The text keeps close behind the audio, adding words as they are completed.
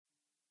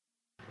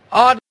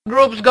Odd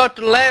groups go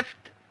to left,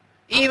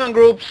 even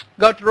groups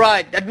go to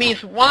right. That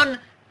means 1,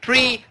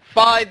 3,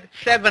 5,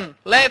 7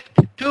 left,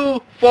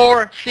 2,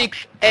 4,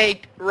 6,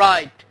 8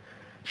 right.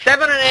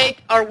 7 and 8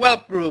 are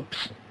whelp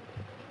groups.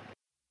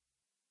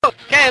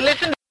 Okay,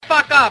 listen the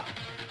fuck up.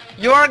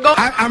 You are going...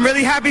 I'm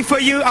really happy for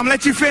you. I'm gonna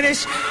let you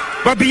finish.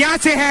 But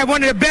Beyonce had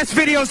one of the best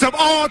videos of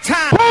all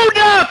time. Who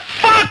the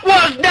fuck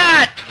was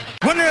that?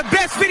 One of the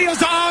best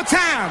videos of all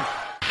time.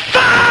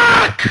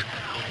 Fuck!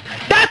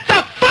 That's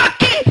a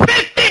fucking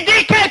 50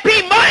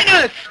 DKP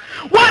minus!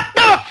 What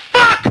the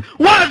fuck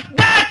was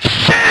that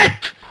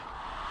shit?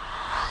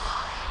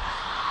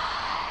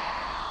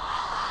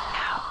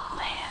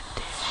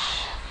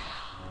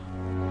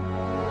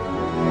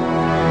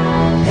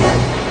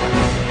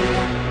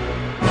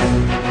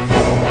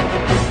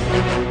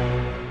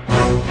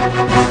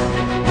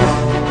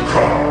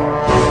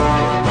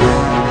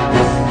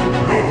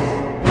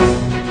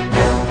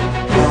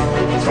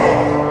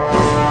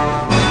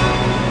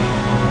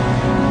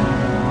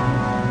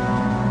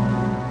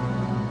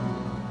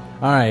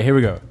 Alright, here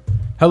we go.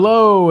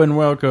 Hello and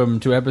welcome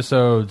to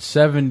episode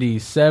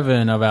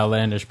 77 of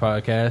Outlandish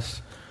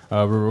Podcast.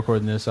 We're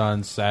recording this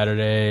on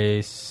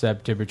Saturday,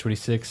 September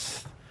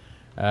 26th.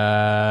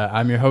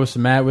 I'm your host,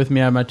 Matt. With me,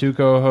 I have my two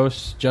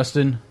co-hosts,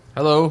 Justin.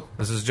 Hello,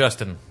 this is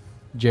Justin.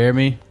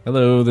 Jeremy.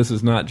 Hello, this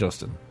is not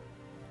Justin.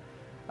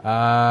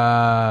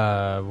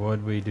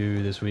 What'd we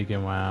do this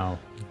weekend? Wow.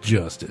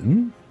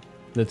 Justin?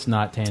 That's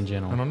not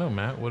tangential. I don't know,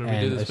 Matt. What did we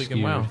do this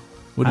weekend? Wow.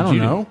 What I did don't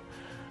you know. do?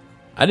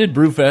 I did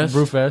Brewfest.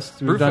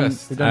 Brewfest. We've done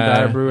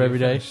Dire Brew every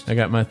day. I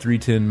got my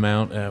 310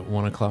 mount at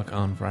 1 o'clock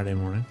on Friday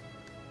morning.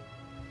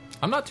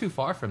 I'm not too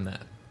far from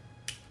that.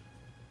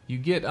 You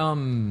get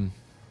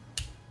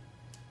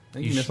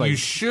you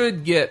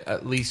should get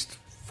at least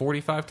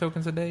 45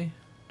 tokens a day.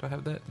 Do I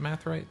have that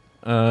math right?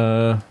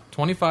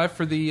 25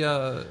 for the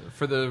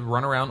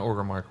runaround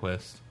Orgrimmar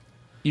quest.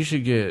 You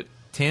should get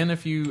 10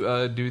 if you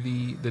do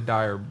the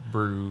Dire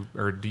Brew,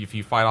 or if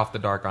you fight off the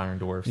Dark Iron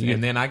Dwarfs,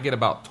 and then I get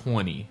about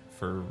 20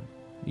 for.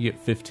 You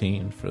get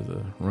 15 for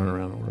the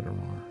runaround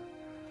Orgrimmar.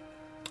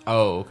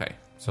 Oh, okay.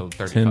 So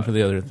 35. 10 for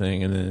the other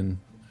thing, and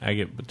then I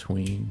get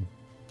between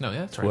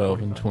 12 right,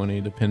 and 20,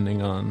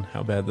 depending on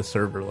how bad the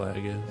server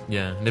lag is.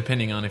 Yeah,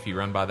 depending on if you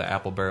run by the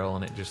apple barrel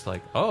and it just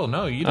like, oh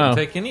no, you didn't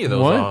take any of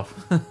those off.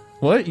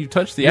 What? You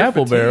touched the You're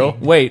apple fatigued. barrel?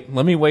 Wait,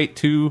 let me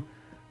wait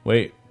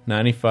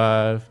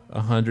 95,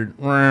 100.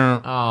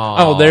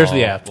 Oh, there's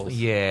the apples.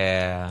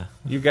 Yeah.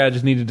 Your guy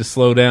just needed to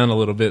slow down a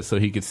little bit so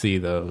he could see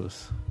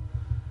those.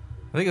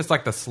 I think it's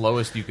like the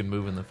slowest you can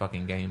move in the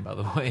fucking game, by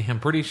the way. I'm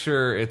pretty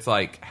sure it's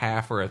like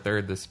half or a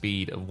third the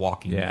speed of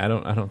walking. Yeah,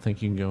 I don't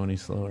think you can go any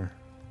slower.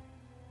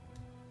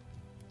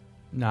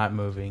 Not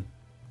moving.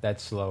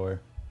 That's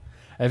slower.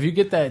 If you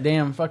get that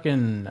damn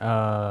fucking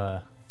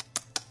those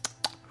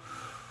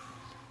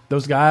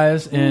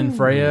guys in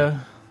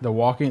Freya,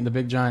 the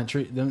big giant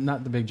tree,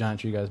 not the big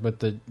giant tree guys,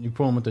 but you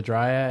pull them with the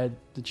dryad,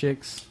 the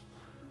chicks,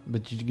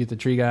 but you get the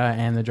tree guy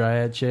and the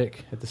dryad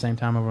chick at the same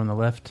time over on the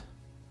left.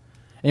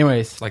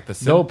 Anyways, like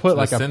they'll put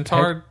like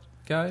centaur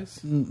guys,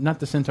 not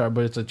the centaur,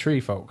 but it's a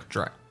tree folk.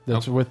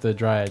 That's with the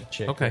dryad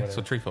chick. Okay,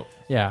 so tree folk.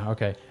 Yeah,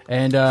 okay,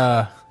 and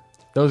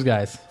those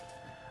guys,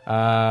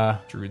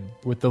 Druid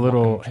with the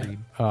little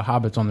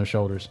hobbits on their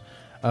shoulders.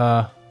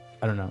 I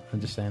don't know. I'm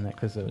just saying that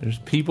because there's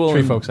people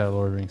tree folks out of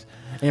Lord of the Rings.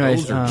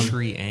 Anyways, those are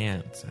tree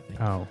ants. I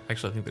think. Oh,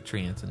 actually, I think the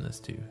tree ants in this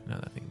too. Now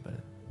that I think about it.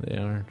 They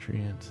are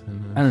tree ants.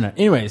 I don't know.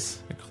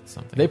 Anyways,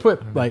 they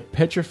put know. like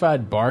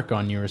petrified bark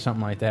on you or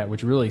something like that,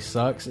 which really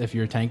sucks if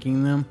you're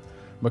tanking them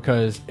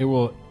because it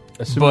will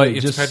assumably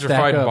it's just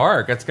petrified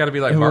bark. That's got to be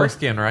like bark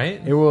skin, right?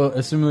 It will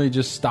assumably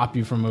just stop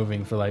you from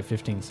moving for like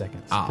 15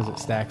 seconds because it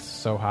stacks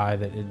so high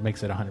that it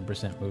makes it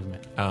 100%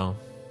 movement. Oh,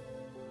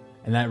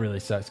 and that really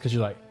sucks because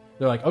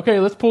they're like, okay,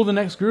 let's pull the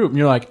next group, and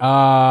you're like,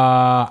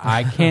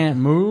 I can't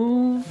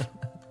move.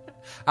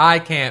 I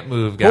can't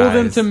move, guys. Pull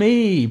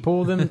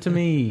them to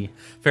me.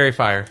 Fairy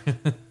fire.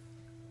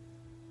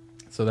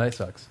 So that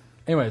sucks.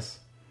 Anyways,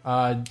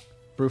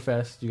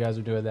 Brewfest, you guys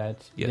are doing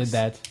that. Yes. Did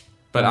that.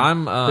 But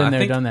I'm been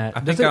there, done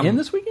that. Does it end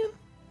this weekend?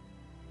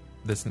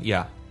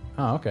 Yeah.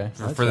 Oh, okay.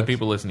 For the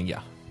people listening,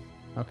 yeah.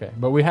 Okay,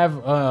 but we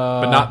have,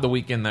 but not the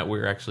weekend that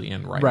we're actually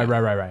in right now.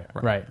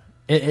 Right.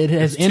 It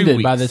has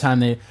ended by the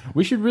time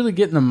we should really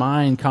get in the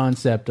mind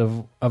concept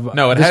of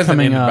no, it hasn't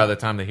ended by the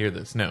time they hear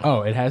this. No.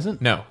 Oh, it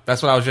hasn't? No,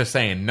 that's what I was just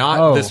saying.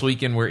 Not this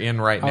weekend we're in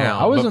right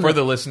now, but for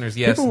the listeners,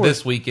 yes,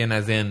 this weekend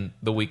as in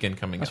the weekend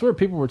coming up. That's where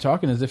people were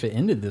talking as if it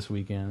ended this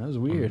weekend. That was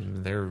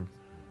weird. They're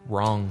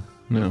wrong.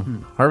 No.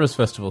 Harvest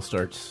Festival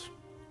starts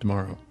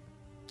tomorrow.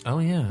 Oh,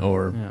 yeah.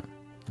 Or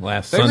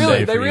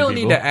Sunday. They really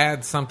need to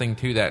add something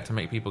to that to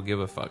make people give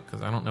a fuck,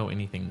 because I don't know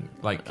anything.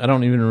 Like, I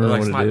don't even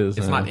remember what it is.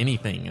 It's not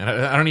anything.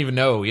 I don't even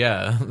know.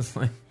 Yeah, it's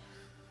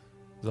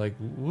like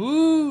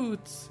woo!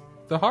 It's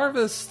the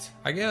harvest,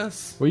 I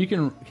guess. Well,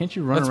 can't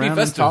you run around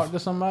and talk to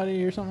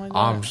somebody or something like that?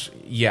 I'm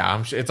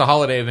sure it's a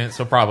holiday event,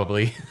 so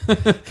probably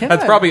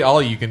that's probably all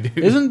you can do.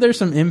 Isn't there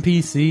some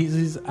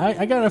NPCs?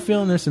 I got a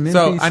feeling there's some NPCs.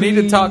 So I need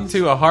to talk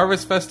to a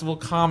Harvest Festival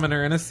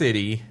commoner in a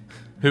city.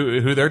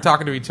 who they're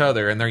talking to each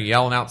other and they're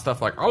yelling out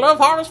stuff like, "I love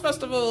Harvest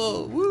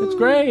Festival. Woo." It's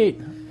great.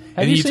 Have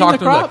And you you seen talk the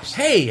to them like, crops?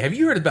 "Hey, have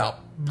you heard about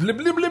blah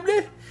blah blah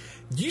blah?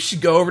 You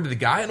should go over to the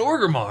guy in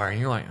Orgrimmar." And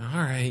you're like, "All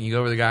right." You go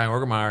over to the guy in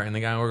Orgrimmar, and the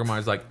guy in Orgrimmar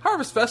is like,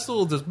 "Harvest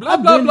Festival, just blah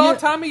I've blah been blah here-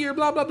 time of year,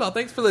 blah blah blah.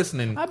 Thanks for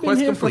listening. I've been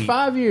Quest here complete." for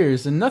 5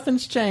 years and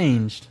nothing's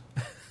changed.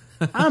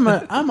 I'm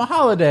a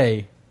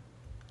holiday.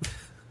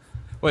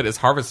 Wait, is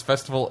Harvest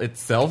Festival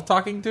itself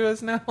talking to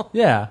us now?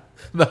 Yeah,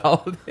 The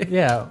holiday,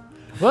 yeah.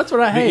 Well, that's what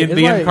I hate. the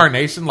It's like-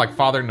 incarnation, like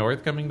Father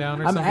North coming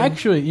down or I'm something.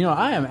 actually,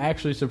 I am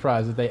actually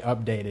surprised that they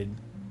updated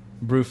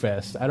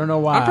Brewfest. I don't know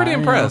why. I'm pretty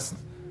impressed.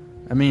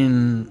 I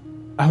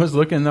mean, I was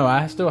looking though.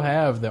 I still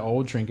have the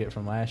old trinket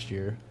from last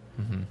year,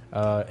 and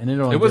it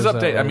only It was gives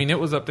out, updated. I like- mean, it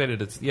was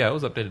updated. It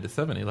was updated to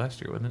 70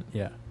 last year, wasn't it?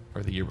 yeah.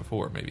 Or the year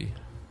before, maybe.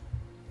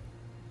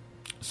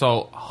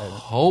 So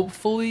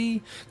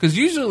hopefully, because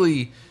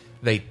usually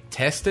they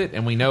test it,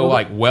 and we know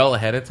well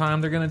ahead of time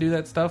they're going to do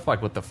that stuff.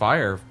 Like with the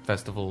Fire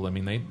Festival, I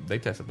mean they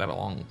tested that a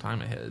long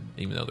time ahead,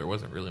 even though there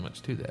wasn't really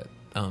much to that.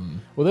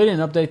 Well, they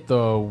didn't update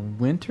the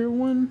winter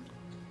one,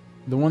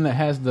 the one that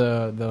has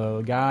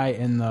the guy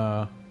in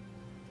the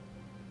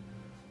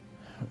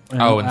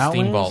And Outlands?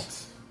 Steam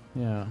Vaults.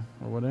 Yeah,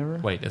 or whatever.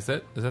 Wait, is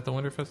that the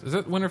Winter Festival? Is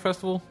that Winter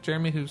Festival?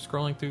 Jeremy, who's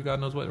scrolling through God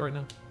knows what right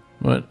now?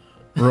 What?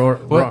 Roar,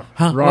 What?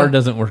 Huh? Roar What?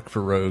 doesn't work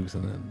for rogues,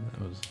 and then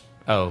that was.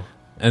 Oh,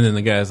 And then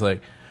the guy's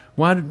like,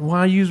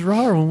 "Why use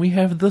RAR when we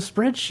have the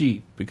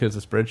spreadsheet? Because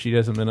the spreadsheet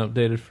hasn't been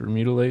updated for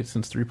Mutilate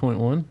since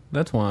 3.1.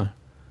 That's why.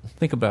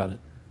 Think about it."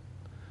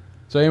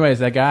 So, anyways,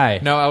 that guy.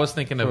 no, I was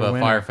thinking of For a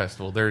winter. Fire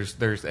Festival.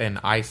 There's an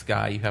ice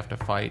guy you have to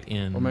fight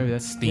in Or maybe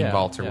that's Steam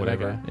Vaults or that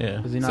whatever. guy.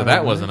 Yeah. Is he So not that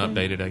on wasn't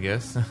anything? updated, I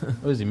guess.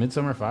 Oh, is he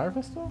Midsummer Fire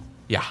Festival?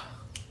 Yeah.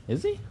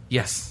 Is he?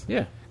 Yes.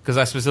 Yeah. Because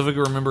I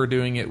specifically remember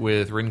doing it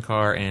with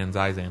Rinkar and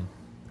Zizan.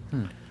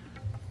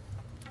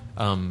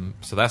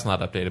 So that's not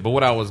updated. But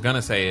what I was going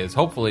to say is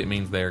hopefully it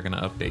means they're going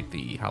to update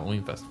the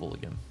Halloween Festival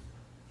again.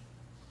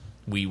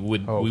 We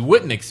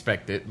wouldn't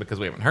expect it because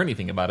we haven't heard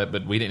anything about it,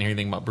 but we didn't hear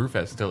anything about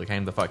Brewfest until it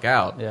came the fuck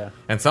out. Yeah.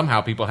 And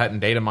somehow people hadn't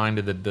data mined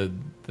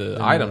the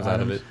items out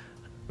of items. it,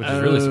 which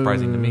is really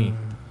surprising to me.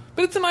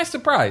 But it's a nice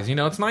surprise.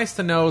 It's nice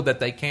to know that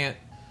they can't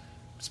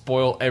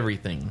spoil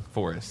everything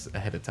for us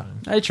ahead of time.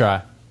 They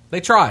try.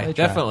 They try, They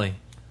try. definitely.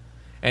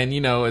 And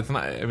it's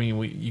not. I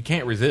mean, you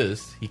can't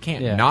resist. You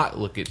can't Yeah. not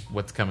look at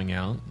what's coming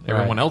out.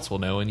 Everyone else will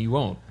know, and you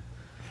won't.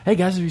 Hey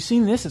guys, have you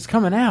seen this? It's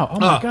coming out. Oh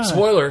my god!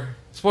 Spoiler,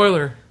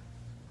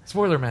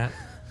 Matt.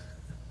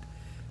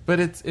 But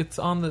it's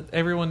on the.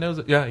 Everyone knows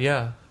it.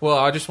 Yeah. Well,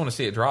 I just want to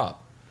see it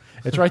drop.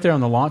 It's right there on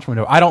the launch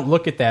window. I don't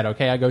look at that.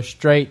 Okay, I go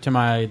straight to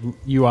my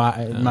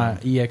UI, my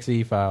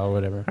exe file, or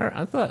whatever.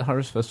 I thought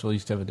Harvest Festival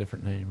used to have a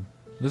different name.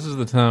 This is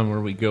the time where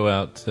we go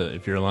out to,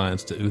 if you're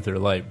Alliance, to Uther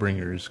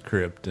Lightbringer's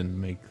crypt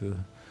and make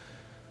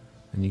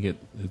and you get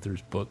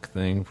Uther's book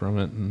thing from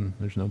it, and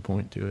there's no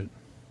point to it.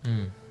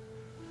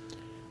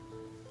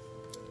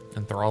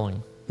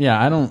 Enthralling.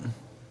 Yeah, I don't.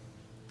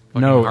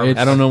 Fucking No, Harvest- it's,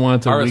 I don't know why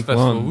it's a Harvest week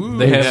long. Festival. Ooh,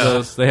 They have yeah.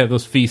 those. They have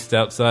those feasts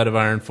outside of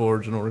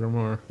Ironforge and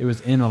Orgrimmar. It was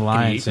in Can you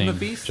Alliance. eat from the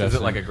feast? Is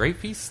it like a great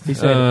feast? He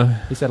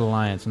said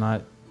Alliance,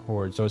 not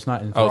Horde, so it's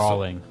not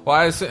enthralling. Well,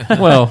 I assume,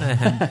 Well,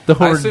 the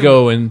Horde assume-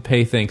 go and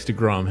pay thanks to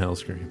Grom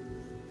Hellscream.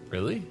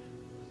 really?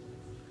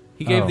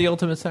 He gave Oh. the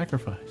ultimate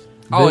sacrifice.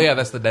 Oh Then- yeah,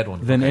 that's the dead one.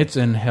 Then Okay. it's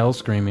in Hell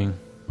Screaming.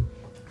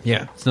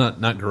 Yeah, it's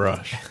not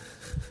garage.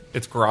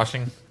 It's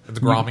groshing. It's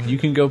gromming. You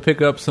can go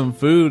pick up some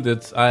food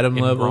that's item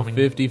In level Gromming.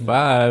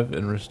 55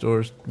 and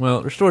restores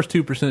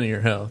 2% of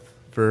your health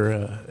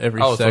for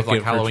every Oh, so it's second like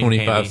for Halloween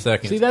 25 candy.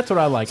 seconds. See, that's what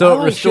I like. So I it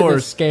like shit that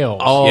restores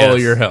scales. all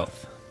Yes. your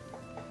health.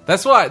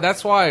 That's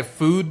why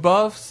food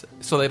buffs,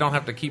 so they don't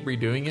have to keep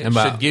redoing it, And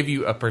by- should give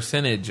you a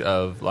percentage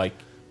of like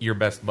your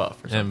best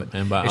buff or something.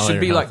 And by it all should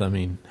your be health, like I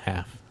mean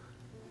half.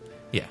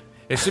 yeah,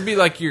 it should be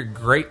like your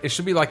great. It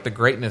should be like the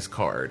greatness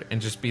card,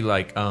 and just be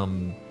like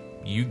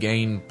you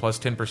gain plus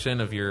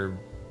 10% of your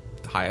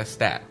highest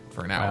stat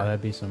for an Wow, hour.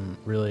 that'd be some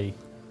really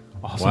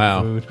awesome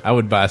Wow, food. I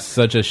would buy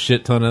such a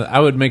shit ton of. I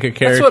would make a That's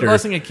character. what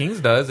Blessing of Kings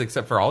does,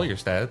 except for all your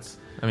stats.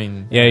 I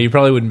mean, Yeah, you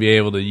probably wouldn't be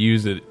able to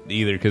use it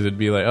either because it'd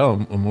be like,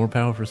 oh, a more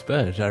powerful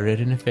spell. I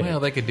read in effect. well,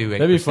 they could do 8%.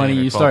 That'd be funny.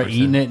 or You start 12%.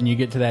 eating it and you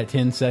get to that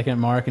 10-second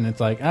mark and it's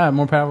like,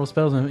 more powerful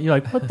spells. And you're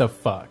like, what the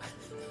fuck?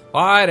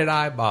 Why did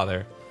I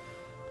bother?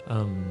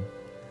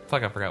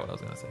 Fuck, I forgot what I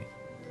was going to say.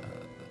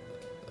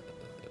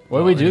 What did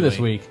Well, we do this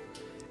anyway. week?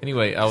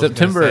 Anyway, I was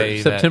gonna say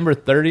that- September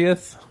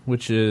 30th,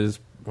 which is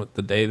what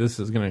the day this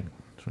is going to.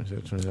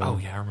 27. Oh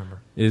yeah, I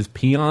remember. Is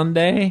Peon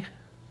Day.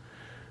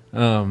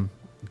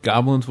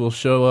 Goblins will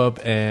show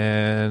up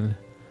and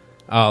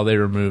they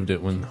removed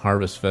it when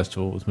Harvest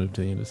Festival was moved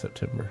to the end of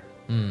September.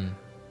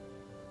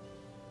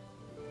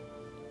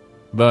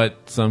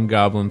 But some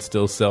goblins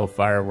still sell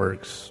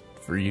fireworks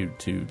for you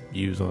to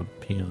use on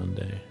Peon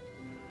Day.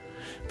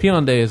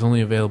 Peon Day is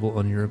only available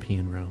on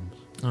European realms.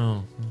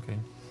 Oh, okay.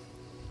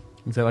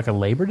 Is that like a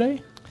Labor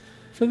Day?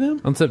 for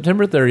them? On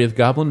September 30th,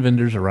 Goblin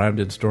vendors arrived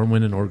in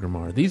Stormwind and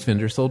Orgrimmar. These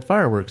vendors sold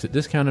fireworks at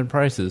discounted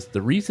prices.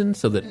 The reason,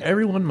 so that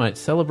everyone might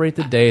celebrate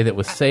the day that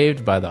was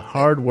saved by the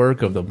hard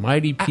work of the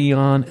mighty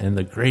peon and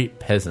the great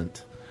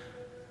peasant.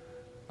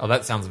 Oh,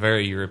 that sounds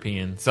very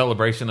European.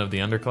 Celebration of the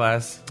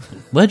underclass.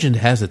 Legend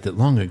has it that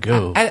long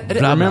ago...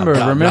 Remember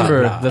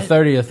the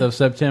 30th of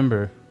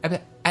September.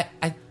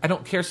 I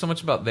don't care so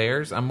much about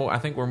theirs. I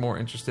think we're more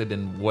interested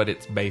in what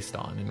it's based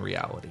on in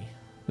reality.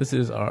 This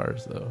is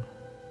ours, though.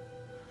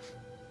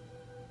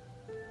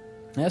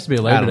 It has to be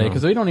a Labor Day,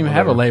 because we don't even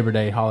have a Labor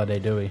Day holiday,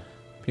 do we?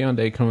 Peon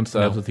Day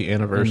coincides with the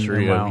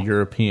anniversary of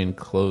European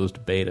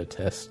closed beta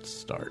test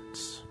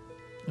starts.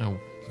 Oh,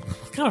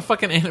 what kind of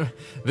fucking...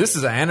 This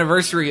is an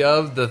anniversary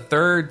of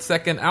the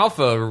second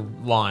alpha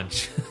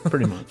launch.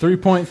 Pretty much.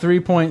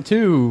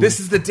 3.3.2. This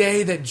is the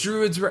day that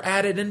druids were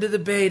added into the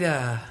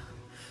beta.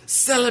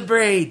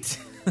 Celebrate!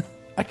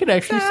 I could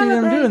actually see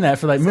them doing that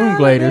for like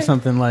Moonglade or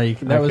something like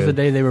that. Was the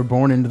day they were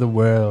born into the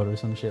world or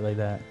some shit like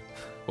that.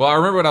 Well, I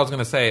remember what I was going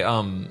to say.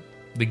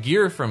 The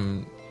gear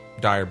from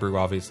Dire Brew,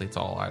 obviously, it's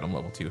all item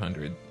level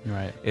 200.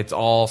 Right. It's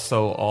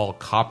also all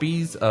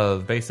copies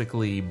of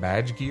basically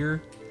badge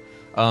gear,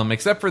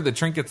 except for the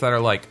trinkets that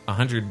are like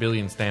 100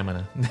 billion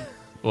stamina.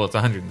 Well, it's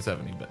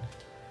 170, but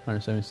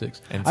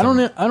 176. And I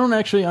don't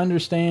actually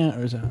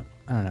understand, or is it,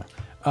 I don't know.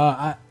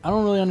 I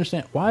don't really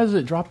understand. Why does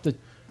it drop the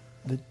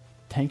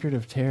Tankard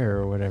of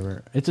Terror or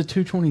whatever? It's a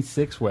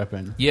 226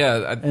 weapon.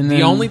 Yeah,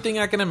 the only thing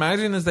I can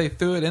imagine is they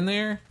threw it in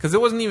there because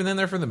it wasn't even in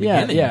there from the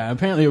beginning. Yeah.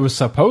 Apparently, it was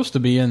supposed to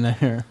be in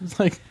there. It's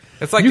like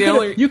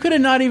you could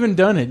have not even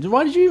done it.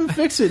 Why did you even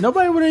fix it?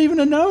 Nobody would have even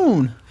have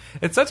known.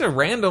 It's such a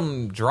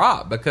random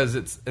drop because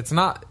it's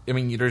not. I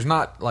mean, there's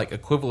not like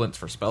equivalents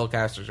for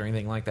spellcasters or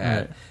anything like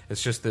that. Right.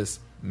 It's just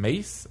this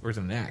mace, or is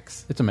it an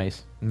axe? It's a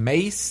mace.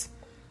 Mace,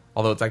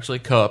 although it's actually a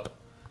cup.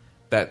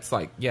 That's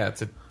like, yeah,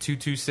 it's a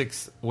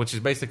 226, which is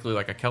basically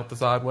like a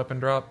Kel'Thuzad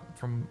weapon drop,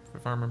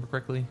 if I remember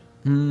correctly.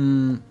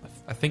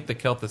 I think the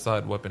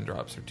Kel'Thuzad weapon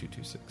drops are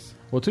 226.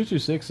 Well,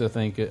 226,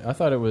 I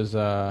thought it was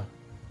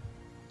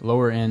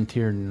lower end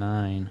tier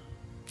 9.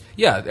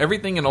 Yeah,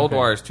 everything in Old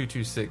War is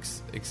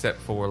 226 except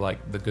for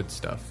like the good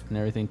stuff. And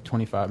everything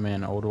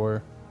 25-man Old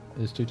War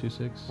is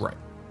 226? Right.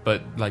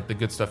 But like the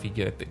good stuff you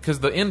get,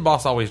 because the end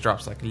boss always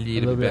drops like a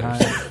little bit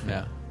better. Higher.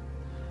 Yeah.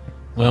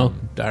 Well,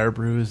 Dire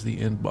Brew is the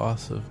end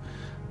boss of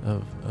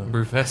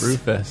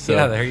Brewfest. So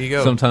yeah, there you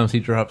go. Sometimes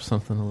he drops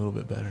something a little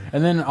bit better.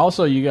 And then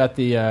also you got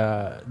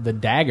the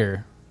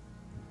dagger.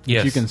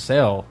 Yes. You can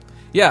sell.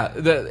 Yeah,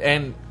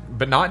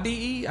 but not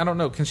DE? I don't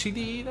know. Can she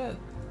DE that?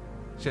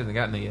 She hasn't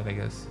gotten it yet, I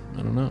guess.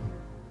 I don't know.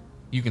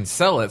 You can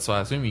sell it, so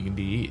I assume you can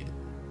DE it.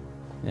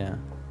 Yeah.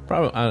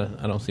 Probably.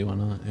 I don't see why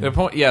not.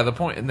 Yeah. The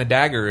point, and the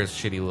dagger is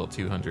shitty little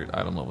 200,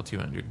 item level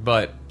 200.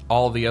 But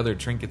all the other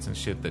trinkets and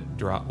shit that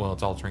drop, well,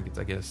 it's all trinkets,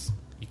 I guess.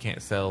 You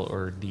can't sell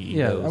or DE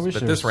those.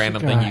 But this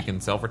random thing you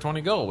can sell for 20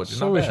 gold, which is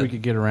not bad. I wish we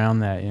could get around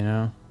that, you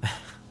know?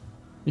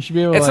 You should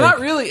be able to. It's not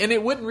really, and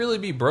it wouldn't really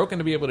be broken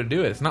to be able to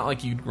do it. It's not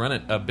like you'd run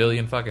it a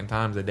billion fucking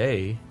times a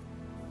day.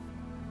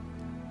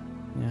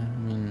 Yeah, I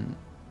mean,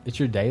 it's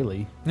your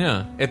daily.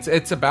 Yeah,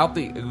 it's about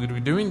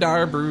doing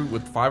Dire Brew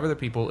with 5 other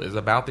people is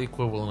about the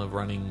equivalent of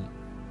running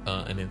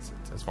an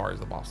instance as far as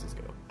the bosses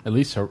go. At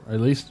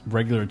least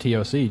regular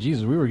TOC.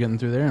 Jesus, we were getting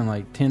through there in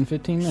like 10,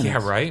 15 minutes.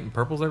 Yeah, right? And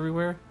purples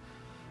everywhere.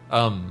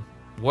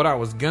 What I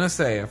was going to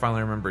say, I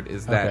finally remembered,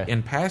 is that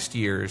in past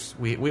years,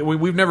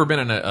 we've never been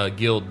in a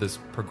guild this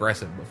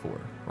progressive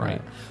before,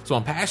 right? So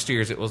in past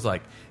years, it was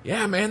like,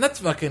 yeah, man, that's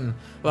fucking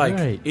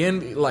like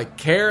in like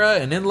Kara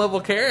and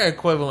in-level Kara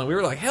equivalent. We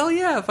were like, hell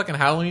yeah, fucking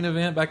Halloween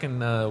event back in,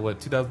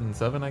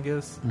 2007, I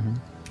guess? Mm-hmm.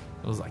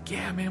 It was like,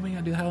 yeah, man, we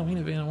gotta do the Halloween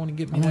event. I want to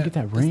get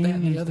that ring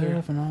and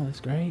stuff and all. That's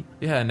great.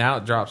 Yeah, and now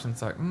it drops and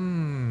it's like,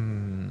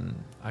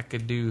 I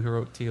could do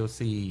heroic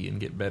TOC and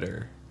get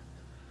better.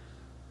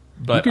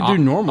 But you could do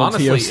normal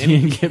honestly, TOC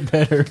and get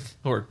better.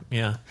 Or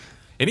yeah,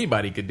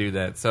 anybody could do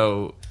that.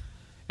 So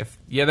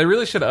they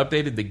really should have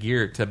updated the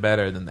gear to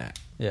better than that.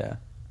 Yeah.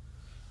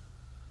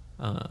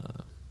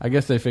 I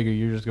guess they figure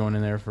you're just going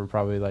in there for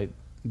probably like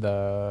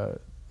the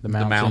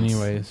mounts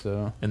anyway.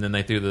 So and then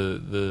they threw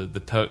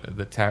the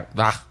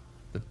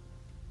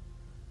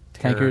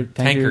Tankard.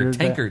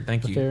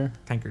 Thank you,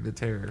 Tankard to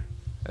Terror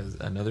as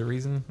another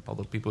reason.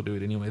 Although people do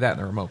it anyway. That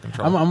and the remote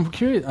control. I'm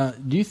curious.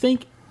 Do you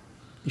think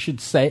you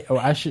should say? Oh,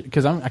 I should,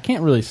 because I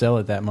can't really sell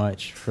it that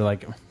much for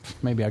like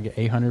maybe I'll get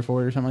 800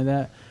 for it or something like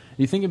that.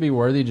 Do you think it'd be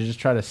worthy to just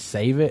try to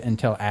save it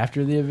until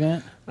after the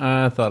event?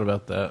 I thought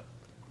about that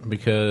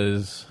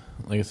because,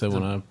 like I said,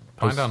 when I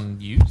bind on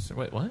use.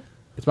 Wait, what?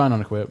 It's bind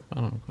on equip.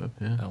 Bind on equip.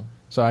 Yeah. Oh.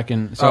 So I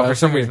can. So for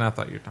some reason I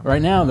thought you were talking.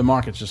 Right now the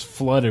market's just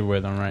flooded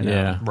with them right now.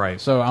 Yeah.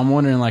 Right. So I'm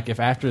wondering like if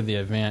after the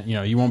event,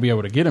 you won't be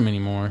able to get them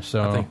anymore.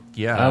 So I think,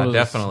 I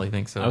definitely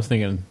think so. I was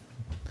thinking.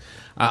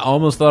 I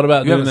almost thought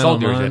about doing that. You haven't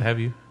sold yours yet, have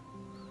you?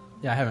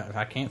 Yeah, I haven't. If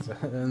I can't,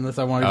 unless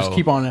I want to just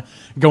keep on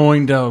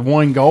going to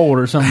 1 gold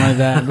or something like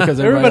that. Because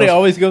everybody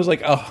always goes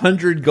like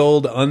 100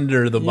 gold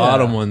under the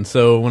bottom one.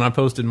 So when I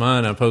posted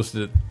mine, I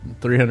posted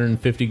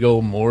 350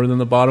 gold more than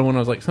the bottom one. I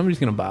was like, somebody's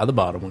going to buy the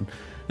bottom one.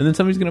 and then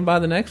somebody's going to buy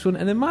the next one,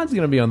 and then mine's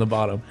going to be on the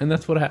bottom, and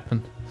that's what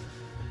happened.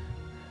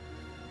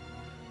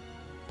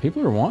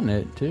 People are wanting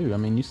it too. I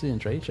mean, you see in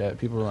trade chat,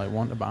 people are like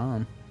wanting to buy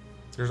them.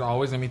 There's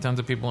always gonna be tons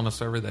of people on a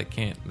server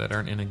that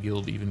aren't in a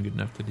guild even good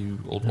enough to do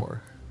Old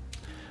War.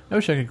 I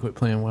wish I could quit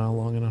playing WoW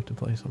long enough to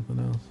play something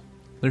else.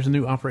 There's a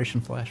new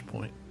Operation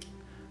Flashpoint.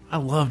 I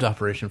loved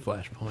Operation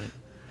Flashpoint.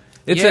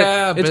 It's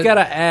got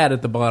an ad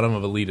at the bottom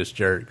of Elitist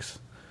Jerks.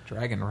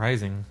 Dragon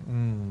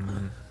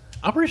Rising.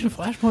 Operation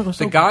Flashpoint was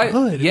so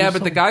good. Yeah,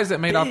 but the guys that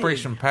made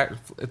Operation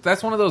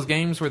that's one of those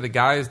games where the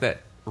guys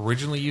that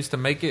originally used to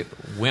make it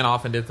went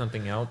off and did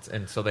something else,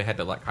 and so they had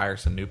to like hire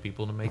some new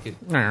people to make it.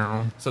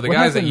 So the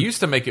guys that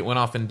used to make it went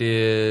off and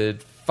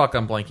did. Fuck,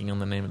 I'm blanking on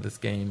the name of this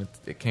game.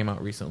 It came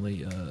out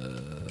recently.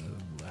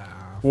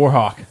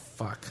 Warhawk.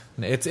 Fuck.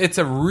 It's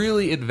a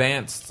really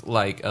advanced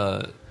like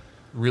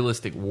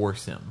realistic war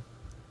sim.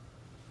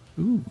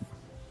 Ooh.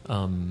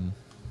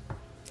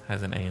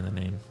 Has an A in the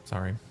name.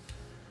 Sorry.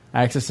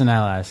 Axis and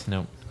Allies.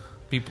 No.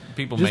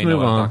 People Just may know move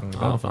what I'm on. talking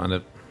about. I'll find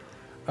it.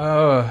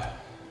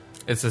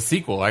 It's a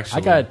sequel,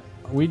 actually.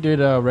 We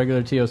did a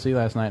regular TOC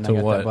last night, and I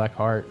got that Black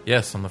Heart.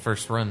 Yes, on the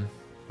first run.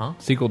 Huh?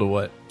 Sequel to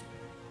what?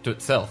 To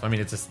itself. I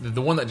mean,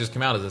 the one that just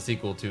came out is a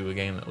sequel to a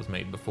game that was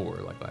made before,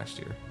 like last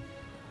year.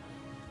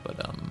 But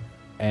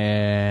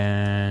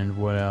And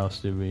what else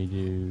did we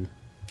do?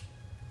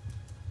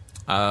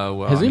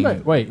 Well, has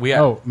anybody?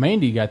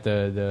 Mandy got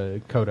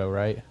the Kodo,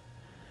 right?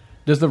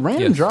 Does the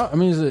random drop? I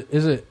mean,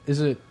 is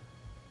it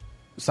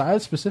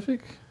side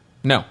specific?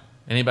 No,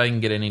 anybody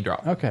can get any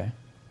drop. Okay,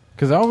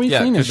 because all we've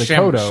seen is the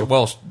Kodo.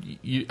 Well,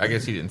 I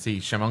guess he didn't see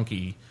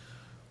Shamonkey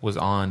was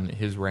on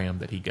his ram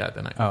that he got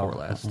the night before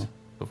last,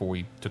 before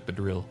we took the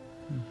drill.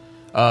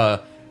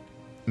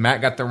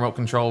 Matt got the remote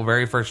control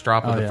very first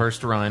drop of the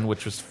first run,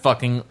 which was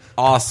fucking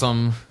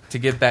awesome to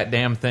get that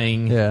damn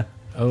thing. Yeah.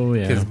 Oh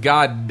yeah. Because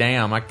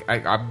goddamn,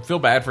 I feel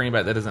bad for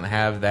anybody that doesn't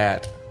have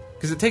that.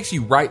 Because it takes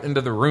you right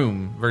into the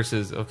room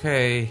versus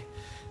I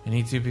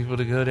need two people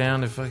to go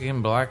down to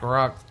fucking Black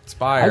Rock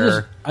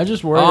Spire. I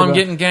just worry. I'm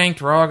getting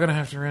ganked. We're all gonna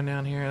have to run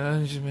down here.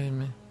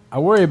 I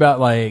worry about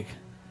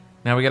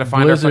now we got to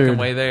find Blizzard, our fucking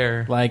way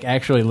there. Like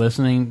actually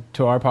listening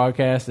to our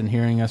podcast and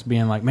hearing us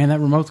being like, man, that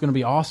remote's gonna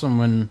be awesome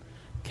when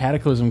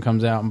Cataclysm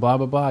comes out and blah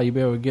blah blah. You'll be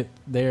able to get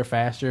there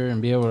faster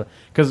and be able to,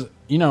 because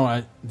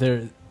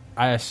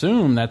I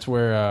assume that's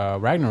where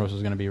Ragnaros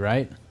is going to be,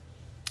 right?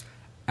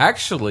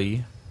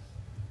 Actually,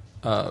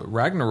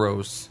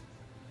 Ragnaros,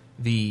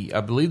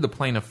 I believe the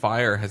Plane of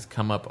Fire has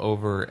come up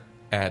over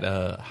at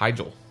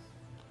Hyjal.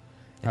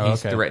 And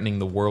he's threatening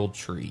the World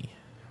Tree.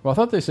 Well, I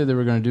thought they said they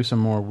were going to do some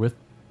more with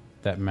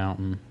that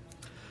mountain.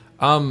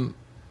 That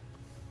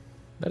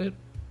it?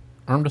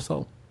 Armed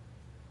Assault?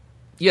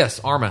 Yes,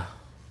 Arma.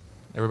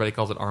 Everybody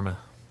calls it Arma.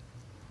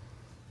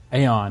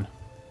 Aeon.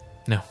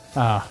 No.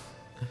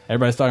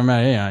 Everybody's talking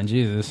about Aeon.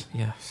 Jesus.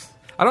 Yes.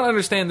 I don't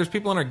understand. There's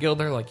people in our guild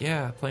that are like,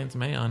 yeah, playing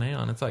some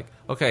Aeon. It's like,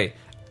 okay,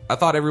 I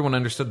thought everyone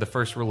understood the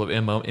first rule of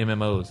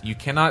MMOs. You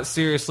cannot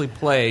seriously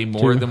play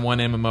more than one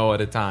MMO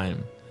at a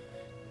time.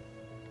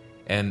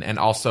 And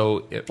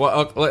also,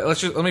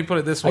 let me put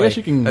it this way. I guess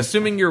you can,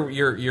 assuming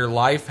your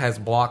life has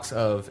blocks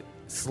of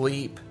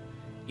sleep,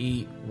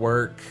 eat,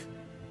 work,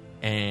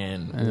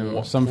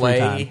 and some play.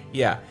 free time.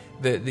 Yeah.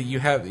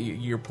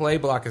 Your play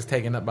block is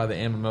taken up by the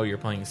MMO you're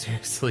playing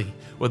seriously,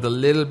 with a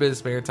little bit of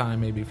spare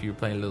time, maybe if you're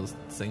playing a little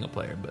single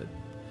player. But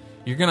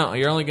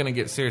you're only gonna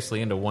get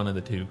seriously into one of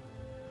the two.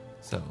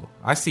 So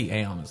I see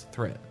Aeon as a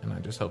threat, and I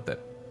just hope that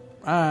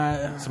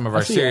some of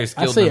our serious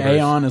guild members. I see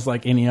Aeon as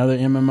like any other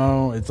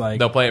MMO. It's like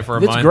they'll play it for a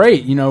month. It's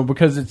great,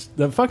 because it's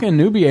the fucking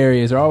newbie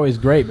areas are always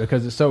great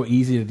because it's so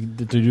easy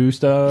to do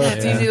stuff. Yeah,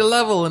 it's easy to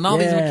level, and all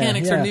these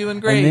mechanics are new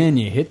and great. And then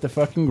you hit the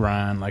fucking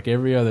grind like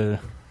every other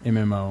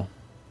MMO.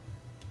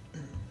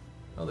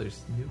 Oh,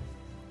 there's new.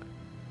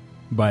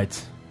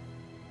 But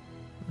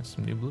there's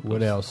some new blue.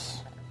 What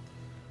else?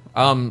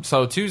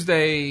 So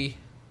Tuesday,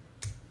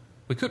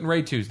 we couldn't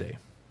raid Tuesday.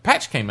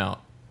 Patch came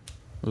out.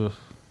 Ugh.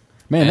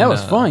 Man, that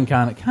was fun.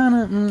 Kind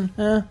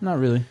of. Not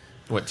really.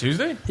 What,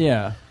 Tuesday?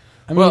 Yeah.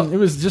 I mean, it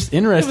was just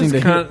interesting to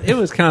hear. It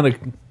was kind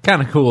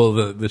of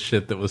cool the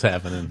shit that was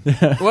happening.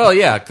 Well,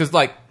 yeah, because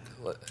like,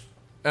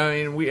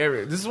 I mean,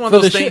 this is one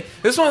of those things.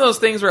 This is one of those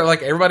things where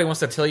like everybody wants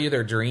to tell you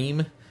their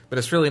dream, but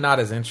it's really not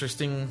as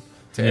interesting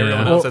to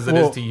everyone else as it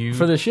is to you.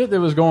 For the shit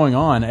that was going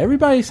on,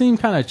 everybody seemed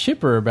kind of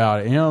chipper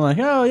about it. Like,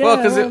 oh yeah. Well,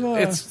 because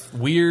it's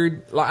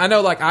weird. I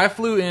know, like I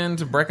flew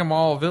into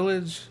Breckenmall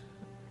Village.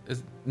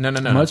 No.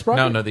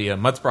 Mudsprocket? No, the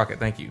Mudsprocket.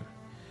 Thank you.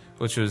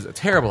 Which was a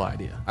terrible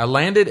idea. I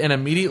landed and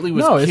immediately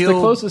was killed. No, it's the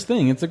closest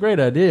thing. It's a great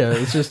idea.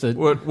 It's just a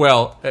terrible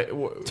for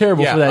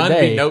that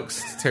day.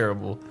 Unbeknownst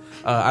terrible.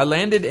 I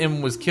landed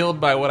and was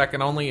killed by what I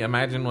can only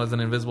imagine was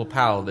an invisible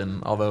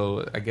paladin,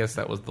 although I guess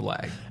that was the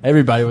lag.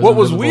 Everybody was. What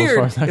was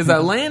weird is I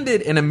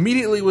landed and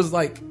immediately was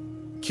like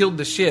killed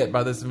to shit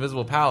by this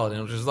invisible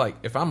paladin, which is like,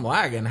 if I'm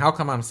lagging, how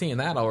come I'm seeing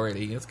that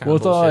already? It's kind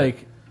of bullshit.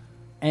 Like,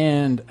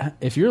 and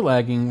if you're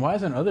lagging, why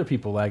isn't other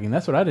people lagging?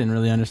 That's what I didn't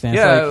really understand.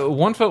 Yeah, like,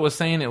 One Foot was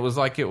saying it was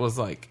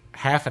like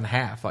half and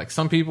half. Like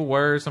some people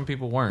were, some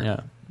people weren't. Yeah.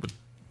 But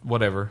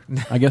whatever.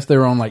 I guess they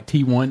were on like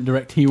T1,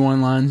 direct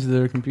T1 lines to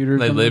their computer.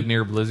 They lived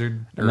near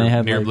Blizzard, or they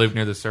had, lived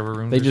near the server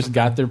rooms. They just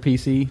got their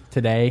PC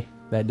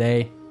that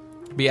day.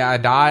 But yeah, I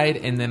died,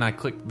 and then I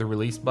clicked the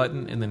release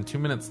button, and then 2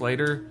 minutes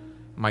later,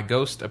 my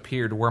ghost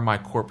appeared where my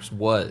corpse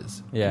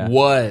was. Yeah.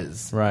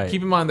 Was. Right.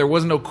 Keep in mind, there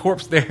was no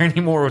corpse there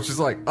anymore, which is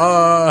like,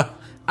 I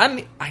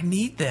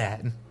need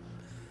that.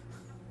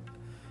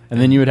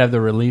 And then you would have the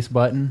release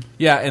button.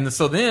 Yeah, and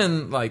so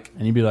then, like...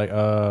 And you'd be like,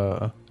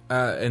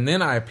 and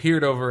then I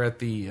appeared over at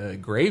the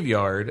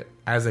graveyard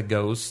as a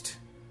ghost,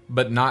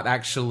 but not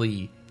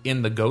actually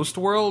in the ghost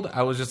world.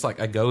 I was just like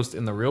a ghost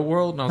in the real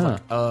world, and I was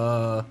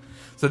like,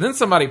 So then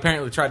somebody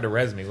apparently tried to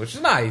res me, which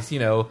is nice, you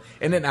know.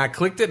 And then I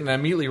clicked it, and I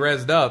immediately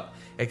resed up,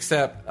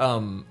 except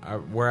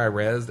where I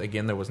resed,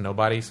 again, there was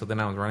nobody. So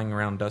then I was running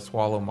around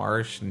Dustwallow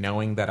Marsh,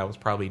 knowing that I was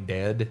probably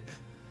dead.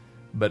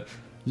 But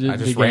I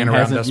just ran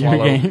around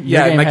Dustwallow.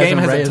 Yeah, my game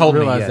hasn't told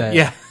me yet. That.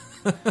 Yeah.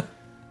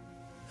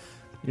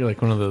 You're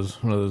like one of those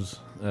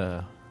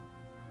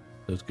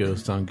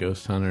ghosts on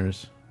Ghost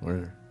Hunters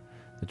where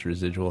it's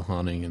residual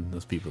haunting and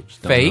those people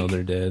just don't know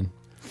they're dead.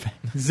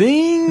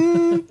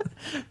 Zing!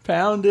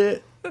 Pound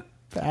it.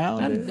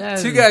 Pound it.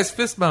 Two guys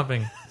fist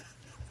bumping.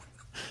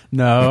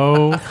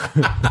 No.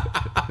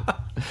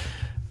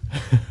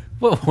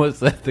 What was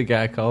that the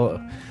guy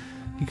called?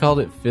 He called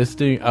it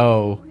fisting.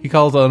 Oh, he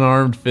calls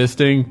unarmed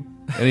fisting,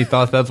 and he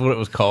thought that's what it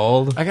was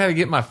called. I got to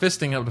get my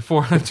fisting up to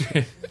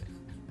 400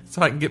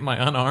 so I can get my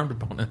unarmed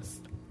bonus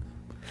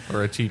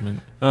or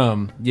achievement.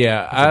 Yeah,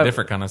 it's a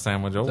different kind of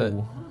sandwich.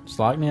 Oh,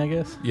 Slockney, I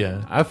guess.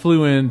 Yeah, I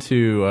flew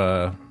into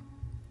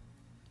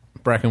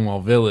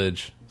Brackenwall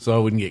Village so I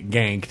wouldn't get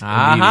ganked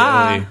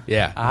immediately.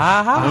 Yeah,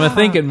 I'm a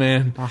thinking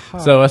man.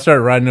 So I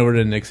started riding over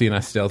to Nixie and I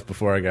stealthed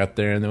before I got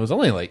there, and there was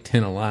only like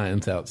 10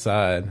 Alliance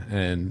outside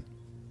and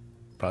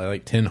probably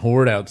like 10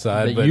 Horde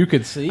outside. But you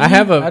could see. I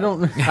have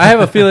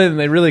a feeling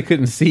they really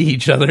couldn't see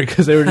each other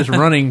because they were just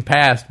running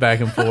past back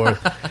and forth.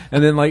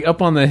 And then like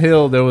up on the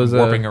hill there was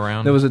warping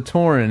around. There was a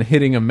Tauren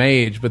hitting a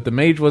mage, but the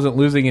mage wasn't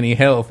losing any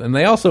health, and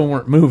they also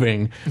weren't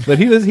moving. But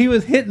he was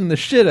hitting the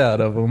shit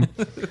out of them.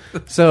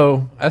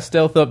 So I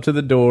stealthed up to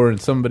the door, and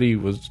somebody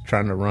was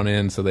trying to run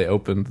in, so they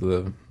opened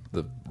the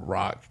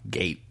rock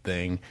gate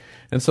thing,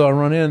 and so I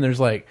run in. There's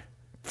like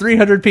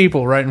 300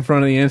 people right in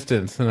front of the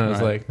instance, and I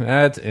was like,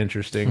 that's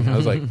interesting. I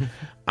was like,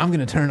 I'm going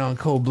to turn on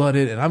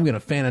Cold-Blooded, and I'm going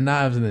to fan of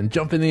knives and then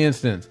jump in the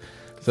instance.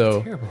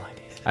 So terrible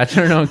idea. I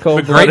turned on Great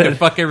Cold-Blooded. to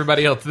fuck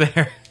everybody else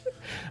there.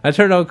 I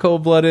turned on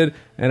Cold-Blooded,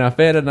 and I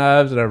fan of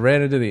knives, and I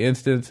ran into the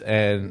instance,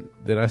 and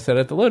then I sat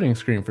at the loading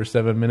screen for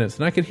 7 minutes,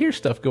 and I could hear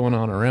stuff going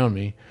on around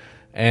me.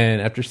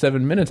 And after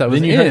 7 minutes, I was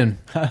in.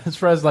 As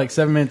far as like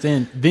 7 minutes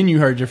in, then you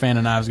heard your fan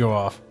of knives go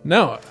off.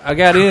 No, I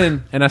got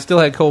in, and I still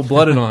had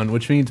Cold-Blooded on,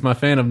 which means my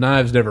fan of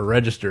knives never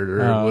registered,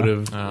 or it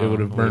would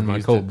have burned my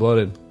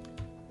Cold-Blooded.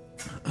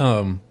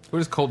 What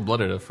is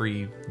Cold-Blooded? A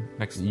free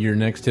next? Your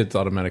next hit's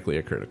automatically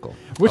a critical,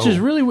 which is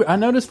really. I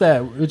noticed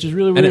that, which is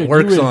really weird. And it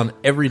works on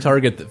every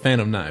target that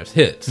Phantom Knives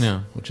hits,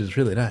 yeah, which is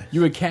really nice.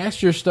 You would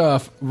cast your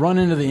stuff, run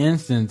into the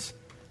instance.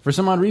 For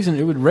some odd reason,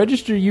 it would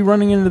register you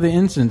running into the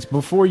instance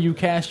before you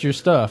cast your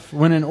stuff.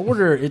 When in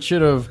order, it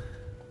should have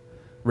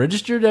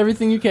registered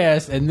everything you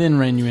cast and then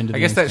ran you into the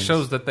instance. I guess that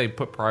shows that they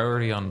put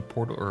priority on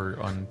portal or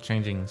on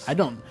changing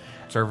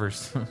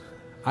servers.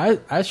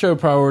 I show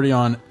priority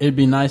on it'd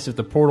be nice if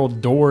the portal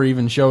door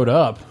even showed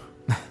up.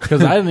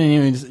 Because I didn't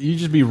even... You'd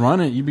just be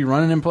running. You'd be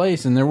running in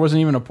place, and there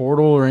wasn't even a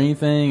portal or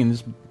anything, and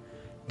just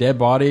dead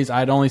bodies.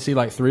 I'd only see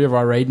like 3 of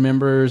our raid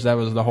members. That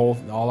was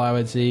all I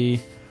would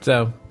see.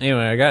 So,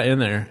 anyway, I got in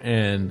there,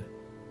 and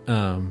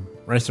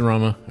Rice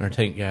Aroma, our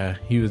tank guy,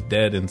 he was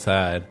dead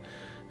inside.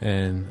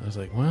 And I was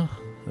like, well,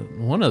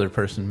 one other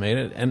person made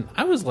it. And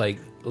I was, like,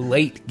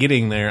 late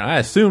getting there. I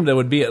assumed there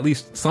would be at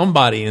least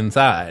somebody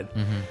inside.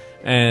 Mm-hmm.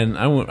 And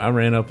I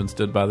ran up and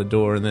stood by the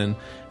door, and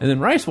then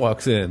Rice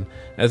walks in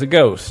as a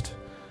ghost,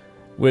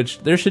 which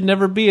there should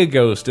never be a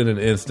ghost in an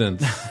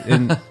instance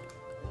in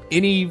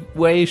any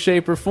way,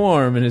 shape, or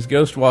form. And his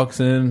ghost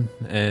walks in,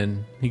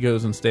 and he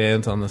goes and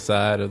stands on the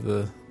side of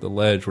the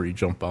ledge where you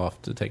jump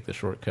off to take the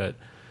shortcut.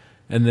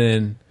 And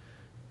then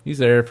he's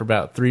there for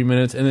about 3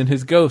 minutes, and then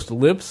his ghost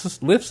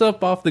lifts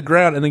up off the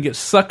ground and then gets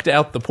sucked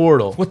out the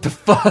portal. What the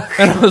fuck?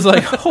 And I was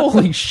like,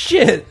 holy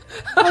shit.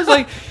 I was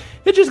like,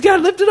 it just got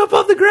lifted up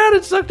off the ground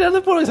and sucked out of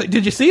the portal. He's like,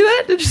 did you see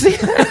that? Did you see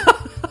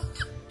that?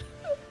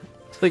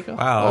 It's like,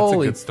 wow, that's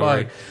a good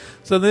story. Fuck.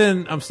 So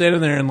then I'm standing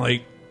there, and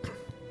like,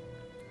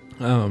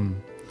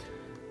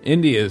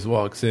 India's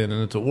walks in,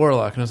 and it's a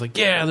warlock, and I was like,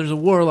 yeah, there's a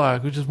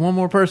warlock, which is one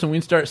more person. We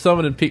can start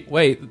summoning people.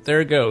 Wait,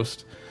 they're a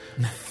ghost.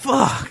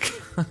 Fuck.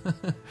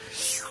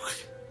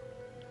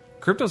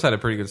 Cryptos had a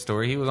pretty good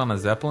story. He was on a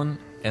Zeppelin,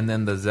 and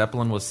then the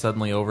Zeppelin was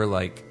suddenly over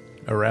like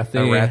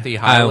Arathi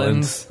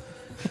Highlands.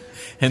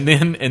 And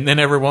then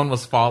everyone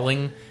was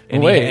falling,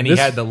 and he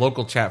had the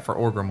local chat for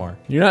Orgrimmar.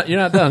 You're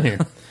not done here.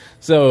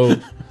 So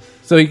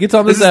he gets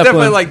on the This Zeppelin. is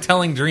definitely like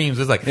telling dreams.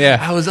 It's like, yeah,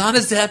 I was on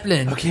a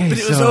Zeppelin, okay, but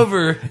it was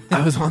over.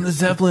 I was on the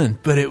Zeppelin,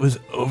 but it was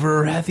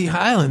over Arathi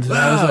Highlands. And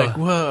I was like,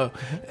 whoa.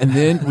 And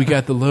then we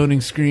got the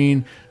loading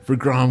screen for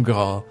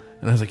Gromgall.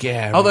 And I was like,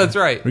 yeah. Oh, that's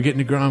right. We're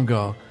getting to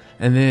Gromgall.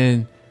 And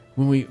then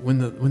when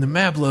the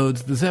map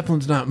loads, the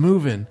Zeppelin's not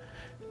moving.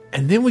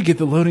 And then we get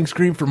the loading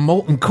screen for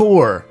Molten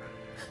Core.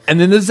 And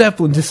then the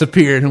Zeppelin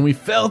disappeared, and we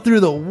fell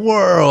through the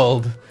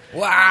world.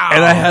 Wow.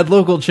 And I had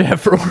local chat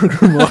for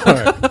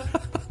Orgrimmar.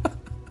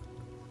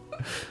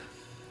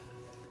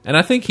 And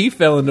I think he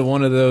fell into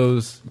one of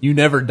those, you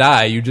never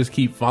die, you just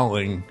keep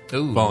falling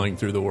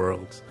through the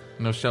worlds.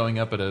 No showing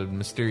up at a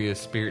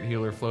mysterious spirit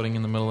healer floating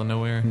in the middle of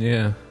nowhere.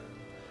 Yeah.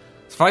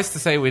 Suffice to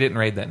say, we didn't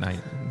raid that night.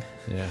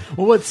 Yeah.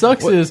 Well, what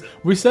sucks is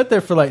we sat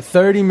there for like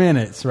 30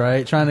 minutes,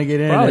 right, trying to get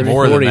in. Probably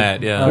more than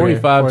that, yeah.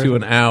 45 to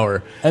an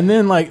hour. And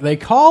then, like, they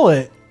call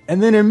it,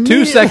 and then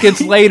immediately... 2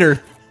 seconds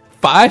later,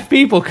 5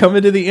 people come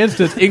into the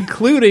instance,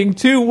 including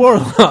 2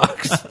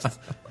 warlocks.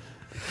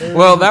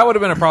 Well, that would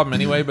have been a problem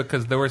anyway,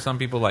 because there were some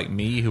people like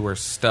me who were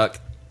stuck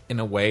in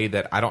a way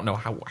that I don't know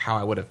how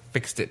I would have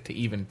fixed it to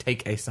even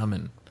take a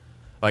summon.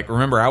 Like,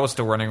 remember, I was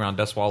still running around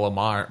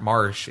Dustwallow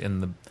Marsh in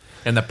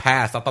the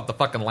past. I thought the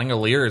fucking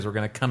Langoliers were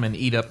going to come and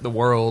eat up the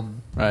world.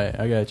 Right,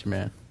 I got you,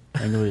 man.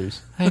 Langoliers.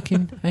 I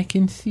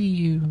can see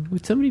you.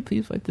 Would somebody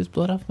please wipe this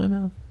blood off my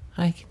mouth?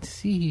 I can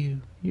see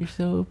you. You're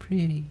so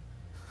pretty.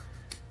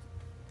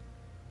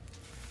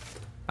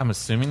 I'm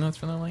assuming that's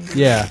from the Langoliers.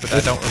 Yeah. But I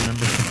don't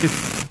remember.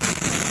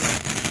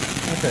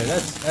 Okay,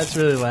 that's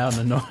really loud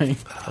and annoying.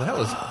 Oh, that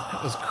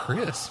was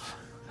crisp.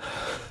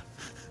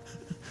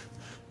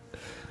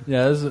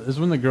 Yeah, this is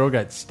when the girl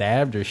got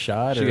stabbed or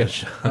shot. She got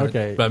shot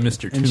okay. by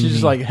Mr. And she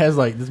just Toomey. like has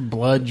like this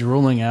blood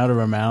drooling out of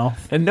her mouth.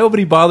 And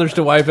nobody bothers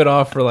to wipe it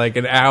off for like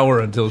an hour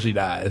until she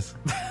dies.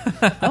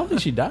 I don't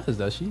think she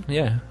does she?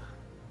 Yeah.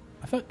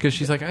 I thought Because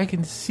she's like, I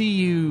can see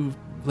you,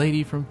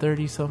 lady from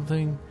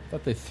 30-something. I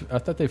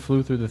thought they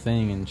flew through the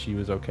thing and she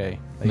was okay.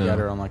 They No. got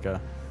her on like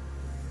a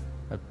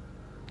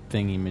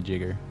thingy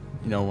majigger.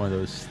 You know, one of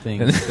those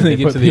things. And that then they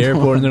get put to the people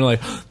airport on. and they're like,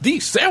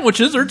 these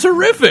sandwiches are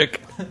terrific.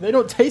 They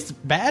don't taste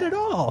bad at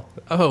all.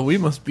 Oh, we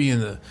must be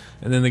in the...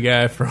 And then the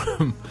guy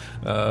from...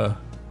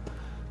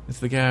 it's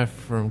the guy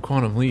from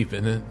Quantum Leap,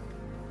 isn't it?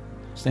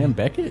 Sam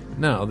Beckett?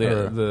 No,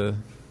 Or- the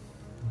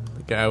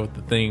guy with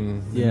the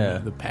thing. Yeah.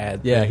 The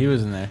pad Yeah, thing. he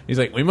was in there. He's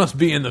like, we must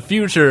be in the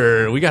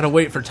future. We got to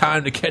wait for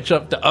time to catch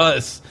up to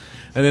us.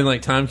 And then,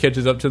 like, time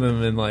catches up to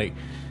them and, like,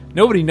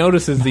 nobody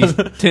notices these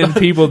 10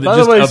 people that By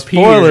just the way,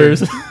 appear.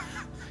 spoilers.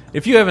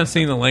 If you haven't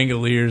seen the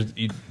Langoliers,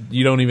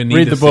 you don't even need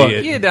Read to the see book.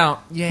 it. You don't.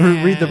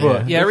 Yeah. Read the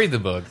book. Yeah, read the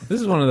book.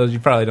 This is one of those you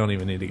probably don't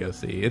even need to go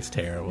see. It's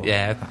terrible.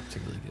 Yeah, it's not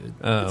particularly good.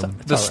 Um,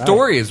 It's The all right.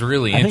 story is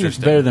really I think it's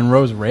interesting. better than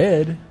Rose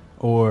Red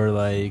or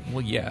like...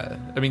 Well, yeah.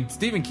 I mean,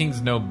 Stephen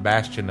King's no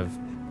bastion of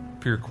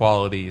pure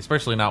quality,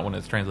 especially not when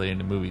it's translated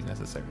into movies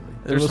necessarily.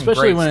 There's some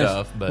especially great when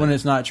stuff, but when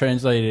it's not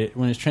translated,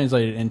 when it's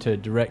translated into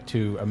direct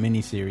to a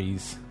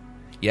miniseries.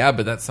 yeah,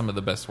 but that's some of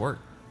the best work.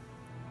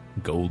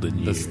 Golden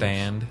The Years.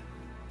 Stand.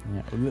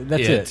 Yeah,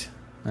 that's it.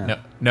 Yeah.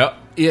 No,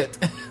 it.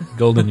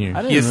 Golden Years.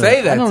 I didn't You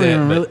say that's I don't it,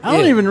 even but really, I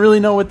don't it- even really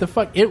know what the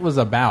fuck it was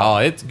about. Oh,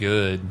 it's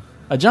good.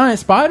 A giant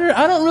spider?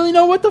 I don't really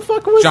know what the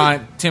fuck was.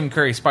 Giant Tim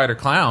Curry Spider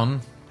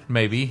Clown,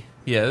 maybe.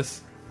 Yes.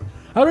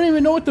 I don't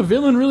even know what the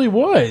villain really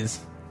was.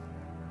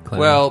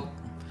 Well,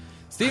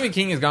 Stephen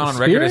King has gone on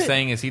record as Spirit?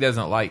 saying he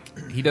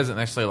doesn't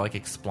necessarily like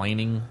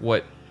explaining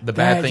what the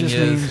bad That thing just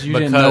is. means you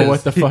didn't know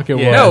what the fuck it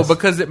Yeah. was. No,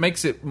 because it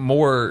makes it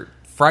more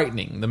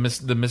frightening. The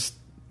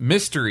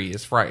mystery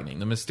is frightening.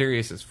 The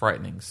mysterious is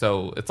frightening.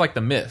 So it's like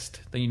The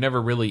Mist. Then you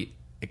never really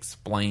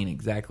explain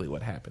exactly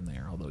what happened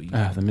there, although you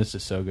The Mist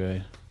is so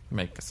good.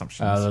 make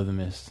assumptions. I love The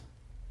Mist.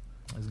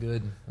 It was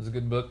good. It was a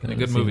good book and a I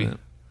haven't good seen movie.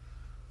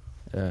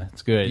 Yeah,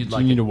 it's good. You'd You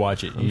like need it. to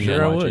watch it. I'm You need sure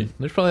to I watch would. it.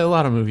 There's probably a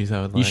lot of movies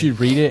I would like. You should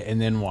read it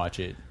and then watch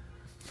it.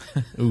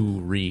 Ooh,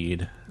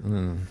 read.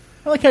 I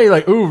like how you're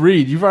like, ooh,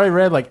 read. You've already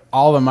read like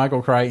all the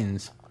Michael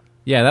Crichtons.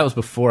 Yeah, that was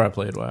before I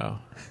played WoW.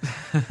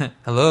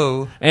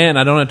 Hello. And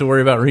I don't have to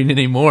worry about reading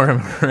anymore. Am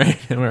I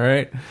right? Am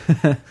I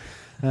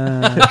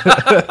right?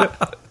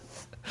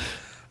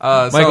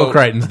 Michael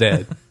Crichton's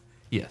dead.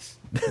 Yes.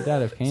 He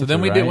died of cancer, So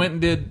then we right? went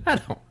and did. I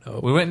don't know.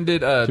 We went and did.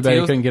 Too bad he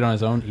Teal's- couldn't get on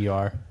his own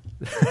ER.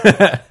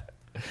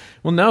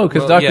 Well, no,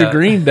 because Well, Dr. yeah.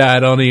 Green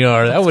died on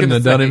ER. That wouldn't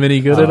have done him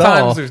any good at all.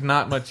 Sometimes there's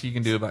not much you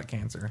can do about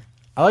cancer.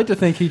 I like to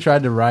think he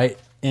tried to write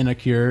in a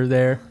cure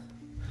there.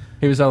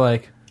 He was all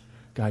like,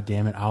 God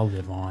damn it, I'll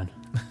live on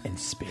in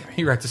spirit.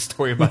 He writes a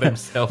story about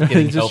himself he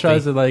getting just healthy.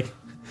 tries to like,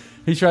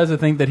 he tries to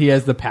think that he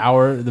has the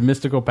power, the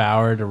mystical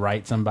power to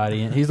write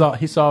somebody. And he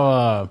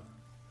saw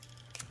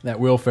that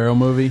Will Ferrell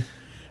movie.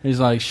 He's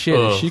like, shit,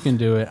 if Ugh. she can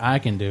do it, I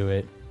can do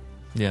it.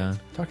 Yeah.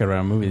 Talking about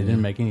a movie that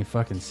didn't make any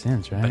fucking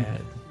sense, right?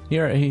 Bad.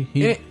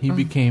 He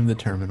became the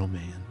Terminal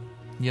Man.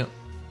 Yep.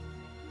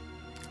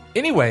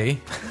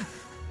 Anyway,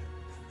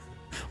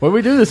 What did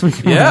we do this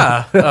week?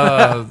 yeah.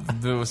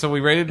 So we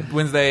rated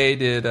Wednesday,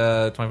 did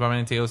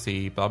 25-minute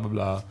TOC, blah,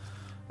 blah,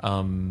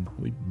 blah.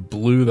 We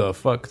blew the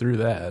fuck through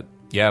that.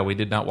 Yeah, we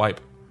did not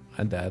wipe.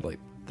 I died like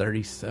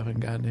 37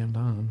 goddamn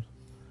times.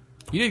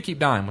 You did keep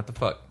dying. What the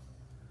fuck?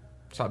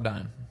 Stop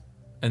dying.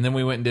 And then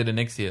we went and did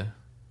Anixia.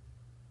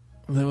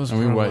 That was And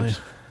we probably-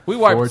 wiped. We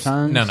wiped 4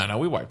 times? No.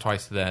 We wiped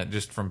twice to that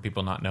just from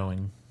people not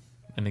knowing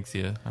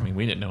Onyxia. I mean,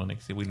 we didn't know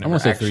Onyxia. We've I never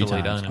want to say actually 3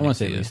 times. done Onyxia. I want to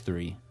say at least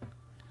 3.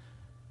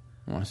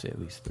 I want to say at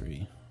least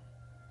 3.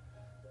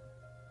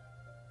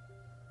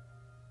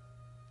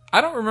 I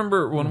don't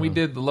remember when we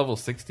did the level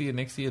 60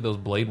 Onyxia, those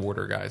Blade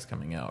Warder guys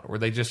coming out. Were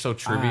they just so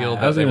trivial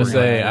I that was they gonna were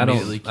say, I don't-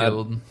 immediately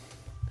killed?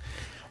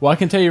 Well, I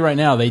can tell you right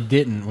now, they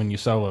didn't when you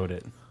soloed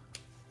it.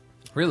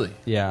 Really?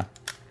 Yeah.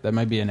 That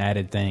might be an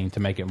added thing to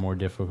make it more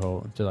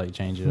difficult to like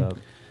change it up.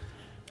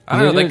 I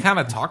don't know. They did- kind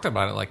of talked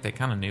about it like they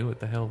kind of knew what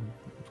the hell was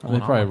They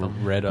going on probably with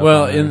them. read up.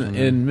 Well, on it or something.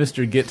 in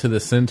Mr. Get to the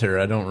Center,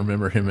 I don't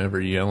remember him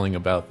ever yelling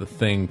about the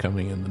thing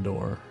coming in the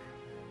door.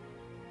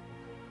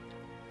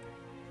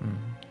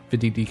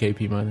 50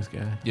 DKP minus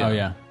guy. Yeah. Oh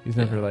yeah. He's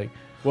never like,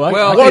 Well,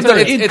 Well, I "Order can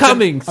tell you-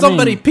 incoming!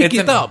 Somebody pick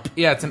it up!"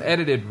 Yeah, it's an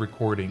edited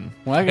recording.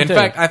 Well, I can In tell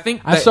you, fact, I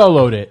think I that,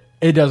 soloed it.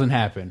 It doesn't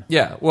happen.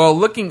 Yeah. Well,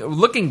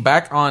 looking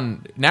back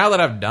on now that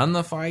I've done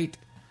the fight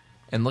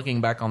and looking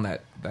back on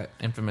that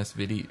infamous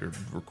video or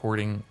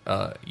recording,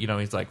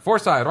 he's like,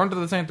 Forsyth, run to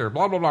the center,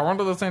 blah blah blah, run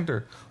to the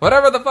center.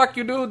 Whatever the fuck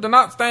you do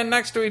not stand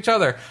next to each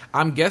other.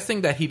 I'm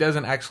guessing that he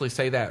doesn't actually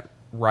say that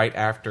right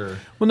after.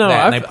 Well, no,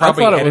 that, and I they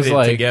probably thought it was edited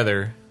like-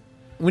 together.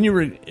 When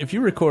if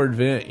you record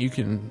Vent, you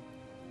can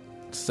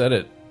set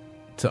it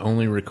to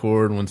only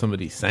record when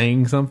somebody's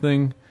saying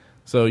something.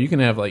 So you can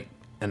have like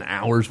an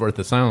hour's worth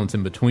of silence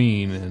in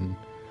between, and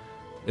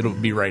it'll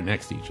be right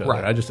next to each other.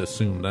 Right. I just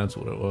assumed that's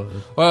what it was.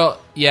 Well,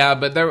 yeah,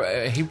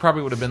 but he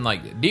probably would have been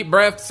like, deep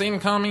breaths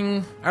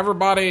incoming,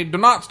 everybody, do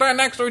not stand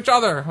next to each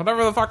other,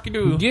 whatever the fuck you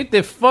do. Get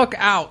the fuck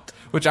out!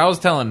 Which I was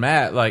telling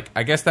Matt, like,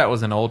 I guess that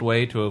was an old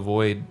way to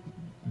avoid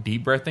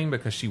deep breathing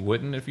because she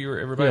wouldn't if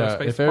everybody was Yeah,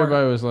 spaced if apart.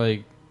 everybody was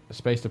like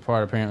spaced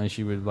apart, apparently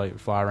she would like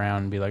fly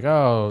around and be like,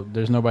 "Oh,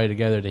 there's nobody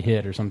together to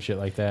hit" or some shit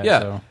like that. Yeah,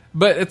 So.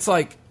 but it's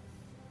like,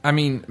 I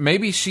mean,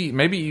 maybe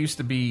it used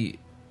to be.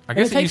 I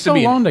guess it it takes used so to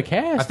be long to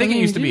cast. I think it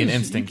mean, used to be an geez,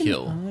 instant you can-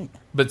 kill, like-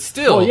 but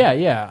still, Oh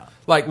yeah.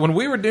 like when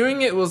we were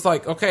doing it, it was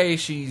like, okay,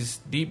 she's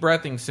deep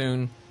breathing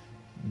soon.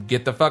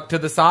 Get the fuck to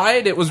the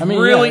side. It was I mean,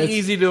 really yeah, it's-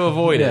 easy to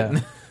avoid Yeah.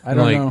 it. I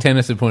don't like know.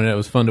 Tennis had pointed out, it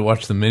was fun to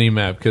watch the mini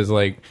map because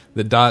like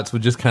the dots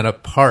would just kind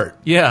of part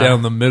Yeah.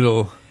 down the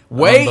middle.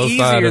 Way on both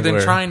sides easier of than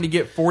where- trying to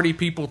get 40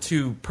 people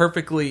to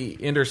perfectly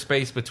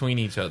interspace between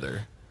each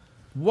other.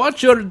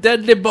 Watch your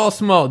deadly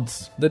boss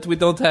mods that we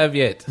don't have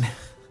yet.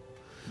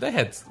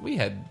 We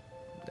had.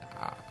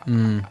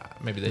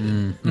 Maybe they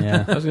didn't.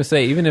 Yeah. I was gonna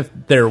say, even if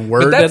there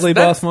were But deadly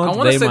boss mods, I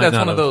want to they say might that's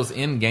not one of have. those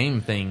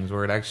in-game things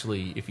where it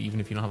actually, even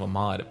if you don't have a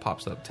mod, it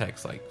pops up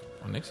text like,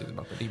 Nixia's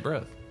about the deep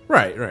breath.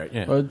 Right,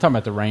 yeah. Well, talking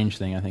about the range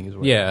thing, I think is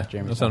what. Yeah,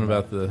 Jeremy that's was talking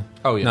something about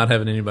the Oh, yeah. not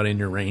having anybody in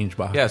your range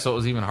box. Yeah, so it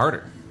was even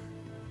harder.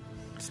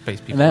 Space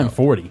people. And then out.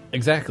 40.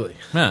 exactly.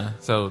 Yeah,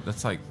 so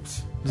that's like.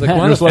 It's like And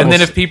one it was of, level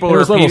then if s- people it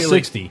was level repeatedly-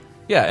 60.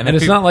 Yeah, And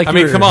it's not like I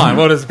mean, you're- come on,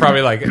 what is it,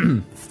 probably like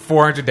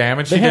 400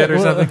 damage she They had- did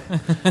or well, something?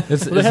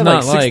 it's, They it's had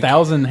not like like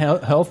 6,000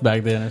 health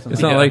back then or something.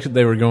 it's not Yeah. like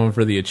they were going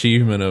for the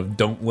achievement of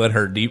don't let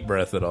her deep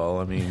breath at all.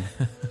 I mean,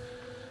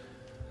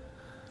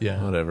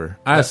 Yeah. whatever.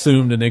 I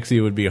assumed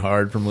Onyxia would be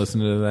hard from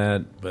listening to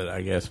that, but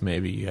I guess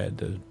maybe you had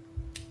to.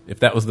 If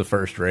that was the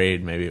first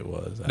raid, maybe it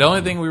was. I The don't only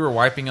know. thing we were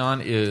wiping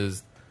on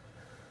is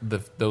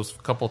those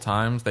couple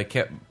times they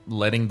kept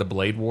letting the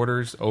Blade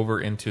Warders over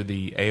into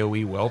the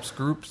AoE whelps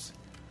groups,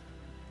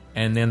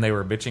 and then they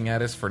were bitching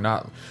at us for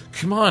not.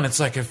 Come on, it's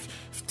like a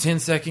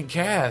 10-second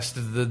cast.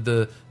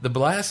 The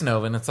Blast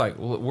Nova, and it's like,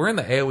 well, we're in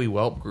the AoE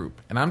whelp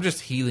group, and I'm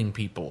just healing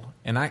people,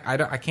 and I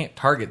can't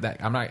target that.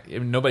 I'm not.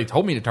 Nobody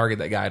told me to target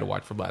that guy to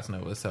watch for Blast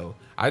Nova, so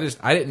I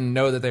didn't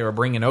know that they were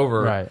bringing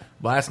over Right.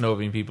 Blast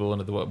Novaing people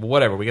into the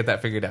whatever. We get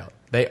that figured out.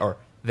 They got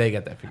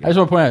that figured I just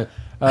want to point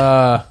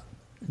out,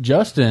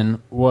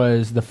 Justin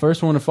was the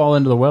first one to fall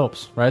into the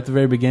whelps right at the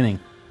very beginning.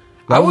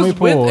 I Right when was we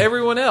pulled- with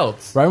everyone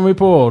else. Right when we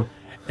pulled,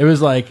 it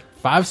was like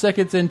 5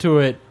 seconds into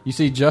it, you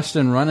see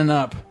Justin running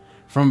up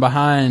from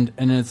behind,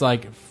 and it's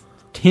like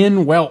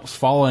 10 whelps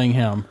following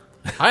him.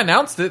 I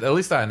announced it. At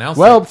least I announced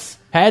Whelps,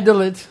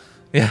 Hadlet. it.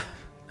 Yeah.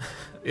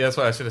 Yeah, that's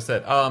what I should have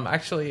said.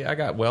 Actually, I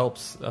got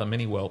whelps,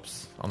 mini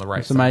whelps on the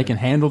right Somebody side. can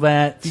handle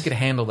that. If you could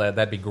handle that,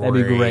 that'd be great.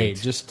 That'd be great.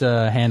 Just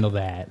handle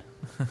that.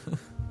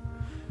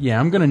 Yeah,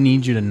 I'm going to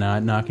need you to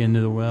not knock into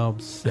the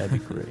whelps. That'd be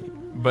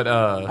great. But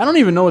I don't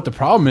even know what the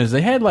problem is.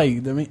 They had like,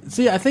 I mean,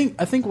 see, I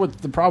think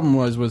what the problem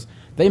was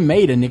they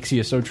made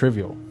Onyxia so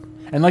trivial,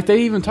 and like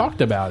they even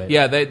talked about it.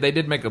 yeah, they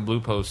did make a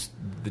blue post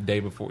the day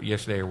before,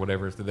 yesterday or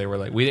whatever. So they were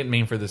like, we didn't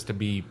mean for this to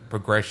be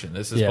progression.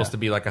 This is Yeah. supposed to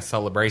be like a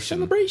celebration.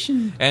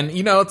 Celebration. And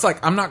it's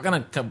like I'm not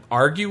gonna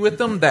argue with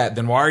them that.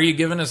 Then why are you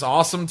giving us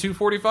awesome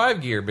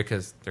 245 gear?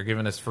 Because they're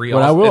giving us free.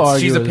 What I will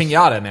argue she's a is-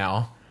 pinata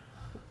now.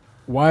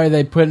 Why are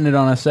they putting it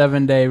on a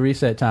 7-day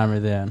reset timer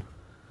then?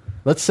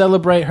 Let's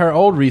celebrate her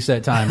old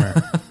reset timer.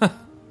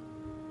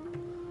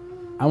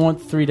 I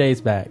want 3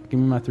 days back. Give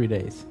me my 3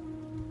 days.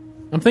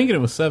 I'm thinking it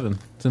was 7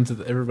 since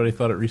everybody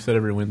thought it reset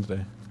every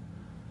Wednesday.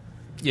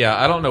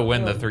 Yeah, I don't know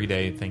when the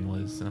 3-day thing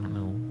was. I don't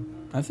know.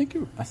 I think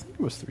it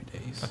was 3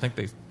 days. I think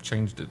they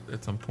changed it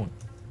at some point.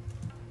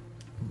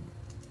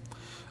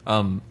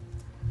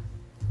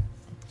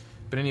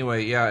 But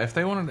anyway, yeah, if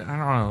they wanted, I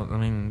don't know. I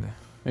mean,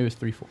 Maybe it's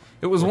 3-4.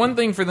 it was one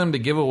thing for them to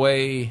give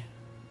away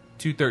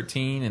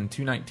 213 and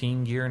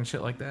 219 gear and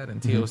shit like that in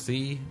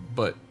TOC,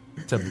 but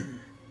to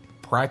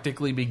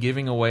practically be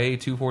giving away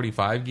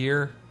 245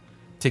 gear,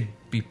 to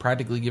be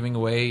practically giving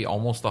away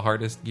almost the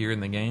hardest gear in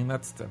the game,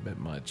 that's a bit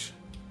much,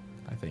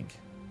 I think.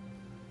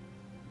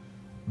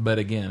 But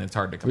again, it's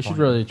hard to complain. We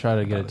should really try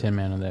to get a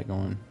 10-man of that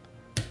going.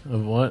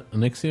 Of what?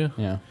 Onyxia?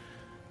 Yeah.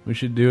 We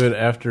should do it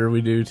after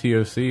we do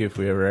TOC, if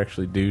we ever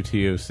actually do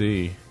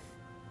TOC.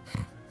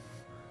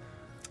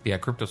 Yeah,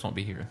 Kryptos won't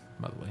be here,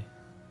 by the way.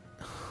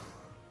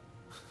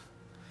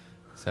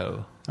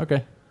 So,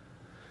 Okay.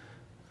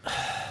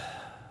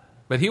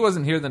 but he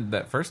wasn't here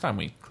that first time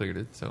we cleared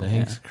it. So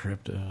Thanks,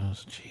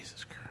 Kryptos.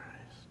 Jesus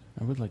Christ.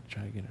 I would like to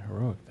try to get a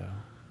heroic,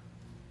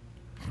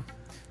 though.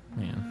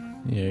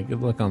 man. Yeah,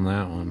 good luck on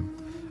that one.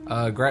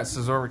 Gratz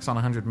Zazorix on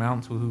 100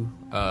 mounts.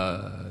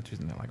 Woohoo!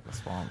 Choosing that like the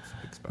swamps.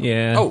 Big spell.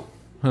 Yeah. Oh,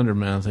 100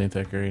 mounts ain't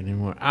that great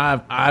anymore.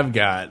 I've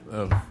got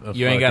a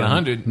You ain't got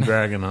fucking 100.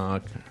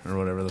 Dragonhawk, or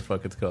whatever the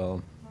fuck it's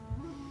called.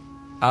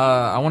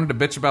 I wanted to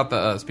bitch about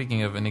the.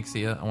 Speaking of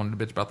Onyxia, I wanted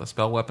to bitch about the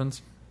spell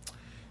weapons.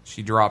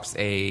 She drops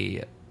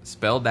a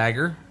spell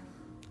dagger,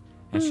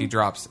 and she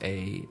drops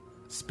a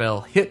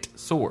spell hit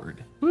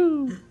sword.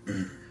 Woo!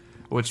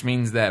 Which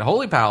means that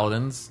holy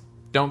paladins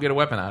don't get a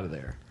weapon out of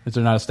there. Is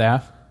there not a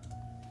staff?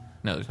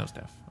 No, there's no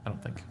staff. I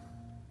don't think.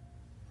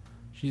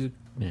 She's a...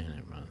 Yeah,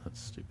 never mind. That's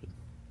stupid.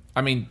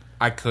 I mean,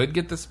 I could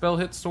get the spell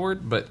hit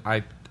sword, but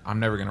I'm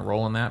never going to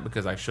roll on that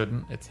because I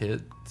shouldn't. It's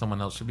hit. Someone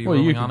else should be Well,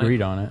 rolling you on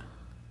agreed it. on it.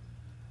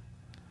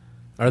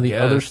 Are the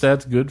Yes. other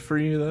stats good for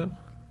you, though?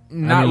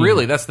 Not I mean-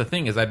 really. That's the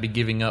thing, is I'd be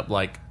giving up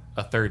like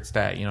a third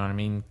stat. You know what I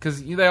mean?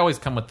 Because they always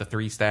come with the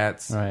 3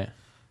 stats. Right.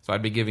 So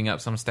I'd be giving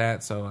up some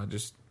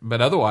stats. But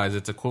otherwise,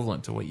 it's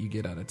equivalent to what you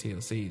get out of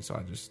TOC. So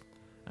I just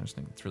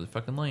think it's really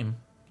fucking lame.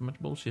 Too much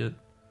bullshit.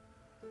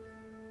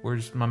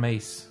 Where's my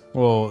mace?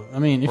 Well, I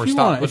mean, Or if you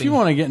stop want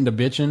putting- to get into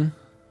bitching,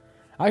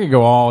 I could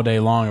go all day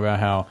long about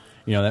how,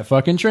 that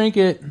fucking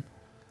trinket,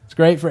 it's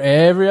great for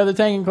every other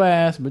tanking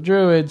class, but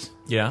druids,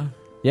 Yeah.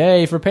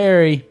 yay for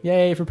parry,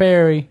 yay for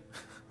parry.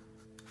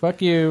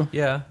 Fuck you.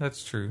 Yeah,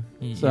 that's true.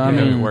 So, You I could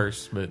have it mean-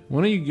 worse, but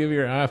Why don't you give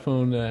your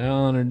iPhone to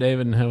Alan or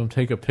David and have them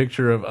take a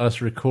picture of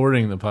us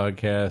recording the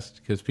podcast?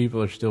 Because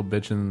people are still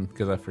bitching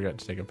because I forgot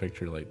to take a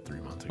picture like 3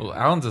 months ago. well,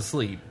 Alan's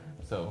asleep.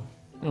 So,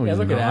 No, Yeah, he's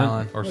look at not.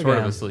 Alan. Or Look sort at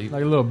of him. asleep.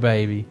 Like a little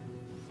baby.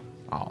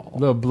 oh,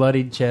 Little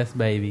bloodied chest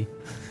baby.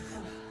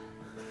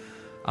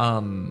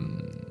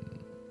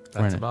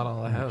 that's about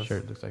all I have.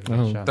 Shirt looks like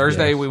Oh, a shot.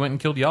 Thursday, Yes. we went and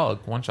killed Yogg.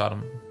 One shot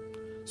him.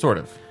 Sort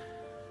of.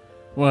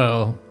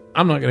 Well,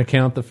 I'm not going to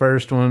count the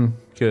first one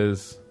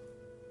because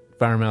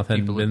Firemouth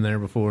hadn't People- been there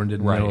before and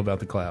didn't Right. know about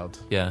the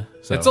clouds. Yeah.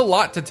 So- It's a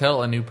lot to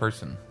tell a new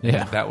person.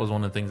 Yeah. And that was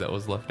one of the things that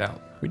was left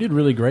out. We did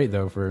really great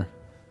though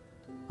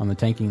on the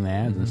tanking the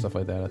ads and stuff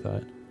like that. I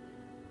thought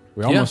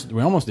we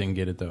Yeah. almost didn't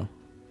get it though.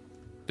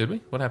 Did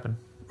we? What happened?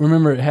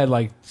 Remember, it had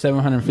like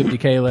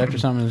 750k left or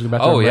something. It was about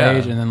to Oh, yeah.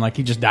 rage, and then like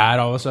he just died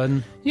all of a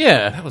sudden.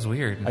 Yeah. That was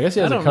weird. I guess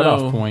he has I a don't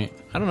cutoff know. point.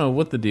 I don't know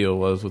what the deal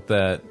was with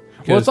that.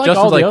 Well, it's like Justin's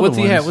all the other what's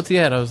he at? ones." What's he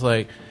at? I was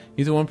like,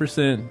 he's at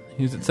 1%.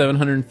 He's at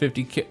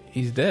 750k.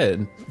 He's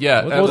dead.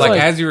 Yeah, Well, it's like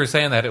like- as you were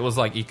saying that, it was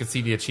like you could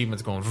see the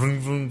achievements going vroom,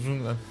 vroom,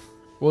 vroom.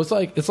 Well, it's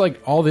like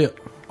all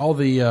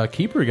the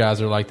keeper guys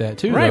are like that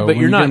too. Right, though. but When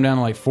you're you get not- them down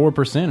to like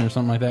 4% or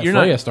something like that. You're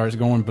Freya not- starts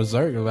going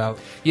berserk about.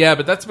 Yeah,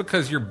 but that's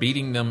because you're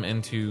beating them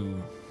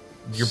into.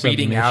 You're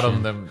beating out of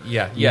Submission. them.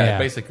 Yeah, Yeah.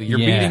 basically. You're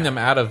Yeah. beating them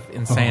out of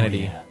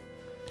insanity. Oh, yeah.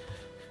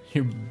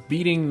 You're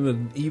beating the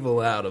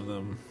evil out of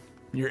them.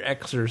 You're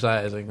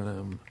exorcising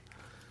them.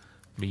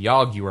 But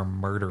Yogg, you were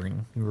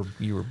murdering.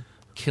 You were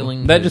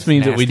killing. That his just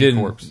means that we nasty didn't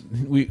corpse.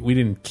 we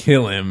didn't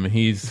kill him.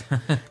 He just We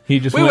went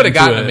would have into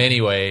gotten a- him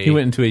anyway. He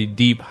went into a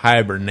deep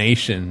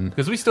hibernation.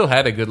 Because we still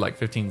had a good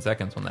 15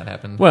 seconds when that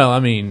happened. Well,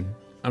 I mean,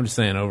 I'm just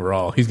saying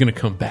overall, he's going to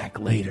come back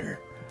later.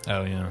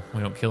 Oh yeah,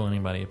 we don't kill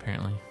anybody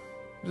apparently.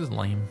 It's just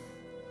lame.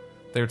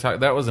 They were talking.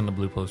 That was in the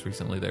Blue Post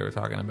recently. They were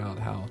talking about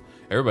how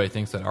everybody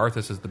thinks that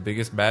Arthas is the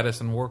biggest, baddest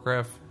in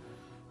Warcraft,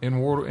 in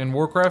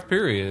Warcraft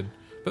period.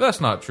 But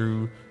that's not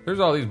true. There's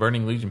all these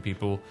Burning Legion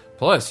people.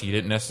 Plus, he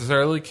didn't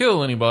necessarily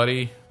kill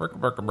anybody.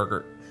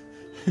 Burker.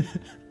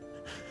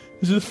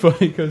 It's just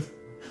funny because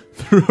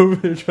they're over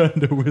there trying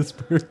to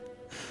whisper,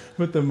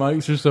 but the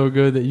mics are so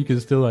good that you can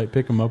still like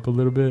pick them up a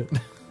little bit.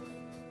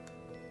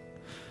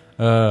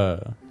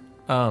 That's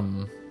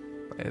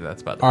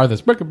about it.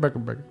 Arthas,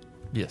 burger.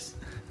 Yes.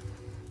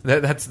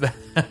 That's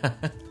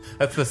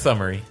that's the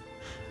summary.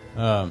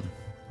 So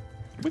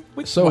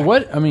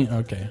what? I mean,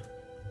 okay,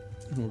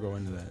 we'll go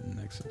into that in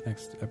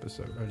next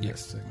episode or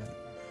next segment.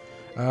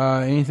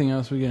 Anything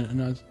else we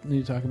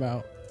need to talk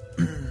about?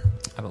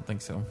 I don't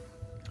think so.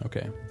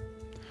 Okay.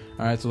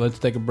 All right, so let's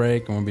take a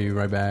break and we'll be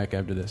right back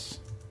after this.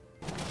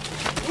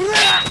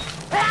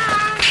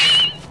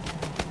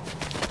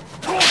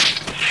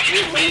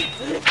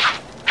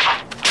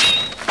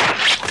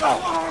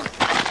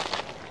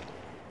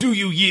 Do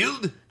you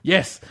yield?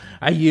 Yes,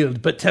 I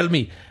yield, but tell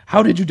me,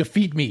 how did you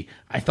defeat me?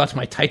 I thought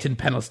my Titan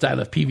panel style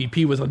of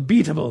PvP was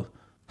unbeatable.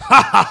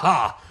 Ha ha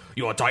ha!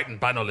 Your Titan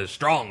panel is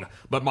strong,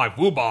 but my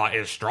Fubar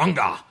is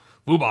stronger.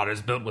 Fubar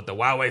is built with the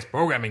WoW's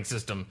programming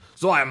system,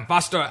 so I am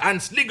faster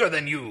and sleeker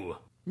than you.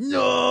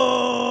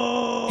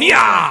 No!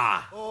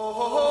 Hiya!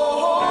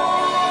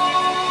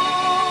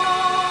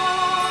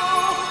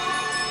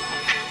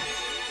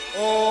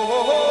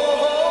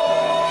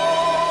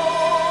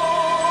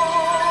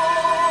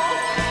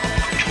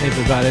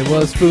 Everybody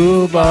was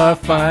Fubar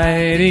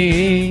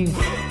fighting.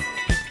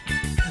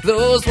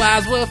 Those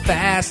wives were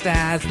fast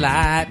as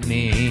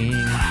lightning.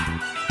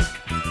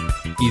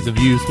 Ease of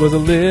use was a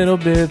little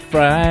bit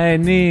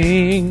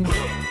frightening.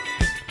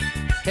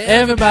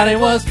 Everybody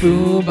was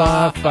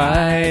Fubar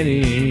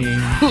fighting.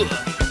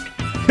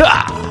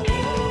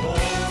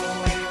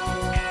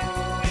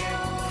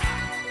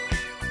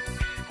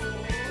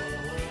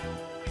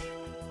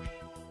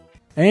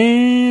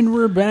 And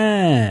we're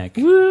back.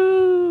 All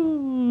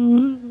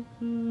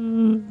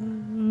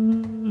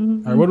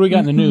right, what do we got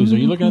in the news? Are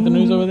you looking at the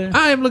news over there?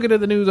 I am looking at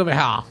the news over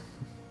here.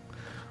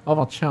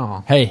 Over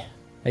here.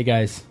 Hey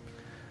guys.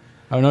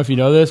 I don't know if you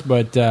know this,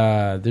 but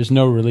there's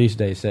no release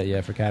date set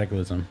yet for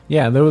Cataclysm.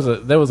 Yeah, there was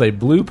a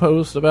blue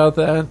post about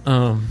that.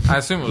 I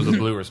assume it was a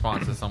blue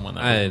response to someone.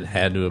 It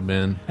had to have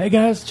been. Hey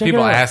guys, check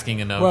People it out. are asking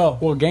enough.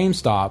 Well,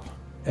 GameStop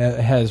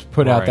has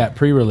put out Right. that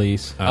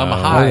pre-release.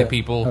 Hi,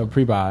 people.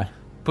 Pre-buy.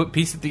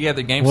 Piece it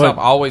together. GameStop What?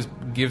 always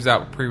gives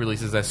out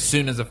pre-releases as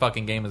soon as a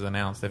fucking game is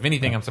announced. If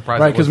anything, I'm surprised.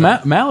 Right, because it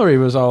wasn't. Mallory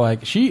was all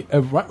like, she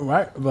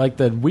like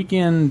the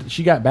weekend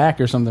she got back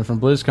or something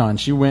from BlizzCon,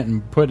 she went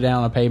and put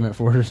down a payment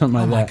for it or something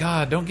Oh like my that.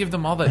 god! Don't give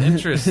them all that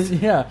interest.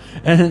 Yeah,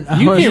 and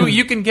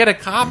you can get a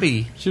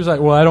copy. she was like,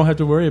 well, I don't have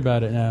to worry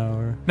about it now.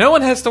 Or, No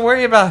one has to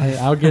worry about hey,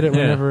 it. I'll get it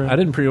whenever. I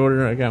didn't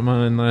pre-order. I got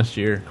mine last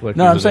year.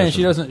 No, I'm saying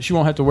she doesn't. She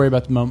won't have to worry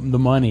about the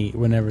money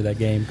whenever that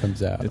game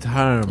comes out. It's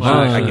her Well,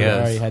 money. I She guess.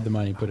 already had the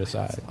money put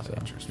aside. So.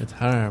 It's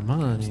her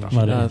money. She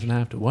Money. doesn't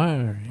have to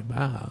worry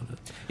about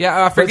it.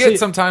 Yeah, I forget see-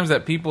 sometimes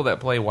that people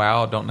that play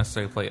WoW don't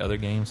necessarily play other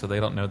games, so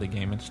they don't know the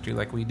game industry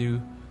like we do.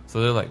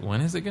 So they're like,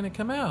 when is it going to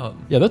come out?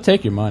 Yeah, they'll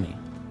take your money,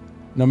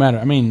 no matter.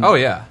 I mean, Oh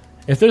yeah,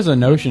 if there's a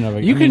notion of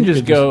it, You I can mean,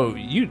 just it go.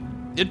 You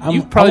I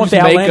probably want just the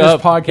make Outlandish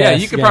up. podcast. yeah.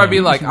 You could probably be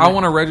game. like, I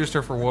want to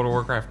register for World of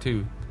Warcraft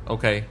 2.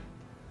 Okay,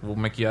 we'll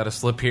make you out a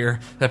slip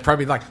here. That'd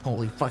probably be like,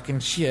 holy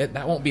fucking shit,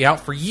 that won't be out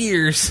for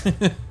years.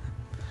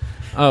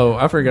 Oh,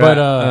 I forgot. But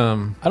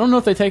I don't know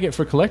if they take it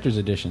for collector's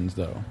editions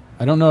though.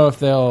 I don't know if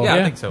they'll. yeah, I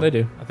Yeah, think so. they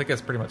do. I think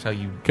that's pretty much how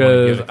you.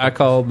 because I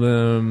called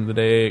them the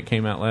day it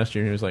came out last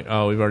year, and he was like,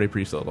 "Oh, we've already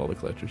pre-sold all the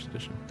collector's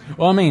edition."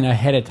 Well, I mean,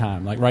 ahead of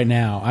time, like right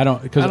now, I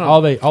don't because I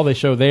don't- all they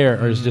show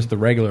there is just the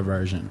regular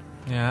version.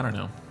 Yeah, I don't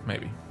know.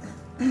 Maybe.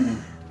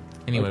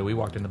 Anyway, we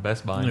walked into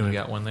Best Buy and Anyway. we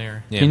got one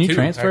there. Yeah, can you two,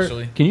 transfer?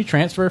 actually. Can you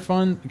transfer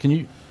fund? Can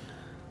you?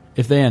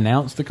 If they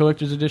announce the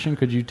collector's edition,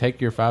 could you take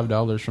your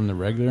 $5 from the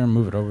regular and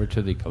move it over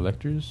to the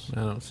collector's?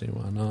 I don't see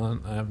why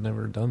not. I've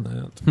never done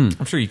that.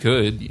 I'm sure you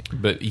could,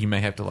 but you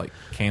may have to like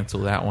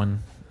cancel that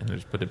one and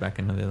just put it back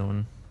into the other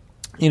one.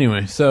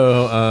 Anyway,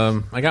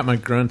 so I got my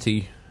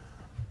Grunty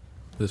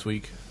this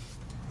week.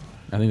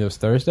 I think that was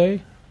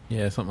Thursday.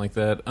 Yeah, something like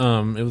that.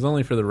 It was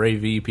only for the Ray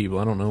V people.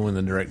 I don't know when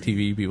the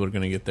DirecTV people are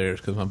going to get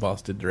theirs because my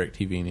boss did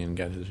DirecTV and he didn't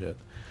get his yet.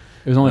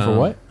 It was only for Um,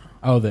 what?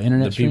 Oh, the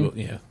internet The stream. people,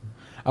 yeah.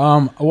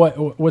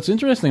 What's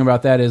interesting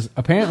about that is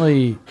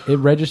apparently it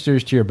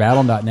registers to your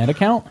Battle.net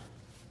account.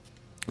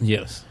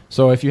 Yes.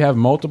 So if you have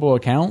multiple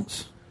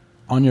accounts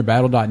on your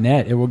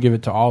Battle.net, it will give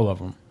it to all of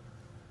them.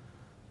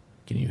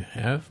 Can you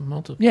have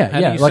multiple? Yeah, How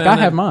do yeah. you Like sign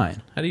I have in-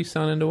 mine How do you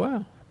sign into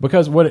WoW?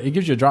 because what it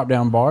gives you a drop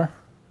down bar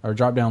or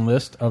drop down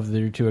list of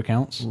your two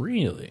accounts.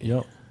 Really?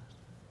 Yep.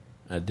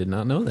 I did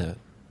not know that.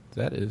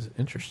 That is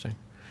interesting.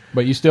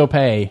 But you still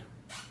pay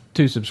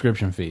 2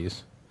 subscription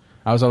fees.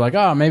 I was like,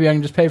 oh, maybe I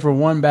can just pay for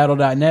one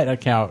Battle.net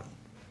account.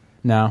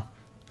 No,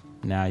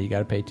 you got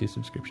to pay 2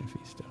 subscription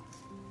fees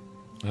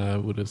still. I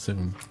would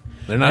assume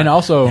they're not. And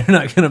also they're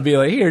not going to be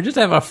like, here, just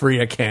have a free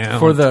account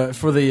for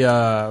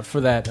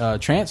that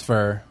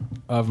transfer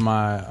of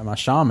my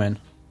shaman,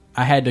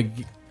 I had to.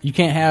 You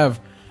can't have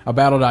a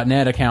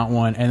Battle.net account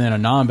one and then a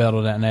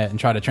non-Battle.net and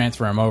try to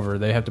transfer them over.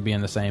 They have to be in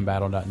the same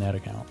Battle.net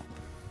account.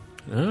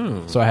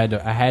 Oh, So I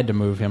had to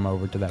move him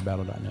over to that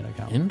Battle.net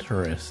account.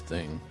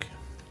 interesting.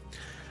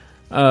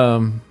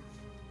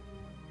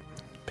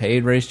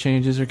 Paid race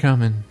changes are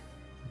coming.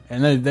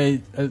 And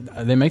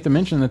they make the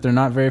mention that they're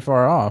not very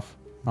far off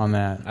on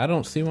that. I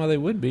don't see why they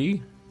would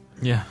be.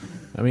 Yeah.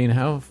 I mean,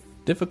 how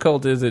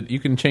difficult is it? You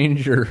can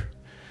change your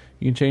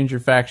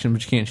faction,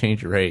 but you can't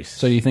change your race.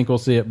 So you think we'll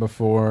see it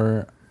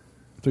before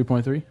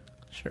 3.3?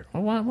 Sure.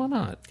 Well, why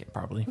not?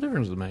 Probably. What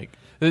difference does it make?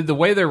 The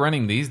way they're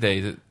running these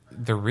days,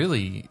 they're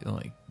really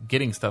like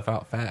getting stuff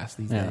out fast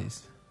these Yeah.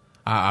 days.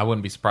 I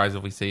wouldn't be surprised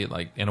if we see it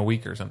like in a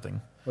week or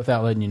something.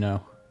 Without letting you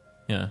know.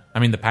 Yeah. I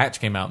mean, the patch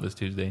came out this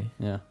Tuesday.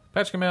 Yeah.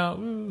 Patch came out,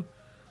 woo.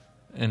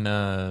 And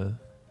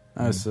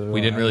We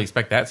we didn't really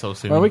expect that so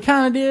soon. Well, we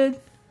kind of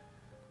did.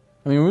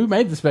 I mean, we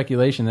made the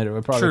speculation that it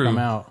would probably True. come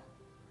out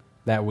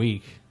that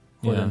week.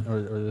 or, Yeah.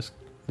 or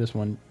this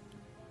one.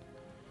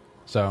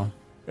 So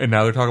And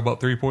now they're talking about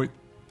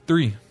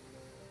 3.3.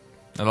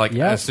 And like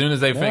Yeah. as soon as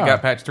they Yeah.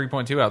 got patch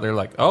 3.2 out, they're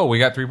like, "Oh, we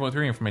got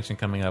 3.3 information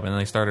coming up," and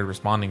they started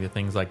responding to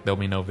things like there'll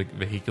be no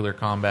vehicular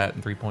combat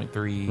in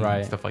 3.3 Right.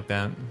 and stuff like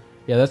that.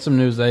 yeah, that's some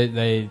news.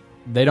 They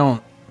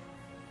don't.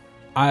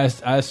 I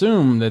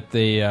assume that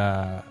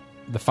the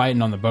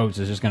fighting on the boats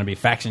is just going to be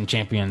faction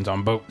champions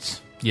on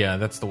boats. Yeah,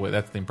 that's the way.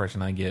 That's the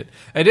impression I get.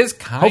 It is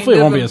kind. Hopefully, it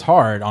of won't be as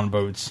hard on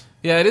boats.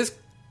 Yeah, it is.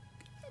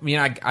 I mean,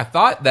 I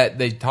thought that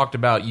they talked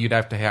about you'd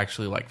have to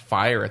actually like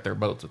fire at their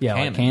boats with Yeah,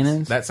 like cannons.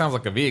 cannons. That sounds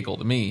like a vehicle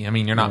to me. I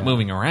mean, you're not Yeah.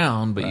 moving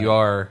around, but Right. you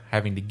are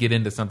having to get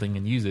into something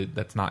and use it.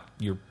 That's not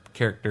your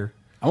character.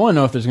 I want to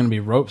know if there's going to be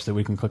ropes that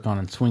we can click on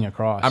and swing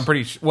across. I'm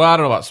pretty well. I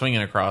don't know about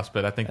swinging across,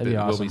 but I think that That'd be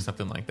it will awesome. be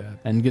something like that.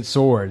 and get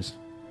swords.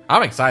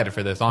 I'm excited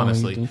for this,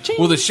 honestly. you can-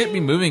 Will the ship be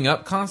moving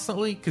up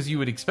constantly? Because you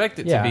would expect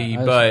it Yeah, to be, I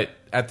was- but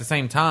at the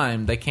same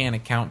time, they can't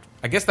account.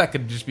 I guess that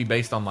could just be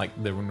based on like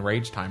the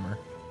rage timer.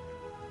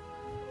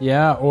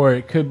 Yeah, or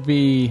it could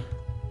be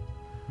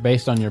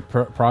based on your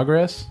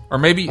progress. Or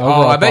maybe,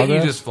 Overall I bet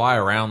progress? you just fly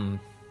around.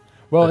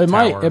 Well, The it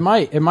might,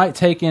 tower. it might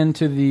take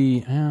into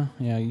the.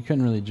 Yeah, you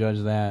couldn't really judge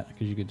that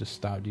because you could just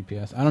stop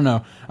DPS. I don't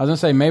know. I was gonna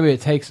say maybe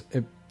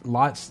it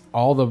lots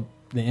all the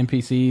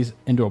NPCs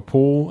into a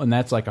pool, and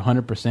that's like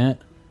 100%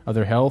 of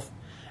their health.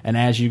 And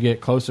as you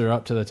get closer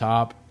up to the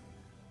top,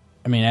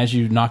 I mean, as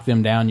you knock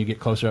them down, you get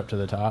closer up to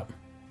the top.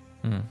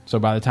 So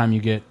by the time you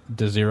get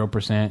to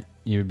 0%,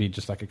 you would be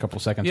just like a couple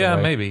seconds Yeah,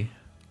 away. maybe.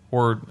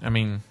 Or, I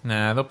mean,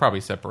 nah, they'll probably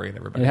separate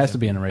everybody. It has to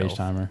be in a rage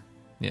timer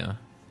Yeah.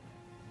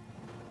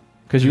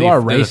 because Do you the- are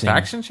do the racing.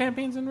 faction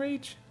champions in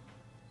rage?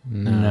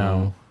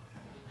 No.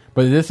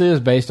 But this is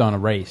based on a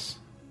race.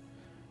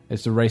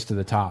 It's the race to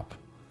the top.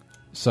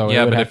 So it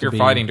Yeah, would but have if to you're be-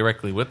 fighting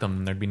directly with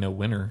them, there'd be no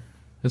winner.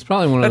 It's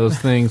probably one of those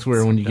things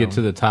where when you dumb. get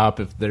to the top,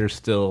 if they're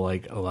still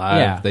like alive,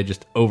 Yeah. they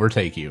just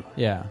overtake you.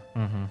 Yeah.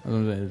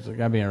 It's got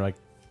to be in like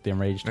the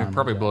enraged They'd time.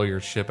 probably blow your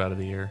ship out of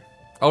the air.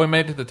 Oh, we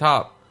made it to the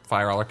top.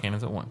 Fire all our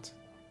cannons at once.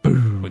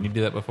 Wouldn't you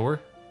do that before?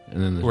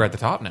 And then We're at the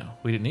top now.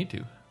 We didn't need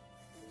to.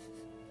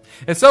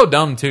 It's so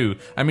dumb, too.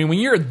 I mean, when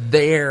you're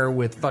there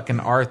with fucking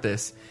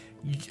Arthas,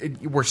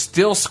 we're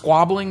still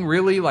squabbling,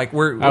 really? Like,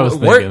 I was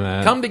thinking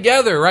that. come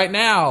together right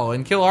now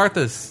and kill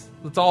Arthas.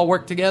 Let's all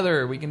work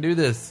together. We can do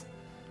this.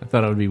 I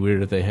thought it would be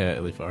weird if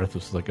if Arthas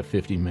was like a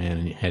 50-man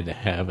and you had to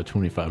have a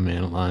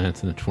 25-man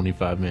alliance and a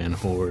 25-man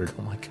horde.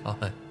 Oh, my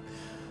God.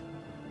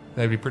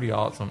 That'd be pretty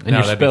awesome. And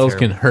your that'd be spells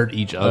can terrible. hurt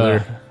each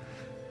other.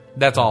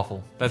 That's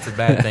awful. That's a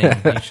bad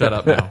thing. You shut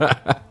up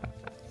now.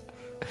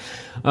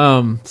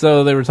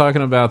 So they were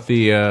talking about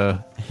the...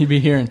 You'd be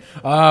hearing,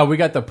 we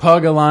got the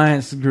Pug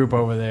Alliance group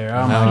over there.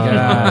 Oh my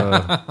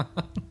God.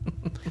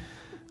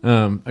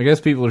 I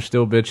guess people are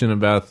still bitching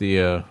about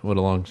the what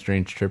a long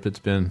strange trip it's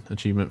been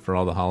achievement for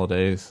all the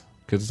holidays,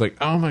 because it's like,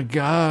 oh my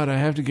God, I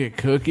have to get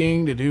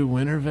cooking to do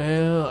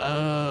Wintervale.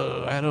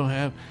 Oh,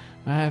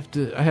 I have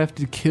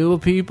to kill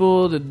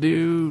people to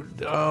do.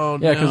 Oh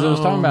Yeah, because it was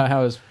no. talking about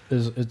how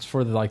it's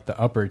for the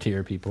upper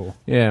tier people.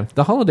 Yeah,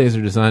 the holidays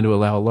are designed to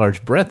allow a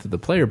large breadth of the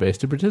player base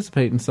to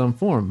participate in some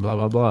form, blah,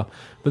 blah, blah.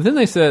 But then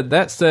they said,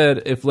 that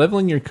said, if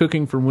leveling your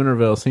cooking for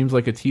Wintervale seems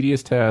like a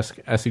tedious task,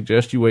 I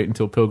suggest you wait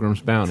until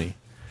Pilgrim's Bounty.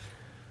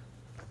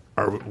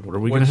 What are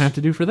we going to have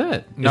to do for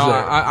that? No, Is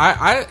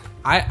there-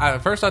 I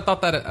at first I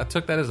thought that I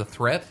took that as a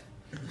threat.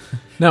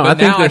 no, But I think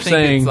now they're I think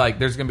saying it's like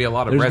there's going to be a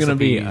lot of there's going to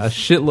be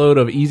recipes. a shitload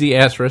of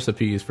easy-ass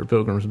recipes for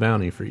Pilgrim's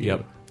Bounty for you.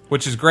 Yep.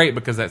 Which is great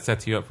because that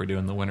sets you up for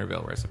doing the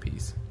Wintervale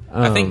recipes.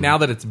 I think now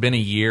that it's been a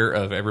year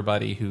of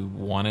everybody who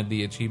wanted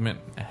the achievement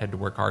had to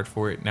work hard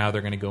for it, now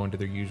they're going to go into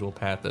their usual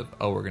path of,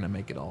 oh, we're going to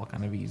make it all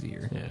kind of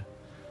easier.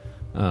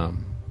 Yeah.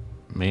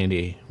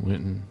 Mandy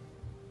went and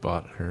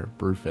bought her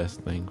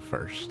Brewfest thing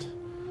first.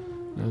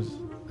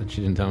 And she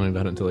didn't tell me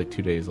about it until like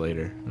 2 days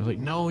later. I was like,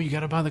 no, you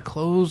got to buy the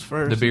clothes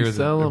first. The beer and is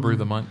sell the them. brew of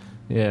the month.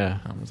 Yeah.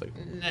 I was like,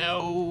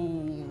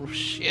 no,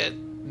 shit.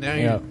 Now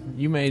Yep.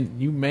 you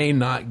may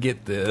not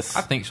get this.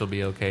 I think she'll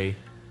be okay.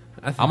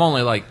 I'm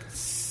only like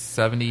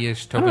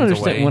 70-ish I don't tokens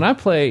understand.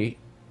 away.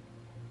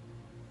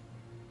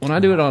 When I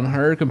do it on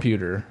her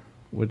computer,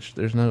 which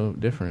there's no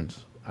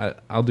difference,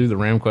 I'll do the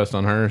Ram Quest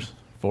on hers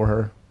for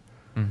her.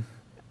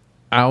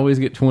 I always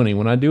get 20.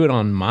 When I do it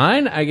on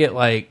mine, I get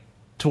like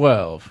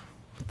 12.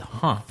 What the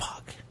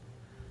fuck?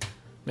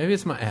 Maybe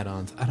it's my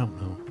add-ons. I don't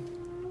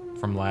know.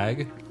 From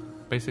lag,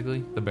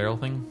 basically, the barrel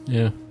thing.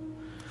 Yeah.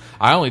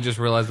 I only just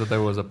realized that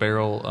there was a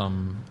barrel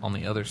on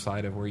the other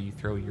side of where you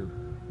throw your...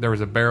 There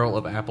was a barrel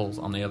of apples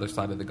on the other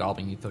side of the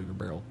goblin you throw your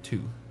barrel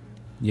to.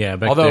 Yeah,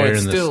 back Although there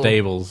it's in the still-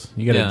 stables.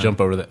 You got to Yeah.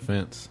 jump over that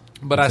fence.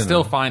 But It's I in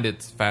still a- find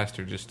it's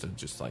faster just to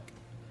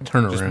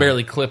turn just around.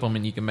 barely clip them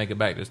and you can make it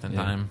back just in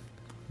Yeah. time.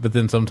 But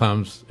then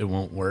sometimes it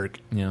won't work.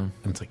 Yeah. And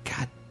it's like,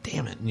 God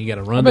damn it. And you got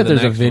to run I to bet the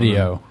there's a next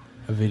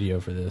one. video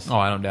for this. Oh,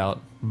 I don't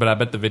doubt. But I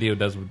bet the video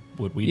does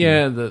what we do.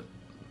 Yeah, the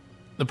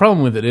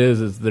problem with it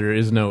is there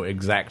is no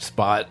exact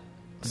spot.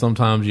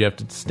 Sometimes you have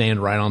to stand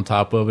right on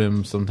top of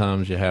him.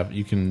 Sometimes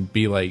you can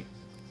be like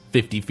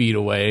 50 feet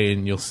away,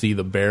 and you'll see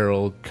the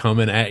barrel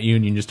coming at you,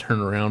 and you can just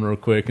turn around real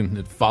quick, and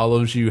it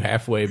follows you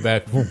halfway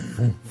back.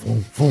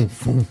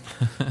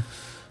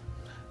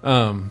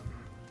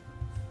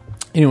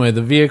 Anyway,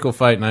 the vehicle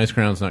fight in Ice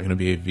Crown's not going to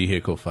be a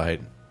vehicle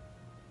fight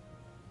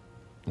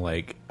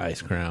like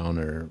Ice Crown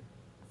or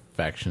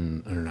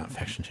Faction, or not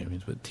Faction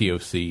Champions, but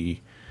TOC.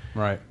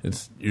 Right.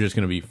 You're just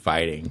going to be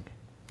fighting.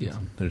 Yeah.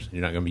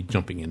 You're not going to be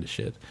jumping into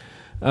shit.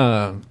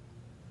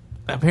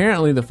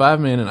 Apparently, the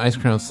 5-man in Ice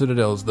Crown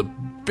Citadel is the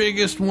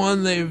biggest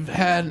one they've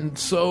had in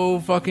so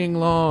fucking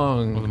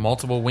long. With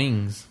multiple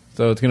wings.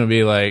 So it's going to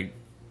be like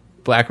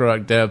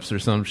Blackrock Depths or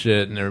some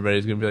shit, and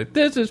everybody's going to be like,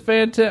 this is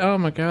fantastic. Oh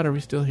my god, are we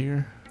still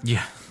here?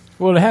 Yeah.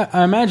 Well,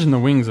 I imagine the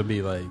wings will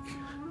be like...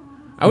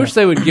 I wish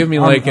they would give me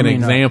like an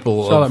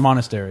example Charlotte of...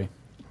 Monastery.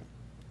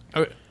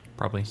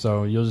 Probably.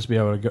 So you'll just be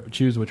able to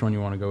choose which one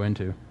you want to go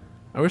into.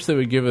 I wish they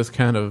would give us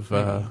kind of...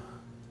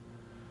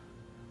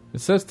 it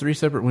says 3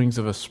 separate wings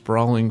of a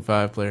sprawling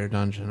 5-player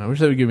dungeon. I wish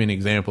they would give me an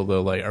example,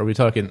 though. Like, are we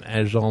talking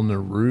Ajal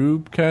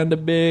Narub kind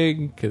of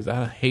big? Because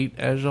I hate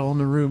Ajal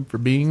Narub for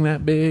being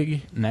that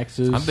big.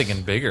 Nexus. I'm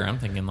thinking bigger. I'm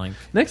thinking like...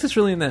 Nexus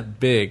really isn't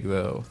that big,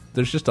 though.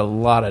 There's just a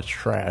lot of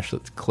trash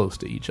that's close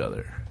to each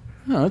other.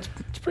 No, it's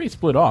pretty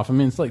split off. I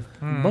mean, it's like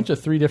a bunch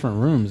of 3 different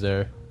rooms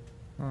there.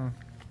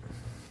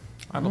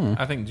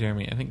 I think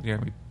Jeremy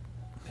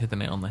hit the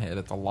nail on the head.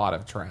 It's a lot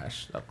of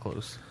trash up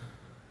close.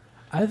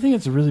 I think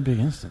it's a really big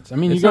instance. I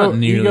mean, It's not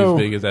nearly as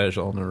big as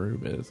Ajal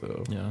Narub is,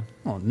 though. Yeah.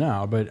 Oh,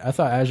 no, but I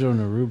thought Ajal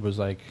Narub was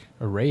like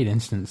a raid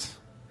instance.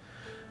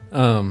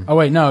 Oh,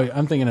 wait, no,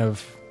 I'm thinking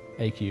of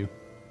AQ.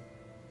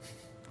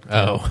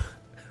 Oh.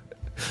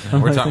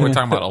 Yeah, we're talking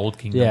about Old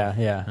Kingdom.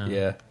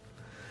 Yeah.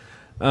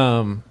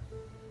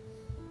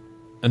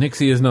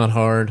 Onyxia is not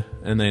hard,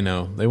 and they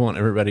know. They want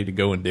everybody to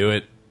go and do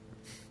it.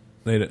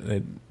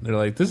 They're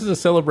like, this is a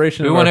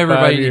celebration of our 5-year... We want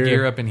everybody to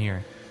gear up in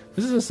here.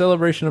 This is a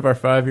celebration of our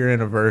 5-year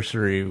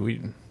anniversary. We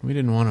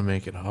didn't want to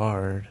make it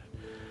hard.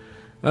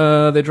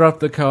 They dropped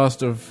the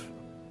cost of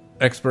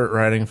expert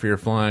riding for your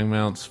flying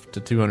mounts to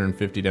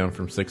 250 down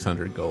from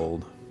 600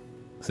 gold.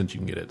 Since you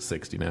can get it at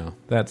 60 now.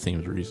 That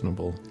seems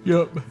reasonable.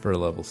 Yep. For a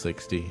level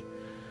 60.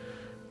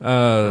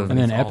 And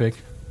then Epic.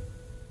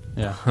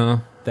 Yeah. Huh?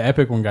 The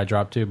Epic one got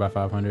dropped too by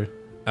 500.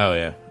 Oh,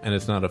 yeah. And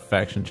it's not a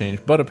faction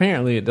change. But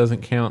apparently it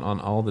doesn't count on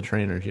all the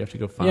trainers. You have to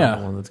go find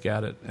the one that's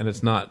got it. And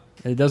it's not...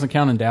 It doesn't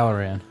count in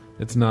Dalaran.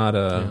 It's not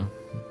a...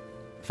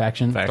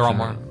 Faction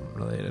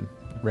related.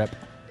 Rep.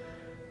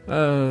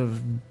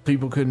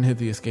 People couldn't hit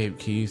the escape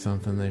key.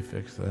 Something, they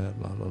fixed that.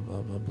 Blah, blah,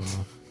 blah, blah, blah.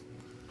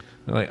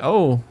 They're like,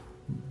 oh...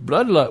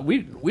 Bloodlust.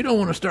 We don't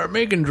want to start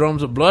making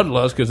drums of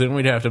bloodlust because then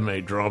we'd have to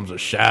make drums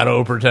of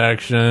shadow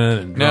protection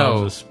and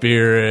drums of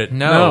spirit.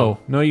 No,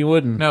 you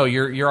wouldn't. No,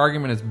 your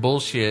argument is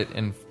bullshit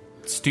and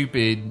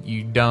stupid.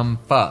 You dumb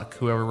fuck.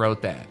 Whoever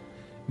wrote that.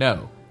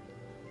 No,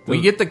 we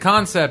get the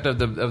concept of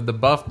the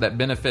buff that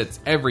benefits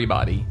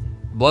everybody.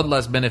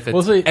 Bloodlust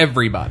benefits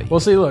everybody. Well,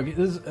 see, look,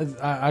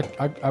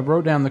 I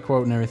wrote down the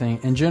quote and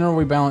everything. In general,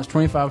 we balance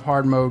 25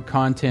 hard mode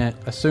content,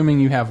 assuming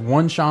you have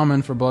 1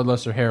 shaman for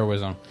bloodlust or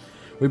heroism.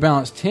 We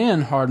balance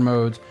 10 hard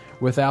modes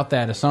without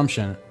that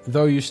assumption,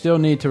 though you still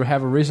need to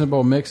have a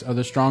reasonable mix of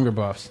the stronger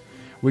buffs.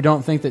 We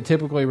don't think that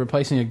typically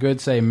replacing a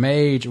good, say,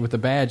 mage with a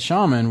bad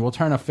shaman will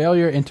turn a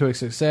failure into a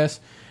success,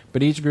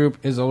 but each group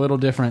is a little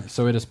different,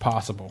 so it is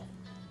possible.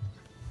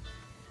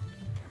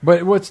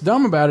 But what's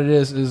dumb about it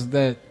is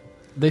that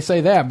they say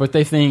that, but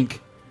they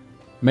think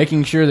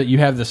making sure that you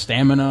have the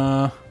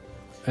stamina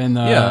and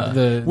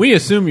the... We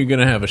assume you're going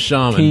to have a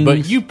shaman, kings.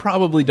 but you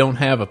probably don't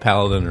have a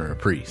paladin or a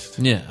priest.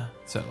 Yeah,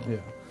 so... Yeah.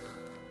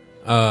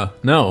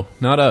 No,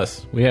 not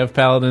us. We have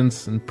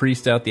paladins and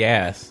priests out the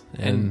ass.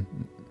 And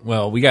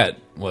well, we got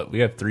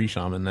 3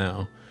 shaman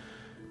now.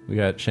 We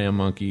got Sham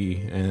Monkey,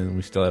 and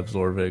we still have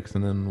Zorvix,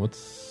 and then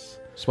what's...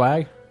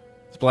 Swag?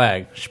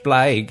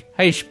 Splag.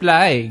 Hey,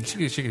 Splag.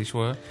 Shiggity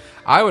shwa.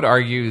 I would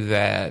argue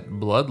that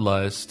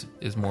Bloodlust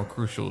is more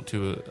crucial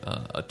to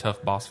a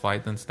tough boss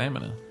fight than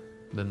stamina,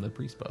 than the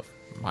priest buff,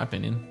 in my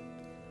opinion.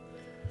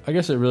 I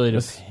guess it really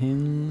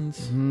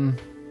depends.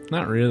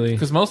 Not really.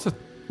 Because most of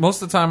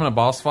the time in a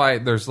boss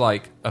fight, there's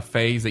like a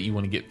phase that you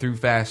want to get through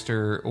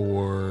faster,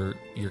 or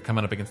you're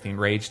coming up against the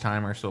enrage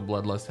timer, so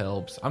Bloodlust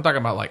helps. I'm talking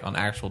about like on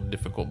actual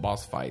difficult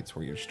boss fights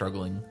where you're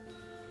struggling.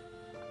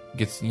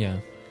 It's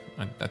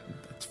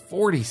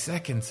 40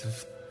 seconds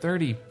of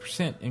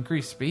 30%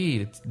 increased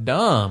speed. It's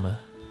dumb.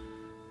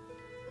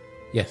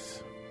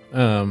 Yes.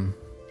 And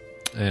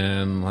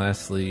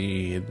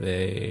lastly,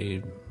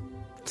 they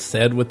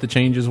said what the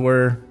changes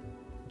were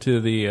to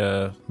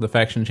the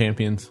faction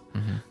champions.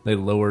 Mm-hmm. They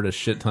lowered a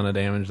shit ton of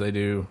damage they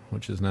do,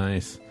 which is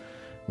nice.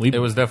 It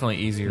was definitely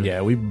easier.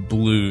 Yeah, we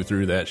blew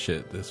through that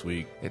shit this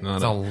week.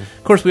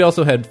 Of course, we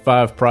also had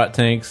 5 prot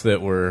tanks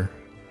that were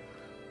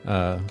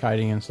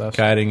kiting and stuff.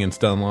 Kiting and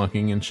stun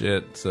locking and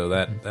shit, so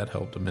that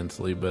helped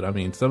immensely. But, I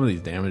mean, some of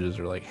these damages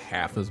are like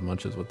half as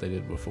much as what they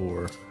did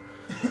before.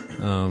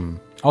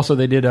 Also,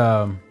 they did...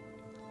 talk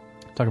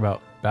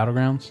about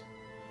Battlegrounds.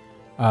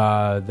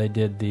 They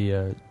did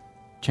the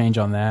change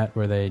on that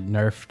where they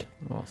nerfed.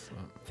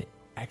 They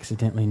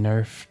accidentally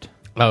nerfed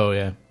Oh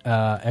yeah.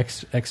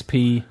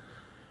 XP.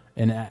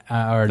 And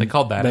or They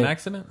called that an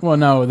accident? Well,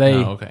 no, they.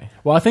 Oh, okay.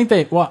 Well, I think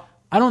they. Well,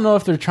 I don't know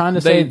if they're trying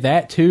to say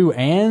that too,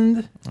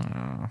 and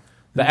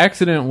The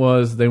accident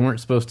was they weren't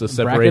supposed to Bracket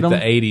separate 'em? the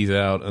 80s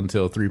out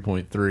until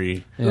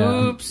 3.3. Yeah.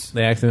 Oops.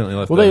 They accidentally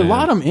left. well, that they in.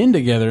 lot them in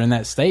together in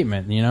that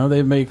statement. You know,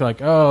 they make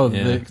like, oh,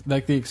 Yeah.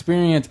 the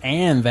experience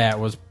and that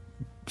was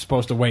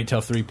supposed to wait till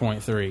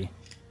 3.3.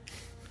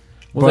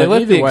 Well, they But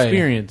let the either way-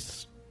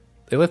 experience.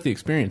 They let the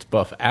experience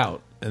buff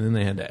out, and then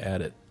they had to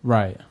add it.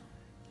 Right.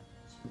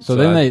 So So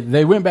then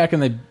they went back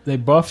and they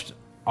buffed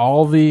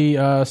all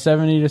the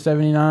 70 to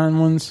 79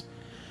 ones.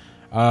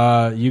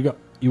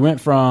 You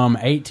went from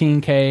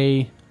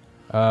 18k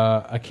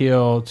a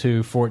kill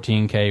to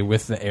 14k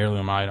with the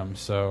heirloom items.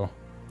 So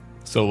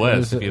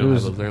less if you it don't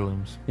was- have those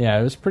heirlooms. yeah,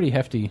 it was pretty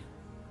hefty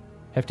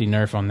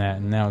nerf on that,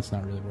 and now it's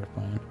not really worth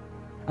playing.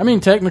 I mean,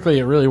 technically,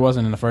 it really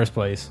wasn't in the first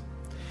place.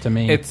 To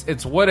me,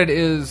 It's what it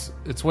is.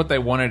 It's what they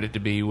wanted it to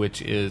be,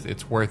 which is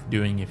it's worth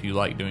doing if you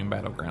like doing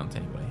Battlegrounds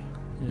anyway.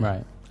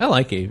 right. I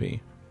like AV.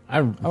 I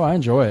I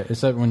enjoy it.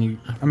 Except when you,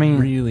 I mean,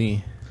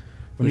 really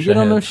when you wish get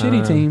I on had those shitty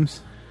time.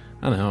 teams.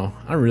 I know.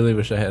 I really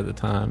wish I had the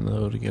time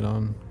though to get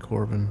on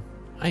Corbin.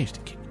 I used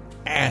to kick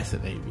ass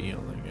at AV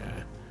on that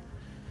guy,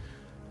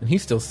 and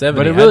he's still 70.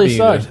 But it I'd really be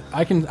sucks.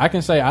 good. I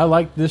can say I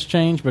like this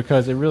change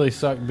because it really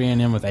sucked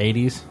being in with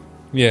 80s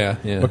Yeah,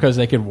 yeah. because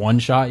they could one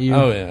shot you.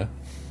 oh yeah,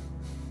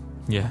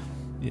 Yeah.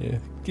 yeah.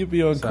 Get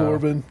me on So-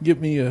 Corbin. Get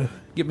me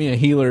a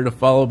healer to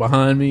follow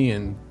behind me,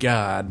 and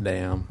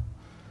goddamn,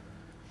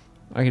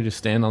 I could just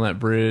stand on that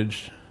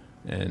bridge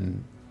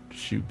and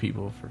shoot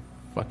people for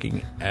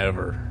fucking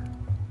ever.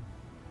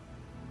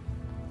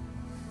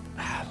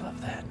 I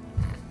love that.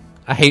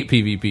 I hate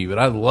PvP, but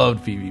I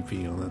loved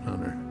PvP on that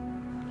hunter.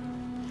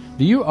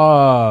 Do you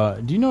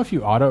know if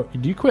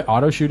you quit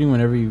auto shooting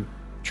whenever you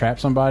trap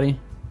somebody?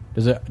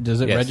 Does it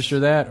Yes. register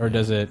that or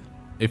does it?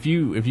 If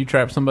you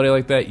trap somebody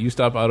like that, you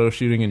stop auto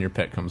shooting and your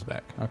pet comes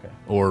back. Okay.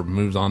 Or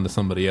moves on to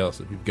somebody else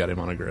if you've got him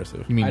on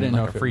aggressive. You mean I didn't like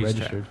know a if it freeze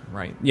registered. trap,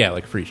 right? Yeah,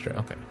 like freeze trap.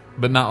 Okay,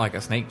 but not like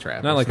a snake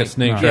trap. Not or like a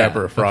snake No. trap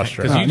Yeah, or a frost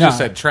Because trap. you No, just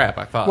no. said trap.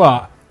 I thought.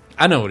 Well,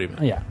 I know what he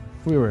meant. yeah,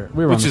 we were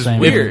on Which the is same.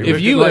 weird.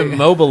 If you Like-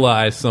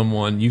 immobilize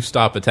someone, you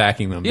stop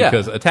attacking them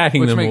because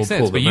attacking which them will makes pull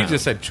sense. them But you out.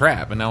 just said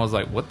trap, and I was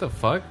like, "What the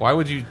fuck? Why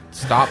would you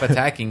stop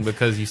attacking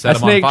because you I set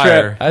them on snake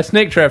fire?" I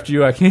snake trapped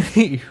you. I can't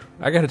hit you.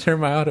 I got to turn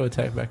my auto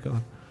attack back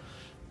on.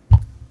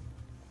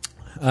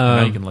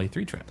 Now you can lay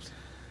 3 traps.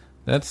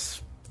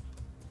 That's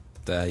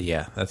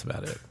yeah. That's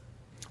about it.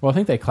 Well, I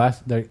think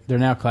they're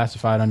now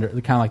classified under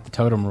kind of like the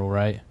totem rule,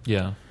 right?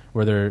 Yeah,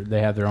 Where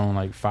they have their own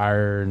like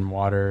fire and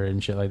water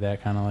and shit like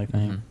that kind of like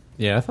thing.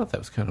 Yeah, I thought that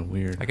was kind of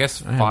weird. I guess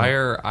haven't-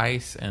 fire,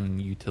 ice,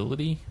 and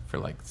utility for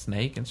like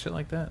snake and shit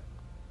like that.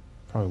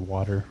 Probably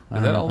water. I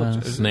Is don't that all know.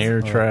 it is?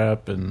 snare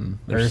trap and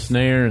there's Earth.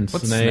 snare and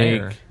What's snake.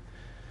 snare?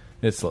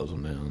 It slows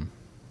them down.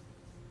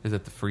 Is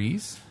it the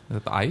freeze? Is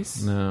it the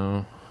ice?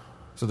 No.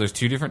 So there's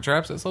 2 different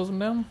traps that slows them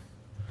down.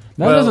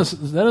 That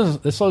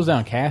doesn't. It slows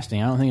down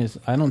casting. I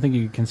don't think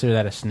you could consider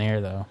that a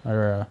snare though,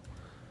 or a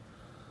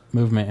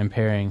movement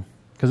impairing,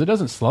 because it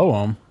doesn't slow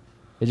them.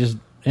 It just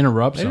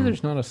interrupts Maybe them.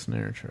 there's not a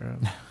snare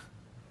trap.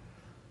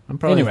 I'm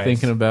probably Anyways.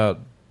 thinking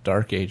about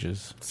Dark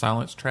Ages.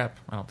 Silence trap.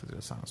 I don't think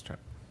there's a silence trap.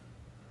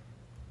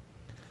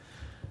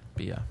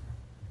 But yeah,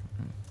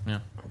 yeah,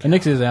 And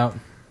Nix is out.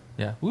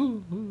 yeah.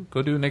 Woo, woo.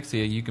 Go do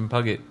Nixia. You can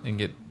pug it and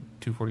get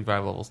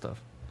 245 level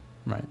stuff.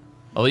 Right.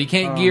 Although you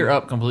can't gear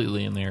up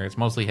completely in there. It's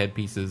mostly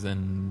headpieces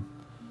and,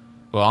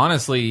 well,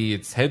 honestly,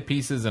 it's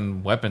headpieces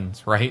and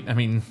weapons, right? I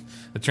mean,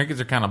 the trinkets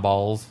are kind of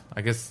balls.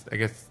 I guess,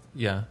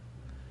 yeah.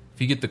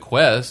 If you get the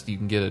quest, you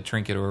can get a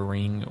trinket or a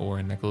ring or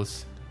a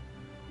necklace.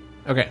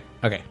 Okay.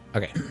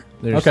 Okay.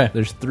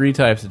 There's 3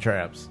 types of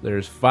traps.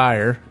 There's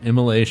fire,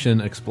 immolation,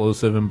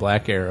 explosive, and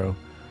black arrow.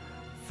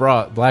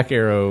 Black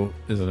arrow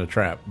isn't a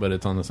trap, but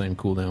it's on the same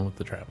cooldown with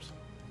the traps.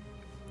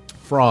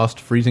 Frost,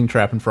 freezing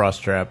trap and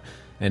frost trap,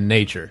 and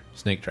nature,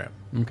 snake trap.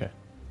 Okay.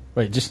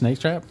 Wait, just snake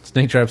trap?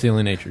 Snake trap's the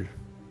only nature.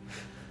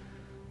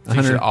 So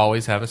you should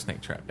always have a snake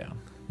trap down.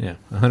 Yeah,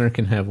 a hunter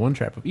can have 1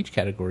 trap of each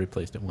category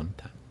placed at one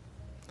time.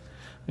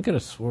 I could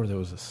have swore there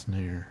was a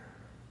snare.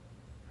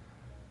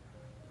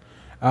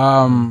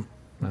 I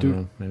don't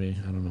know. Maybe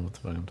I don't know what the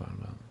fuck I'm talking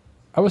about.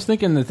 I was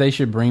thinking that they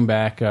should bring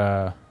back.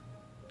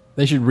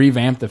 They should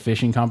revamp the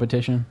fishing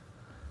competition.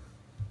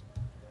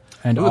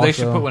 And Ooh, also, they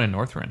should put one in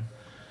Northrend.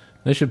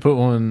 They should put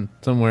one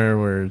somewhere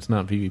where it's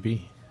not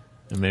PvP,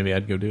 and maybe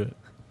I'd go do it.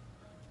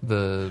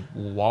 The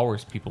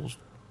Walrus people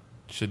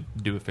should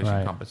do a fishing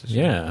Right. competition.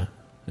 Yeah,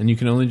 and you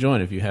can only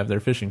join if you have their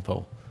fishing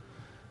pole,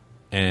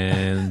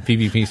 and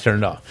PvP's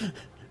turned off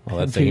while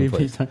that's taking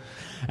place.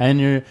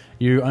 And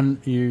you're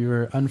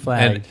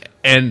unflagged.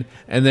 And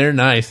they're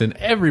nice, and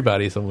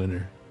everybody's a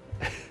winner.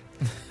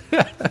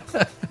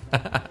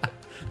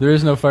 There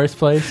is no first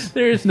place.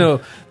 There is no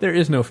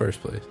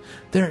first place.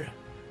 There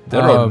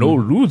are no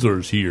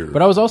losers here.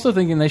 But I was also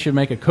thinking they should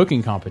make a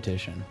cooking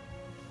competition.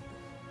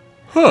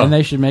 and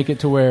they should make it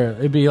to where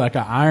it'd be like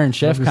an Iron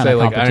Chef kind of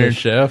like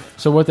competition. Iron Chef.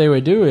 So what they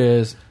would do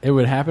is it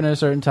would happen at a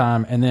certain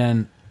time, and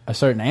then a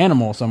certain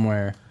animal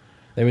somewhere.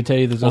 They would tell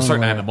you the zone. Well,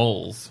 certain where-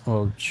 animals.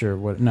 Well, sure.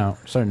 What? No,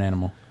 certain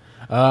animal.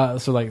 So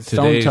like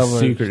stone Today's tumbler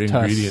secret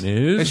tusk. ingredient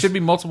It is should be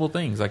multiple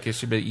things. Like it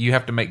should be. You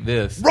have to make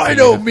this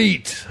rhino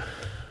meat.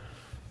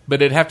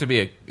 but it'd have to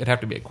be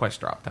a quest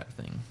drop type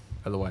thing.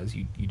 Otherwise,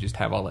 you just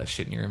have all that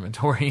shit in your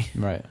inventory.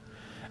 Right.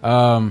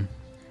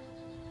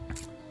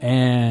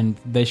 And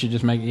they should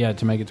just make it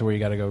to where you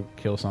got to go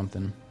kill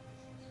something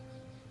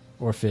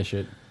or fish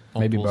it,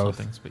 maybe Multiple both.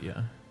 things, but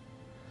yeah.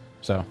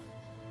 So,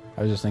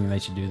 I was just thinking they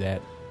should do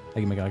that.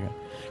 They can make it like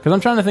because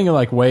I'm trying to think of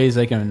like ways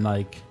they can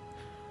like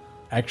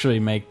actually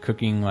make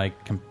cooking like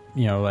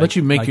like Let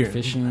you make like your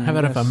fishing. How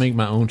about if I guess? make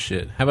my own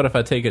shit? How about if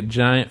I take a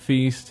giant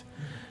feast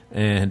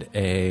and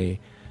a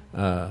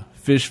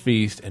fish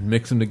feast and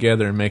mix them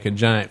together and make a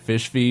giant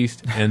fish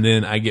feast, and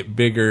then I get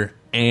bigger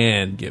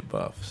and get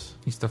buffs.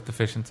 You stuff the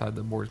fish inside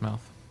the boar's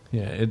mouth.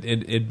 Yeah,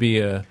 it'd be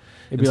a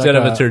It'd be instead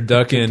like of a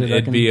turducken,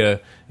 turducken.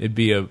 it'd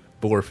be a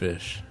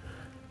boarfish.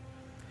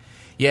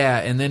 Yeah,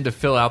 and then to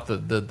fill out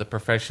the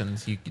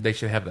professions, they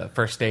should have a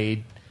first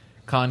aid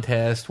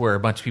contest where a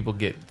bunch of people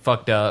get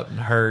fucked up and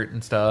hurt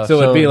and stuff.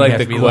 So it'd be you like have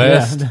the to be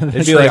quest. Yeah.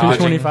 It'd be like the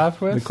 225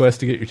 quest. The quest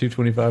to get your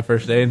 225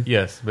 first aid.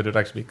 Yes, but it'd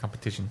actually be a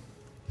competition.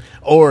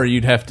 Or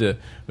you'd have to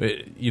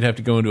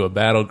go into a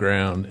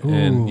battleground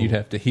and Ooh. you'd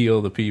have to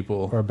heal the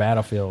people. Or a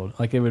battlefield.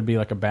 Like it would be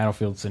like a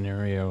battlefield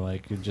scenario.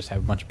 Like you just have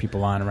a bunch of people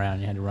lying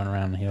around. You had to run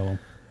around and heal them.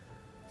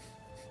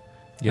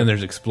 And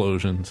there's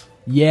explosions.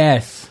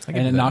 Yes, I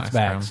can and do it that knocks next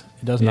backs. round.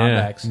 It does Yeah,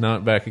 knockbacks.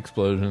 knockback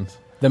explosions.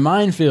 The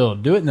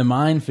minefield. Do it in the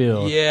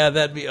minefield. Yeah,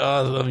 that'd be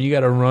awesome. You got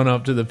to run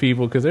up to the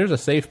people because there's a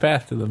safe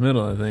path to the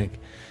middle. I think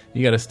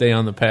you got to stay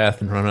on the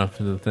path and run up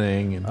to the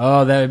thing. And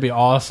Oh, that would be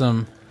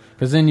awesome.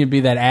 Because then you'd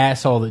be that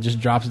asshole that just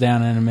drops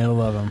down in the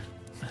middle of them.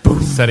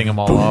 Setting them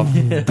all off.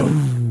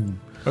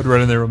 I'd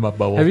run in there with my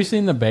bubble. Have you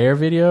seen the bear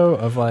video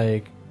of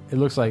like it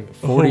looks like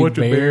 40 bunch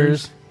of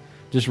bears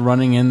just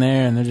running in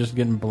there and they're just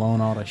getting blown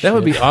all to shit? that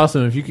would be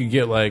awesome if you could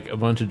get like a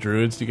bunch of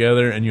druids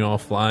together and you all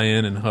fly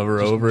in and hover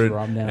Just over it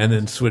drop down. and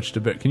then switch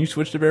to bear. Can you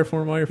switch to bear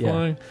form while you're Yeah.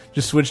 flying?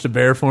 Just switch to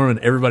bear form and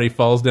everybody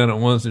falls down at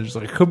once and just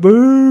like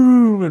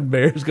kaboom and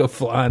bears go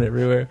flying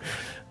everywhere.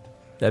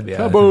 That'd be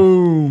awesome.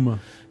 Kaboom!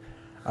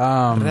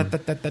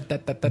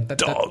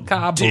 Dog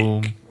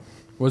Kaboom.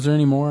 Was there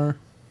any more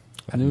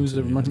news?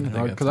 think Because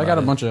that's I got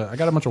a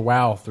about bunch of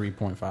WoW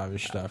 3.5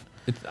 ish stuff.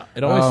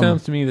 It always Um,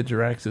 sounds to me that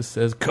Jiraxis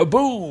says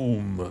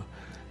kaboom,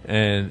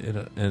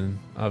 and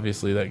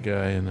obviously that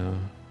guy in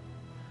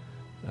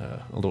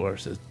Allure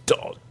says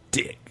dog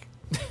dick,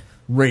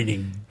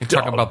 raining You're dog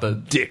talking about the-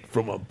 dick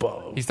from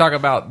above. He's talking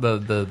about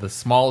the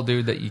small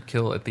dude that you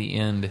kill at the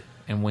end,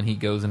 and when he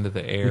goes into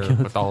the air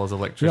with all his I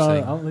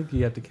electricity. don't think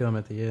you have to kill him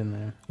at the end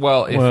there.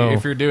 Well, Well-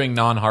 if you're doing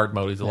non-hard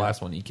mode, he's the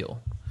last one you kill.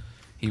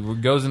 He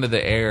goes into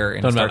the air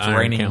and Talking about starts Iron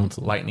raining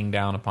Council. lightning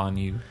down upon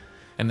you,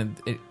 and then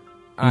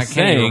I He's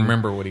can't even saying-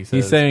 remember what he says.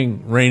 He's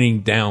saying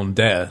raining down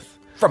death,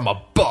 from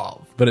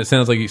above. but it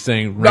sounds like he's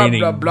saying Blah, raining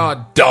blah,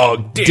 blah,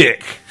 dog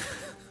dick.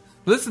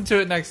 Listen to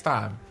it next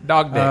time.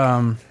 Dog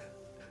dick.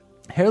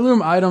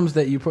 Heirloom items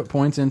that you put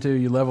points into,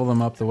 you level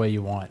them up the way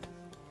you want.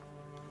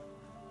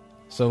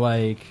 So,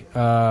 like,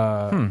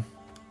 I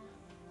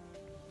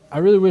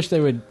really wish they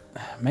would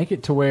make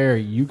it to where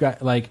you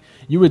got, like,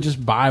 you would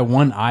just buy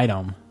one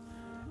item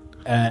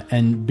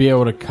and be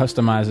able to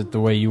customize it the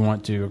way you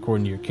want to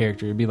according to your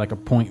character. It'd be like a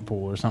point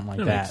pool or something like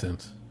That that. makes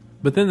sense.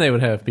 But then they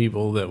would have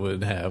people that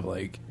would have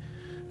like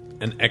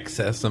an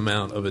excess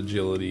amount of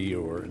agility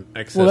or an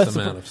excess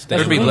amount of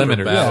stamina. There'd be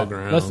limiters. Yeah,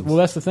 Battlegrounds.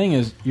 that's the thing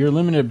is you're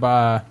limited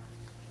by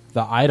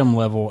the item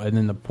level and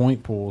then the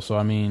point pool. So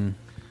I mean,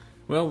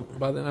 Well,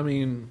 by then I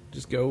mean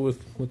just go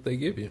with what they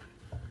give you.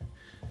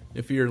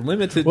 If you're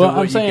limited well, to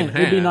what I'm saying you can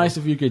it'd be have- nice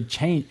if you could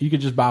change. You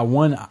could just buy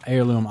one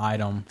heirloom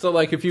item. So,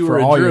 like, if you for were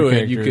a all your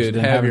druid, you characters could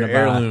than have having your to buy-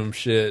 heirloom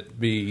shit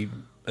be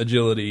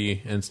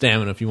agility and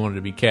stamina if you wanted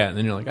to be cat, and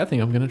then you're like, I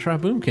think I'm going to try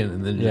Boomkin,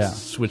 and then Yeah.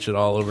 just switch it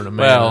all over to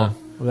mana. Well,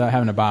 Without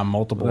having to buy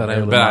multiple Without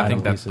having heirloom to but I item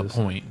think that's the pieces.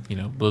 point. You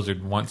know,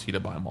 Blizzard wants you to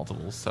buy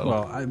multiples. So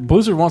Well,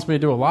 Blizzard wants me to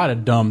do a lot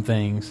of dumb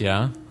things.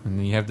 yeah,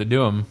 and you have to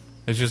do them.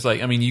 It's just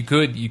like, I mean, you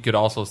could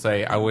also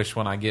say, I wish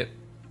when I get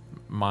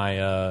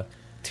my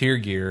tier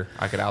gear,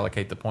 I could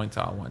allocate the points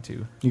how I want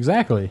to.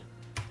 Exactly.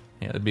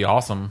 Yeah, it'd be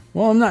awesome.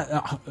 Well, I'm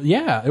not.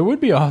 Yeah, it would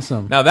be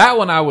awesome. Now that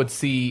one I would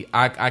see,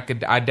 I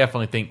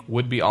definitely think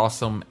would be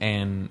awesome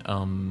and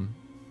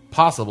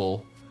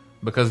possible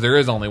because there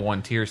is only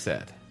one tier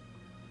set.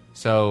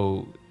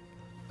 So,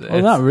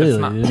 Well, not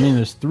really. I mean,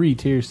 there's 3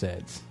 tier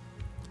sets.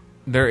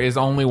 there is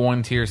only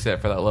one tier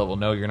set for that level.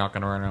 No, you're not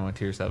going to run around with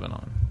tier 7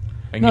 on.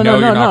 And No, you know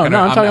no, you're no, not no, going no,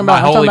 I'm to. talking My about-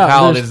 I'm holy talking about-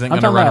 paladin there's- isn't I'm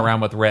going to talking run about-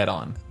 around with red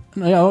on.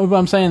 Yeah, but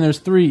I'm saying there's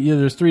 3. Yeah,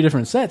 there's 3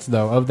 different sets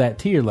though of that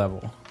tier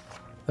level.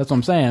 That's what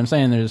I'm saying. I'm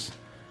saying there's,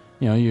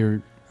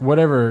 your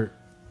whatever.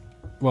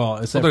 Well, Well,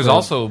 except there's for-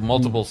 also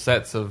multiple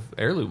sets of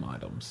heirloom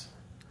items.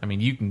 I mean,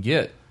 you can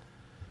get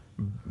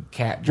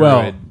cat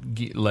Well,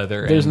 druid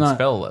leather there's and not-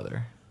 spell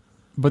leather.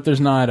 but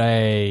there's not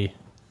a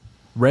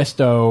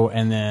resto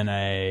and then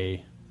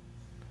a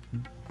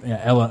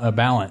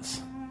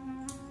balance,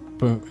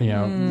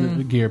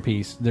 gear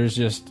piece. There's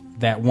just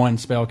that one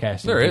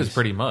spellcasting. There piece. is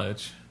pretty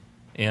much.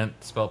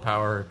 Int, spell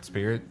power,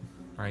 spirit,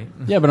 right?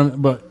 Yeah,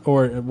 but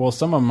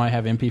some of them might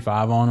have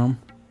MP5 on them.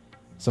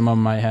 Some of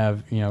them might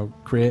have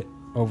crit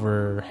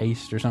over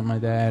haste or something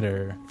like that.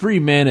 Or free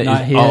mana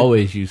not is hit.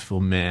 always useful,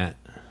 Matt.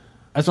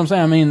 That's what I'm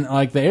saying. I mean,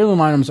 like the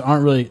heirloom items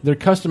aren't really. They're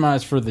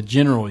customized for the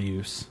general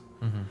use.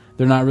 Mm-hmm.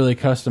 They're not really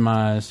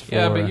customized for.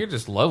 Yeah, but you're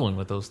just leveling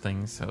with those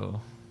things,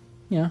 so.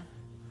 Yeah.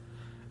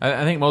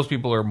 I think most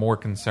people are more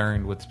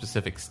concerned with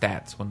specific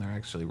stats when they're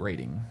actually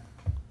rating.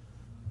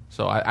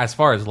 So as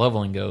far as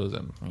leveling goes,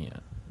 like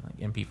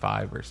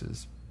MP5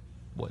 versus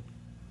what?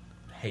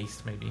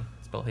 Haste, maybe?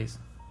 Spell haste?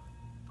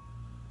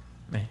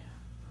 Meh.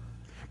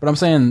 But I'm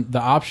saying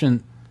the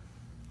options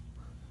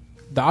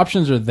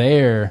are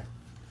there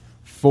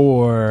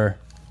for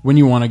when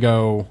you want to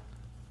go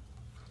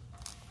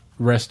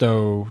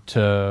resto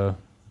to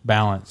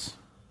balance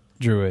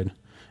druid,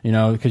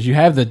 because you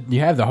have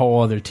the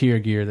whole other tier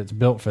gear that's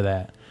built for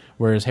that,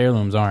 whereas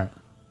heirlooms aren't.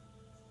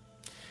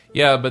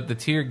 Yeah, but the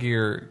tier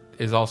gear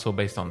is also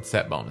based on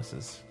set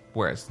bonuses,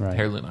 whereas Right.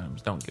 heirloom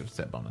items don't give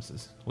set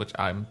bonuses, which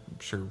I'm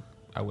sure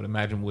I would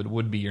imagine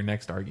would be your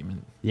next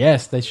argument.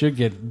 Yes, they should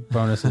get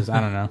bonuses.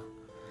 I don't know.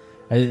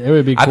 It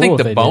would be cool I think if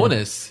the they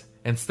bonus,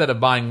 instead of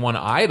buying one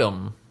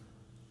item,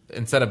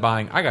 instead of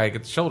buying, I gotta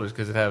get the shoulders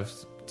because it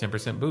has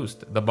 10%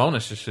 boost. The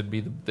bonus just should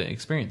be the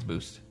experience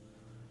boost.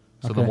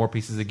 So the Okay. more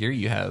pieces of gear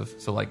you have,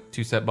 so like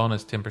 2 set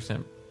bonus,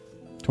 10%.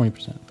 did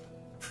 20%.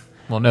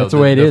 Well, no, That's the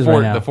way it is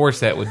right now. The 4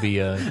 set would be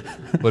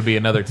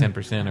another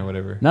 10% or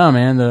whatever. No,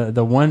 man,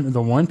 the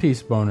one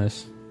piece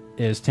bonus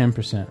is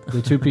 10%.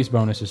 The 2-piece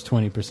bonus is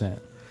 20%.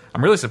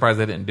 I'm really surprised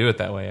they didn't do it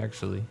that way,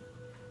 actually.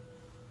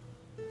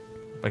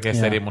 I guess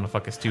Yeah. they didn't want to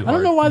fuck us too hard. I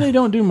don't know why they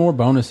don't do more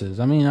bonuses.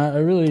 I mean, I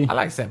really I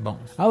like set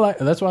bonus.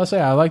 that's why I say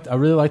I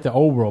really like the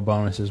old world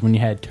bonuses when you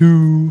had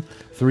 2,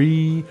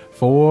 3,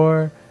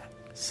 4,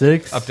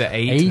 6, Up to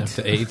 8. Up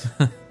to 8.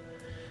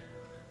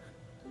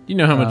 You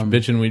know how much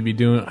bitching we'd be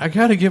doing? I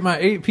gotta get my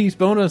 8-piece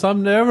bonus.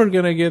 I'm never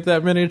gonna get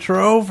that many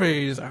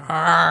trophies.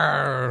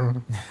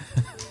 Arr.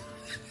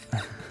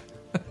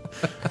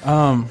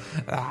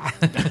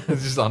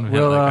 It's just on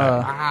Well,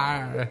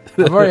 like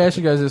I've already asked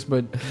you guys this,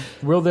 but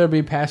will there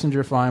be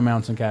passenger flying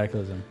mounts in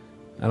Cataclysm?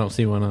 I don't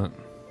see why not.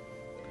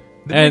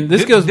 Didn't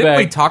this goes didn't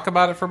we back- talk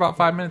about it for about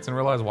 5 minutes and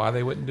realize why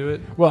they wouldn't do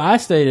it? Well, I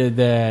stated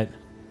that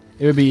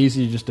it would be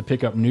easy just to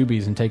pick up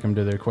newbies and take them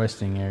to their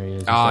questing areas.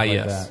 And stuff like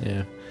yes. that.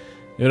 Yeah.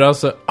 It would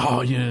also.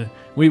 Oh yeah.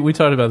 We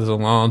talked about this a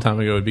long time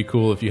ago. It'd be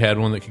cool if you had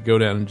one that could go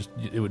down and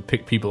it would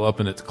pick people up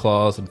in its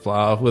claws and fly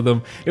off with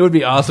them. It would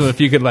be awesome if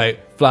you could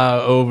fly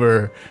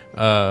over.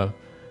 Oh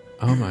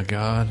my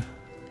god,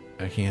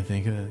 I can't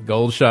think of it.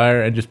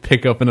 Goldshire and just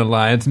pick up an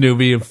Alliance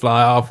newbie and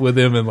fly off with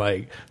him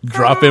and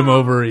drop him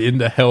over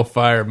into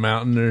Hellfire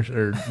Mountain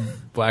or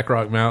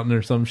Blackrock Mountain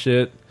or some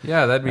shit.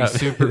 Yeah, that'd be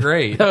super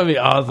great. That would be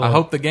awesome. I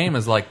hope the game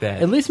is like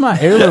that. At least my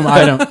heirloom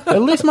item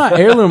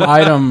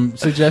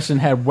suggestion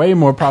had way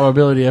more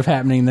probability of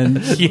happening than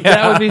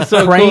that would be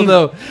so crane, cool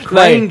though.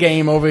 crane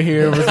game over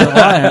here with the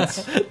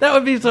Alliance. That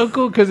would be so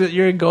cool because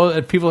you're in gold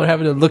and people are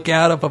having to look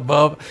out up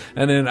above,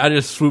 and then I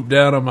just swoop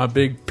down on my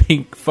big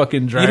pink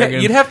fucking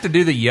dragon. You'd have to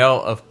do the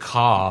yell of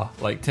Ka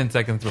 10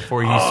 seconds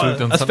before you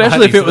swooped on somebody.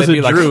 especially if it so was they'd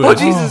a be druid. Oh,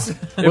 Jesus.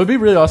 It would be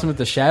really awesome if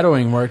the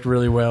shadowing worked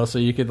really well, so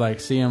you could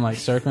see him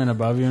circling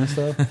above you and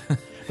stuff.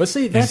 But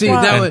see, that's See,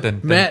 why. that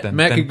would,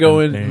 Matt could go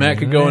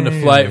into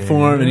flight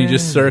form, and he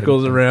just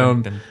circles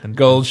around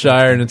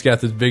Goldshire, and it's got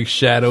this big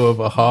shadow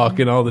of a hawk,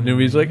 and all the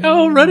newbies like,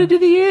 "Oh, run it to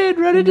the end,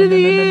 run it to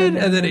the end!"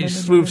 And then he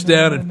swoops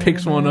down and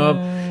picks one up,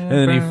 and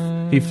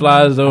then he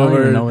flies I don't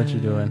over. even know what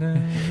you're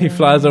doing. He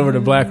flies over to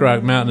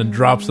Blackrock Mountain and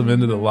drops them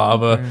into the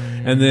lava,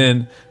 and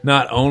then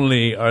not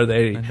only are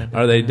they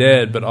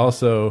dead, but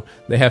also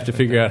they have to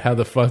figure out how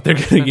the fuck they're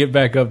going to get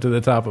back up to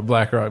the top of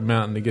Blackrock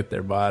Mountain to get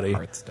their body.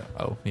 Heart stuff.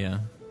 Oh, yeah.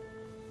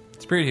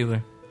 Spirit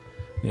healer.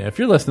 Yeah, if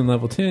you're less than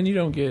level 10, you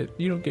don't get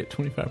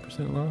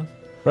 25% loss.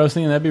 But I was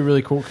thinking that'd be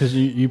really cool because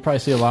you probably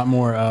see a lot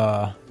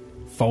more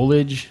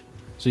foliage,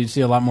 so you'd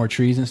see a lot more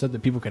trees and stuff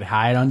that people could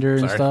hide under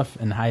and stuff,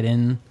 and hide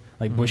in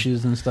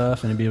bushes and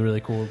stuff, and it'd be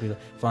really cool. It'd be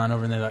flying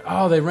over and they're like,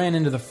 "Oh, they ran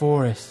into the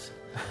forest.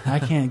 I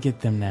can't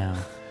get them now."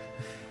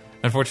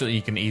 Unfortunately,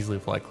 you can easily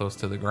fly close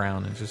to the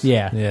ground and just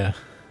Yeah.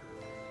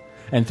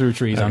 And through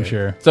trees, I'm Okay.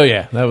 sure. So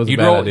yeah, that was a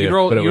bad idea,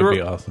 but it would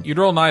be awesome. You'd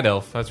roll Night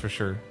Elf, that's for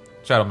sure.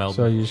 Shadow Meld.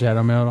 So you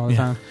shadow meld all the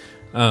time.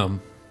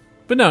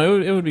 But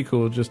no, it would be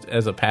cool just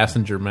as a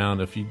passenger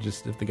mount if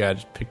the guy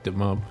just picked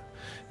him up.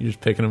 You're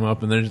just picking him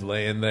up and they're just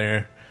laying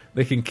there.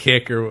 They can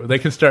kick or they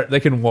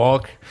can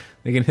walk.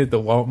 They can hit the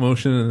walk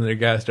motion and their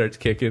guy starts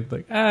kicking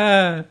this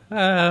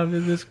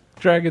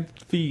dragon's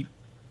feet.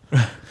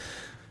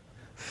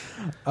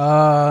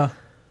 Will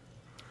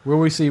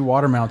we see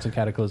water mounts in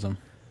Cataclysm?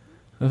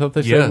 I thought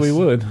they Yes. said we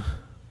would.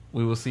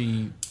 We will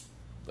see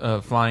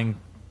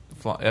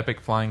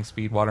epic flying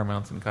speed water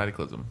mounts in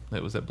Cataclysm.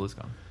 That was at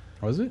BlizzCon.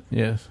 Was it?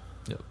 Yes.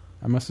 Yep.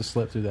 I must have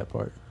slept through that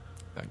part.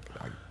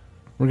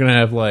 We're gonna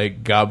have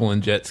like goblin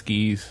jet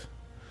skis.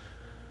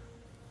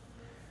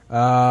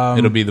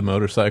 It'll be the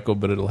motorcycle,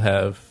 but it'll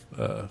have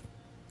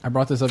I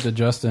brought this up to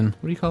Justin.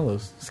 what do you call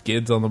those?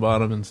 Skids on the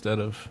bottom instead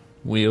of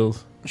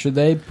wheels. Should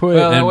they put?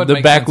 Well, that And would the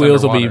make back sense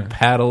wheels will be underwater.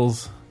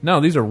 paddles. No,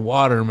 these are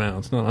water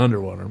mounts, not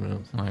underwater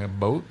mounts. Like a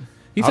boat.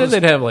 He I'll said just-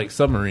 they'd have like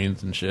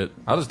submarines and shit.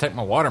 I'll just take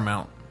my water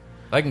mount.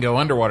 I can go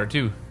underwater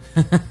too.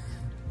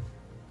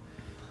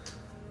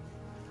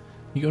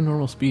 You go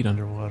normal speed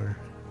underwater.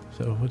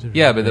 So what did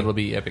Yeah, but it'll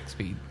be epic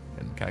speed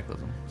and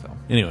Cataclysm. So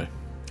anyway.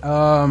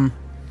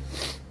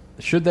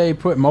 Should they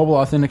put mobile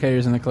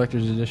authenticators in the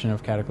collector's edition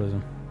of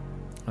Cataclysm?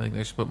 I think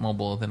they should put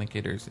mobile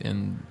authenticators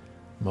in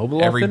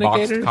Mobile every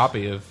boxed authenticators?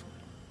 copy of.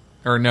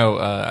 Or no,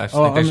 I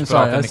Oh, think they I'm should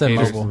sorry, I put said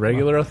authenticators. mobile.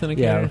 Regular authenticator?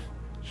 Yeah.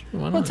 Sure, why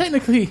Well, not?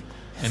 technically,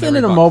 And send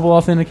in a every mobile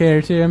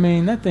authenticator too. I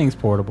mean, that thing's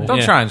portable. Don't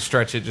Yeah. try and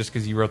stretch it just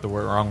because you wrote the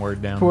wrong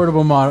word down.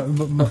 Portable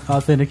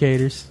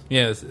authenticators.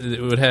 Yes,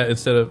 it would have,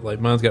 instead of like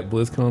mine's got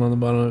BlizzCon on the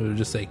bottom, it would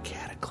just say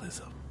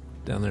Cataclysm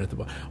down there at the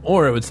bottom,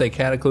 or it would say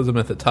Cataclysm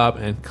at the top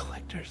and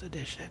Collector's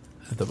Edition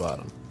at the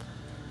bottom.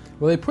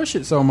 Well, they push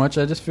it so much.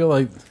 I just feel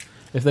like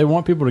if they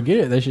want people to get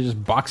it, they should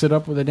just box it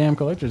up with a damn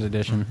collector's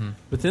edition.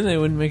 But then they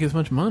wouldn't make as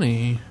much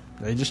money.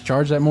 They just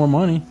charge that more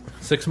money.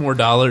 $6 more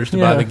to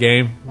Yeah. buy the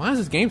game. Why is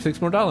this game $6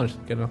 more? Get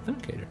an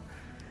authenticator.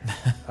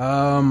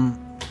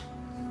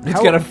 It's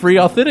How- got a free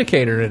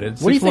authenticator in it.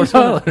 What do you $6 more think's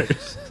gonna-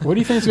 dollars. What do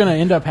you think is going to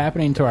end up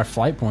happening to our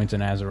flight points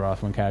in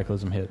Azeroth when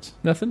Cataclysm hits?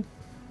 Nothing.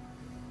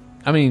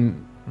 I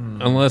mean,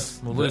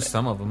 unless We'll lose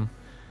some of them,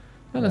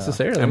 not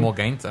necessarily, and we'll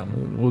gain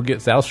some. we'll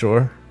get South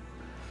Shore.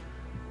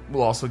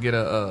 We'll also get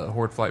a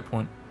horde flight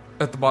point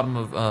at the bottom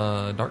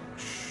of Dark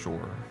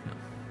Shore.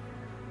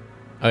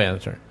 Oh yeah,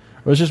 that's right.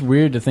 It was just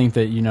weird to think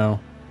that, you know,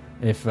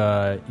 if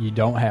you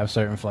don't have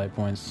certain flight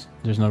points,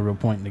 there's no real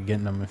point in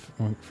getting them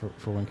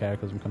for when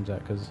Cataclysm comes out,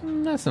 because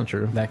That's not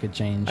true. that could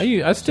change.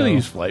 I still So-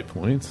 use flight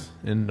points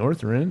in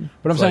Northrend.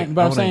 But It's like, I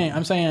wanna-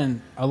 I'm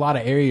saying a lot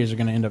of areas are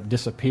going to end up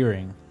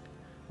disappearing.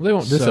 Well, they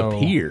won't So-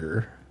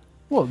 disappear.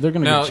 Well, they're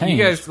going to No, get changed.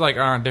 you guys like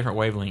are on a different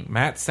wavelength.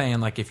 Matt's saying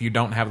like if you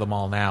don't have them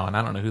all now, and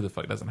I don't know who the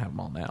fuck doesn't have them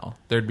all now,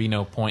 there'd be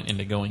no point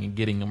into going and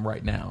getting them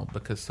right now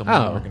because some of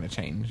them Oh. are going to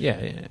change. Yeah.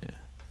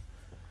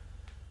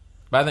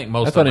 But I think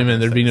most. I of thought them he are meant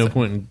there'd gonna be stay no the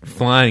point in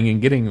flying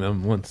and getting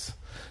them once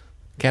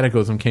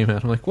Cataclysm came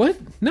out. I'm like, what?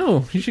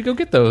 No, you should go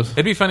get those.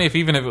 It'd be funny if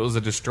even if it was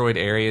a destroyed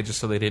area, just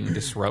so they didn't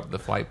disrupt the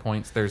flight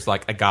points. There's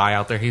like a guy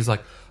out there. He's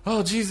like,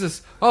 "Oh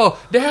Jesus! Oh,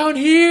 down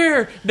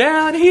here,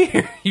 down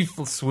here!" You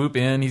swoop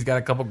in. He's got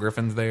a couple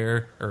griffins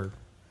there, or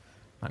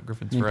not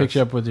griffins. He for picks us.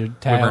 you up with your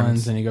talons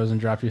Wyverns. and he goes and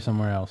drops you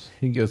somewhere else.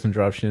 He goes and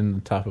drops you in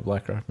the top of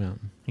Black Rock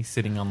Mountain. He's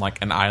sitting on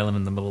like an island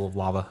in the middle of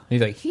lava.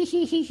 He's like, hee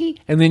hee hee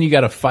hee. And then you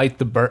got to fight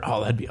the bird.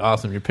 Oh, that'd be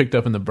awesome. You're picked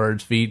up in the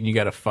bird's feet and you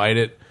got to fight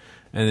it.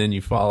 And then you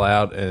fall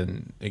out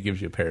and it gives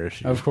you a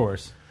parachute. Of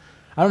course.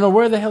 I don't know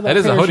where the hell That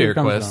is a parachute Hodir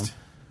comes quest.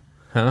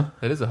 from. Huh?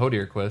 That is a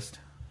Hodir quest.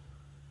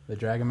 The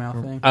dragon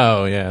mouth thing.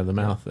 Oh, yeah, the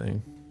mouth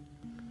thing.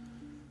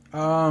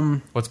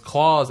 What's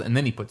claws, and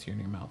then he puts you in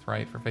your mouth,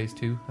 right? For phase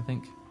 2, I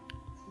think.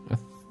 I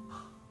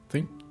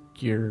think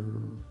you're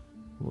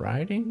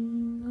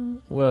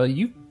riding. Well,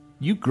 you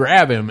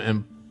grab him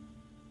and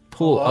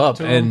pull up,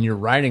 to and him? you're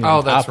riding on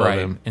Oh, that's top right.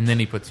 of him. And then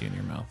he puts you in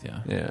your mouth. Yeah.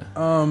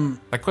 Yeah,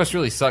 That quest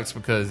really sucks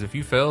because if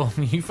you fell,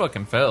 you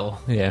fucking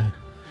fell. yeah.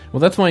 Well,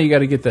 that's why you got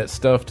to get that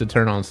stuff to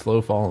turn on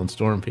Slowfall and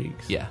Storm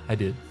Peaks. Yeah, I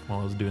did while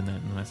I was doing that,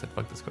 and then I said,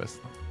 "Fuck this quest."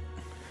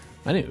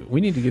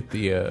 We need to get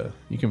the.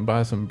 You can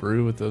buy some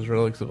brew with those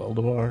relics of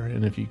Ulduar,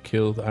 and if you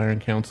kill the Iron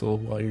Council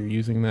while you're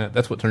using that,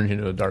 that's what turns you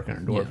into a Dark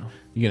Iron Dwarf. Yeah.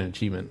 You get an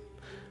achievement.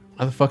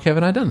 Why the fuck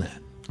haven't I done that?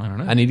 I don't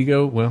know. I need to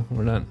go. Well,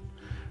 we're done.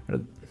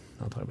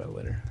 I'll talk about it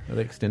later. Are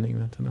they extending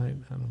that tonight?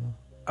 I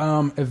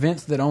don't know.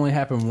 Events that only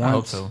happen once. I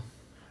hope so.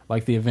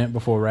 Like the event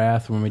before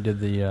Wrath when we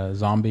did the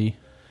zombie.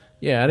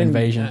 Yeah, I didn't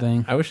Invasion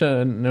thing. I wish I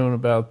had known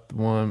about the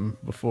one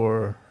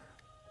before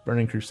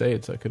Burning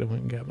Crusade, so I could have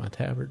went and got my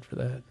tabard for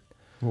that.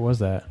 What was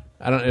that?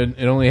 I don't.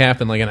 It only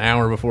happened like an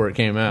hour before it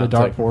came out. The It's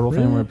Dark like, Portal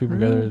thing really? where people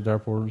gather at the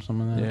Dark Portal or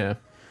something like that?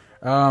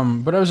 Yeah.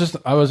 But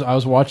I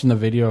was watching the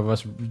video of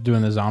us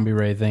doing the zombie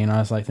raid thing, and I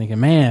was like thinking,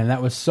 man,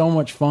 that was so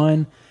much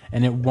fun,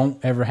 and it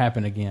won't ever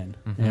happen again.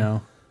 You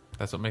know.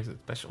 That's what makes it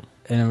special.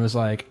 And it was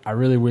like, I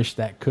really wish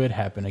that could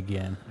happen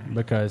again,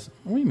 because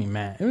what do you mean,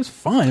 Matt? It was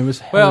fun. It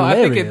was Well,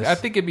 hilarious. I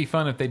think it'd be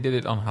fun if they did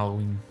it on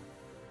Halloween.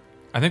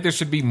 I think there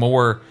should be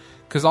more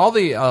because all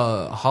the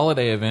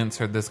holiday events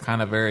are this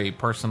kind of very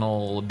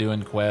personal,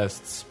 doing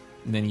quests.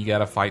 And then you got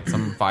to fight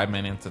some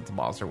 5-man instance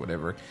boss or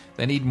whatever.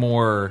 They need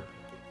more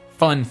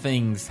fun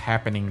things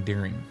happening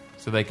during,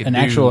 so they could an do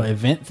actual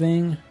event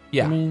thing.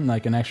 Yeah. I mean,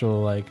 like an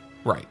actual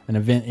right. an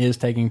event is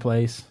taking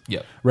place.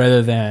 Yep.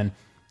 Rather than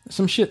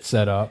some shit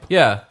set up.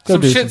 Yeah, Go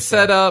some do shit some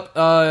set up.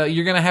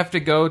 You're gonna have to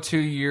go to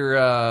your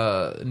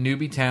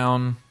newbie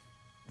town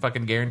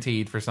fucking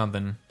guaranteed for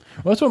something.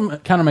 Well, that's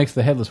what kind of makes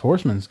the Headless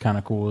Horseman's kind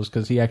of cool, is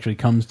because he actually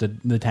comes to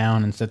the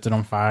town and sets it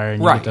on fire.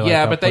 And you Right, get to, like, yeah,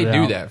 help but they put it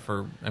do out. that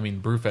for,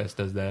 Brewfest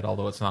does that,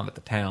 although it's not at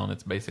the town.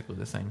 It's basically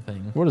the same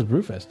thing. What does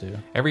Brewfest do?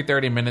 Every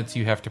 30 minutes,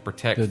 you have to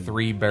protect The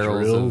 3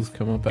 barrels drills of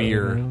come up out of the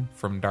beer ground?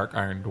 from Dark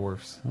Iron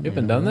Dwarfs. You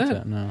haven't done What's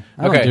that? No.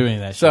 I don't do any of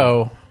that shit.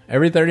 So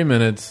every 30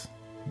 minutes,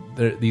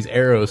 these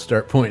arrows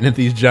start pointing at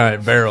these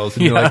giant barrels,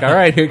 and you're like, "All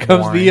right, here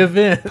comes Boring. the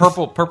event."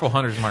 Purple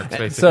hunter's marks,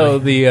 basically. So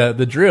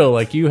the drill,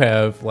 like you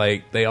have,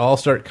 like they all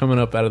start coming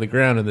up out of the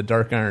ground, and the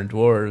Dark Iron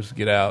Dwarves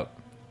get out.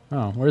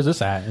 Oh, where's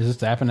this at? Is this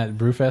happening at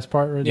Brewfest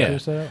part right there?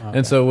 So? Okay.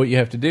 And so what you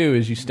have to do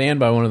is you stand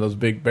by one of those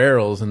big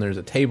barrels, and there's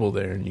a table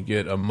there, and you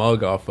get a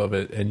mug off of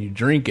it, and you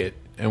drink it.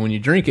 And when you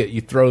drink it,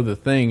 you throw the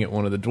thing at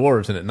one of the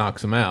dwarves, and it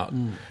knocks them out.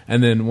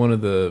 And then one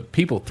of the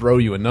people throw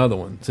you another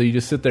one. So you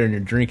just sit there and you're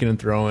drinking and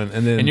throwing,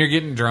 and then and you're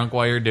getting drunk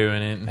while you're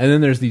doing it. and then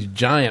there's these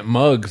giant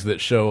mugs that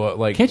show up.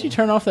 Like, Can't you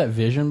turn off that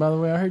vision, by the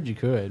way? I heard you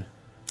could.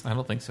 I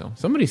don't think so.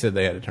 somebody said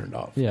they had it turned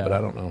off, Yeah. but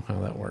I don't know how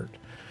that worked.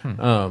 I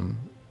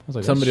was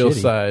like, Somebody that's else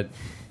shitty. side,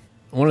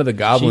 one of the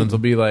goblins will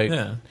be like,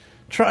 Yeah.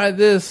 try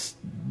this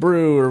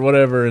brew or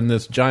whatever, and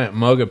this giant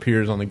mug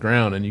appears on the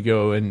ground, and you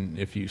go, and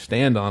if you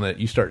stand on it,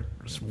 you start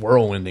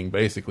whirlwinding,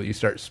 basically. You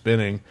start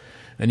spinning,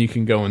 and you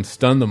can go and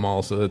stun them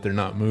all so that they're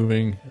not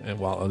moving, and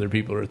while other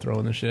people are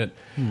throwing the shit.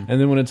 And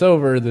then when it's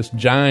over, this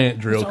giant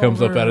drill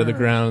comes up out of the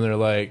ground, and they're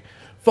like,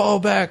 fall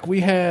back, we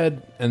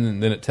had,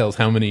 and then it tells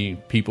how many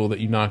people that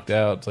you knocked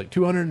out. It's like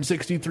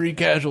 263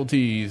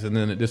 casualties, and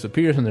then it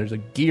disappears, and there's a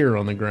gear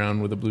on the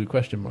ground with a blue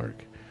question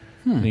mark.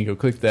 And you go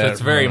click that. So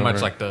it's very run much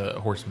over. like the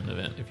Horseman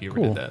event, if you ever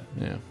Cool. did that.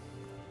 Yeah.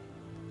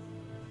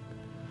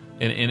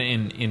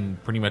 In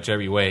pretty much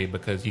every way,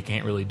 because you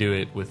can't really do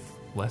it with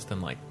less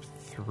than like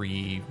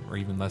 3 or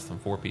even less than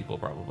 4 people,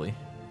 probably.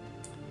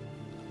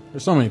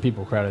 There's so many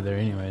people crowded there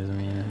anyways. I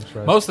mean, it's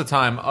right. Most of the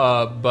time,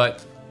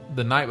 but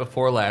the night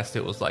before last,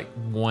 it was like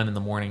 1 in the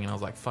morning, and I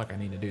was like, "Fuck, I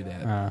need to do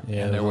that."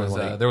 Yeah, and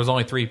there was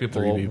only 3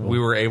 people. 3 people. We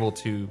were able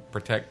to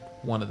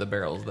protect one of the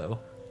barrels though,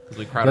 because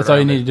we crowded. That's all you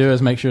around need it. to do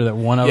is make sure that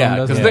one of Yeah,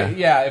 them does because it.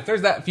 if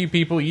there's that few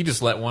people, you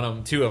just let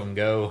 2 of them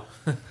go.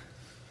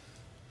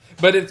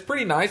 But it's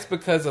pretty nice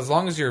because as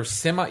long as you're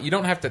you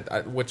don't have to,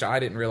 which I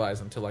didn't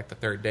realize until like the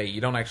 3rd day, you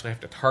don't actually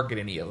have to target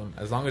any of them.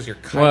 As long as you're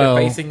kind of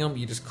facing them,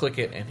 you just click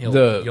it and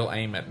you'll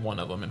aim at one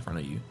of them in front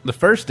of you. The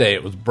first day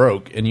it was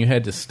broke, and you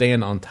had to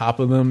stand on top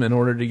of them in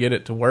order to get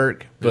it to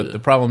work. But the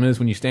problem is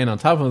when you stand on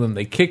top of them,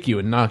 they kick you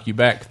and knock you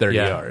back 30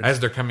 yards. As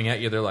they're coming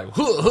at you, they're like,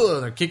 huh, huh,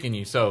 they're kicking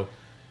you. So,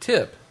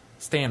 tip,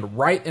 stand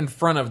right in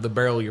front of the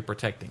barrel you're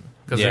protecting.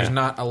 Because Yeah. there's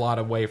not a lot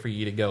of way for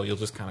you to go. You'll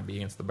just kind of be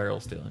against the barrel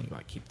still, and you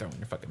like keep throwing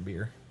your fucking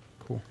beer.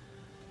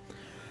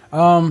 I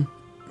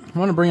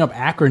want to bring up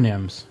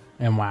acronyms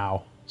and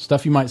WoW.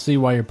 Stuff you might see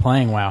while you're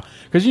playing WoW.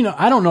 Because,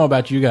 I don't know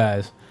about you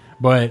guys,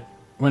 but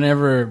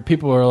whenever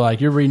people are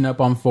like, you're reading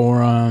up on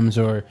forums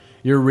or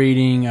you're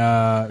reading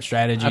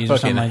strategies I or fucking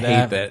something like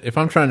hate that. If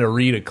I'm trying to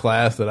read a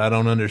class that I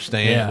don't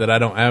understand, Yeah. that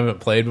I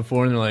haven't played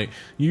before, and they're like,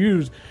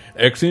 use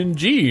X and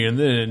G and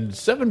then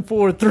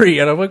 743,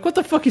 and I'm like, what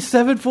the fuck is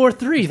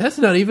 743? That's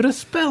not even a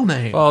spell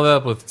name. Followed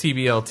up with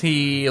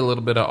TBLT, a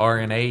little bit of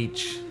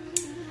RNH.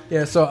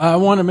 Yeah, so I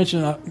want to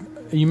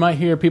mention, you might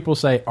hear people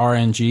say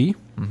RNG,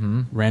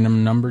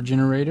 random number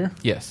generator.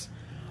 Yes.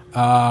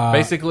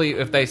 Basically,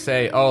 if they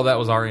say, "Oh, that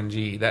was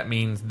RNG," that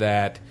means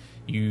that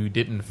you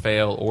didn't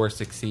fail or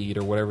succeed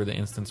or whatever the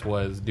instance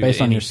was due Based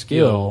to on any your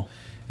skill.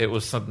 It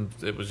was something.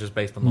 It was just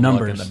based on the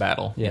Numbers luck in the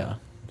battle. Yeah.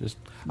 Just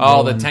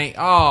Oh, the rolling. tank.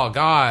 Oh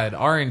God,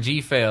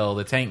 RNG failed.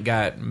 The tank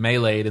got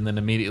meleeed and then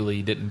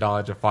immediately didn't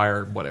dodge a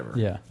fire. Whatever.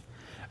 Yeah.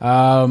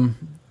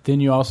 Then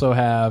you also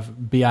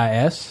have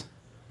BIS,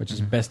 which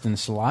is best in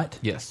slot.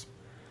 Yes.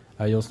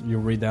 You'll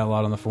read that a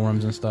lot on the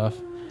forums and stuff.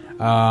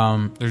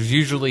 There's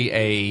usually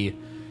a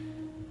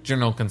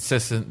general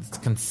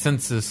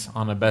consensus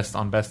on best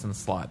in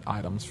slot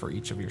items for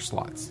each of your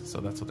slots. So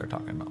that's what they're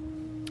talking about.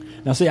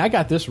 Now, see, I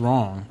got this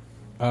wrong.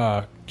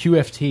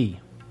 QFT.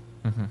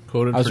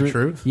 Quoted I was for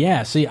truth?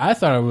 Yeah, see, I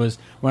thought it was,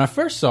 when I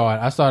first saw it,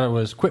 I thought it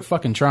was quit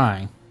fucking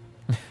trying.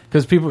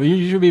 Because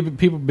usually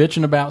people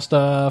bitching about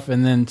stuff,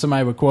 and then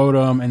somebody would quote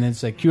them, and then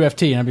say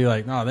QFT, and I'd be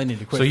like, oh, they need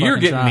to quit So fucking you're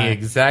getting trying. the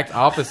exact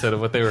opposite of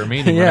what they were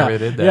meaning Yeah, whenever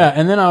they did that. yeah,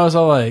 and then I was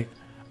all like,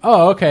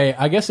 oh, okay,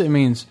 I guess it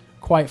means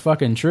quite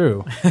fucking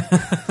true.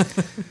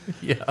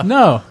 Yeah.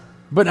 No,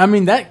 but I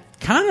mean, that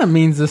kind of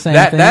means the same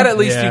thing. That at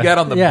least Yeah. you got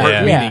on the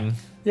yeah, meaning.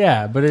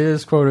 yeah, but it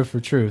is quoted for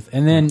truth.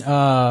 And then,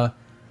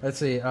 let's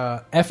see,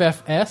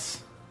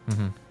 FFS.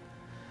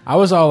 I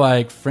was all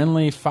like,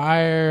 friendly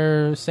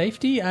fire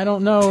safety? I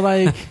don't know,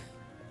 like...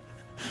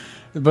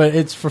 but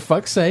it's for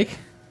fuck's sake.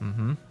 Let's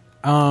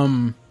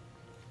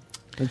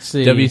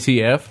see.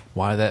 WTF?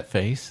 Why that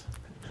face?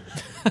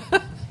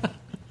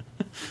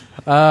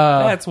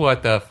 That's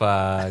what the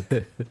fuck.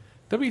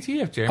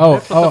 WTF, Jeremy?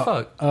 That's what the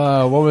fuck.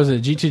 What was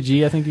it?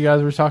 G2G, I think you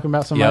guys were talking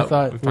about. Something I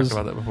thought we've was...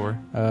 talked about that before.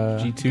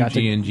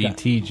 G2G and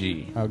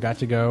GTG. Oh, got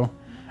to go.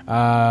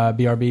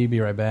 BRB, be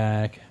right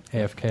back.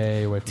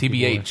 AFK, wait for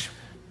TBH.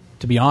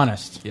 To be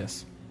honest.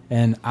 Yes.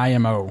 And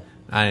IMO.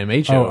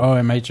 IMHO. Oh,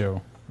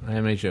 MHO.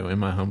 IMHO, in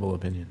my humble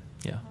opinion.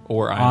 Yeah.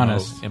 Or IMO,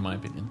 Honest. in my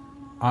opinion.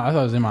 I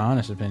thought it was in my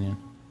honest opinion.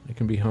 It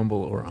can be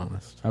humble or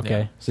honest. Okay.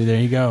 Yeah. See, there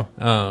you go.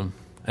 And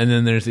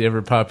then there's the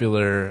ever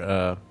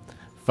popular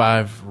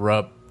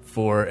 5-Rup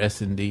 4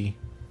 S&D.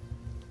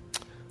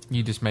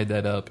 You just made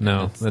that up.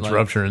 No, It's that's like-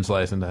 rupture and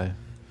slice and die.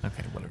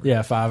 Okay, whatever.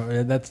 Yeah,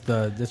 5.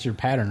 That's your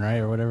pattern, right,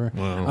 or whatever.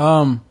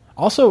 Wow.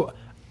 Also,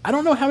 I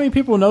don't know how many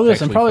people know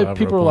this, and Actually,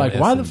 probably people are 5-Rup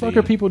like, "Why the S&D. fuck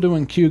are people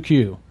doing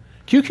QQ?"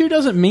 QQ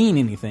doesn't mean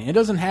anything. It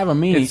doesn't have a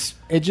meaning.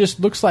 It just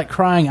looks like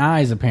crying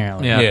eyes,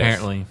 apparently. Yeah, Yes,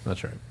 apparently.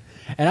 that's right.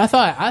 And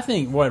I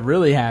think what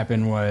really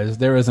happened was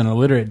there was an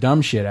illiterate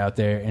dumb shit out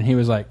there, and he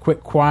was like,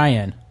 "Quit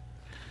crying,"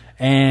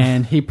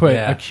 and he put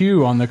Yeah. a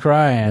Q on the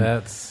crying.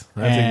 That's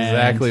And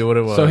exactly what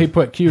it was. So he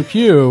put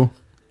QQ,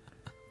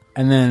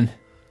 and then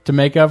to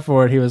make up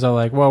for it, he was all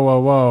like, "Whoa, whoa,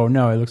 whoa!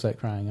 No, it looks like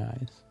crying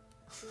eyes."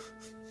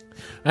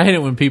 I hate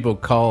it when people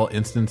call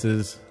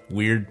instances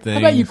weird things. How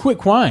about you quit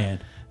crying?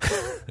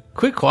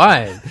 Quit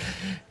crying.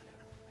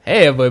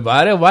 Hey,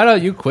 everybody, why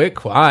don't you quit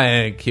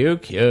crying?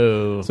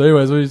 QQ. So,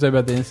 anyways, what do you say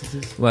about the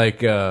instances? Like,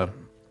 God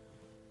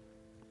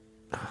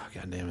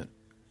damn it.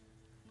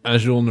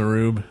 Azul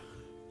Narub.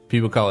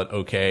 People call it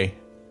okay.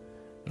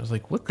 I was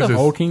like, what the The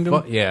whole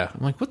kingdom? Yeah.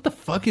 I'm like, what the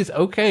fuck is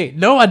okay?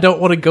 No, I don't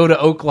want to go to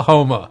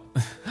Oklahoma.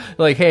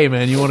 Like, hey,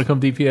 man, you want to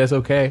come DPS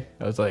okay?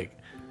 I was like,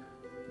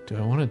 do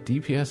I want to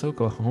DPS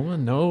Oklahoma?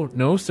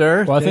 No,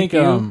 sir. Well, I Thank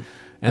think, you.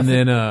 And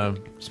then,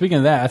 Speaking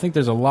of that, I think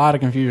there's a lot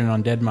of confusion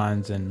on Dead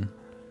Mines and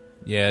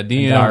yeah,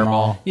 Dire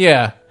Mall.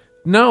 Yeah.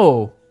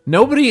 No.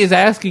 Nobody is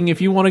asking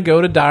if you want to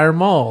go to Dire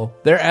Mall.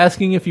 They're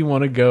asking if you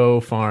want to go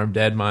farm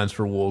dead mines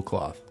for wool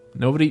cloth.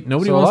 Nobody So a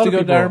wants lot to of go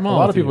to people, Dire Mall. A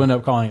lot of with you. people end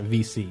up calling it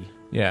VC.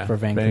 Yeah, for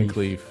Van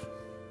Cleef.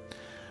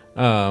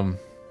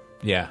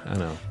 Yeah, I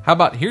know. How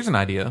about, here's an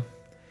idea.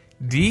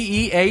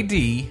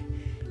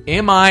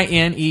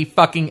 DEADMINE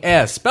fucking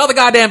S. Spell the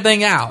goddamn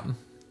thing out.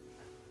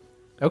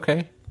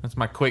 Okay, That's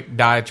my quick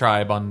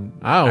diatribe on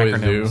I always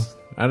acronyms. do.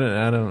 I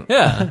don't.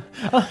 Yeah.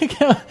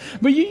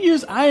 But you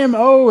use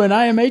IMO and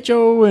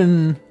IMHO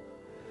and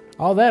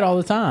all that all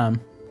the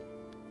time.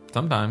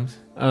 Sometimes.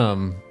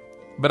 Um,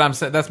 But I'm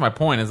saying that's my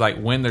point. Is like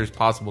when there's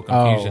possible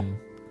confusion,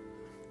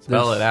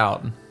 spell There's- it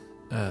out.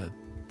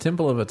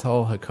 Temple of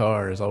Atal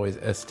Hakar is always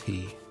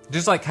ST.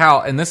 Just like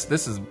how, and this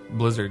is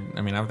Blizzard.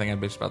 I mean, I think I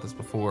bitched about this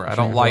before. I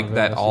don't Sure, like well,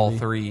 that that all SCD.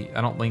 three.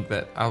 I don't think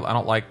that. I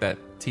don't like that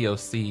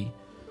TOC,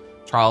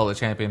 Trial of the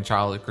Champion,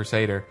 Trial of the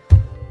Crusader,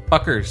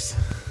 fuckers.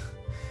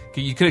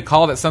 You could have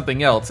called it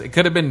something else. It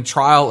could have been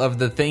Trial of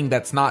the thing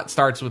that's not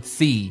starts with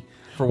C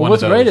for one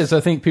What's of those. great is I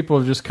think people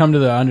have just come to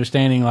the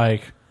understanding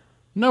like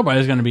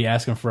nobody's going to be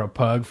asking for a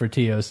pug for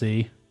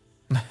TOC.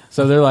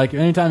 So they're like,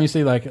 anytime you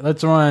see like,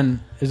 let's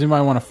run, does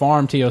anybody want to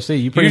farm TOC?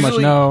 You pretty much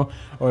Usually- know.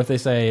 Or if they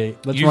say,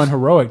 let's Us- run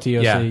heroic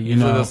TOC, yeah, you usually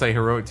know. they'll say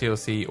heroic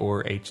TOC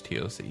or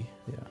HTOC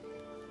Yeah.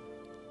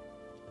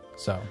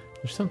 So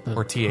There's something.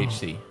 or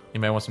THC.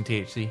 Anybody want some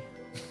THC?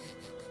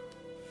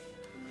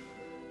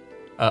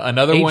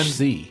 Another one.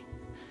 HC.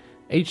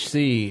 HC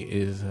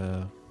is.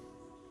 I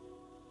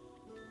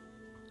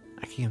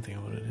can't think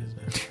of what it is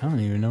now. I don't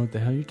even know what the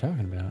hell you're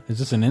talking about. Is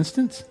this an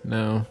instance?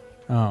 No.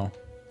 Oh,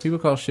 People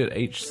call shit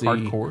HC.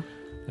 Hardcore.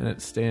 And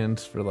it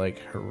stands for like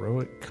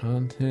heroic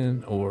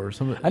content or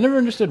something. I never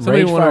understood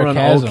Somebody Rage want to Fire run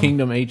Chasm. Old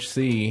Kingdom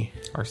HC.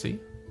 RC.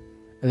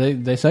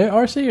 They say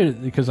RC or,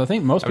 because I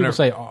think most I've people never-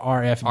 say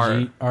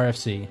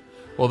RFC.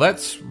 Well,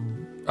 that's.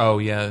 Oh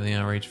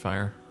yeah, Rage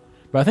Fire.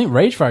 But I think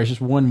Rage Fire is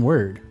just one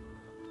word.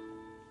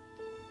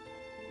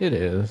 It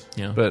is.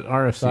 Yeah. But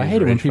RFC So I is hate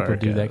it when Rage people Fire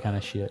do Cat. that kind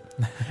of shit.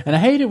 And I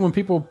hate it when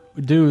people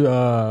do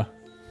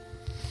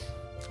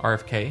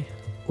RFK.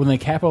 when they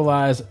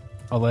capitalize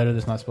a letter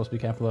that's not supposed to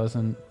be capitalized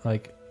in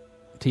like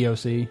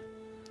TOC.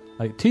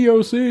 Like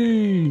TOC.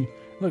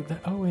 Look,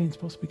 that O ain't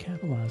supposed to be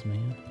capitalized,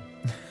 man.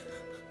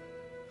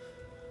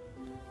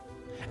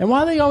 And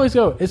why do they always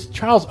go, it's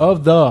Trials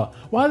of the.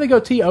 Why do they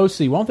go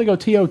TOC? Why don't they go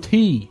TOT?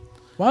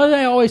 Why do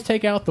they always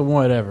take out the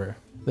whatever?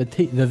 The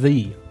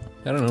the.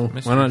 I don't know.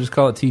 Mystery. Why not just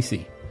call it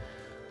TC?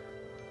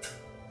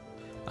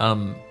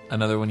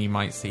 Another one you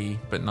might see,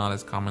 but not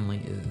as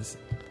commonly, is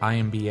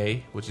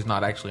IMBA, which is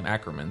not actually an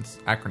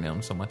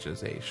acronym so much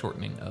as a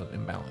shortening of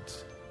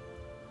imbalance.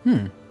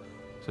 So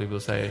people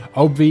say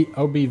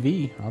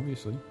OBV,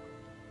 obviously.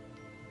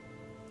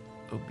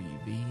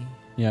 OBV.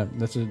 Yeah,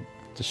 that's a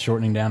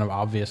shortening down of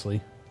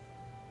obviously.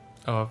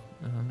 Oh,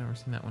 I've never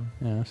seen that one.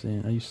 Yeah, I've seen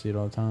it. I used to see it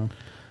all the time.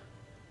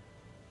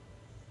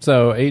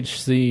 So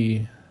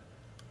HC,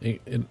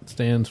 it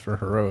stands for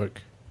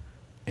heroic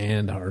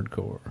and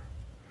hardcore.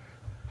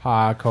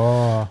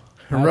 Hardcore.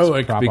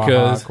 Heroic That's proper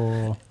because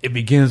hardcore. it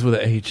begins with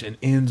a H and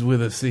ends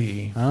with a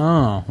C.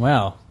 Oh,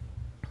 well.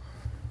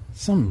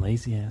 Some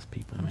lazy ass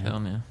people, I'm man.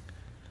 telling you.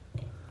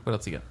 What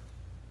else you got?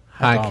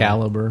 High all.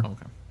 caliber.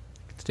 Okay.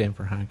 Stand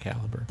for high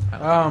caliber. I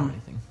don't know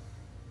anything.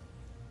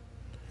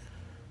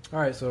 All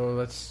right, so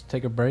let's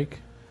take a break.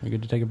 You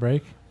good to take a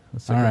break?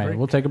 Let's take All a right, break.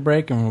 we'll take a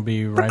break and we'll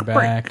be right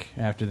back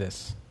after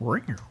this.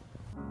 Spend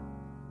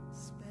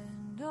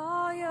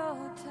all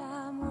your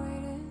time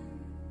waiting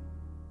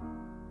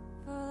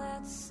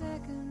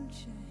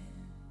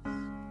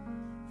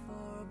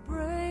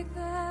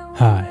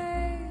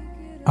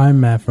I'm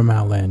Matt from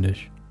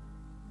Outlandish.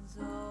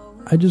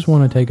 I just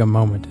want to take a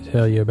moment to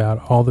tell you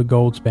about all the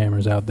gold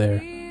spammers out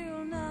there.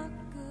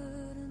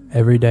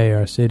 Every day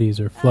our cities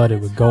are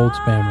flooded with gold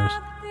spammers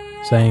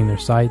saying their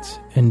sites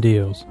and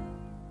deals.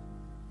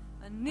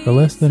 For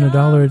less than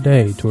 $1 a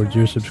day towards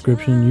your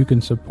subscription, you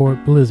can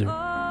support Blizzard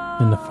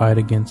in the fight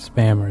against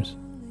spammers.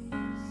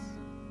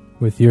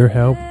 With your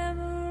help,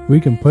 we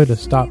can put a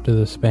stop to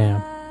the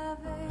spam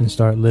and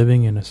start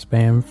living in a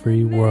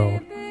spam-free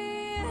world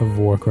of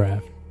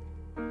Warcraft.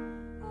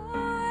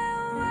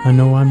 I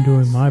know I'm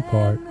doing my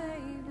part.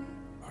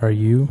 Are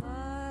you?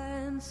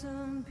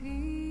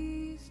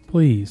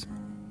 Please,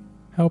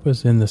 help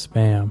us end the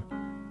spam.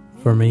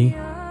 For me,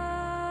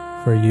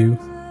 for you,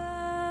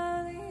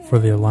 for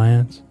the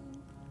Alliance,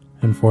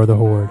 and for the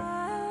Horde.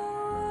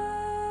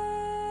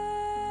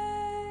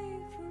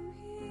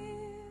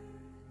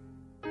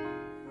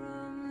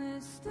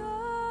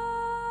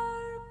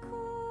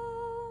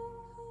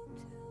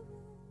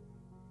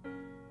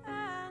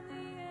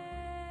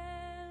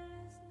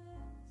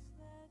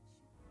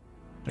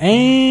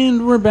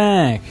 And we're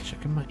back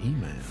Checking my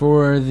email.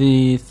 for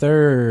the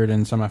third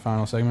and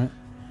semifinal segment.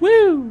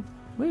 Woo!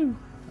 Woo!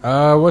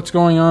 What's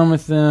going on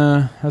with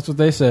that's what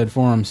they said,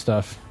 forum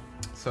stuff.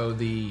 So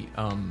the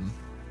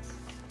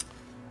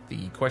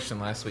question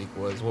last week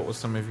was, what was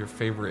some of your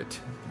favorite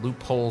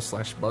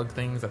loophole/bug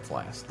things? That's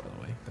last, by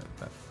the way.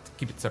 That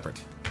keep it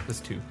separate. This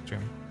too,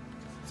 Jeremy.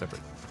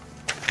 Separate.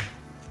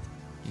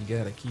 You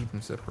gotta keep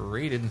them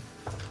separated.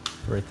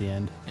 We're at the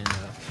end.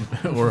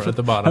 And Or at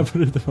the bottom.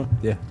 put it at the bottom.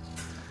 Yeah.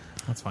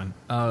 that's fine.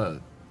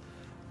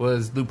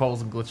 Was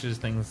loopholes and glitches,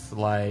 things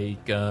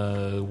like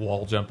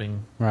wall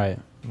jumping. Right.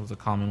 It was a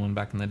common one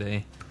back in the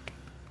day.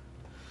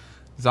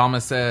 Zama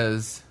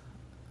says,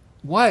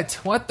 "What?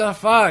 What the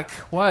fuck?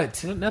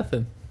 What?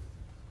 Nothing.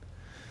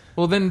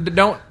 Well, then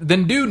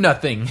do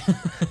nothing.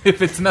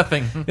 If it's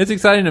nothing." It's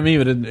exciting to me,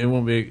 but it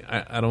won't be.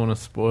 I don't want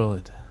to spoil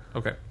it.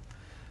 Okay.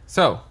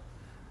 So,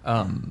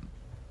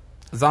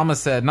 Zama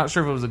said, "Not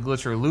sure if it was a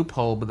glitch or a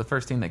loophole, but the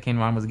first thing that came to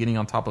mind was getting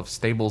on top of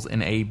stables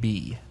in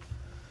AB.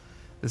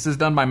 This is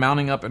done by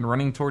mounting up and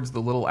running towards the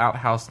little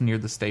outhouse near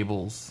the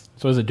stables.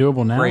 So is it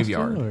doable now?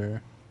 Graveyard. Still, or?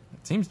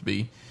 It seems to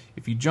be.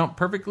 If you jump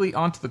perfectly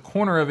onto the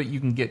corner of it, you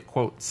can get,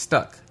 quote,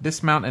 stuck.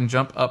 Dismount and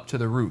jump up to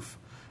the roof.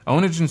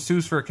 Ownage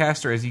ensues for a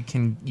caster as you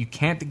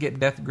can't get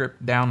Death Grip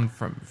down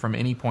from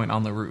any point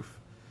on the roof.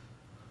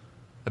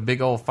 A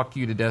big ol' fuck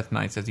you to Death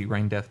Knights as you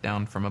rain death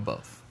down from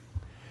above."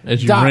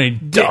 As you Dog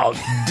rain dog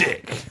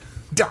dick.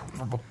 Down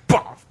from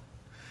above.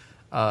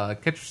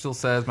 Ketcher still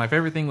says, "My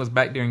favorite thing was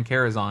back during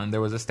Karazhan. There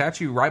was a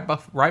statue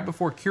right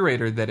before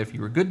Curator that if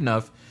you were good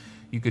enough,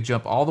 you could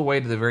jump all the way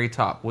to the very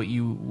top. What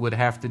you would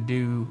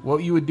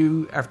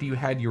do after you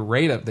had your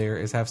raid up there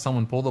is have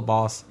someone pull the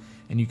boss,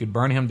 and you could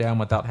burn him down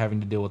without having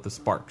to deal with the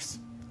sparks."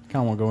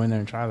 Kind of want to go in there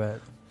and try that.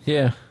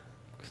 Yeah.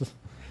 I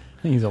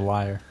think he's a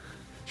liar.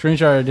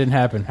 Screenshot, it didn't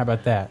happen. How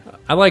about that?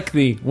 I like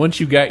once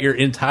you got your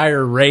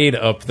entire raid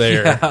up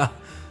there.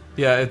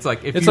 Yeah, it's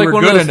like if It's you like were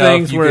one of good those enough,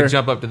 things you where- could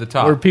jump up to the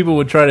top. Where people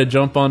would try to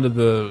jump onto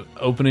the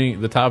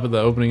top of the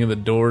opening of the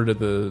door to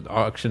the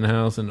auction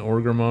house in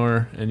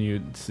Orgrimmar, and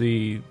you'd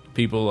see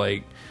people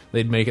like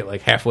they'd make it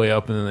like halfway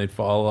up and then they'd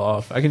fall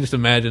off. I can just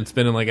imagine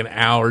spending like an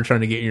hour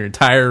trying to get your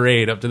entire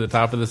raid up to the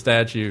top of the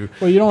statue.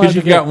 Well, you don't because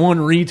have you've to got one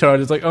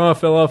retard. It's like, oh, I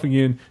fell off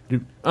again.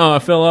 Oh, I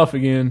fell off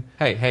again.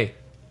 Hey,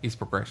 it's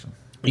progression.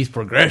 He's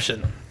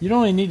progression. You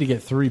only need to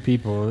get 3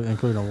 people,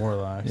 including a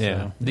warlock.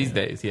 Yeah. So. These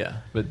days, yeah.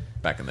 But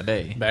back in the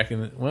day. Back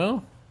in the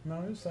No,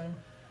 it's the same.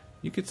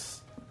 you could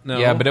no.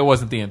 Yeah, but it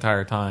wasn't the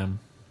entire time.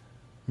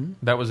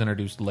 That was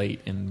introduced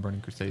late in Burning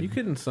Crusade. you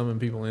couldn't summon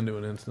people into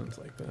an instance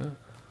like that.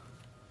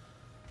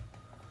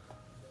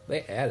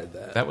 They added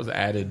that. That was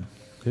added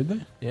Did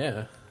they?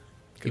 Yeah.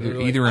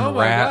 either in "Oh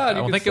my Wrath. God, I you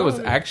don't could think it was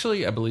summon it."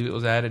 actually. I believe it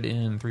was added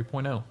in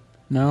 3.0.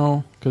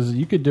 No, because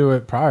you could do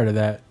it prior to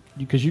that.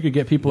 Because you could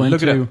get people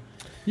Look it into. up.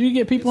 You could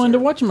get people into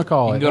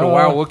whatchamacallit. You can go to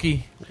WoW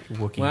Wiki.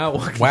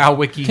 WoW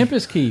Wiki.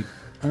 Tempest Keep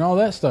and all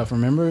that stuff.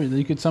 Remember,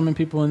 you could summon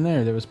people in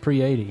there that was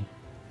pre-80.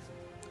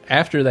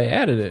 After they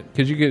added it,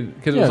 because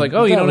it was like,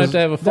 oh, you don't have to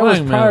have a That was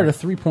flying prior mount.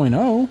 to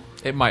 3.0.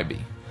 It might be.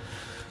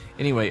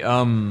 Anyway,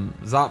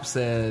 Zop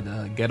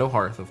said Ghetto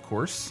Hearth, of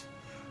course,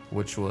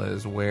 which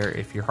was where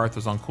if your hearth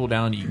was on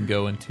cooldown, you can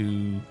go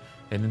into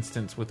an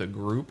instance with a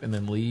group and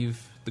then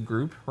leave the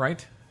group,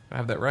 right? I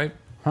have that right?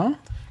 Huh?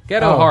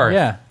 Ghetto Oh, Hearth.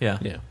 yeah. Yeah.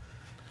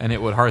 And it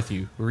would hearth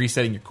you,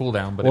 resetting your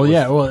cooldown. But Well,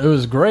 it was, it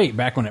was great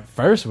back when it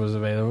first was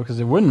available because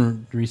it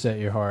wouldn't reset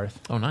your hearth.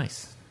 Oh,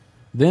 nice.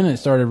 Then it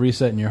started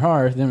resetting your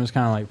hearth. Then it was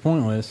kind of like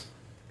pointless.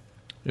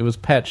 It was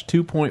patch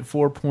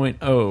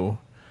 2.4.0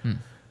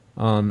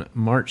 on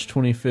March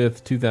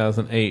 25th,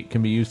 2008.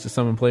 Can be used to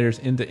summon players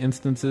into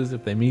instances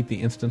if they meet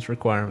the instance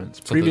requirements.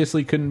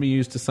 Previously couldn't be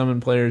used to summon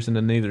players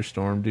into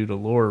Netherstorm due to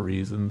lore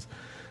reasons.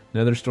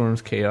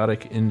 Netherstorm's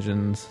chaotic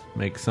engines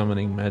make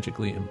summoning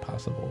magically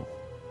impossible.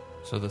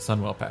 So the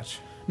Sunwell patch.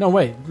 No,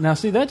 wait. Now,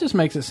 see, that just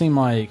makes it seem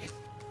like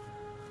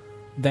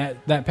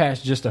that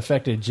patch just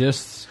affected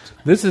just...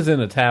 This is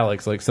in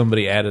italics, like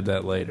somebody added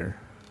that later.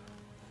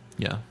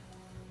 Yeah.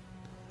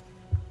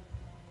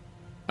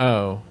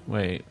 Oh,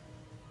 wait.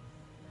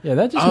 Yeah,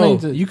 that just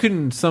means that you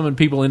couldn't summon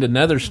people into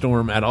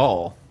Netherstorm at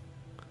all.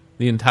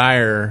 The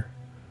entire...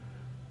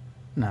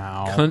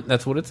 No.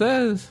 That's what it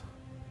says.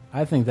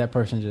 I think that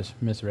person just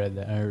misread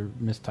that or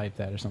mistyped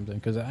that or something.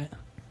 Because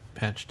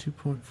Patch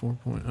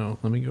 2.4.0.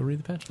 Let me go read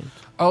the patch notes.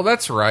 Oh,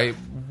 that's right.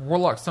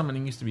 Warlock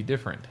summoning used to be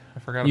different. I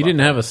forgot. You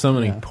didn't have a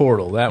summoning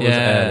portal. That was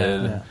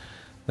added. Yeah.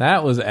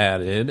 That was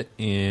added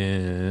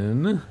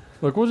in...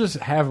 Look, we'll just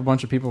have a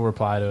bunch of people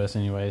reply to us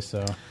anyway,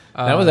 so...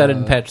 that was added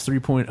in patch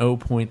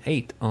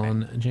 3.0.8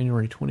 on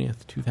January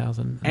 20th,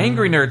 2000.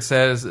 Angry Nerd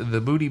says the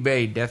Booty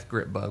Bay Death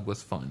Grip bug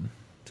was fun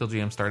till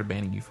GM started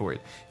banning you for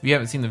it. If you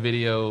haven't seen the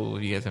video,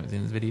 if you guys haven't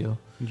seen this video,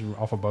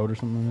 off a boat or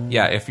something like that?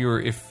 yeah,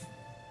 if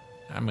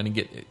I'm gonna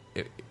get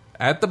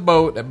at the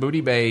boat at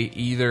Booty Bay,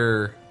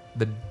 either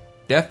the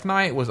Death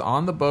Knight was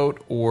on the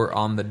boat or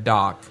on the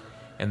dock,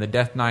 and the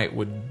Death Knight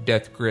would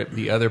death grip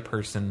the other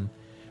person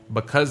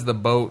because the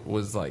boat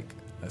was like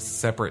a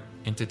separate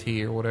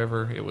entity or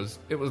whatever. It was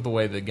the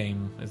way the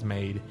game is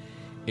made.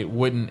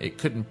 It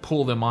couldn't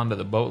pull them onto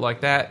the boat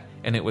like that,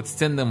 and it would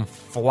send them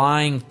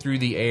flying through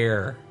the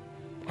air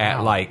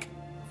at like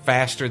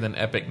faster than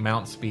epic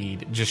mount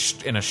speed,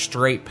 just in a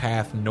straight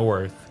path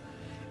north.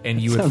 And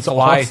you would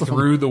fly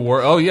through the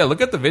world. Oh yeah,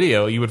 look at the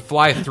video. You would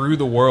fly through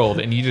the world,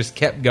 and you just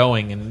kept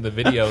going. In the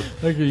video,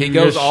 he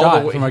goes all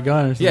the way from a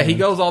gun or something. Yeah, he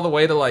goes all the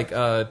way to like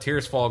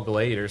Tearsfall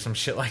Glade or some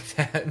shit like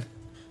that.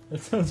 That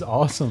sounds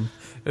awesome.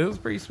 It was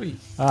pretty sweet.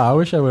 I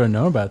wish I would have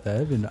known about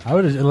that. I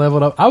would have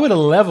leveled up. I would have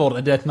leveled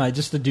a Death Knight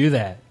just to do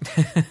that.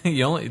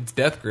 It's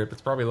Death Grip.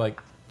 It's probably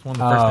like one of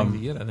the first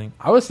things you get, I think.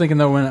 I was thinking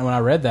though when I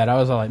read that, I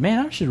was like,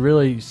 man, I should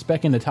really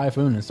spec into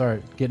Typhoon and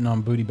start getting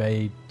on Booty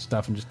Bay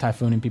stuff and just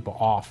typhooning people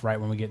off right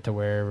when we get to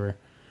wherever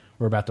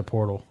we're about to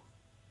portal.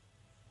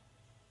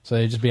 So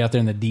they'd just be out there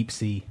in the deep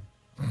sea.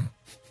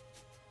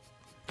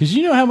 Because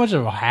you know how much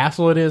of a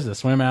hassle it is to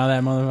swim out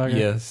of that motherfucker?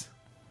 Yes.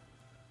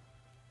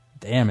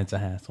 Damn, it's a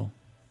hassle.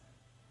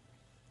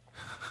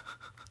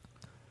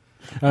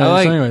 So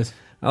anyways.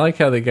 I like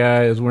how the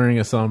guy is wearing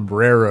a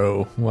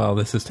sombrero while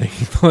this is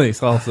taking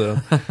place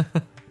also.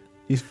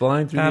 He's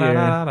flying through the air.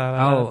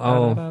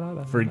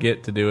 I'll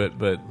forget to do it,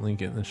 but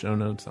link it in the show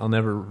notes. I'll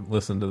never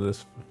listen to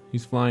this.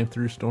 He's flying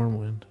through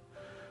Stormwind.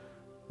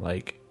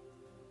 Like,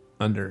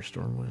 under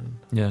Stormwind.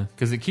 Yeah,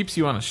 because it keeps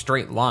you on a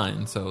straight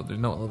line, so there's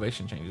no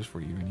elevation changes for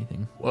you or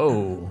anything.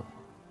 Whoa.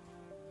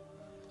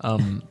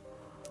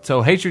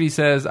 So Hatredy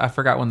says, I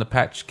forgot when the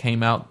patch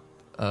came out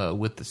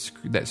with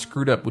that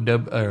screwed up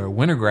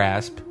Winter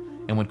Grasp,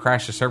 and would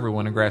crash the server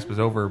when Winter Grasp was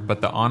over,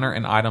 but the honor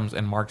and items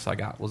and marks I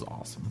got was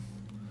awesome.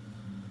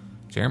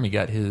 Jeremy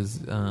got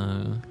his,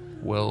 not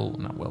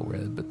well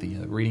read, but the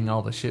reading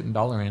all the shit in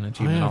Dalaran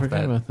achievement off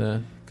that. About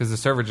that. Because the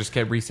server just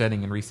kept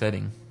resetting and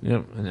resetting.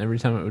 Yep, and every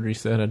time it would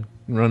reset, I'd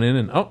run in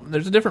and,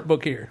 there's a different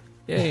book here.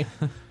 Yay.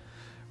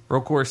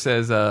 Rollcore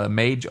says,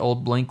 Mage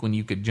Old Blink when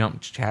you could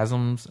jump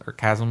chasms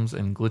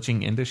and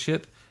glitching into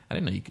shit. I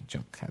didn't know you could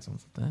jump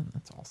chasms with that.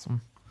 That's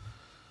awesome.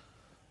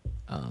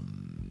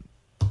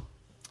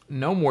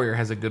 Gnome Warrior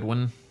has a good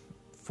one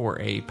for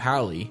a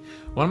pally.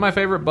 One of my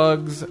favorite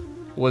bugs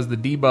was the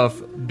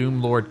debuff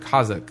Doomlord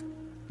Kazakh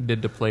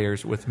did to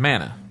players with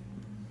mana.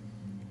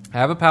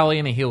 Have a pally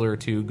and a healer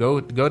to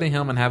go to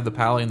him and have the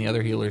pally and the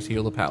other healers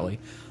heal the pally.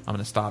 I'm going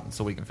to stop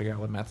so we can figure out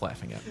what Matt's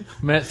laughing at.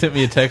 Matt sent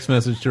me a text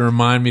message to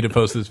remind me to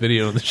post this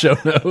video in the show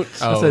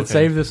notes. I said,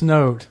 save this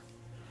note.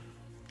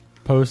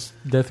 Post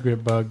Death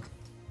Grip bug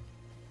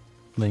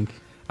link.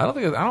 I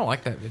don't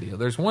like that video.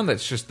 There's one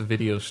that's just the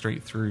video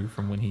straight through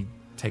from when he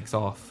takes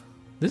off.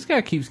 This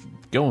guy keeps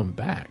going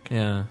back.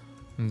 Yeah,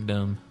 I'm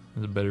dumb.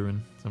 There's a better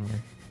one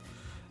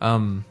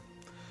somewhere.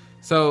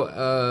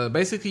 So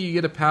basically you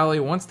get a pally.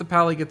 Once the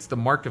pally gets the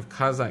Mark of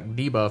Kazakh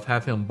debuff,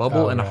 have him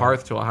bubble and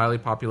hearth to a highly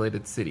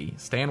populated city.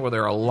 Stand where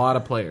there are a lot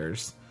of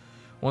players.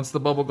 Once the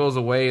bubble goes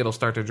away, it'll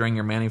start to drain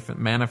your mana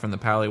from the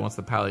pally. Once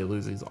the pally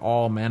loses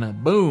all mana,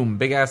 boom!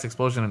 Big ass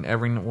explosion, and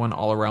everyone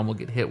all around will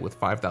get hit with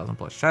 5,000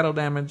 plus shadow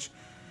damage.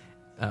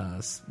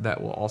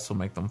 That will also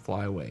make them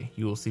fly away.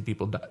 You will see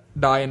people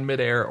die in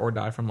midair or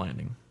die from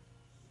landing.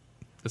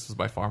 This was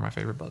by far my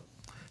favorite bug.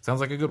 Sounds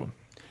like a good one.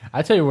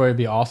 I tell you where it'd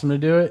be awesome to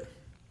do it,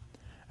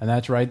 and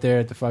that's right there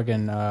at the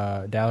fucking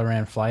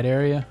Dalaran flight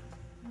area.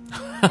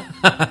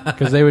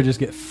 Because they would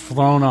just get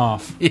thrown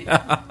off.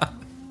 Yeah.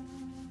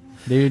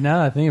 Dude, now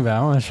that I think about it,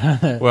 I want to try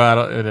that.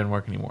 Well, it didn't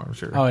work anymore, I'm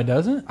sure. Oh, it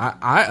doesn't?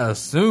 I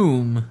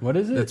assume... What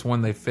is it? It's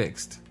one they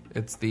fixed.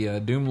 It's the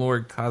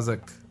Doomlord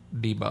Kazakh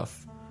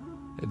debuff.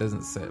 It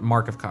doesn't say...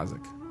 Mark of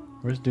Kazakh.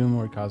 Where's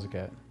Doomlord Kazakh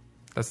at?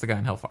 That's the guy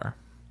in Hellfire.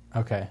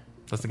 Okay.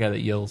 That's the guy that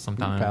yells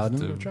sometimes. Paladin,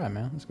 let's go try it,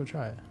 man. Let's go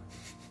try it.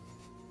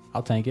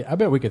 I'll tank it. I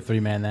bet we could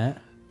 3-man that.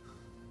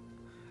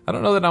 I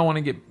don't know that I want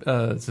to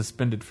get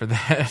suspended for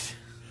that.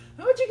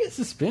 How would you get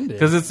suspended?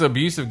 Because it's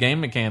abusive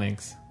game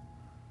mechanics.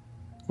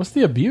 What's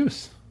the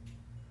abuse?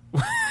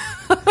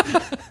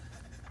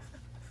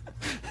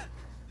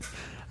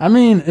 I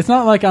mean, it's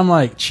not like I'm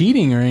like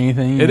cheating or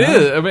anything. It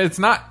is. I mean, it's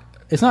not.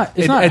 It's not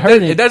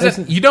hurting. It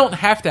doesn't. You don't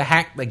have to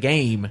hack the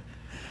game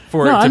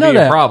for No, it I to know be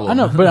a that. problem. I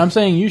know, but I'm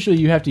saying usually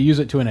you have to use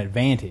it to an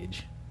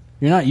advantage.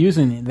 You're not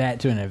using that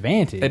to an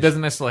advantage. It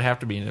doesn't necessarily have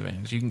to be an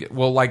advantage. You can get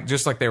like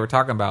just like they were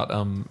talking about.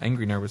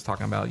 Angry Nerd was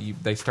talking about.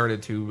 They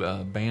started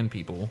to ban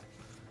people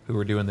who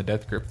were doing the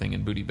death grip thing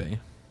in Booty Bay.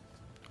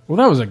 Well,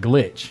 that was a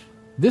glitch.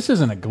 This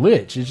isn't a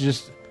glitch. It's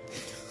just.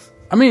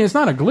 I mean, it's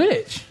not a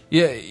glitch.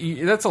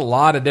 Yeah, that's a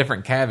lot of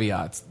different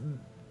caveats.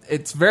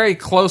 It's very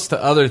close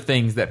to other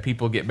things that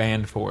people get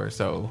banned for.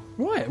 So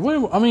What?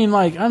 I mean,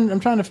 like I'm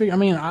trying to figure. I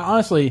mean,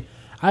 honestly,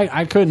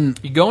 I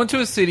couldn't. you go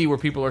into a city where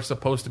people are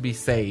supposed to be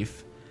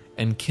safe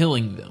and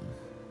killing them.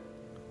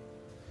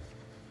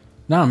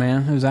 No,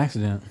 man, it was an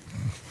accident.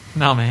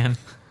 No, man.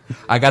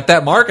 I got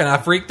that mark and I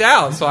freaked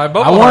out, so I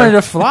wanted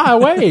to fly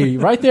away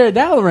right there at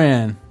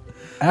Dalaran.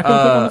 I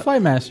couldn't click on the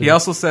Flight Master. He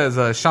also says,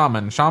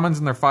 Shamans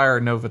and their Fire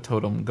Nova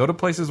Totem. Go to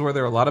places where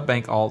there are a lot of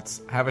bank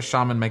alts. Have a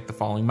shaman make the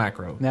following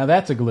macro. Now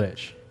that's a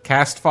glitch.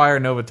 Cast Fire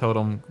Nova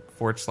Totem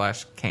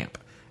 / camp.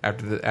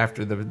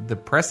 After the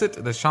press it,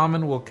 the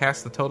shaman will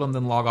cast the totem,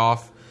 then log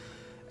off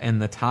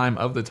and the time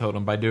of the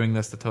totem. By doing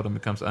this, the totem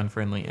becomes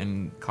unfriendly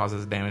and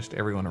causes damage to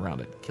everyone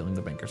around it, killing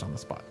the bankers on the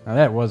spot. Now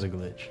that was a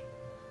glitch.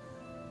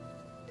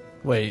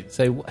 Wait,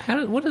 say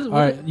what is it? All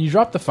right, you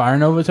drop the Fire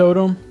Nova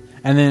totem,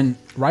 and then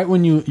right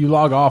when you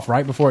log off,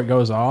 right before it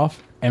goes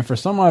off, and for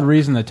some odd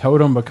reason the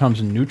totem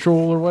becomes neutral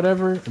or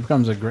whatever, it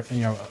becomes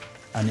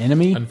an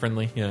enemy,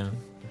 Unfriendly, yeah.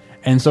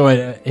 and so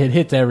it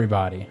hits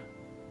everybody.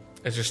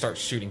 It just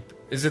starts shooting.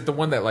 Is it the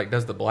one that like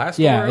does the blast?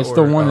 Yeah, it's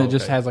the one that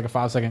just okay. has like a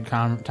 5-second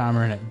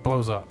timer and it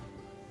blows up.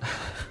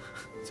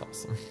 It's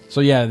awesome.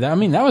 So yeah, that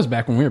was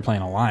back when we were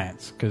playing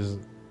Alliance because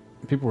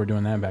people were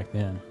doing that back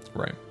then.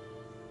 Right.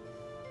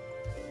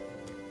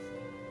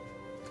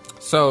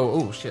 So,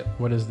 oh shit.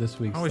 What is this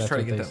week's? I always That's try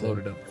to What get They that Said?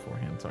 loaded up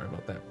beforehand. Sorry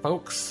about that,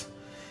 folks.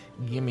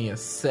 Give me a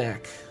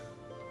sec.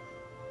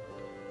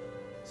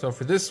 So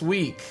for this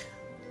week,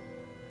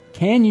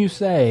 Can you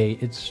say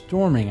it's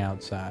storming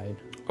outside?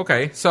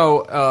 okay.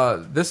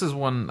 So this is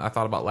one I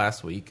thought about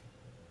last week,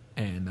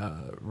 and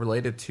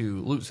related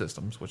to loot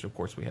systems, which of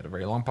course we had a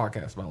very long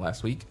podcast about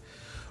last week.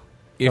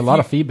 A lot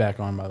of feedback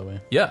on, by the way.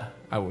 Yeah,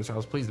 I was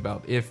pleased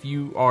about. If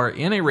you are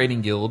in a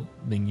raiding guild,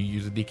 then you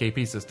use a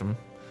DKP system.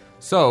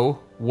 So,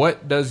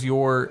 what does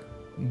your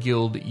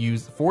guild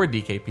use for a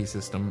DKP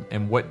system,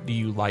 and what do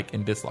you like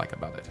and dislike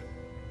about it?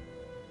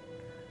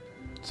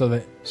 So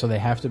they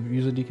have to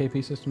use a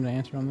DKP system to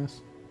answer on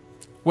this?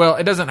 Well,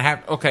 it doesn't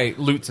have. Okay,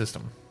 loot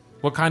system.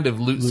 What kind of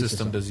loot system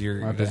system. does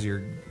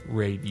your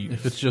raid use?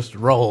 If it's just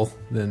roll,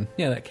 then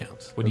yeah, that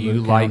counts. What do the you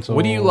loot like? council.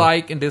 What do you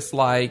like and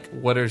dislike?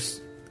 What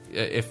is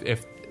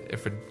if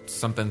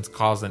something's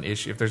caused an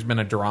issue? If there's been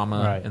a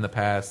drama Right. in the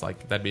past,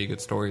 like that'd be a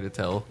good story to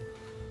tell.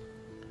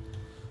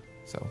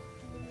 So,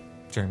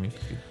 Jeremy,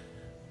 if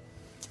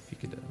you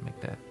could make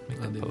that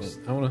post.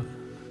 I want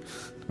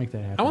Make that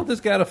happen. I want this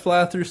guy to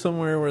fly through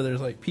somewhere where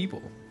there's like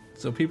people,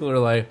 so people are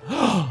like,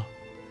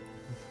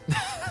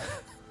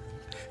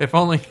 If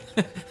only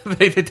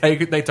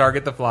they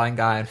target the flying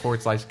guy and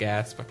 /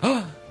 gasp.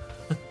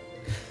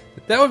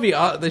 that would be.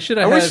 They should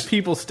have I had wish-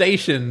 people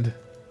stationed.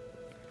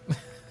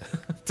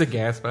 To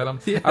gasp at him.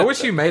 Yeah. I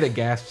wish you made a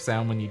gasp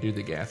sound when you do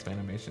the gasp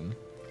animation.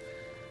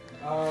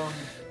 All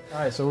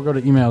right, so we'll go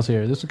to emails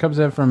here. This one comes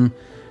in from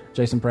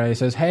Jason Prey. He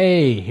says,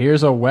 "Hey,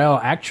 here's a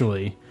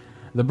actually.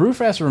 The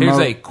Brewfest remote." Here's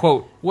a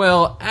quote.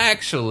 Well,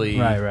 actually,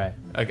 Right.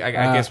 I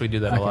guess we do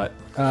that a lot.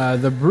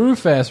 The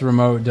Brewfest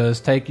remote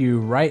does take you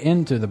right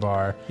into the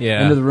bar,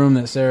 Yeah. into the room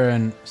that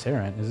Saren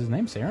is his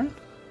name Saren?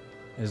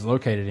 Is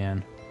located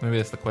in. Maybe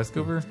that's the quest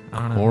giver. I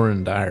don't know.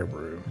 Orin Dire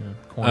Brew.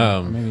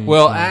 Corn. Maybe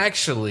Well, it's not.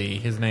 actually,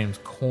 his name's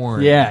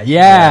Corn.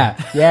 Yeah.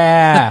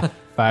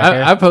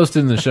 Fire. I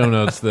posted in the show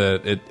notes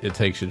that it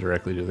takes you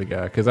directly to the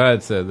guy because I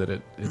had said that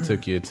it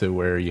took you to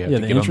where you have to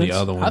the get entrance. on the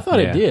other one. I thought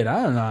Yeah. it did.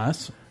 I don't know.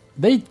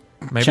 They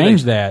Maybe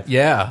changed they- that.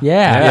 Yeah.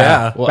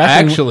 Yeah. Well,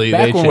 Back when- actually,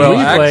 back they when changed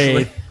we it.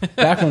 played.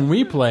 Back when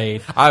we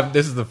played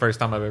This is the first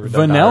time I've ever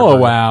done Vanilla Dire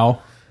WoW.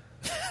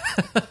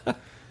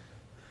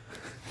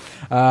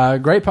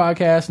 Great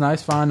podcast.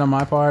 Nice find on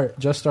my part.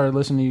 Just started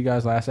listening to you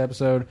guys last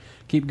episode.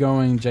 Keep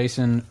going,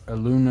 Jason.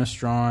 Luna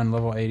Strawn,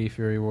 level 80,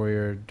 Fury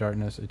Warrior,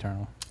 Darkness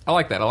Eternal. I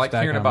like that. I like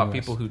Stack hearing on about the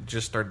list. people who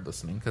just started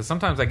listening because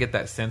sometimes I get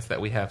that sense that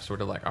we have sort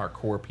of like our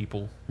core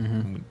people.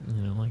 Mm-hmm.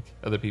 You know, like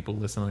other people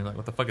listening, like,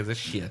 what the fuck is this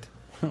shit?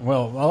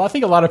 Well, I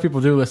think a lot of people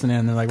do listen in.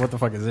 And they're like, "What the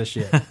fuck is this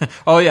shit?" And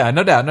Oh yeah,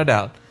 no doubt.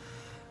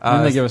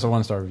 then they give us a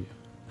 1-star review.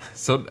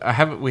 So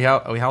we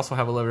also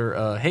have a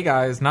letter. Hey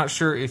guys, not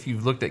sure if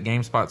you've looked at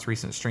GameSpot's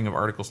recent string of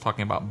articles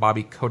talking about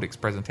Bobby Kodak's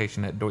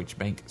presentation at Deutsche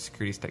Bank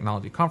Securities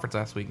Technology Conference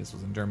last week. This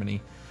was in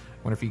Germany.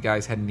 Wonder if you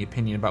guys had any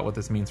opinion about what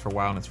this means for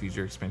WoW and its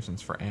future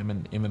expansions for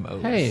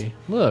MMOs. Hey,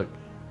 look.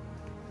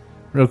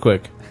 Real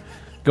quick.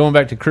 Going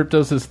back to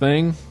Kryptos'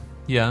 thing,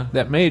 yeah,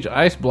 that mage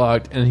ice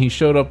blocked and he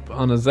showed up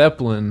on a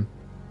Zeppelin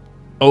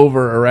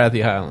over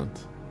Arathi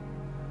Highlands.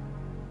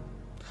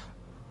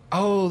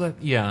 oh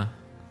yeah.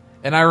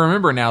 And I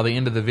remember now the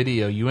end of the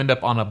video. You end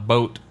up on a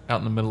boat out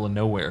in the middle of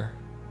nowhere.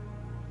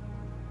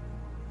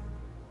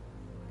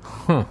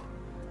 Huh.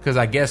 because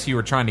I guess you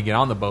were trying to get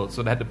on the boat,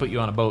 so they had to put you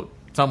on a boat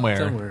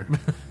somewhere.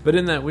 But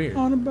isn't that weird?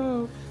 On a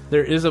boat.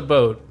 There is a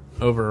boat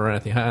over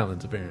Arathi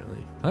Highlands,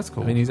 apparently. That's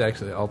cool. I mean, he's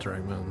actually at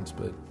Alterac Mountains,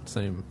 but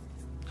same,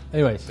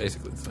 Anyways,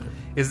 basically the same.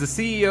 Is the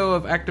CEO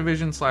of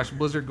Activision /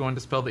 Blizzard going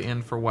to spell the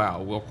end for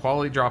WoW? Will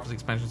quality drops as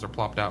expansions are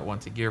plopped out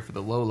once a year for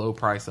the low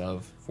price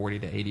of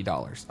 $40 to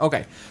 $80?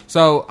 Okay,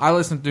 so I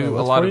listened to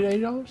a lot of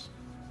 $80?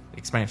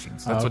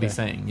 expansions. That's what okay. he's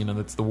saying. You know,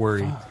 that's the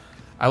worry.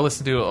 I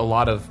listened to a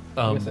lot of.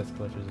 I guess that's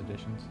collector's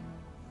editions.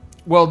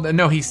 Well,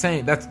 no, he's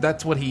saying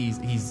that's what he's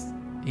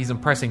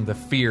impressing the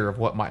fear of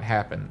what might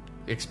happen.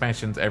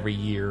 Expansions every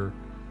year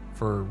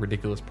for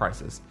ridiculous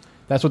prices.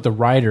 That's what the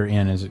writer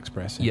in is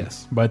expressing.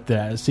 Yes. But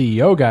the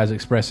CEO guy's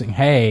expressing,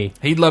 hey,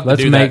 He'd love to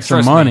let's do make that.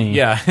 some Trust me. money.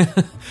 Yeah.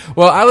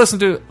 Well, I listen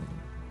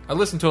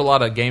to a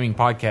lot of gaming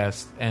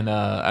podcasts, and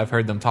I've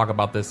heard them talk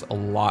about this a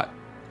lot.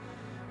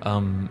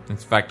 In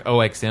fact,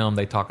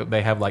 OXM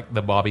they have like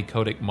the Bobby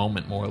Kotick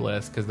moment more or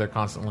less because they're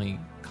constantly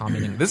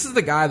commenting. This is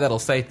the guy that'll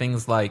say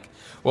things like,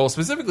 well,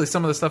 specifically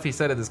some of the stuff he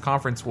said at this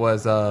conference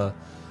was,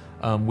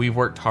 we've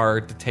worked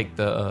hard to take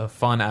the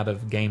fun out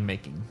of game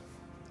making.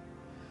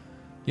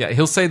 Yeah,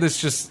 he'll say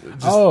this just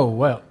Oh,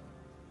 well,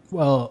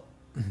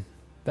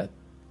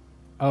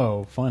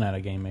 fun out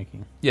of game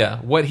making. yeah.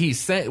 What he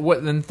said.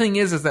 What the thing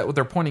is that what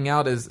they're pointing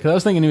out is Because I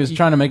was thinking he was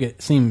trying to make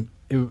it seem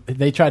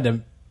they tried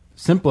to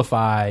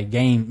simplify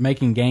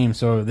making games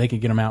so they could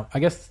get them out. I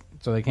guess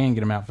so they can get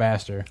them out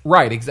faster.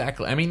 right,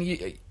 exactly. I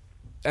mean,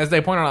 as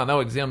they pointed out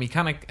on OXM, you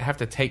kind of have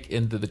to take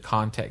into the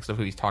context of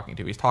who he's talking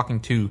to. He's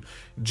talking to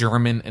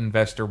German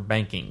investor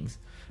bankings.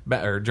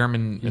 Or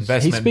German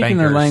investment He's speaking bankers.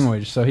 their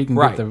language, so he can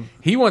Right. get the.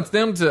 He wants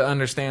them to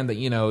understand that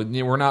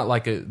we're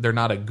not they're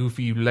not a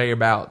goofy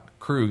layabout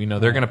crew.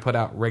 They're going to put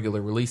out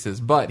regular releases.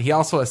 But he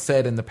also has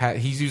said in the past,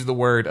 he's used the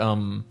word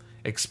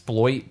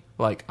exploit.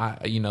 Like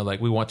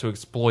we want to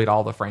exploit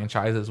all the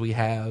franchises we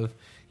have.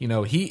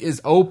 He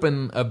is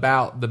open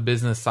about the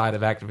business side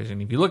of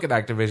Activision. If you look at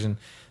Activision,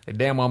 they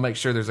damn well make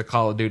sure there's a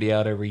Call of Duty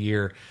out every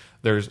year.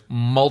 There's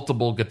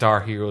multiple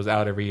Guitar Heroes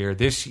out every year.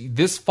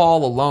 This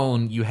fall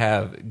alone, you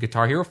have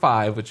Guitar Hero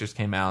 5, which just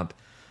came out.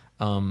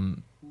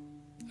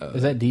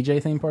 Is that DJ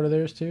thing part of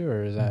theirs too,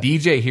 or is that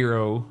DJ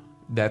Hero?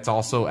 That's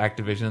also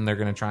Activision. They're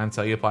going to try and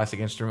sell you a plastic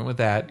instrument with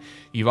that.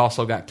 You've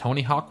also got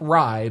Tony Hawk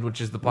Ride, which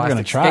is the plastic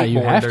gonna try. skateboard. You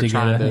have they're to get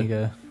trying it, I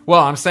think,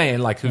 Well, I'm saying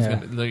who's Yeah.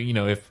 going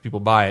to, if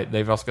people buy it.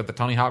 They've also got the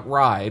Tony Hawk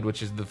Ride,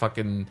 which is the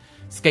fucking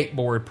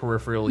skateboard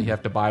peripheral you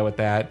have to buy with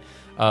that.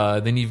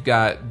 Then you've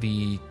got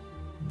the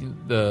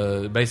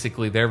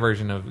basically their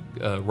version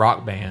of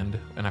Rock Band,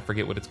 and I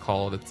forget what it's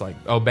called. It's like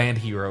Band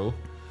Hero.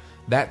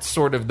 That's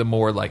sort of the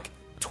more like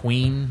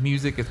tween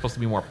music. It's supposed to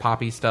be more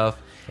poppy stuff.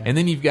 Okay. And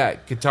then you've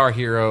got Guitar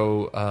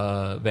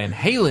Hero Van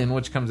Halen,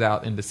 which comes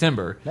out in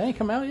December. That ain't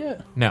come out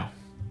yet. No.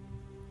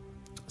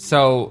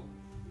 So,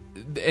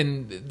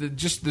 and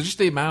just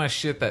the amount of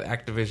shit that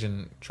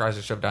Activision tries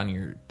to shove down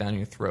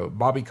your throat.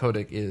 Bobby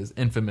Kotick is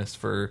infamous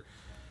for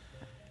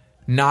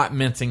not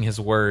mincing his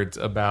words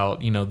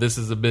about, this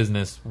is a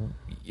business.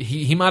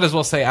 He might as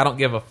well say, I don't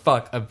give a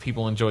fuck if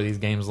people enjoy these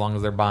games as long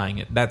as they're buying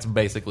it. That's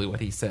basically what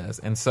he says.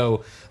 And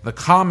so the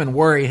common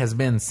worry has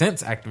been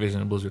since Activision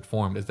and Blizzard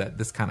formed is that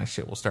this kind of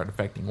shit will start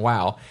affecting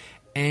WoW.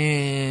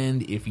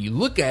 And if you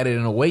look at it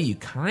in a way, you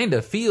kind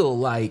of feel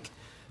like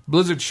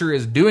Blizzard sure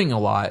is doing a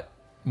lot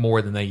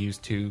more than they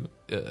used to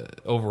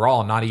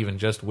overall, not even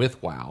just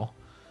with WoW.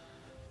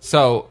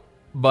 So...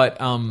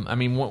 But, I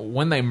mean,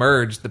 when they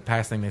merged, the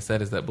past thing they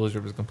said is that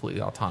Blizzard was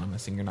completely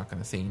autonomous and you're not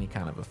going to see any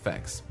kind of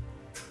effects.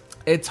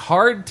 It's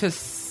hard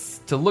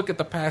to look at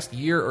the past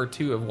year or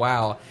two of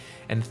WoW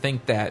and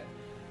think that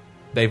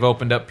they've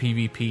opened up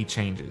PvP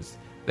changes.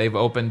 They've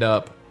opened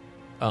up,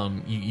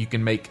 you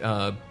can make,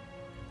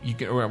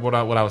 what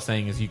I was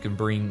saying is you can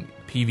bring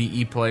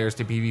PvE players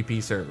to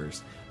PvP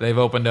servers. They've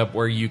opened up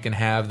where you can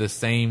have the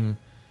same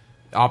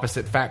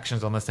opposite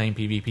factions on the same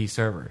PvP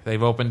server.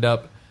 They've opened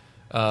up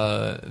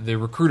the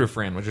recruiter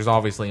friend, which is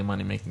obviously a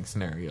money-making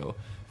scenario.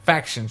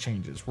 Faction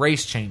changes,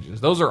 race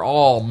changes. Those are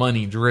all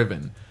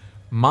money-driven.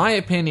 My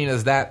opinion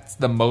is that's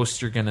the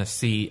most you're going to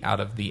see out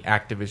of the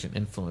Activision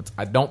influence.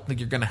 I don't think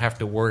you're going to have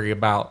to worry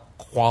about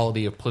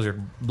quality of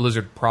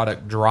Blizzard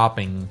product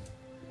dropping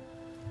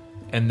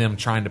and them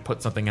trying to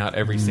put something out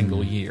every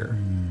single year.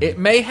 It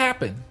may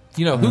happen.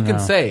 Who can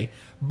say?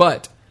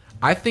 But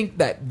I think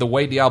that the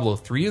way Diablo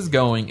 3 is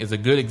going is a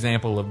good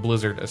example of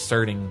Blizzard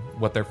asserting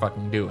what they're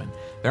fucking doing.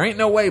 There ain't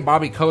no way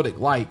Bobby Kotick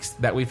likes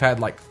that we've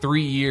had like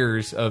 3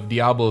 years of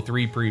Diablo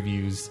 3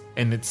 previews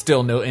and it's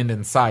still no end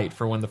in sight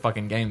for when the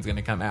fucking game's going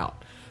to come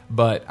out.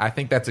 But I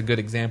think that's a good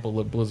example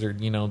of Blizzard,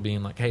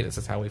 being like, hey, this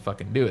is how we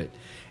fucking do it.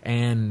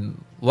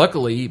 And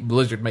luckily,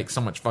 Blizzard makes so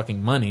much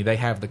fucking money. They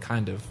have the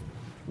kind of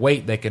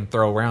weight they can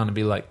throw around and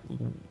be like,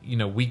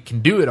 we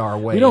can do it our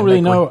way. We don't really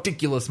know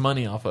ridiculous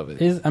money off of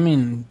it. Is it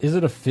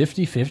a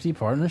 50-50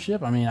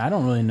 partnership? I mean, I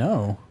don't really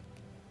know.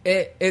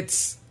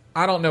 It's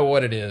I don't know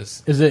what it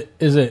is. Is it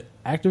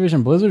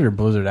Activision Blizzard or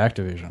Blizzard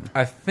Activision?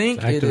 I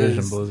think It's it is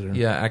Activision Blizzard.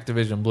 Yeah,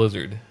 Activision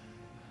Blizzard.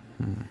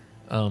 I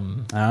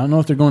don't know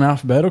if they're going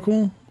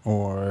alphabetical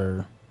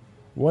or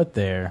what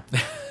there,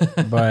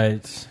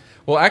 but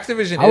Well,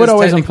 Activision I would is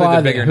always technically imply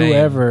the that bigger name.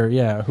 whoever.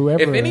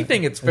 If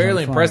anything, it's is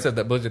fairly in front. impressive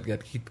that Blizzard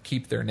got to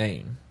keep their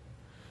name.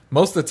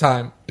 Most of the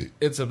time,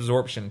 it's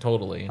absorption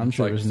totally. And I'm it's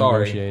sure like, it was sorry.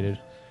 negotiated.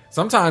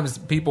 Sometimes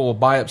people will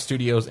buy up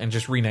studios and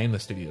just rename the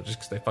studio just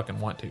because they fucking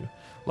want to.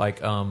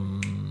 Like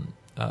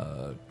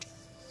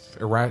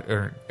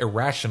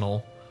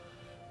Irrational,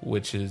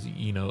 which is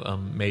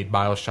made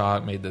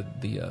BioShock, made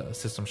the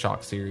System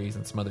Shock series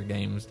and some other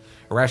games.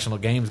 Irrational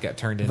Games got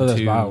turned I thought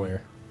into that's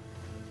BioWare.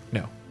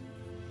 No,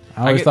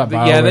 I always thought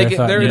BioWare. yeah,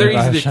 they're they're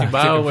easy to BioShock. keep.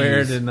 BioWare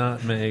confused. did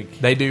not make.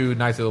 They do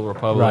Knights of the Old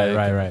Republic,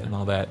 Right. and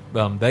all that.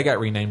 They got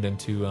renamed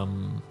into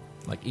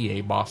like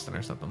EA Boston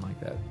or something like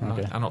that.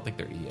 Okay. I don't think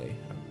they're EA,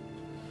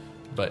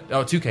 but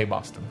 2K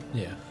Boston.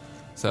 Yeah.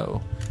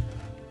 So,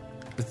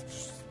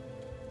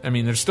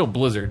 they're still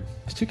Blizzard.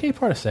 Is 2K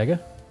part of Sega?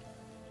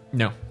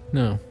 No,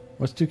 No.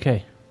 What's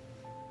 2K?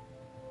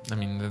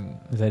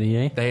 Is that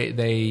EA?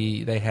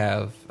 they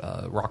have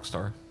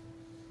Rockstar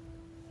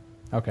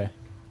Okay.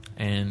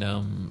 and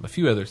a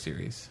few other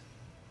series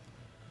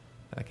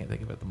that I can't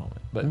think of at the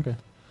moment. But Okay.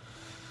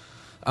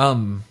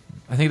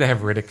 I think they have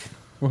Riddick.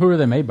 Well, who are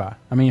they made by?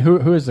 I mean,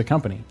 who is the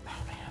company?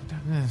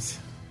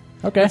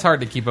 Okay. It's hard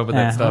to keep up with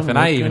that Yeah, stuff, I'm and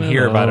I even looking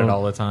hear it about it up.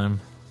 all the time.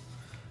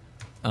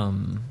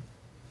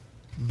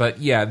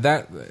 But yeah,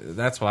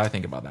 that's what I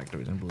think about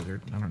Activision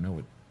Blizzard. I don't know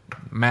what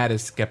Matt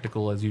is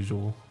skeptical as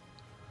usual.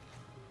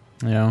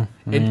 Yeah.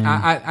 And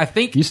I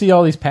think, You see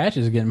all these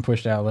patches getting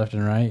pushed out left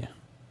and right.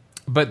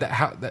 but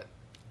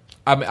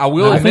I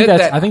will admit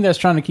that I think that's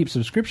trying to keep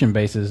subscription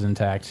bases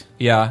intact.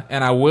 yeah,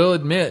 and I will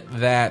admit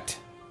that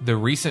the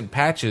recent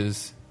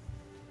patches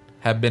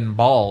have been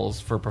balls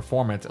for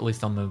performance, at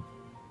least on the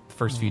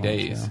first few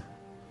days.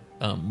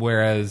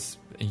 Whereas,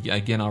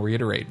 again, I'll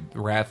reiterate,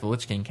 Wrath of the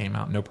Lich King came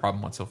out, no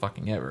problem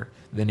whatsoever.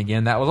 Then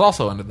again, that was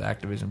also under the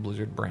Activision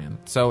Blizzard brand.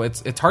 So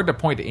it's hard to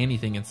point to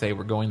anything and say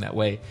we're going that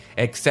way,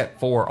 except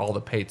for all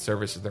the paid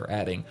services they're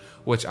adding,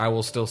 which I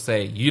will still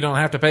say, you don't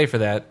have to pay for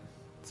that.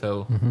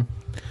 So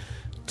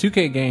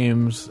 2K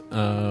Games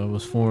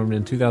was formed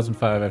in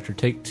 2005 after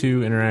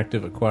Take-Two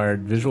Interactive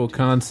acquired Visual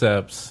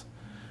Concepts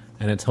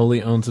and its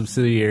wholly owned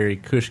subsidiary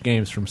Kush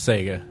Games from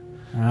Sega.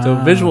 So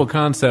Visual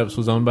Concepts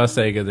was owned by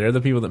Sega. They're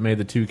the people that made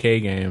the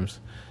 2K games.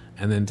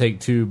 And then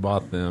Take-Two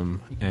bought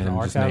them and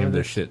just archive named of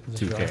their this? shit Is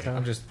this your 2K. archive?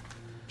 I'm just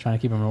Trying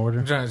to keep them in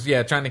order.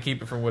 trying to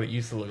keep it from what it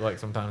used to look like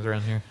sometimes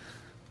around here.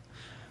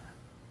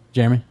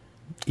 Jeremy,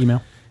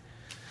 email.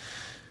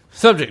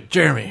 Subject,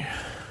 Jeremy.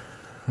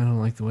 I don't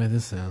like the way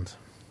this sounds.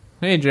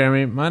 Hey,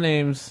 Jeremy. My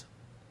name's...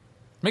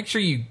 Make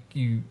sure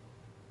you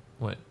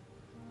what?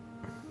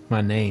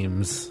 My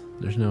name's...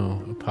 There's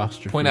no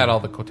apostrophe. Point out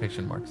all the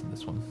quotation marks in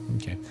this one.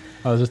 Okay.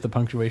 Oh, is this the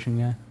punctuation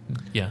guy?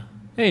 Yeah.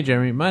 Hey,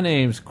 Jeremy. My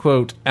name's,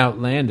 quote,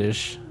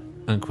 outlandish,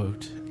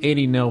 unquote,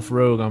 80 Nelf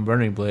Rogue on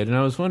Burning Blade, and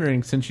I was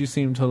wondering, since you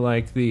seem to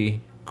like the,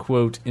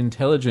 quote,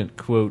 intelligent,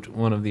 quote,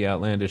 one of the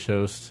outlandish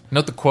hosts,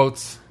 Note the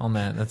quotes on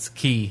that. That's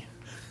key.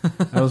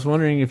 I was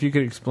wondering if you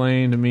could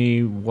explain to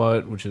me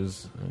which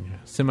is,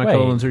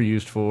 semicolons are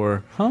used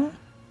for, Huh?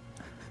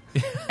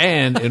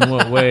 and in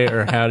what way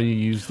or how do you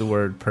use the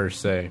word per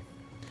se?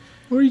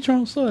 What are you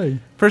trying to say?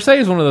 Per se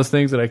is one of those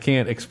things that I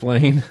can't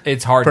explain.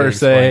 It's hard Per to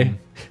se.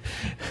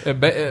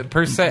 explain.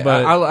 Per se,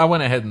 But- I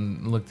went ahead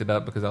and looked it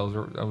up because I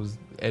was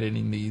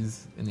editing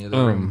these in the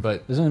other room.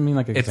 But Doesn't it mean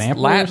like it's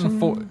example? Latin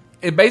for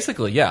it.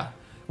 Basically, yeah.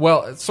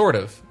 Well, sort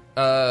of.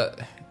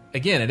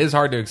 Again, it is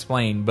hard to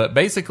explain, but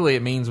basically,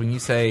 it means when you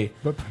say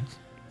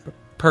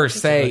per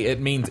se, it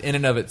means in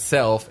and of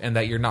itself, and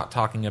that you're not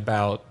talking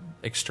about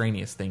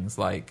extraneous things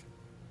like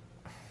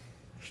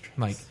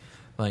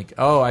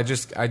oh, I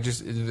just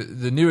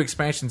the new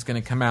expansion's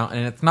going to come out,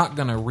 and it's not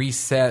going to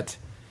reset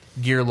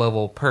gear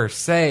level per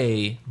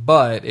se,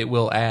 but it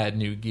will add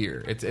new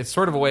gear. It's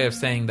sort of a way of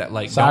saying that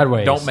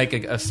Sideways. don't make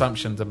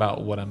assumptions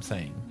about what I'm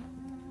saying.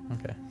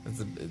 Okay.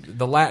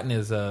 The Latin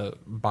is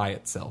by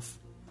itself.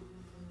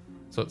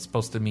 So it's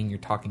supposed to mean you're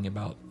talking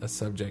about a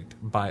subject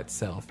by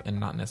itself and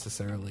not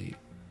necessarily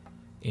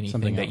anything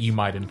Something that else. you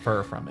might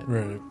infer from it.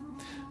 Right.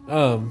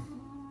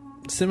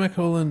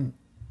 Semicolon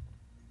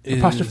is...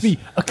 Apostrophe,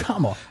 a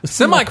comma. A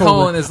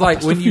Semicolon is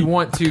like when you apostrophe,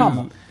 want a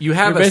comma. to... You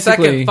have You're a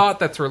second basically- thought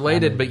that's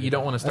related, but you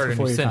don't want to start a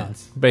before new your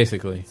sentence.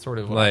 Basically. Sort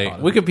of what I like thought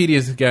of.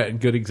 Wikipedia's got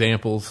good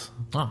examples,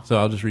 Oh. so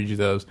I'll just read you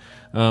those.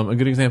 A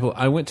good example,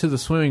 I went to the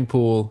swimming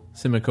pool,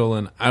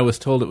 semicolon, I was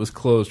told it was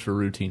closed for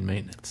routine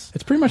maintenance.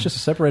 It's pretty much just a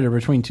separator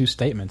between two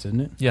statements, isn't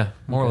it? Yeah,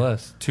 more or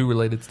less. Two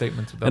related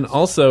statements. About And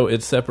also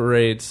it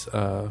separates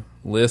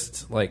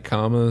lists like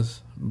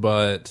commas,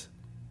 but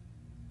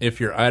if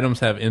your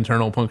items have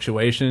internal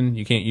punctuation,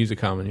 you can't use a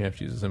comma, you have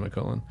to use a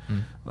semicolon.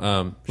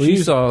 She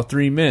saw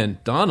three men,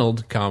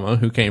 Donald, comma,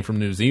 who came from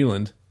New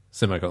Zealand,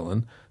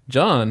 semicolon,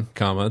 John,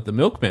 comma, the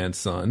milkman's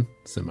son,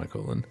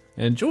 semicolon,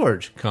 and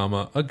George,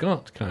 comma, a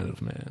gaunt kind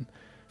of man.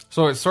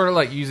 So it's sort of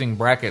like using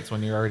brackets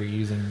when you're already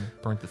using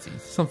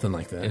parentheses Something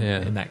like that, in yeah.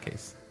 that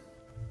case.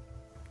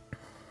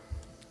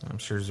 I'm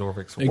sure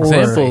Zorvix will say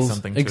Examples.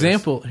 something to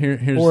Example.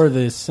 Here's Or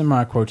the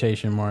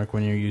semi-quotation mark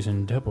when you're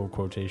using double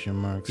quotation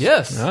marks. us.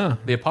 Yes. Ah.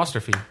 The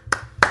apostrophe.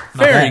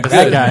 Very Not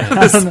That good.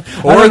 guy. I don't know.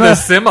 I Or don't the know.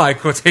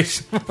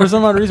 semi-quotation. For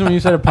some odd reason, when you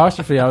said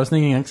apostrophe, I was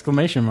thinking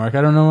exclamation mark.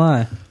 I don't know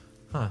why.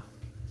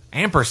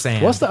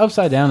 Ampersand. What's the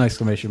upside down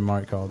exclamation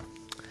mark called?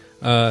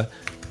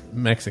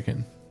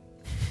 Mexican.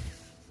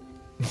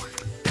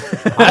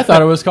 I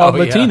thought it was called Oh,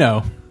 yeah.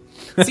 Latino.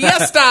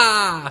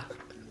 Siesta?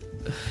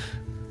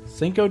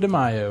 Cinco de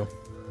Mayo.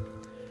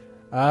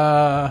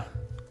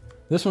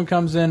 This one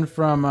comes in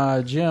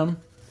from Jim,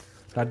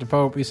 Dr.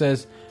 Pope. He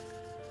says,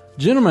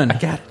 "Gentlemen,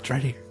 Got it. It's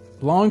right here.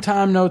 long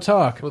time no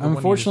talk. Well, the one you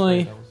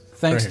Unfortunately, just read,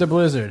 thanks right to here.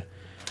 Blizzard.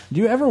 Do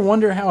you ever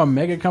wonder how a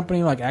mega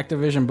company like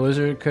Activision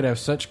Blizzard could have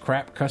such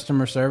crap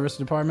customer service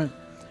department?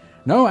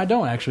 No, I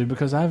don't actually,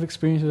 because I've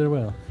experienced it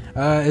well.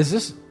 Is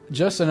this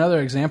just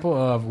another example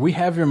of we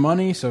have your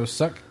money, so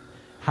suck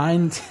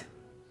hind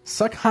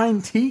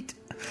teat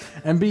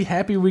and be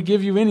happy we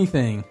give you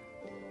anything?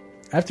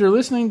 After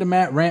listening to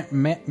Matt rant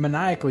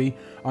maniacally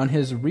on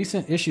his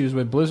recent issues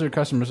with Blizzard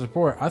customer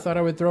support, I thought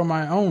I would throw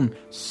my own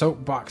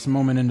soapbox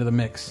moment into the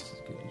mix.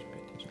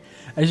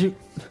 I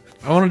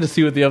wanted to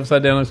see what the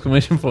upside down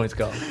exclamation point's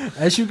called.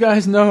 As you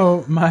guys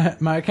know,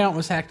 my account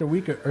was hacked a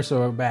week or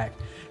so back.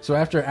 So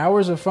after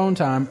hours of phone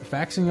time,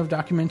 faxing of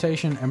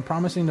documentation, and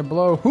promising to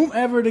blow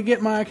whomever to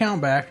get my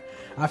account back,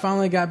 I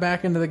finally got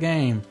back into the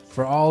game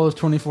for all of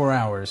 24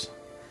 hours.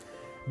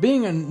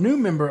 Being a new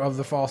member of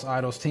the False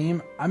Idols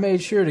team, I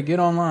made sure to get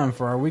online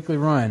for our weekly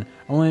run,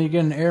 only to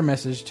get an error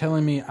message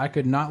telling me I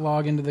could not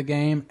log into the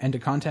game and to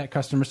contact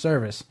customer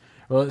service.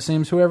 Well, it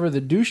seems whoever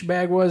the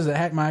douchebag was that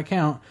hacked my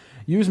account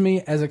used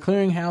me as a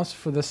clearinghouse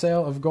for the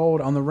sale of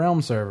gold on the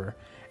Realm server,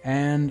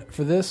 and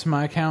for this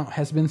my account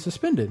has been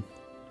suspended.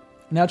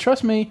 Now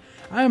trust me,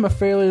 I am a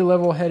fairly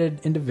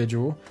level-headed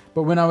individual,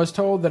 but when I was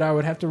told that I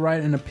would have to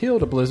write an appeal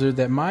to Blizzard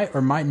that might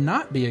or might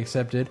not be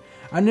accepted,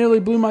 I nearly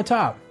blew my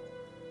top.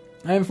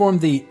 I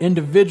informed the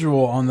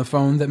individual on the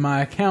phone that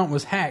my account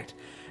was hacked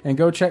and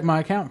go check my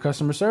account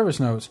customer service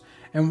notes.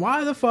 And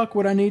why the fuck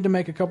would I need to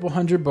make a couple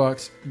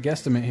 $100,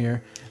 guesstimate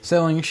here,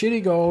 selling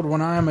shitty gold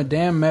when I am a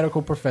damn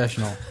medical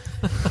professional?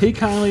 He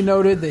kindly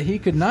noted that he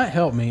could not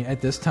help me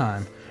at this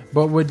time,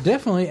 but would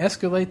definitely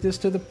escalate this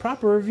to the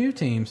proper review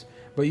teams,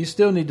 but you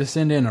still need to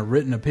send in a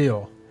written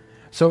appeal.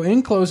 So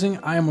in closing,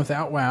 I am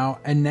without WoW,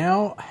 and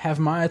now have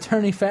my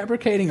attorney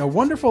fabricating a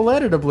wonderful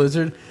letter to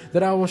Blizzard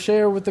that I will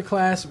share with the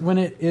class when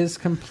it is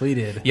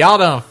completed. Y'all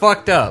done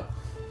fucked up.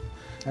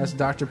 That's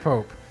Dr.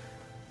 Pope.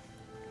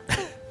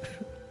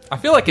 I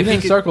feel like You if he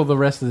didn't could... circle the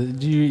rest of the...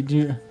 Do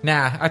you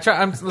Nah, I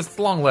try. It's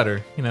a long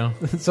letter, you know.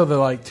 so they're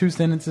like 2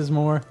 sentences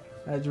more?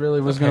 I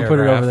really was A going to put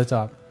it paragraph. over the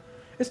top.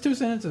 It's 2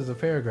 sentences, a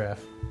paragraph.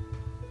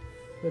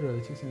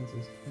 Literally 2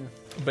 sentences. Yeah.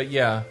 But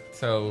yeah,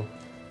 so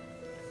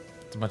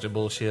it's a bunch of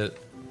bullshit.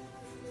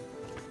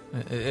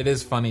 It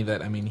is funny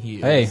that, I mean,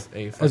 he Hey, is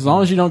a as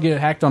long as you don't get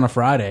hacked on a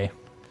Friday.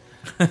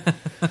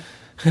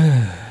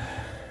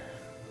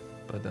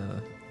 But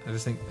I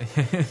just think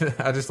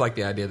I just like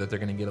the idea that they're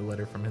going to get a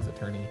letter from his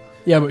attorney.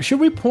 Yeah, but should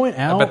we point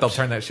out... I bet they'll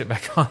turn that shit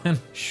back on.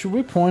 Should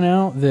we point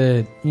out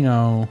that, you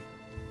know,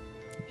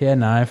 he had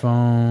an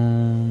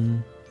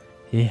iPhone,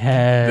 he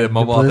had The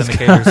mobile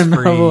BlizzCon authenticator's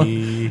mobile-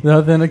 free. The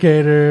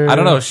authenticator. I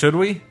don't know. Should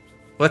we?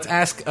 Let's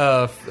ask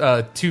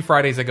 2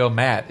 Fridays ago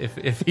Matt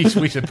if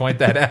we should point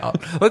that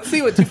out. Let's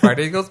see what 2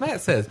 Fridays ago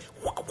Matt says.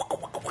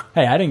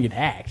 Hey, I didn't get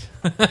hacked.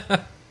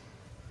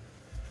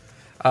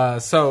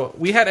 So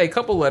we had a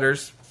couple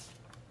letters.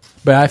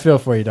 But I feel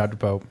for you, Dr.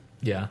 Pope.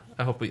 Yeah,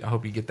 I hope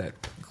you get that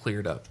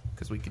cleared up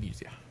because we could use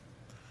you.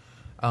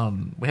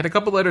 We had a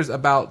couple letters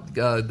about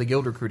the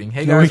guild recruiting.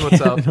 Hey guys,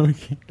 what's up? No, we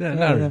can't.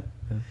 No.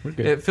 We're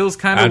good. It feels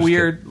kind I of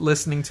understand. weird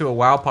listening to a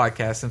WoW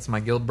podcast since my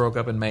guild broke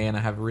up in May and I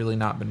have really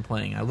not been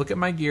playing. I look at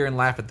my gear and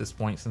laugh at this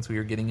point since we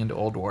were getting into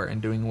Old War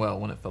and doing well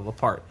when it fell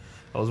apart.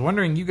 I was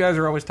wondering, you guys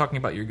are always talking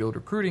about your guild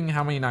recruiting.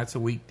 How many nights a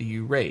week do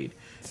you raid?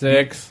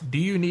 6. Do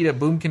you need a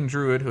Boomkin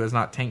Druid who has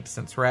not tanked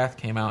since Wrath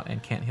came out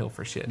and can't heal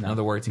for shit? In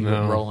other words, he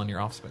No. would roll on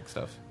your off-spec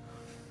stuff.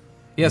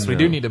 Yes, we No.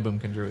 do need a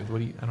Boomkin Druid. What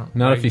do you? I don't.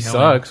 Not why if are he you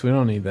knowing? sucks. We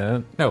don't need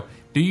that. No.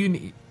 Do you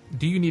need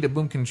a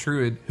Boomkin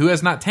Druid who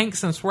has not tanked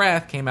since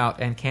Wrath came out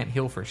and can't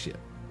heal for shit?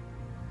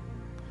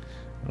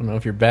 I don't know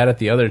if you're bad at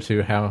the other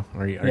two. How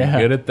are you Yeah.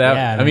 good at that?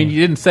 Yeah, I mean, you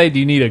didn't say do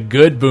you need a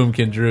good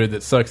Boomkin Druid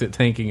that sucks at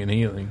tanking and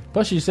healing.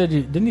 Plus, you said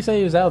didn't he say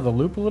he was out of the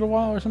loop a little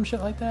while or some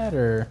shit like that,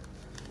 or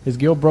his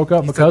guild broke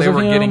up He because said of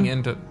they were him? getting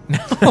into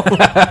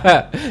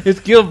His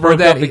guild or broke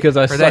that up because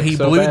I or that he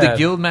suck so blew bad. the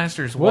guild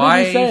master's What did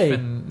wife. he say?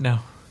 And no,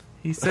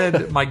 he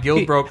said my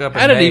guild broke up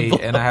How in did he May blow-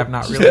 and I have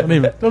not Don't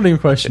really. even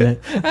question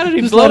it. How did he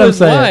Just blow let him his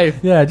say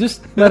wife? it. Yeah,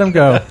 just let him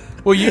go.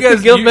 Well, you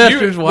His guys,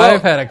 guildmaster's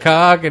wife well, had a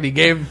cock, and he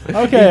gave Okay, he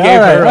all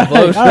gave right. her a all right,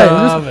 all right,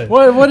 blowjob.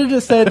 just- what did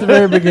it say at the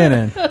very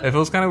beginning? It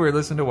feels kind of weird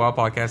listening to a WoW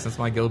podcast since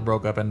my guild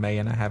broke up in May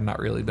and I have not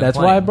really been. That's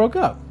playing. why it broke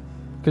up.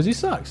 Because he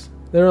sucks.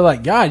 They were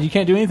like, God, you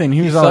can't do anything.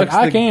 He was all like,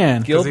 Sucks I the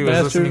can. Because he was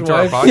Guildmaster's listening to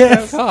our wife podcast?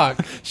 Yes.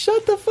 cock.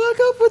 Shut the fuck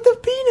up with the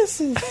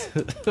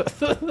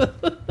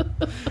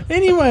penises.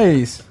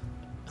 Anyways,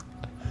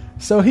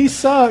 So he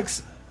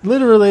sucks,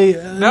 literally,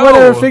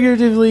 whatever,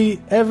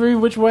 figuratively, every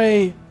which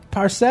way,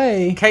 per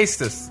se.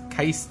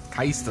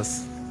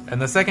 Caestus.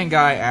 And the second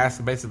guy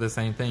asked basically the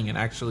same thing, and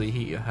actually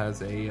he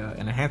has an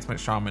enhancement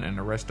shaman and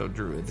a resto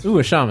druid. Ooh,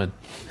 a shaman.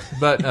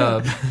 But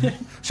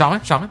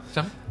shaman.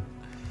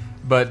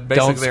 But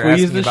basically Don't they're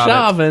squeeze asking the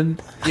about shaman.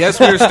 it. Yes,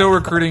 we are still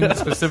recruiting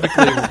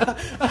specifically.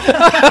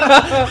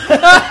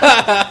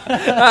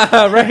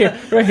 Right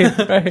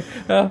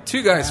here.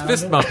 Two guys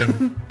fist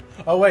bumping.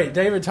 Oh, wait,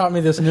 David taught me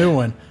this new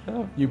one.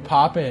 You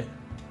pop it,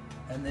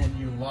 and then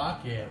you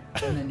lock it,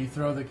 and then you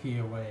throw the key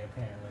away,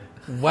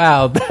 apparently.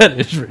 Wow, that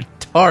is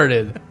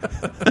retarded.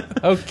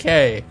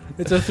 Okay.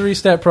 It's a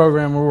 3-step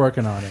program. We're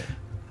working on it.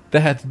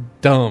 That's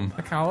dumb.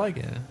 I kind of like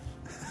it.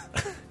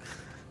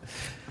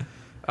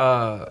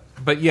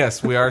 But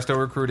yes, we are still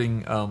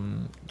recruiting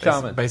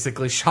Shaman.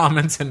 basically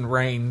shamans and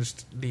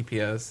ranged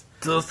DPS.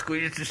 Still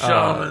squeeze the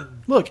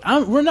shaman. Look,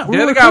 we're not.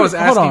 The other guy was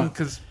asking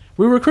because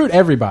we recruit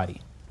everybody.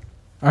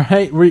 All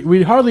right,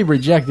 we hardly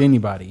reject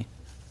anybody.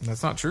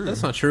 that's not true.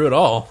 That's not true at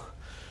all.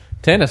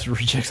 Tannis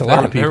rejects a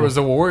lot of people. There was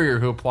a warrior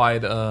who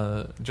applied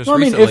just Well, I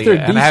mean, recently, if they're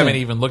and I decent. haven't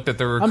even looked at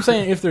their. I'm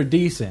saying if they're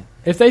decent,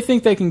 if they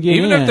think they can get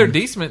even in, if they're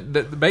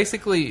decent,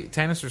 basically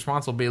Tannis'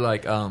 response will be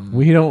like,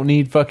 We don't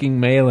need fucking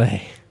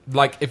melee.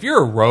 like if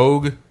you're a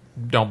rogue,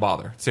 don't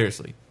bother.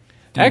 Seriously.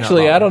 Do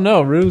Actually, not bother. I don't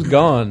know. Rue's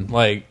gone.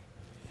 Like,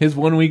 his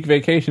 1 week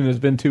vacation has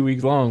been 2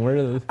 weeks long. Where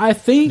are the... I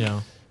think Yeah.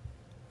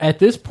 at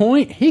this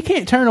point he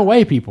can't turn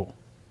away people.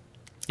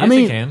 Yes, I mean,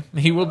 he can.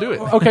 He will do it.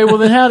 Okay, well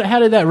then how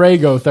did that raid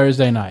go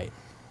Thursday night?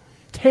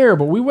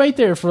 Terrible. We wait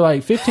there for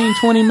like 15,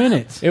 20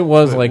 minutes. It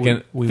was like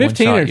an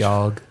 15 or...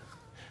 Yogg.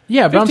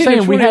 Yeah, but I'm 15 or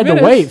saying we 20 had to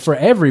minutes. wait for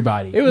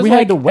everybody. It was we like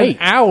had to wait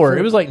an hour.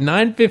 It was like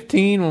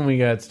 9:15 when we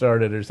got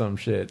started or some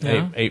shit.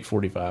 Yeah.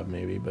 8:45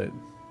 maybe, but...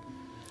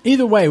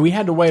 Either way, we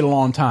had to wait a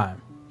long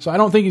time. So I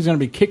don't think he's going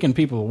to be kicking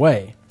people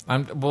away.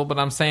 But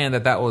I'm saying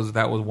that was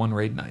one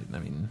raid night. I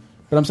mean,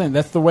 But I'm saying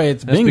that's the way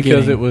it's That's been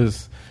because getting.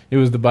 it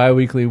was the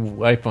bi-weekly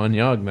wipe on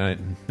Yogg night.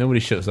 And nobody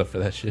shows up for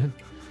that shit.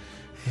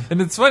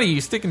 and it's funny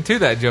you sticking to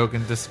that joke,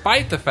 and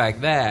despite the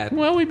fact that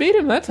Well, we beat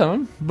him that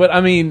time. But,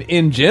 I mean,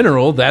 in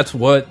general, that's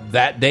what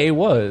that day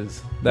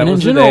was. That And in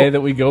was general- the day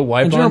that we go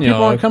wipe in general, on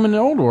people aren't Yogg. coming to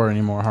Old War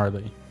anymore,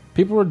 hardly.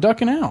 People are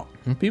ducking out.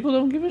 And people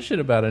don't give a shit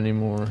about it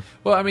anymore.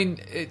 well, I mean,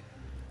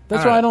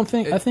 That's why I don't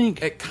think. I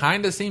think it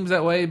kind of seems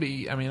that way, but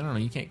I mean, I don't know.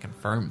 You can't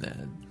confirm that.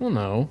 Well,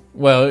 no.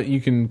 Well,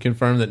 you can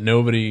confirm that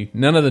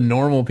none of the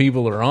normal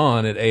people are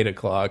on at 8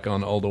 o'clock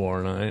on Old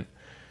War night.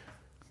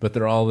 But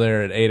they're all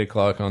there at 8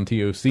 o'clock on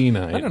TOC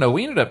night. I don't know.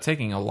 We ended up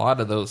taking a lot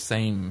of those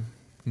same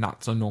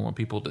not so normal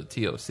people to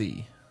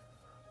TOC.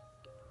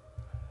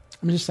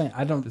 I'm just saying.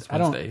 I don't.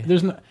 Wednesday.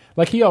 There's no.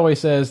 Like he always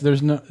says.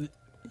 There's no.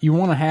 You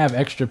want to have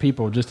extra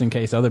people just in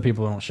case other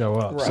people don't show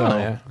up. Right. So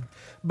Yeah.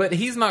 But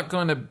he's not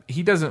going to.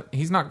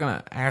 He's not going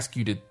to ask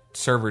you to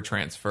server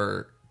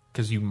transfer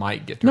because you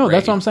might get to no, raid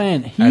that's what I'm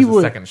saying. He as a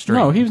would. second string.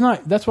 No, he's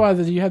not. That's why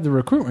you have the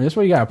recruitment. That's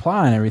why you got to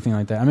apply and everything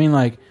like that. I mean,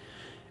 like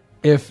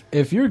if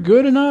you're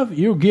good enough,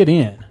 you'll get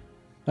in.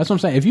 That's what I'm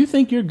saying. If you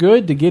think you're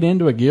good to get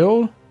into a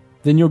guild,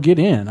 then you'll get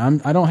in.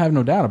 I don't have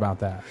no doubt about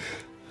that.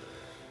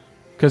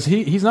 Because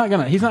he's not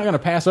gonna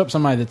pass up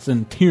somebody that's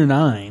in tier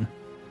 9.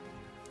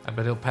 I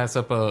bet he'll pass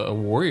up a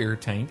warrior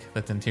tank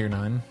that's in tier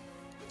 9.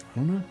 I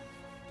don't know.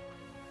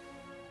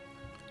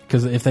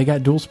 Because if they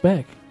got dual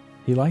spec,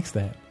 he likes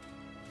that.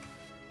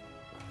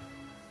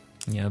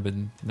 Yeah, but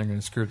they're going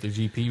to screw up the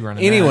GP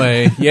running.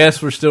 Anyway,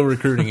 yes, we're still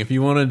recruiting. If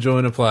you want to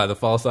join, apply.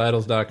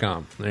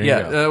 TheFalseIdols.com. There you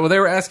go. Well, they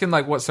were asking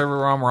like what server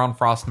we're on. We're on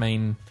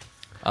Frostmain.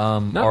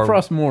 Not or-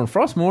 Frostmourne.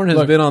 Frostmourne has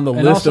Look, been on the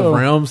and list also- of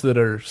realms that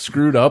are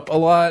screwed up a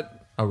lot.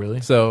 Oh,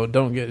 really? So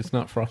don't get it's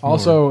not Frostmourne.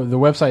 Also, the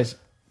website's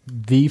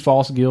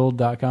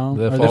thefalseguild.com.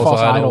 The Or False False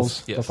Idols.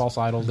 Idols. Yes. The False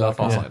Idols. The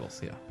False Yeah.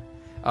 Idols.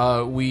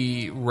 Yeah.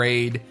 We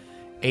raid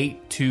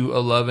 8 to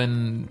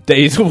 11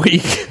 days a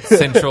week.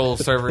 Central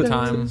server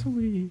time.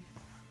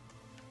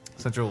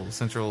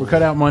 Central. We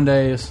cut out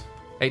Mondays.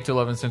 8 to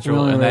 11 We Central,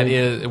 only and that raid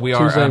is we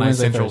are Tuesday, on a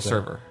Wednesday, Central Thursday.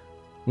 server.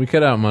 We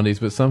cut out Mondays,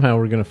 but somehow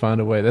we're going to find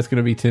a way. That's going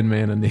to be 10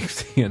 man and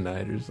Nixie at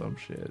night or some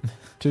shit.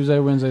 Tuesday,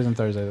 Wednesdays, and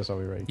Thursdays. That's all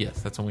we raid.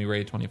 Yes, that's when we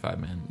raid 25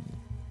 man.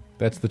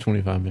 That's the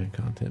 25 man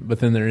content. But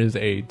then there is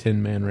a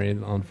 10 man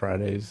raid on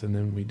Fridays, and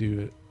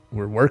then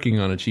we're working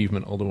on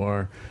Achievement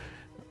Ulduar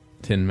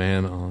 10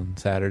 man on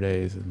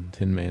Saturdays and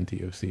 10 man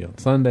TOC on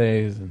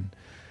Sundays.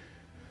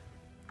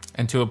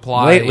 And to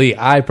apply Lately,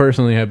 I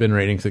personally have been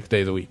raiding 6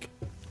 days a week.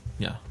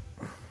 yeah,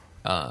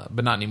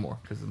 but not anymore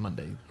because it's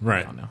Monday.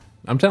 Right. I don't know.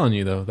 I'm telling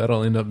you, though,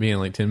 that'll end up being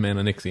like 10 man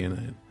and Nixie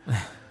in it.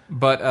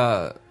 But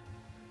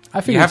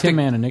I figure have 10 to-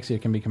 man and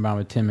Nixia can be combined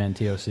with 10 man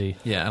TOC.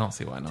 yeah, I don't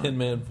see why not.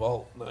 man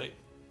vault night.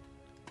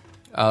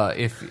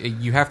 If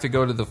you have to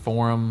go to the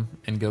forum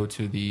and go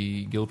to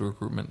the guild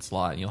recruitment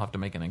slot, you'll have to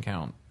make an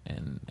account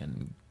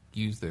and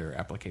use their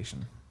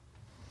application.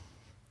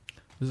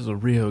 This is a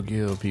real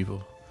guild,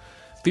 people.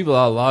 People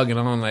are logging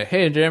on like,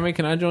 hey, Jeremy,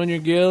 can I join your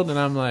guild? And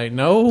I'm like,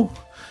 no,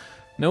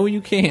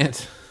 you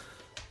can't.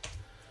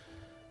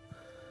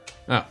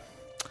 Oh,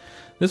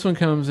 this one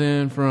comes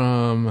in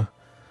from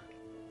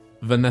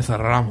Vanessa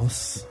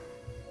Ramos,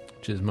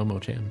 which is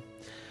Momo-chan.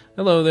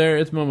 Hello there,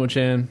 it's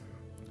Momo-chan.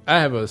 I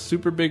have a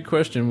super big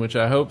question, which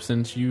I hope,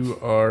 since you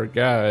are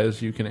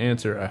guys, you can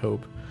answer, I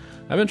hope.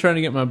 I've been trying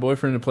to get my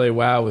boyfriend to play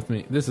WoW with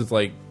me. This is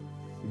like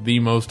the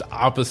most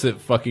opposite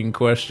fucking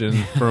question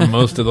from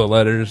most of the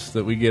letters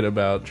that we get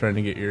about trying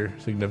to get your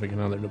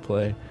significant other to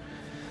play.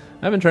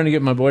 I've been trying to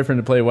get my boyfriend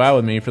to play WoW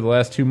with me for the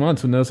last 2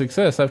 months with no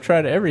success. I've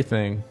tried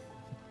everything.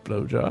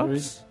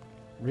 Blowjobs?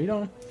 Read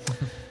on.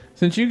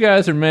 Since you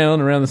guys are male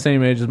and around the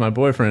same age as my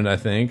boyfriend, I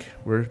think.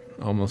 We're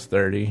almost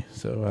 30,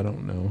 so I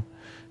don't know.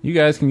 You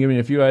guys can give me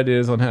a few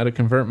ideas on how to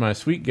convert my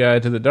sweet guy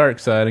to the dark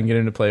side and get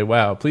him to play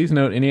WoW. Please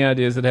note any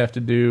ideas that have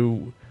to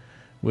do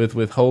with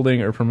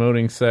withholding or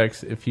promoting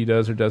sex if he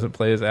does or doesn't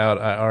play us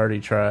out. I already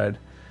tried.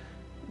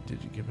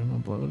 Did you give him a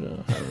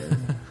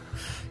blowjob?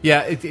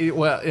 Yeah,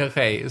 well,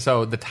 okay,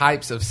 so the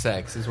types of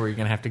sex is where you're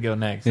going to have to go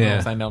next. You know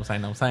what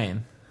I'm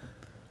saying?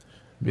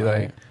 Be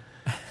like,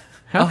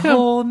 a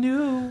whole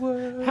new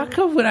world. how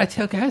come when I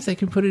tell guys they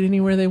can put it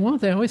anywhere they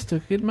want, they always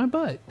took it in my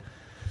butt?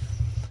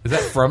 Is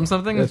that from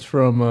something? That's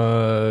from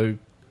a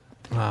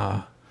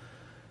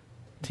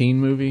teen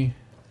movie.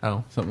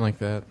 Oh. Something like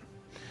that.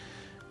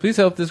 Please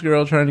help this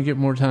girl trying to get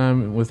more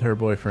time with her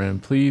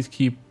boyfriend. Please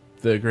keep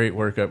the great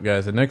work up,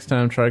 guys. And next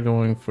time, try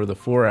going for the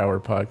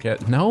 4-hour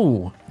podcast.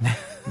 No.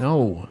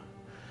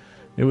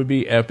 It would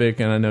be epic,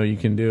 and I know you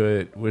can do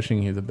it.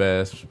 Wishing you the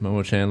best.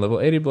 Momo-chan, level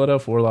 80 Blood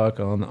Elf Warlock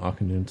on the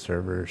Akanoon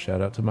server.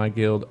 Shout out to my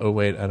guild. Oh,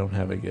 wait, I don't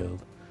have a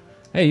guild.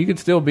 Hey, you could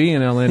still be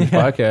in Outlandish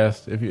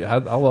Podcast. If you,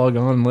 I'll log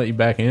on and let you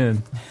back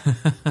in.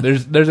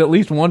 There's at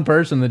least one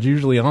person that's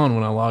usually on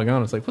when I log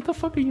on. It's like, what the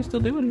fuck are you still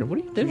doing here? What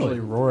are you doing? Usually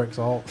Rorik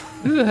Salt.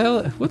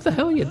 What the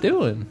hell are you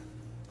doing?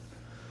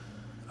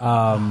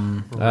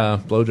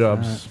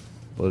 Blowjobs.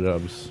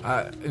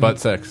 Blowjobs. Butt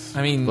sex.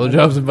 I mean,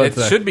 blowjobs and butt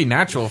sex. It should be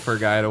natural for a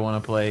guy to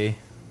want to play.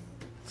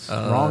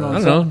 Wrong on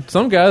I don't know.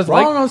 Some guys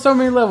wrong on so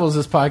many levels.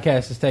 This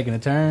podcast is taking a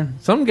turn.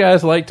 Some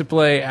guys like to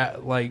play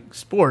like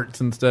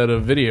sports instead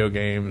of video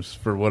games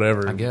for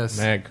whatever I guess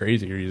mad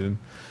crazy reason.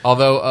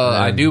 Although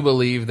I do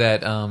believe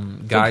that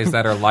guys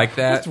that are like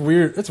that, it's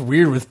weird. It's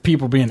weird with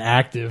people being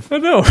active. I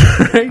know,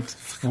 right?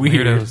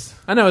 Weirdos.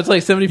 I know it's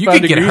like 75 you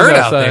could degrees get hurt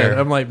outside. out there.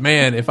 I'm like,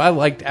 man, if I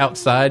liked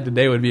outside,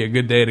 today would be a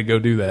good day to go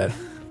do that.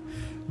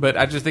 But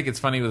I just think it's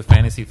funny with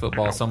fantasy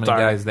football. So many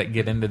guys that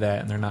get into that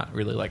and they're not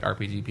really like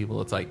RPG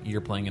people. It's like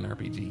you're playing an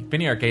RPG.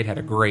 Penny Arcade had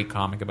a great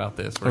comic about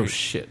this. Oh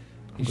shit!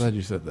 I'm glad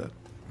you said that.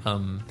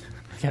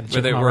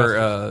 Where they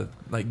were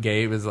like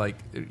Gabe is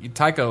like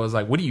Tycho was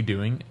like, "What are you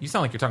doing? You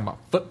sound like you're talking about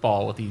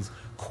football with these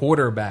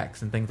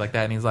quarterbacks and things like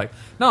that." And he's like,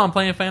 "No, I'm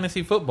playing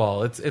fantasy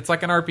football. It's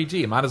like an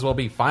RPG. It might as well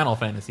be Final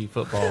Fantasy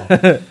football.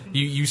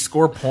 you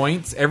score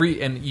points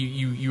and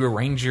you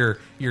arrange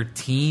your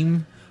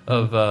team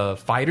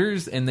of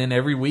fighters, and then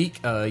every week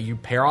you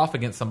pair off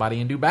against somebody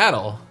and do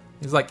battle."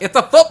 He's like, "It's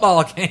a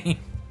football game."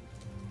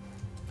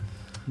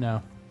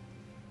 No.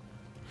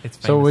 It's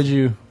so would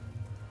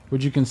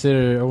you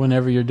consider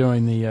whenever you're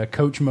doing the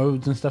coach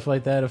modes and stuff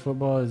like that of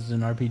football as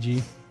an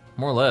RPG?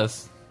 More or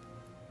less.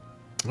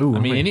 Ooh, I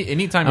mean,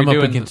 anytime I'm you're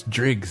doing up against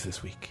Driggs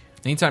this week.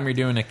 Anytime you're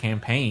doing a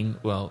campaign,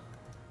 well,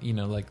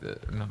 like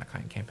not a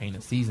campaign,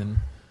 a season.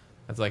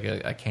 That's like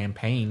a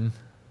campaign.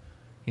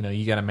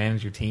 You got to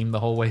manage your team the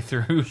whole way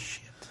through.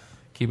 Shit.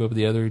 Keep up with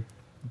the other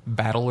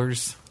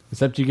battlers.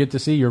 Except you get to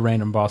see your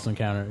random boss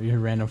encounter, your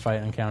random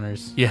fight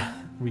encounters. Yeah.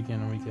 Week in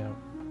and week out.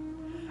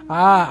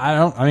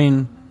 I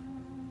mean,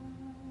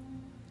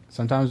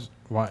 sometimes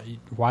why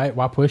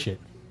push it?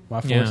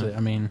 Why force it?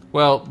 I mean,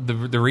 well,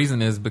 the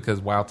reason is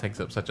because WoW takes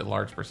up such a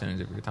large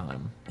percentage of your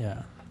time.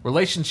 Yeah.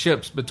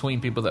 Relationships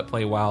between people that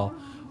play WoW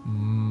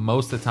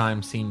most of the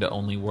time seem to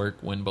only work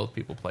when both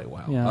people play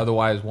WoW. Yeah.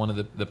 Otherwise, one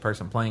of the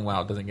person playing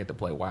WoW doesn't get to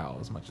play WoW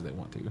as much as they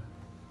want to.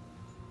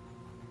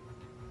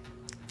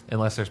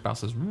 Unless their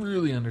spouse is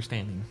really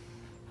understanding.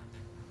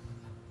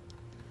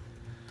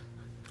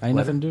 I ain't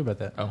nothing to do about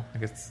that. Oh, I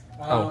guess.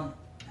 Oh,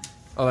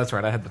 that's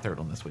right. I had the third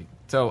one this week.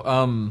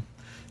 So,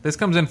 this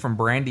comes in from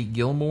Brandy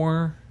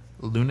Gilmore,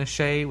 Luna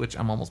Shea, which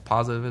I'm almost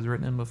positive has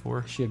written in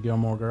before. Is she a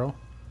Gilmore girl?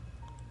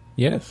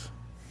 Yes,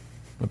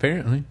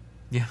 apparently.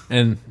 Yeah.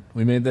 And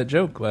we made that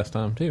joke last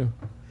time, too.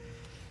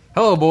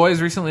 Hello,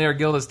 boys. Recently, our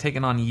guild has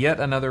taken on yet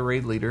another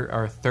raid leader,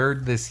 our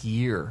third this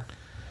year.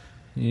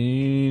 You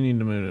need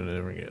to move to a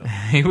different guild.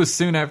 He was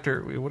soon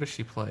after... What does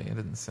she play? It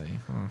didn't say.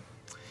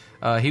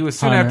 He was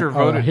soon after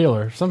voted... a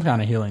healer. Some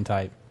kind of healing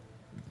type.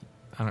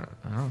 I don't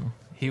know.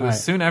 He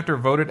was soon after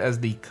voted as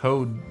the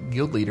code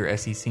guild leader,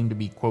 as he seemed to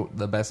be, quote,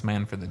 the best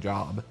man for the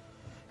job.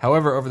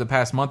 However, over the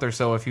past month or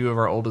so, a few of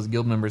our oldest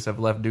guild members have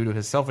left due to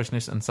his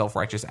selfishness and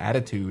self-righteous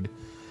attitude.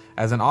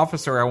 As an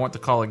officer, I want to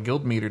call a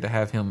guild meeting to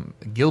have him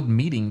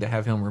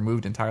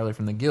removed entirely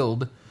from the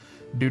guild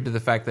due to the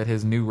fact that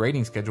his new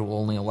raiding schedule will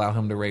only allow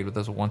him to raid with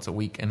us once a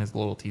week and his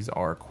loyalties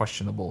are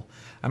questionable.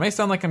 I may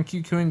sound like I'm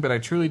QQing, but I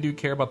truly do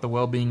care about the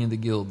well-being of the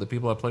guild. The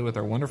people I play with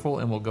are wonderful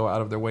and will go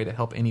out of their way to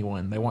help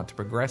anyone. They want to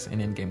progress in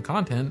in-game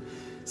content,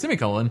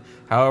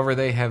 however,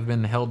 they have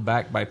been held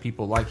back by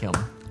people like him.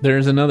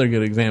 There's another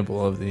good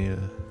example of the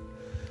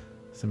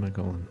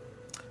Semicolon.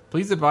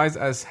 Please advise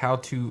us how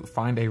to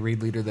find a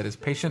raid leader that is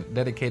patient,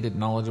 dedicated,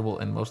 knowledgeable,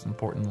 and most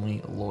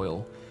importantly,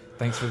 loyal.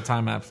 Thanks for the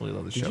time. I absolutely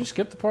love the Did show. you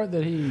skip the part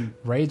that he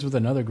raids with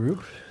another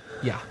group?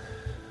 Yeah.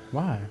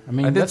 Why? I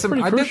mean, that's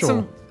pretty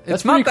crucial.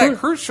 It's not that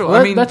crucial.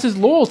 Well, I mean, that's his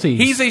loyalty.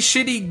 He's a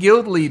shitty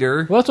guild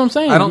leader. Well, that's what I'm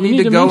saying. I don't You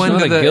need to go mention-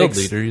 into He's not the a guild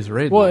leader. He's a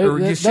raid Well, leader. Or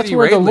that's shitty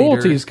where the raid leader.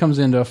 loyalties comes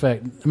into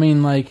effect. I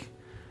mean, like,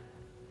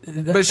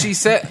 But she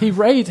said he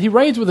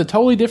raids with a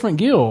totally different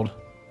guild.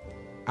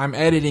 I'm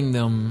editing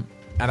them.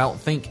 I don't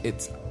think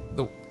it's.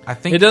 I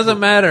think It doesn't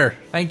matter.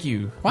 Thank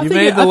you. Well, I You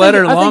think made the I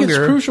letter think it's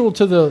longer. crucial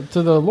to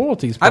the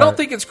loyalties. I Part. don't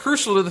think it's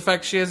crucial to the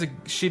fact she has a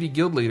shitty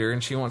guild leader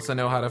and she wants to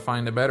know how to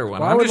find a better one.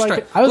 Well, I I'm would just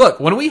like trying. it- Look,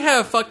 when we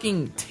have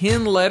fucking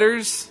 10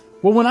 letters.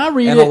 Well, when I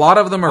read And it, a lot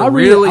of them are I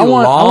read really I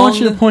want long.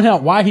 you to point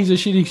out why he's a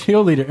shitty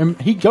guild leader.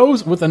 And he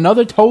goes with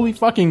another totally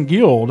fucking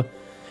guild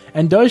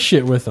and does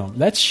shit with them.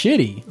 That's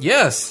shitty.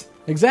 Yes.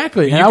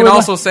 Exactly. You And I can would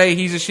also like- say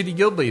he's a shitty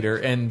guild leader,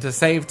 and to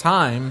save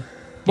time,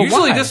 But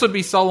usually why? this would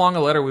be so long a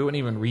letter we wouldn't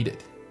even read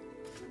it.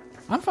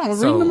 I'm fine with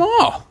So- reading them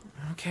all.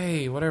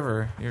 Okay,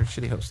 whatever. You're a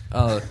shitty host.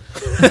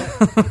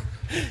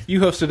 You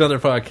host another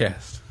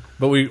podcast,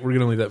 but we're going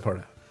to leave that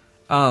part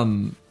out.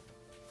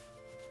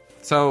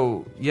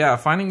 So yeah,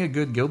 finding a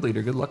good guild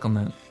leader. Good luck on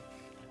that.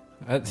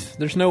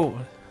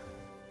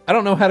 I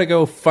don't know how to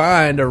go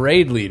find a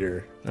raid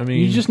leader. I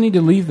mean, You just need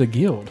to leave the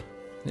guild.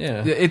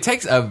 yeah. It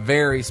takes a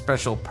very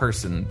special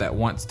person that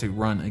wants to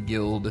run a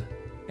guild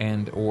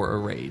and or a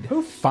raid.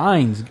 Who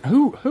finds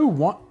who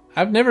want?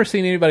 I've never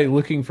seen anybody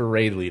looking for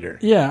raid leader.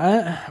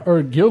 Yeah,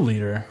 or guild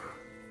leader.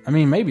 I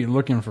mean, maybe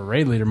looking for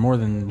raid leader more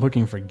than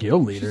looking for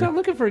guild leader. She's not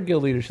looking for a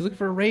guild leader. She's looking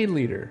for a raid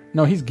leader.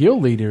 No, he's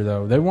guild leader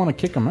though. They want to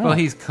kick him out. Well,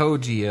 he's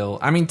co-GL.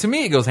 I mean, to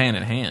me, it goes hand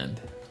in hand.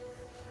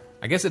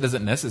 I guess it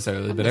doesn't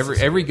necessarily, but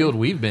every guild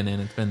we've been in,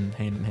 it's been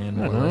hand in hand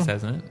more or less,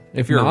 hasn't it?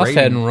 If you're Nos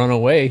raiding- hadn't run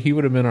away, he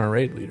would have been our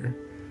raid leader.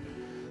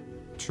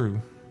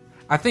 True.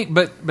 I think,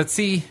 but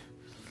see,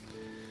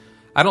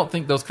 I don't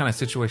think those kind of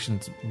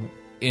situations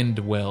end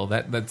well.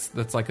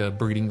 That's like a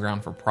breeding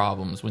ground for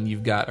problems when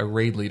you've got a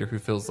raid leader who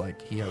feels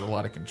like he has a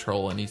lot of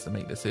control and needs to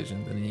make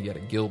decisions, and then you got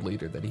a guild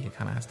leader that he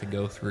kind of has to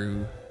go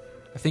through.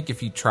 I think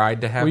if you tried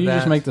to have well, you that,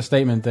 just make the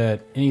statement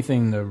that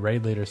anything the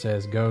raid leader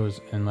says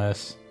goes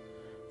unless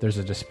there's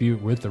a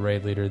dispute with the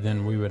raid leader.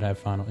 Then we would have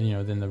final.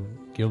 Then the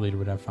guild leader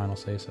would have final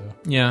say so.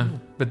 yeah,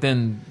 but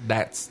then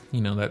that's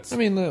I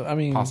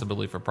mean,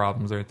 possibility for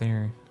problems right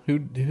there.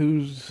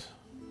 who's?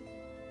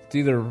 It's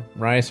either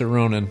Rice or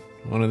Ronan,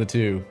 one of the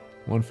two,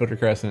 1 Footer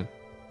Crescent.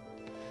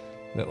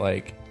 That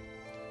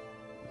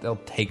they'll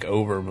take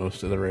over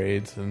most of the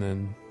raids, and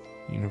then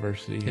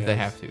University If they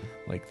has, have to.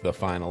 like the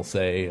final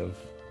say of,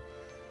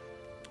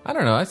 I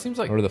don't know. It seems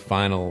like or the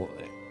final.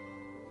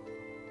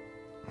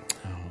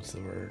 Oh, what's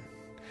the word?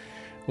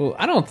 Well,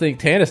 I don't think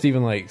Tanist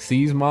even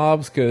sees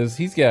mobs because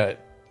he's got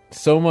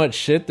so much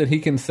shit that he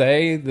can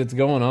say that's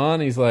going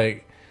on. He's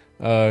like,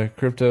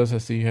 Cryptos, I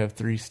see you have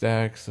 3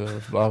 stacks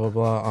of blah blah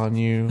blah on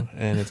you,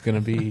 and it's gonna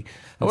be.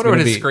 I wonder what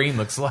his screen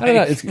looks like. I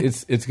don't know.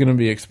 It's gonna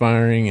be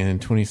expiring in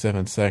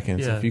 27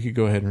 seconds. Yeah. If you could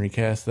go ahead and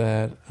recast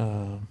that.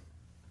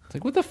 It's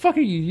like, what the fuck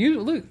are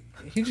you? Look,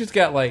 he's just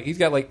got he's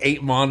got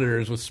 8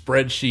 monitors with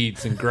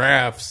spreadsheets and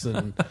graphs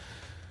and.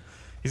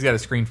 He's got a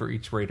screen for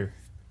each raider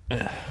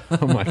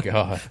Oh my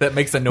god! that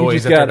makes a He noise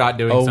just if they're got not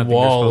doing a something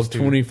wall they're of supposed to.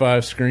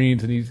 25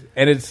 screens,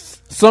 and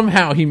it's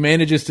somehow he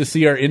manages to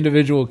see our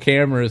individual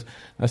cameras.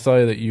 I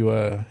saw that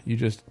you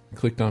just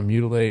clicked on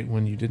mutilate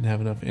when you didn't have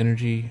enough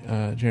energy,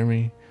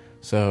 Jeremy.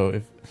 So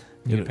if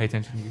You need to pay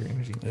attention to your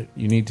energy.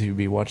 you need to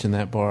be watching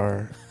that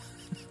bar,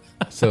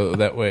 so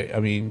that way, I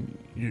mean,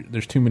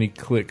 there's too many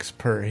clicks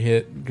per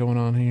hit going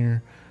on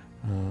here.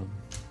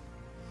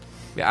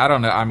 Yeah, I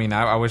don't know. I mean,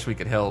 I wish we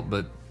could help,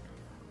 but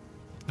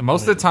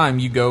most of the time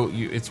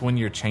it's when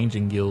you're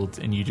changing guilds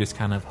and you just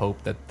kind of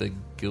hope that the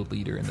guild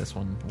leader in this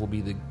one will be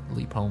the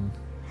leap home.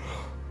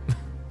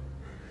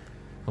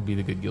 He'll be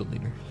the good guild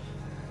leader.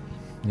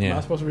 Am I Yeah,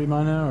 supposed to read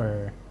mine now,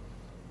 or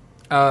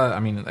I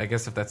mean, I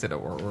guess if that's it,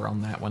 we're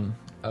on that one.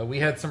 We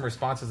had some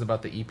responses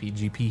about the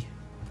EPGP.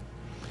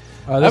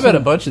 I this bet a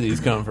one, bunch of these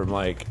come from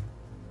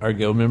our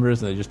guild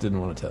members, and they just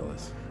didn't want to tell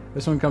us.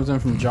 this one comes in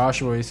from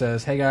Joshua. He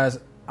says, "Hey guys,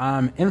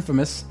 I'm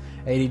infamous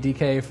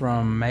 80DK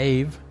from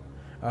Mave.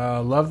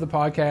 Love the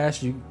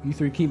podcast. You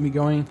three keep me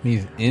going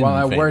He's while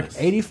I work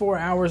infamous. 84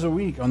 hours a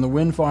week on the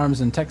wind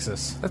farms in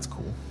Texas. That's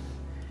cool.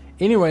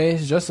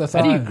 Anyways, just a How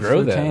thought. do you grow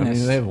for that? I mean, Tannis.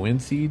 do they have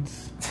wind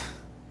seeds?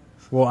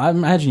 Well, I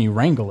imagine you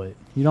wrangle it.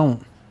 You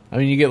don't. I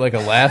mean, you get a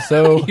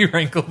lasso. You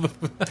rankle the...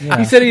 Yeah.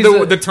 He said he's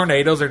The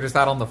tornadoes are just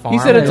out on the farm. He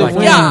said it's They're a like,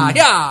 wind-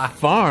 yeah.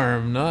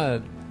 farm,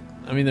 not.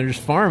 I mean, they're just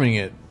farming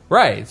it.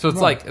 Right. So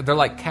it's like they're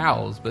like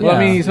cows, but Well, I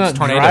Yeah. mean, he's not it's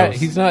tornadoes.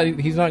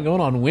 He's not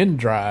going on wind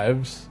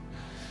drives.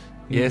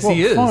 Yes, Well,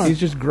 he is. farm. He's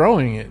just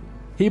growing it.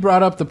 He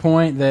brought up the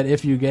point that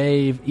if you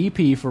gave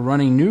EP for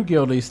running new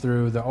guildies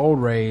through the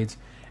old raids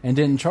and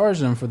didn't charge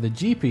them for the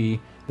GP,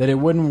 that it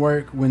wouldn't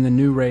work when the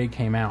new raid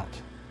came out.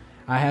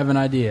 I have an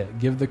idea.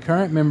 Give the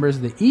current members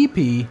the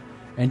EP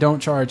and don't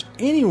charge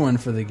anyone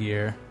for the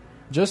gear.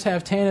 Just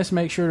have Tannis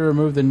make sure to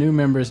remove the new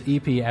member's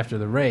EP after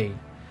the raid.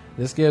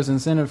 This gives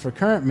incentive for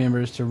current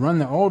members to run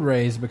the old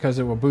raids because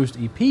it will boost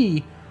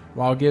EP,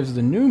 while it gives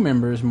the new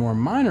members more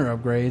minor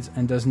upgrades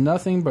and does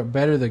nothing but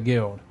better the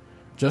guild.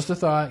 Just a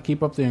thought.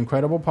 Keep up the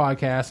incredible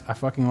podcast. I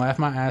fucking laugh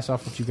my ass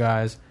off with you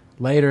guys.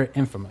 Later,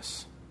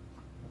 Infamous.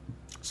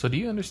 So do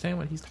you understand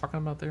what he's talking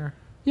about there?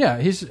 Yeah,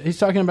 he's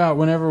talking about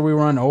whenever we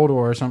run Old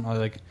War or something,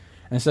 like,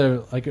 instead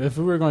of, like, if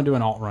we were going to do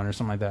an alt run or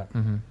something like that,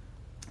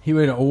 he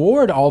would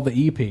award all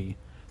the EP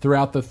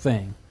throughout the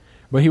thing,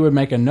 but he would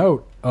make a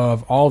note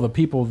of all the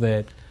people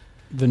the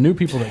new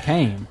people that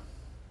came,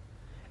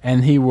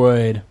 and he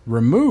would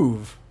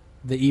remove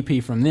the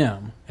EP from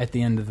them at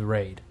the end of the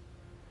raid.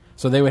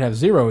 So they would have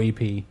 0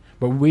 EP,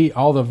 but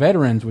all the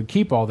veterans would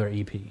keep all their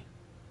EP.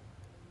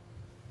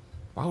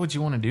 Why would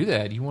you want to do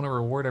that? You want to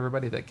reward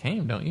everybody that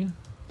came, don't you?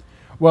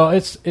 Well,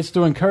 it's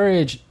to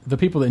encourage the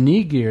people that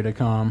need gear to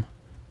come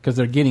because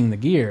they're getting the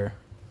gear.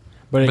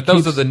 But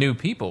those are the new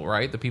people,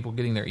 right? The people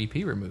getting their EP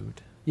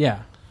removed.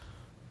 Yeah.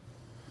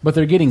 But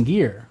they're getting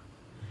gear.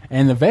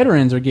 And the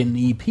veterans are getting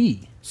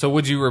EP. So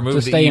would you remove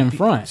to the stay EP? in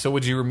front. So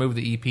would you remove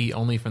the EP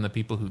only from the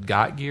people who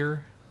got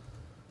gear,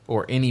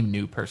 or any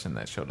new person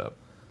that showed up?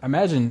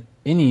 Imagine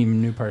any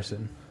new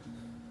person.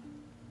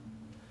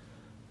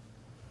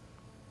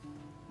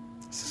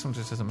 This system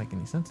just doesn't make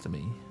any sense to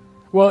me.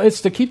 Well,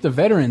 it's to keep the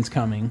veterans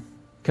coming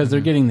because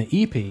they're getting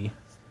the EP,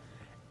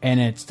 and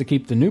it's to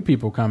keep the new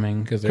people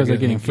coming because they're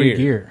getting free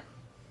gear.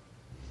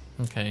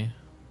 Okay.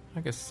 I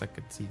guess I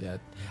could see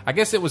that. I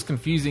guess it was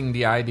confusing,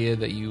 the idea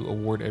that you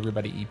award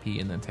everybody EP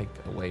and then take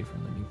away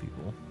from the new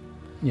people.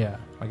 Yeah.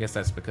 I guess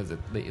that's because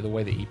the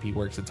way the EP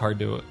works, it's hard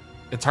to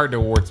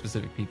award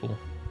specific people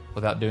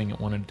without doing it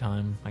one at a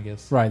time, I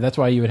guess. Right, that's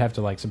why you would have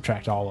to, like,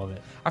 subtract all of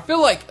it. I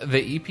feel like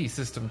the EP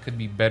system could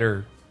be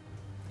better.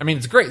 I mean,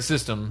 it's a great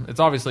system. It's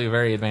obviously a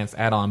very advanced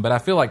add-on, but I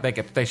feel like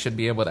they should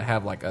be able to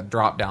have, like, a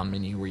drop-down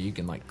menu where you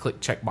can, like,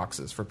 click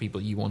checkboxes for people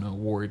you want to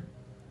award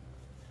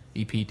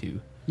EP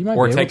to. You might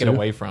or be able take it to.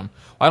 away from.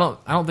 Well,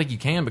 I don't think you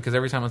can, because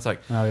every time it's like,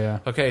 Oh, yeah.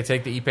 okay,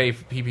 take the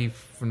EP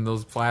from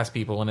those last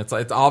people, and it's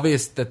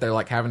obvious that they're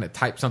like having to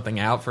type something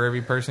out for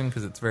every person,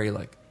 because it's very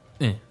like,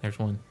 there's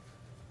one,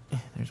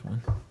 there's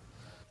one.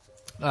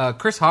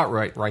 Chris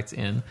Hotwright writes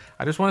in,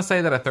 I just want to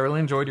say that I thoroughly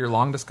enjoyed your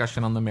long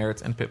discussion on the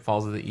merits and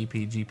pitfalls of the EP,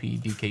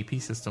 GP,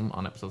 DKP system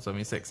on episode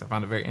 76. I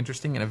found it very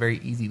interesting and a very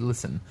easy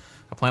listen.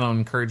 I plan on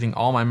encouraging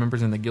all my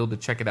members in the guild to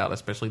check it out,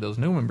 especially those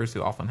new members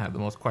who often have the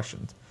most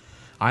questions.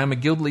 I am a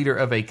guild leader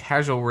of a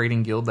casual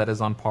raiding guild that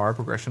is on par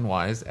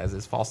progression-wise, as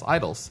is False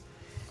Idols.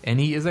 And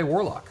he is a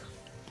warlock,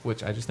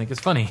 which I just think is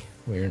funny.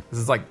 Weird. This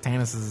is like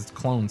Tannis'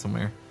 clone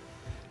somewhere.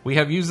 We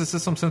have used the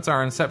system since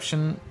our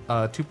inception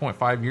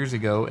 2.5 years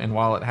ago, and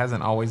while it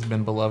hasn't always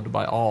been beloved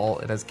by all,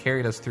 it has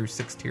carried us through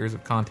 6 tiers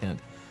of content.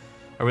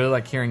 I really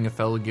like hearing a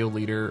fellow guild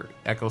leader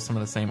echo some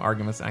of the same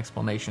arguments and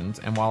explanations,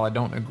 and while I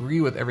don't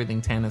agree with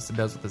everything Tannis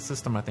does with the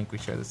system, I think we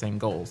share the same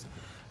goals.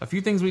 A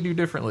few things we do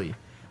differently.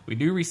 We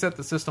do reset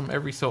the system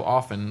every so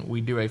often.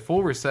 We do a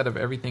full reset of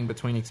everything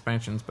between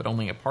expansions, but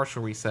only a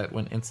partial reset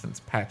when instance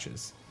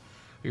patches.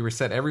 We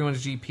reset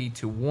everyone's GP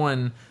to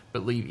 1,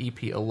 but leave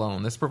EP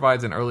alone. This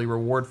provides an early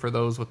reward for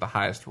those with the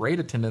highest raid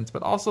attendance,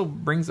 but also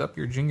brings up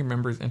your junior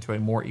members into a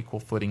more equal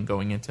footing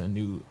going into a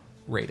new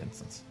raid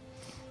instance.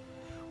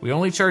 We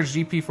only charge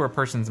GP for a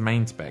person's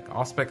main spec.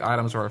 Off-spec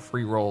items are a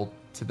free roll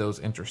to those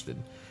interested.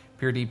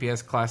 Pure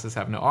DPS classes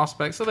have no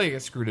off-spec, so they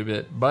get screwed a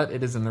bit, but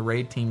it is in the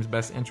raid team's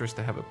best interest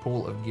to have a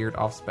pool of geared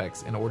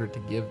off-specs in order to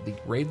give the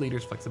raid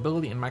leaders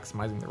flexibility in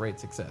maximizing the raid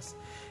success.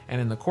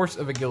 And in the course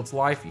of a guild's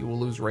life, you will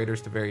lose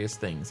raiders to various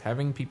things.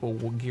 Having people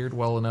geared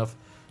well enough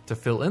to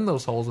fill in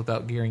those holes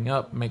without gearing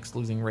up makes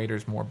losing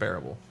raiders more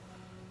bearable.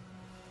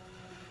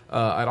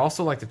 I'd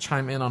also like to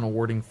chime in on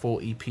awarding full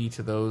EP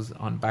to those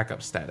on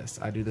backup status.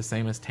 I do the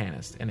same as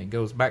Tannis, and it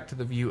goes back to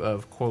the view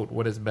of, quote,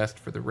 what is best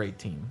for the raid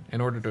team.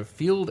 In order to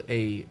field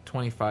a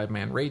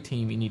 25-man raid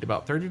team, you need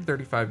about 30 to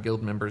 35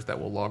 guild members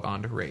that will log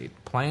on to raid.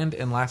 Planned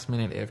and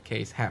last-minute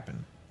AFKs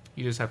happen.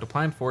 You just have to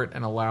plan for it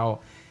and allow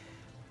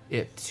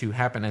it to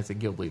happen as a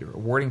guild leader.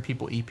 Awarding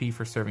people EP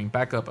for serving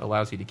backup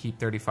allows you to keep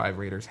 35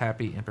 raiders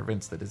happy and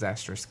prevents the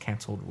disastrous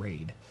canceled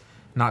raid.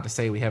 Not to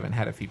say we haven't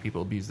had a few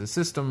people abuse the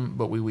system,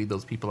 but we weed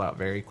those people out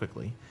very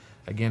quickly.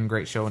 Again,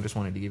 great show, and just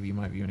wanted to give you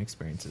my viewing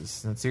experiences.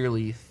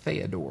 Sincerely,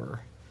 Theodore,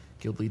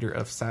 guild leader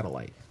of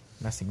Satellite,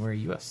 Messingware,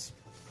 US.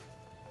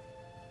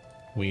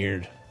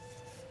 Weird.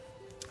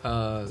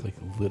 It's like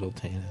a little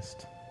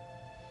Tannist.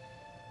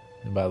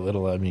 And by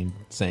little, I mean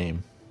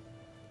same.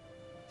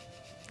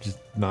 Just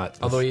not.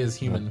 Although he is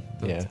human,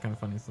 not, that's kind of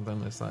funny.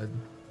 Sometimes on this side,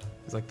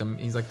 he's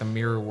like the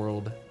mirror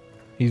world.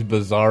 He's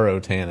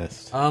Bizarro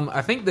Tannist.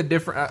 I think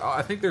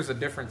I think there's a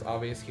difference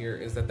obvious here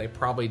is that they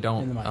probably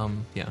don't.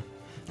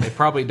 They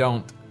probably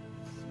don't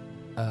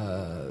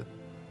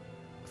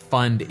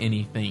fund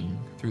anything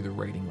through the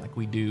rating like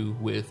we do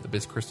with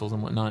Abyss Crystals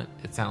and whatnot.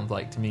 It sounds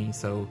like to me,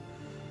 so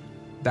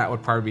that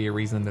would probably be a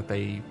reason that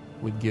they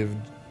would give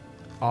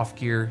off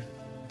gear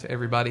to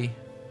everybody,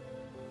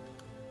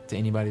 to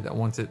anybody that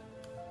wants it.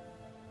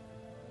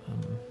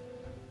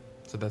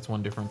 So that's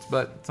one difference,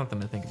 but something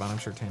to think about. I'm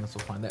sure Tannis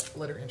will find that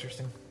letter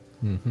interesting.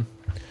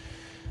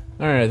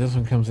 All right, this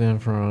one comes in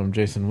from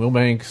Jason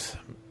Wilbanks.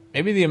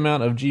 Maybe the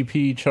amount of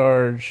GP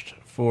charged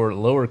for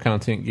lower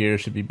content gear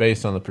should be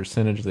based on the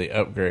percentage of the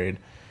upgrade.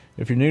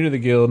 If you're new to the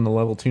guild and the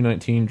level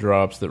 219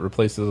 drops that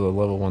replaces a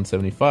level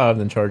 175,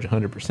 then charge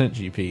 100%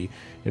 GP.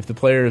 If the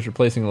player is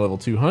replacing a level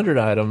 200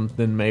 item,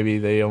 then maybe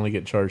they only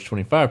get charged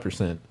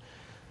 25%.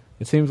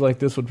 It seems like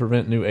this would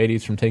prevent new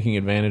 80s from taking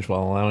advantage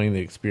while allowing the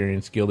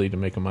experienced guildie to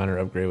make a minor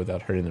upgrade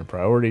without hurting their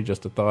priority.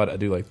 Just a thought. I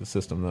do like the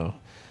system, though.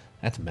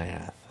 That's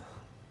math.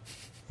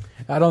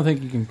 I don't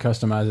think you can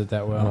customize it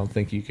that well. I don't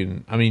think you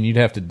can. I mean, you'd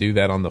have to do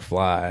that on the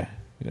fly.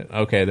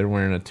 Okay, they're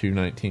wearing a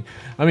 219.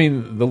 I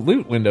mean, the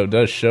loot window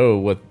does show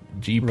what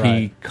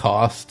GP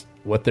cost,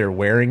 what they're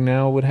wearing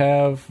now would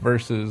have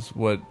versus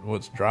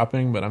what's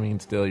dropping. But I mean,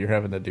 still, you're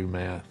having to do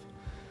math.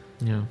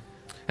 Yeah.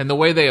 And the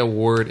way they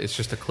award, it's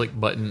just a click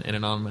button and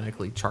it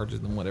automatically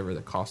charges them whatever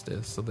the cost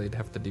is. So they'd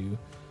have to do.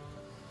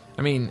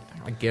 I mean,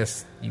 I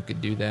guess you could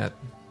do that,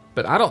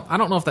 but I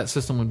don't know if that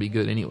system would be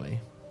good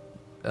anyway.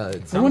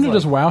 I wonder,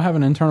 does WoW have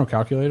an internal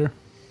calculator?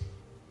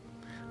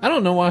 I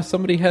don't know why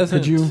somebody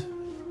hasn't.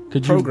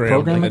 Could you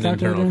program an the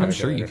calculator? I'm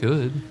sure you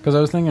could. Because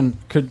I was thinking,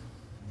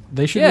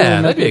 they should. Yeah,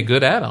 really that'd be a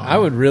good add-on. I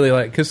would really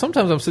like, because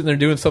sometimes I'm sitting there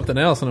doing something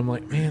else, and I'm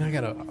like, man, I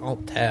gotta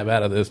alt tab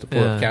out of this to pull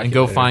up calculator and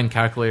go find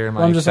calculator in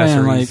my I'm just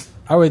accessories. saying, like,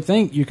 I would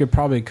think you could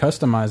probably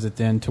customize it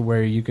then to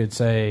where you could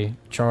say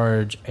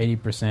charge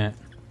 80%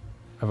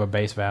 of a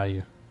base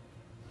value.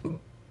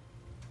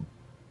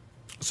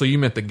 So you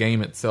meant the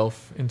game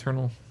itself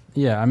internal?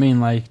 Yeah, I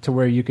mean, like, to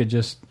where you could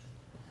just...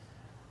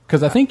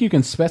 Because I think you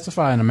can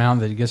specify an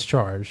amount that gets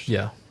charged.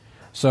 Yeah.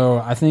 So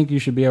I think you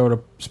should be able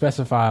to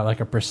specify,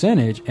 like, a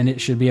percentage, and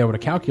it should be able to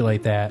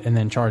calculate that and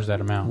then charge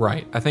that amount.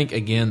 Right. I think,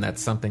 again,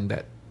 that's something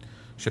that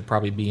should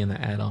probably be in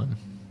the add-on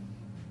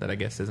that I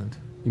guess isn't.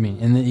 You mean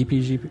in the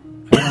EPG?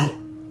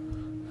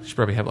 Should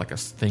probably have, like, a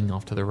thing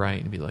off to the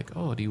right and be like,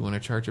 oh, do you want to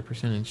charge a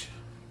percentage?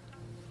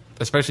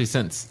 Especially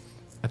since...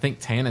 I think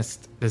Tannis,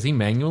 does he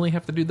manually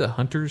have to do the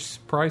hunter's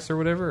price or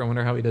whatever? I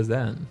wonder how he does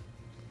that.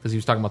 Because he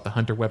was talking about the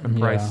hunter weapon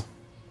price.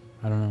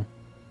 I don't know.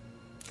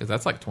 Because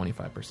that's like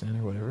 25%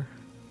 or whatever.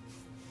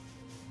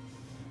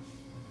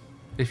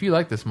 If you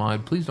like this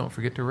mod, please don't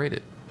forget to rate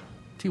it.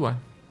 TY.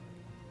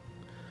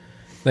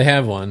 They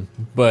have one,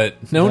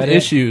 but known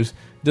issues.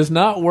 Does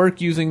not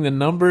work using the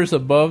numbers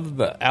above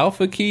the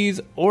alpha keys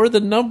or the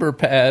number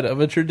pad of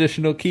a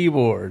traditional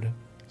keyboard.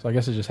 So I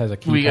guess it just has a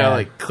keypad. We gotta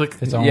like click.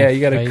 Yeah,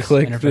 you gotta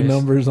click interface. the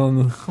numbers on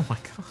the. Oh my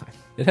god!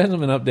 It hasn't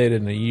been updated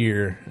in a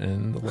year,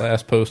 and the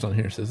last post on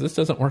here says this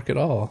doesn't work at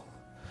all.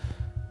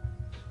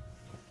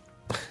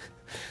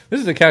 This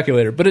is a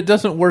calculator, but it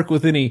doesn't work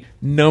with any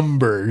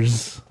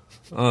numbers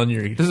on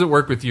your. Does it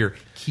work with your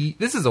key?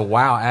 This is a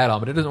WoW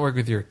add-on, but it doesn't work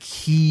with your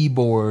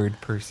keyboard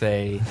per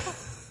se.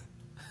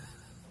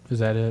 Is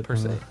that it? Per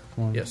se.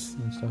 Forms Yes.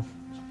 and stuff.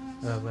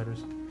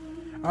 Letters.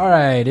 All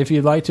right. If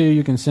you'd like to,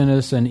 you can send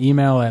us an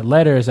email at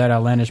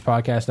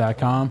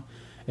letters@outlandishpodcast.com.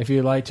 If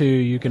you'd like to,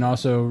 you can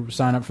also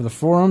sign up for the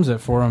forums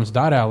at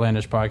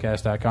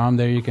forums.outlandishpodcast.com.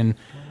 There you can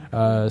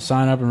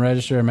sign up and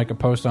register and make a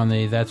post on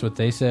the That's What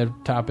They Said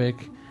topic.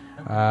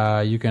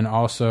 You can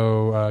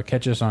also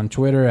catch us on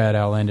Twitter at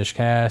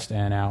OutlandishCast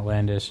and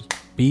Outlandish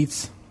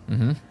Beats.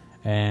 Mm-hmm.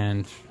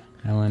 And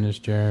Outlandish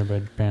Jared,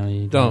 but apparently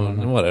you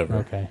Don't, whatever.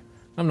 Okay.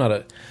 I'm not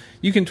a.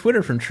 You can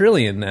Twitter from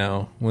Trillion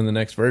now when the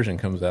next version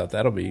comes out.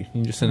 That'll be. You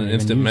can just send an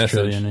instant message.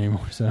 Trillion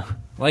anymore, so.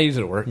 Well, I use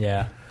it at work.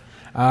 Yeah.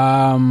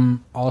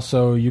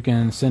 Also, you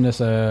can send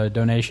us a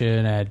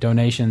donation at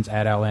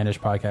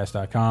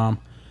donations@outlandishpodcast.com.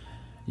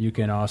 You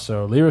can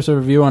also leave us a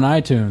review on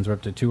iTunes. We're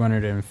up to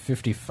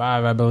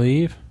 255, I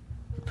believe.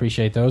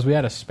 Appreciate those. We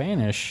had a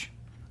Spanish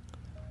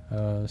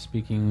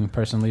speaking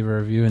person leave a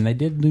review, and they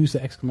did lose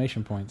the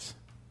exclamation points.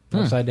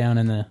 Upside down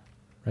and the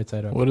right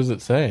side up. What does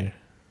it say?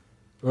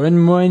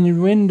 In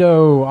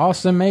window,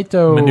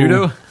 Awesomато.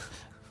 Menudo?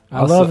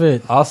 I love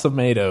it.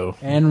 Awesomато.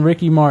 And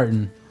Ricky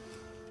Martin.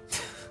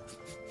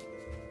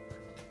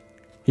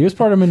 He was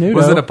part of Menudo.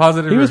 Was it a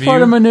positive He was review?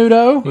 part of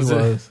Menudo.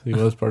 He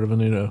was part of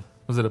Menudo.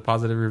 Was it a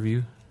positive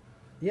review?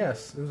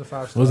 Yes, it was a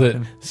 5-star. Was it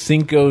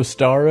Cinco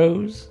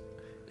Staros?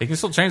 He can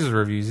still change his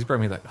reviews. He's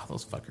probably like, oh,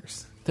 those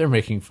fuckers. They're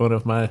making fun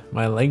of my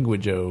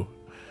language-o.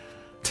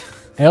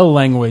 L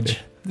language.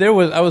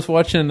 I was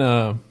watching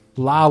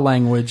La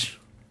language.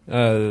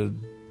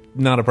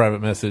 not a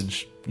private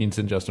message. You can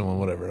send Justin one,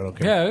 whatever. I don't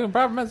care. Yeah,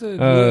 private message.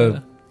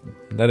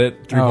 That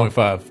it?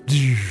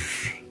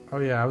 3.5. Oh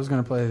yeah, I was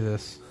gonna play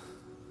this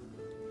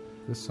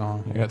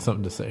song. I got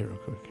something to say real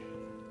quick.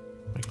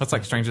 That's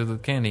like Strangers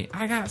with Candy.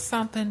 I got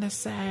something to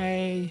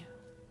say. I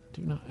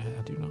do not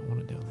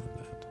want to download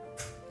that.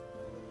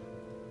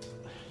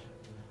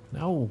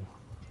 No.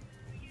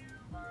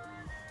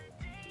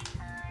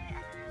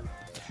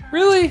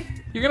 Really?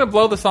 You're gonna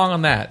blow the song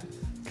on that?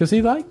 Because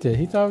he liked it.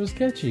 He thought it was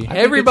catchy.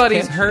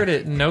 Everybody's heard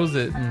it and knows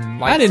it and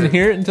likes I didn't it.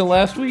 hear it until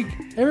last week.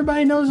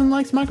 Everybody knows and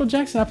likes Michael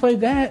Jackson. I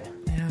played that.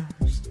 Yeah.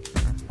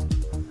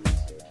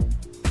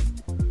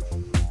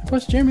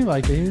 Plus, Jeremy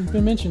liked it. He's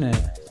been mentioning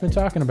it. been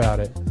talking about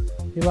it.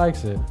 He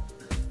likes it.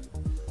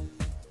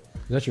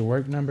 Is that your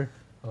work number?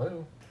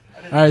 Hello.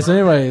 All right. So,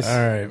 anyways, All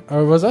right.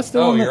 or was I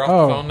still? Oh, on you're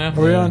off the phone now?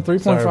 Are we Yeah. on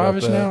 3.5ish Sorry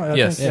about now? I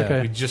Yes. think- We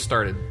Okay. just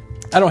started.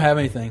 I don't have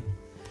anything.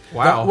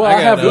 Wow. Well,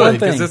 I have good, one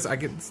 'cause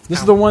thing. This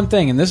is the one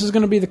thing, and this is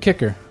going to be the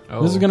kicker.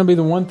 Oh. This is going to be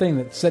the one thing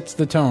that sets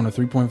the tone of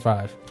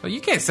 3.5. Well,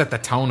 you can't set the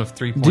tone of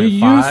 3.5. Do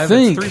you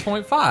think- It's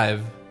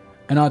 3.5?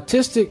 An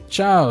autistic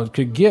child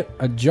could get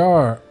a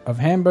jar of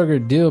hamburger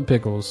dill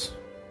pickles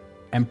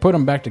and put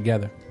them back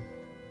together.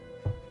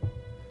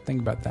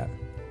 Think about that.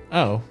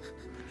 Oh.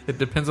 It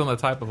depends on the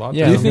type of autism.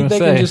 Yeah, Do I you was think they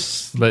gonna can say,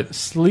 just but-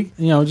 sleep?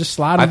 Just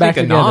slide them I back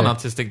think a together.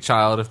 non-autistic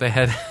child, if they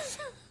had,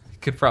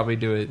 could probably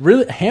do it.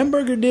 Really,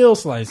 hamburger dill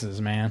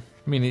slices, man.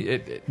 I mean,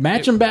 it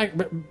Match it,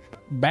 them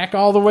back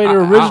all the way to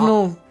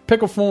original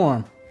pickle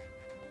form.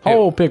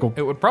 Whole pickle.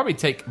 It would probably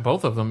take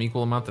both of them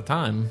equal amount of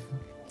time.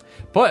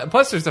 But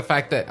plus, there's the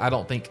fact that I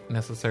don't think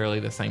necessarily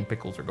the same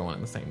pickles are going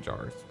in the same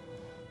jars.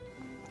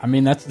 I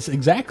mean, that's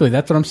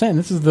what I'm saying.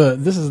 This is the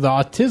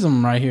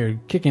autism right here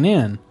kicking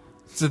in.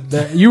 So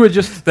That you would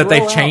just that they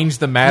throw out- change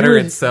the matter you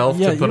would- itself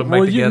to put them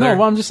well, back together. No,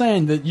 well, I'm just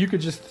saying that you could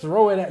just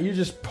throw it out. You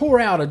just pour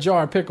out a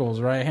jar of pickles,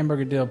 right?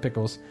 Hamburger dill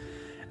pickles.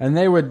 And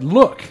they would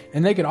look,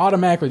 and they could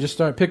automatically just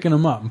start picking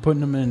them up and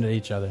putting them into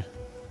each other.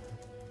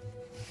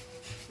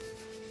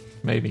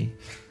 Maybe.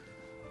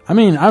 I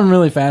mean, I'm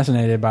really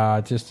fascinated by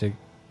autistic,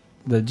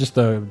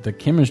 the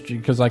chemistry,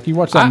 because like you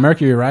watch that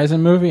Mercury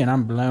Rising movie, and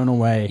I'm blown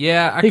away.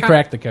 Yeah, he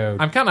cracked the code.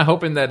 I'm kind of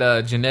hoping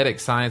that genetic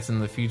science in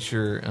the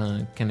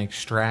future can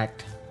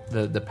extract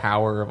the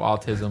power of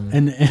autism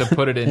and to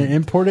put it in. and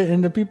import it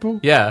into people.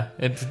 Yeah,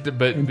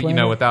 but Implant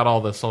it? without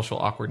all the social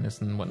awkwardness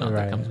and whatnot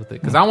Right. that comes with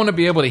it. Because I want to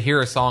be able to hear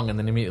a song and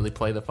then immediately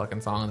play the fucking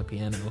song on the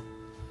piano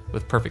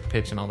with perfect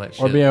pitch and all that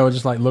shit. Or be able to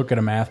just like look at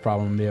a math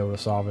problem and be able to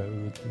solve it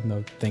with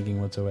no thinking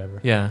whatsoever.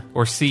 Yeah,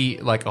 or see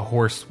like a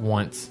horse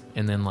once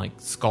and then like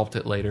sculpt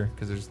it later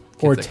because there's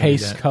kids Or that can do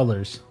taste that.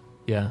 colors.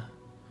 Yeah,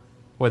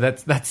 boy,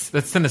 that's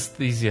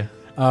synesthesia.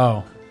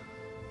 Oh.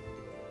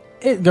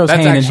 It goes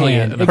That's hand in actually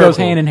hand. an It goes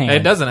purple. hand in hand. It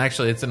doesn't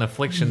actually. It's an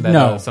affliction that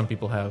No. some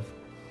people have.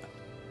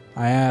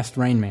 I asked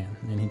Rain Man,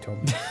 and he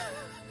told me.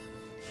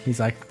 He's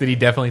like, Did he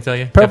definitely tell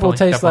you? purple Definitely,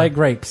 tastes definitely. like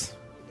grapes.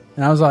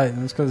 And I was like,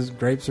 that's because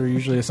grapes are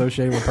usually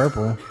associated with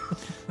purple.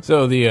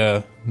 So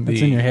the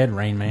That's in your head,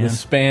 Rain Man. the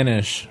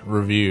Spanish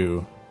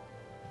review.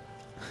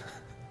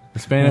 The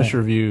Spanish Yeah.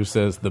 review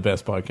says the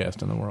best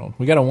podcast in the world.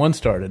 We got a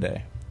 1-star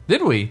today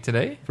Did we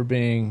today? for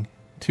being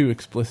too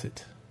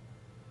explicit.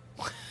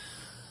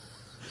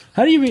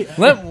 How do you be... Wait, Is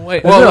Well,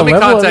 there let a me level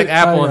of contact it?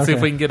 Apple Oh, and see if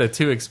okay. we can get a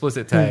too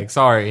explicit tag.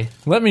 Sorry.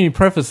 let me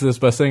preface this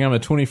by saying I'm a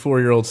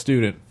 24-year-old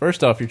student.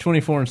 First off, you're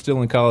 24 and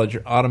still in college.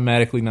 You're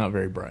automatically not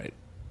very bright.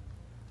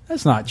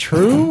 That's not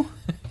true.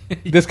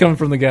 This coming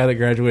from the guy that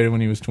graduated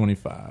when he was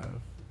 25.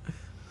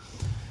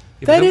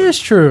 That is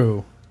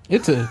true.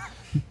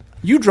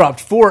 You dropped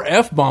 4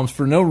 F-bombs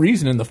for no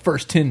reason in the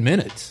first 10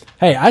 minutes.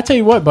 Hey, I tell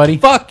you what, buddy.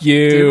 Fuck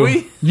you. Did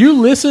we? You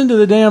listen to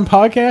the damn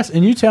podcast,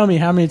 and you tell me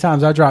how many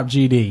times I dropped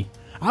GD.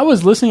 I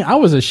was listening. I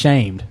was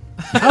ashamed.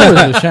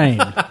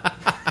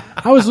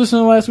 I was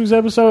listening to last week's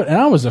episode, and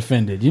I was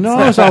offended. You know,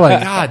 I was all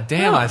like, God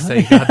damn, I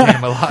say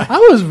goddamn a lot. I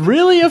was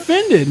really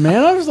offended,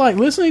 man. I was like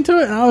listening to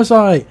it, and I was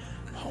like,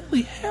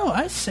 holy hell,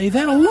 I say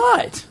that a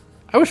lot.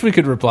 I wish we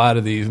could reply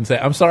to these and say,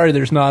 I'm sorry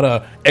there's not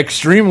a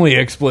extremely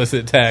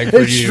explicit tag for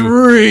you.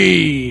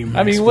 Extreme.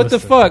 I mean, what the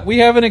fuck? We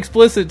have an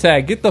explicit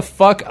tag. Get the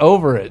fuck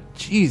over it.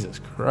 Jesus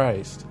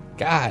Christ.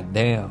 God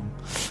damn.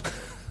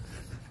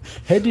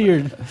 Head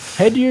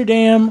to your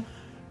damn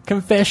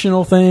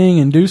confessional thing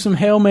and do some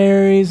Hail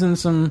Marys and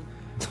some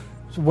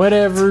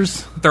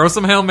whatevers, Throw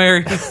some Hail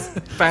Marys,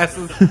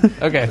 passes.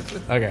 Okay.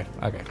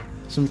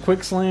 some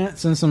quick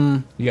slants and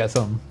some... You got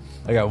something?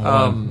 I got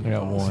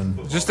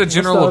one. Just a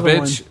general other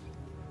bitch.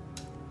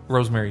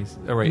 Rosemary's.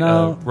 Oh wait,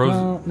 No,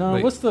 Rose. no.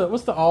 Wait. What's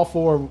the all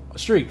four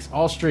streaks?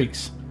 All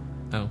streaks.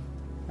 Oh.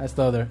 That's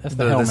the other. That's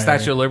the, The Hail Mary.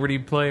 Statue of Liberty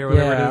play or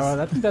whatever Yeah, it is.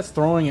 well, I think that's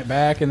throwing it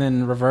back and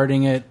then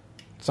reverting it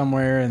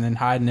somewhere and then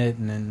hiding it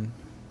and then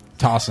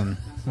tossing.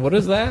 What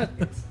is that?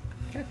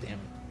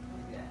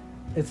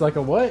 It's like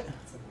a what?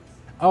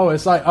 Oh,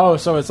 it's like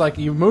so it's like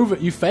you move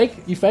it, you fake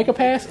a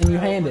pass and you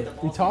hand it,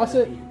 you toss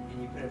it.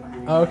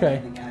 Oh,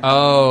 okay.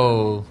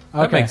 Oh,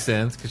 that Okay. makes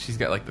sense because she's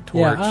got like the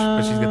torch,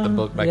 but she's got the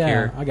book back yeah,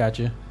 here. I got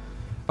you.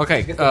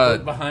 Okay,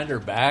 Behind her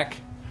back.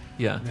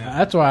 yeah.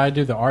 That's why I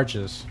do the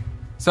arches.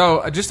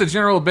 So just a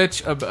general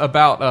bitch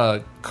about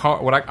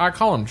what I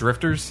call them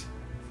drifters.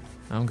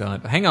 I'm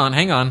gonna hang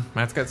on.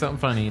 Matt's got something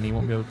funny and he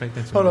won't be able to pay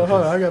attention. Hold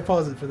on. I gotta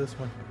pause it for this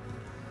one.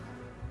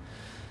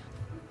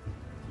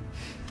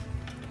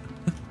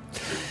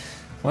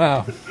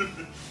 Wow.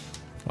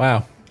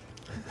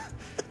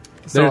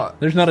 So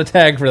There's not a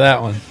tag for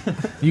that one.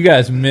 You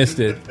guys missed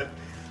it.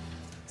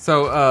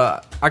 So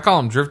I call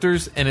them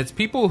drifters, and it's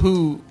people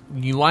who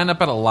you line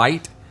up at a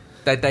light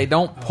that they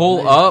don't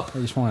pull up I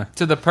just want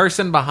to the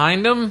person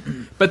behind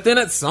them, but then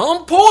at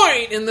some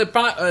point in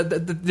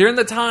during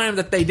the time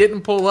that they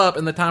didn't pull up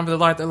in the time for the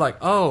light, they're like,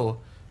 "Oh,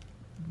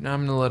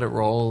 I'm gonna let it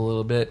roll a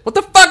little bit." What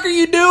the fuck are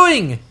you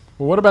doing?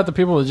 Well, what about the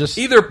people that just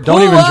Either don't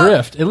pull even up-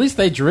 drift? At least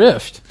they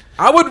drift.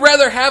 I would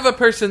rather have a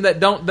person that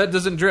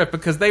doesn't drift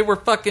because they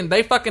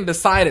fucking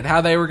decided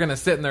how they were going to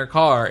sit in their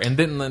car and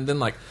then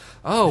like,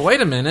 oh,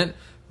 wait a minute,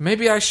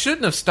 maybe I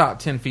shouldn't have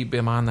stopped 10 feet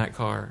behind that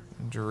car.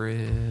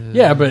 Drift.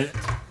 Yeah, but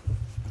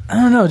I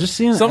don't know. Just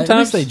seeing at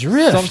least they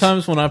drift.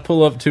 Sometimes when I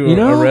pull up to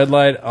a red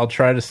light, I'll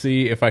try to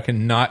see if I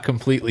can not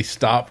completely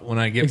stop when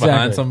I get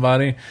behind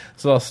somebody.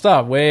 So I'll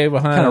stop way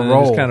behind Kinda and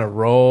roll. just kind of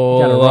roll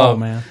Gotta roll, up,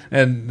 man.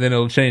 and then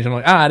it'll change. I'm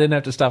like, I didn't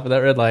have to stop at that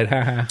red light.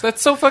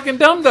 That's so fucking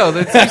dumb though.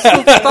 That you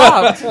still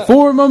stopped.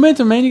 Forward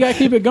momentum, man. You gotta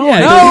keep it going.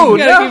 You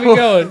gotta keep it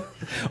going.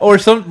 Or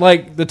some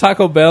like the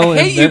Taco Bell. I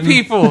hate you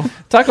people.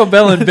 Taco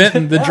Bell in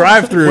Benton, the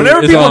drive-through.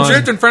 Whenever is people on.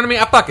 drift in front of me,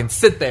 I fucking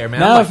sit there,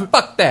 man. Now I'm like,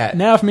 fuck that.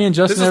 Now, if me and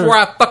Justin, This is where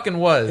I fucking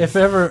was. if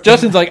ever,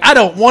 Justin's like, I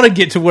don't want to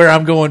get to where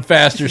I'm going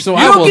faster, so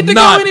I don't will get to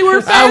go not.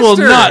 anywhere I will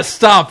faster. not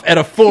stop at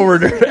a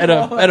forward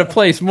at a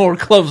place more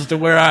close to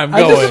where I'm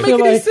I going. just doesn't make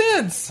any like-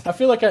 sense. I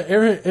feel like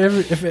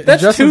if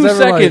That's Justin's 2 ever,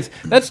 seconds.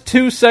 Like, That's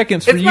 2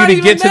 seconds for It's you not to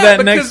even get to that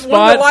because next when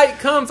spot. the light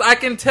comes, I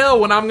can tell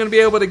when I'm going to be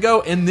able to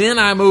go, and then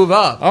I move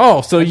up.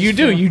 Oh, so you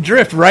do. You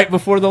drift right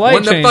before the light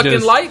when the changes.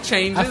 fucking light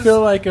changes, I feel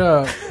like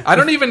I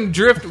don't even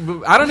drift.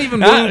 I don't even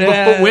move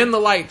yeah. before when the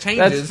light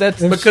changes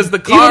That's because the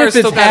even car if is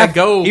still it's got to half-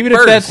 go. Even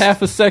first. if that's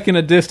half a second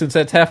of distance,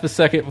 that's half a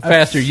second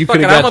faster. You Fuck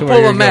could it, have I'm got to gonna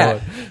where pull you're a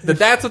mat. going.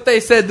 That's what they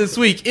said this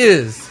week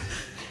is.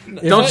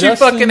 Don't you Justin-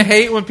 fucking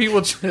hate when people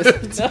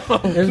drift? if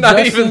Not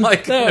Justin- even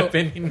like an no.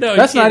 opinion. No,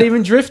 That's you not can't.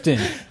 even drifting.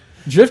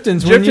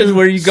 Drifting's Drifting's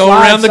where you go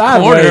slide around the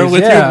corner sideways,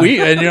 with yeah. your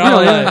wheel, and you're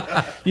all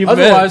like, you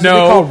Otherwise, bet.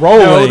 it'd be called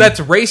rolling. No, that's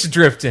race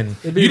drifting.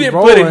 You be didn't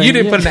rolling, put an yeah.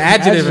 adjective in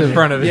Adjective.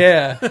 front of it.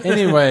 Yeah.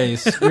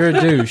 Anyways, you're a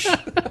douche,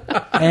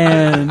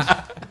 and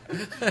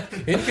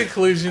In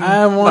conclusion,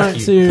 I want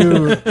fuck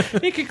you. to.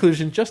 In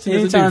conclusion, Justin is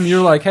a Anytime douche.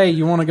 you're like, "Hey,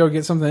 you want to go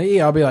get something to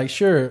eat?" I'll be like,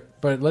 "Sure,"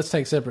 but let's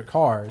take separate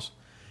cars,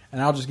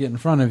 and I'll just get in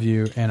front of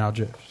you, and I'll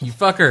drift. You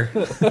fucker.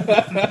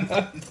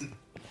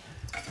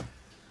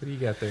 What do you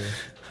got there?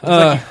 It's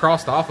like you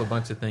crossed off a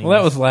bunch of things. Well,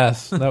 that was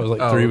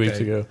like Oh, 3 okay. weeks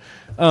ago.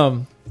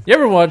 You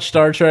ever watch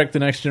Star Trek: The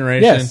Next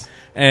Generation? Yes.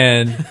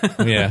 And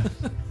yeah,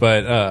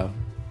 but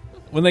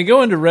when they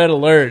go into red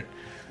alert,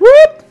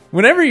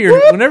 whenever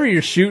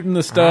you're shooting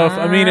the stuff,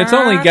 I mean, it's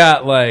only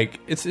got like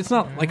it's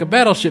not like a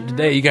battleship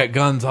today. You got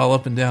guns all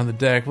up and down the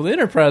deck. Well, the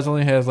Enterprise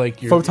only has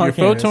like your Photon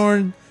cannons.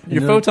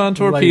 your And photon the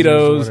lasers or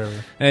torpedoes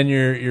whatever. and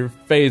your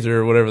phaser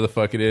or whatever the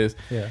fuck it is.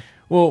 Yeah.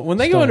 Well, when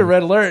they go Stun. into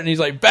red alert and he's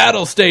like,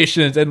 battle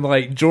stations, and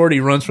like Geordi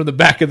runs from the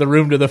back of the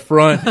room to the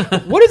front,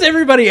 what is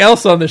everybody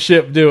else on the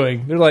ship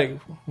doing? They're like,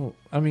 well,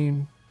 I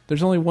mean,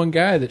 there's only one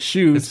guy that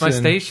shoots. It's my and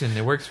station.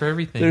 It works for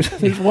everything.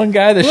 There's one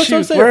guy that Well, that's what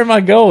I'm shoots. saying. Where am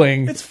I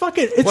going? It's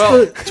fucking.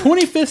 Well- the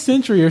 25th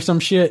century or some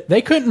shit.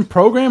 They couldn't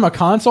program a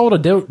console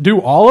to do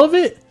all of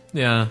it,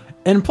 Yeah.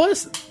 and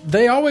plus,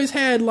 they always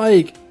had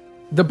like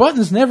the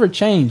buttons never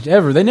changed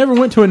ever. They never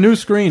went to a new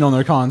screen on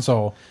their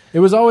console. It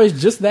was always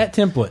just that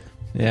template.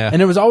 Yeah.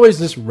 And it was always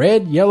this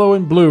red, yellow,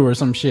 and blue or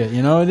some shit.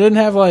 You know, it didn't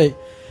have like.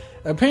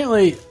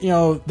 Apparently, you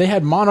know, they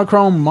had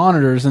monochrome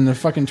monitors in the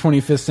fucking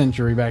 25th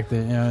century back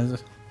then. You know,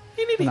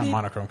 not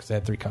monochrome because they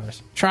had 3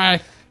 colors.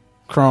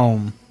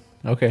 Trichrome.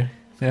 Okay.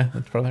 Yeah,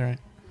 that's probably right.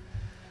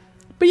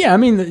 But yeah, I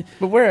mean,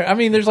 But where? I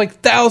mean, there's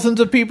like thousands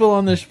of people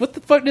on this. What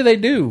the fuck do they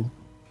do?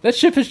 That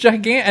ship is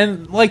gigantic.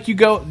 And like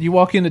you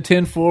walk into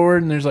 10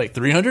 forward and there's like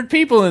 300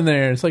 people in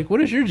there. It's like,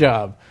 what is your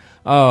job?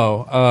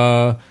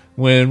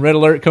 When red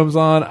alert comes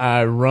on,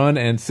 I run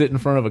and sit in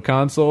front of a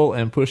console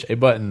and push a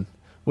button.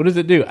 What does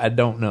it do? I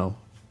don't know.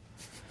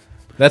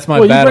 That's my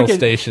Well, you battle break it-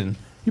 station.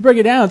 you break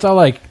it down, it's all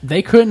like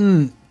they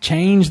couldn't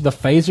change the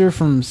phaser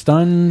from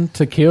stun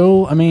to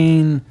kill. I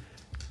mean,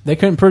 they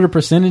couldn't put a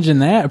percentage in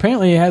that.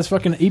 Apparently, it has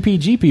fucking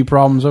EPGP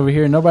problems over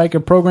here. Nobody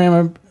could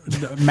program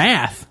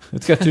math.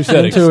 It's got 2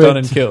 settings: Into stun it.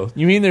 and kill.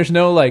 You mean there's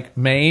no like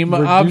MAME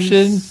Reduce-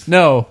 option?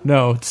 No.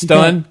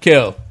 Stun, can't-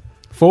 kill.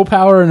 Full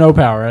power or no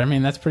power. I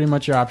mean, that's pretty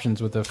much your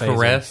options with the phaser.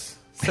 Caress.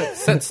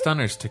 Set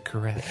stunners to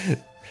caress.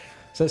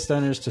 Set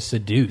stunners to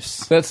seduce.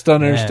 Set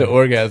stunners Yeah. to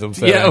orgasm.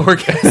 setting. Yeah,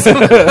 orgasm.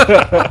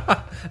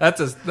 That's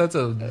a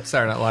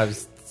Saturday Night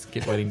Live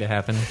skit waiting to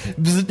happen.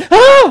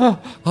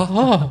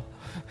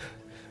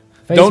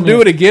 Don't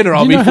do it again, or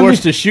I'll Do be you know how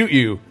forced many- to shoot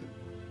you.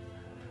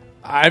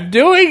 I'm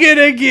doing it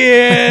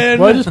again.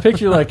 Well, I just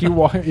picture like you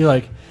walk. You're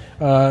like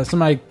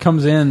somebody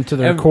comes in to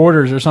their And-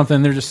 quarters or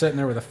something. They're just sitting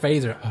there with a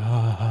phaser.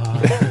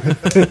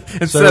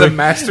 Instead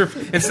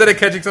of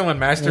catching someone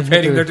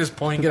masturbating, they're just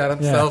pointing it at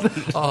themselves.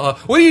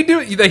 What are you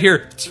doing? They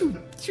hear. "Choo,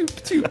 choo,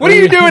 choo." What are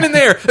you doing in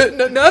there?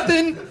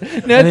 Nothing.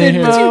 Nothing,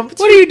 here- Mom.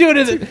 What are you doing?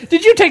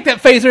 Did you take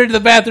that phaser into the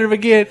bathroom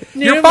again?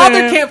 Your Yeah, father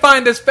man. can't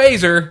find his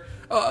phaser.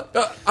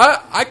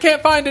 I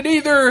can't find it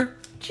either.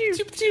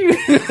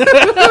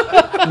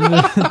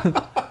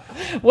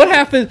 What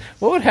happened?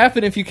 What would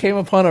happen if you came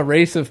upon a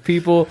race of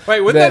people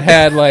Wait, wouldn't that that be-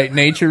 had like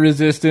nature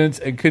resistance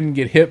and couldn't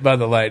get hit by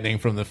the lightning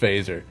from the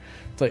phaser?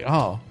 It's like,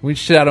 oh, we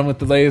shot them with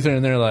the laser,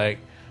 and they're like,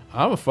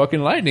 I'm a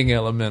fucking lightning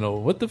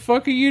elemental. What the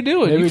fuck are you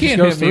doing? Maybe You it just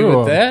can't goes hit me through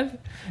with 'em. that.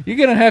 You're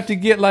gonna have to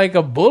get like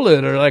a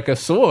bullet or like a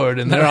sword,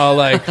 and they're all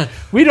like,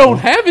 "We don't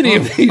have any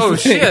of these." Oh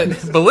things.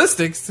 shit!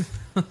 Ballistics.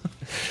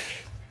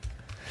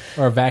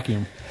 Or a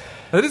vacuum.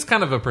 That is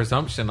kind of a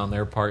presumption on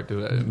their part.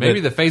 Maybe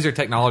the phaser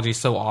technology is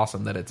so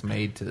awesome that it's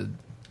made to.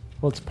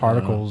 Well, it's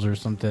particles or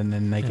something,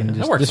 and they can That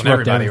just works on disrupt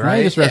everybody, everything. right?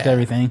 They disrupt Yeah.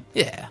 everything.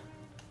 Yeah.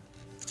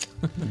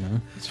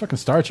 It's fucking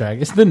Star Trek.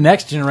 It's the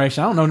next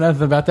generation. I don't know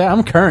nothing about that.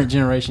 I'm current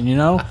generation, you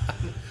know?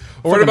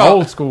 Or what Fucking about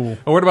old school?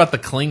 Or what about the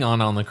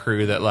Klingon on the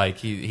crew that like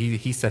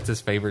he sets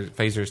his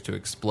phasers to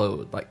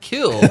explode, like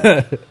kill?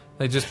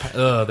 They just they're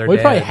Well, he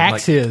dead. probably hacks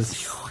Like,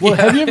 his. Well,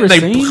 have you ever they,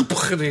 seen?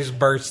 They just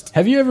burst.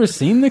 Have you ever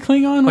seen the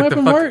Klingon Like the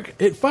weapon fuck- work?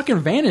 It fucking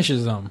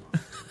vanishes them.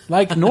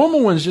 Like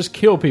normal ones just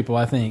kill people.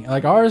 I think.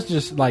 Like ours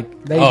just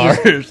like they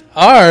just,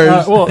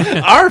 Ours, well,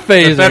 our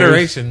phasers. The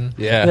Federation.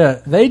 Yeah. yeah,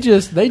 they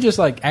just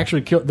like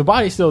actually kill. The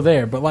body's still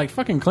there, but like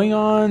fucking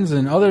Klingons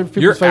and other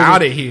people. You're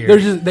outta here.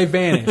 They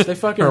vanish. They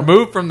fucking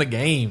Removed from the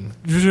game.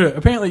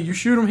 Apparently, you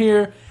shoot them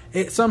here.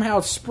 It somehow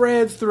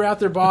spreads throughout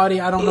their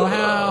body. I don't know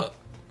how.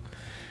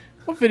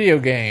 What video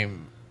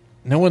game?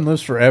 No one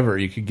lives forever.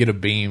 You could get a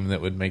beam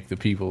that would make the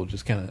people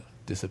just kind of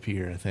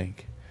disappear. I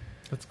think.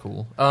 That's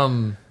cool.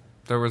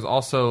 There was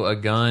also a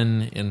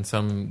gun in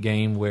some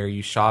game where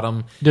you shot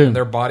them, Doom. and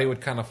their body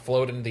would kind of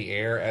float in the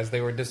air as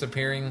they were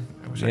disappearing.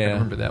 I wish I could Yeah.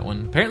 remember that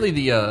one. Apparently,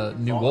 the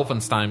new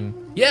Wolfenstein.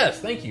 Yes,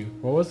 thank you.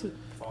 What was it?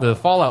 The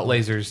Fallout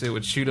lasers. It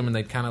would shoot them, and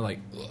they'd kind of like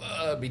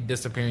be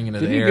disappearing into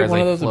Didn't the you air get as one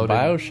they of those in floated.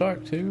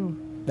 BioShock too?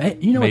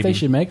 You know what Maybe. they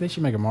should make? They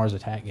should make a Mars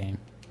Attack game.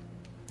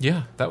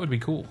 Yeah, that would be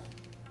cool.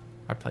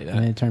 I'd play that.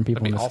 And they turn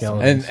people That'd be into awesome.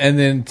 skeletons. And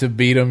then to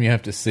beat them, you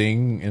have to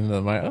sing in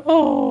the mic.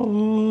 Oh,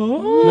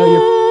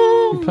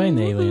 No, you're playing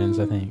the aliens,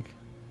 I think.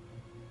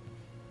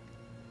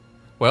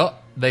 Well,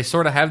 they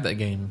sort of have that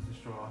game.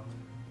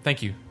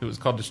 Thank you. It was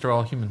called Destroy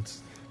All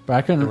Humans. But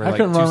I couldn't. There were, I like,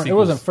 couldn't two remember. It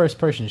wasn't sequels. first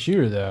person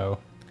shooter though.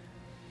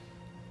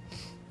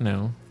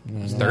 No, it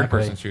was Exactly. third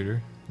person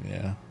shooter.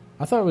 yeah.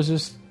 I thought it was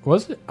just.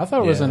 Was it? I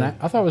thought it was Yeah.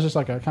 I thought it was just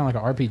like a kind of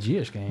like an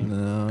RPG-ish game.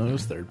 No, it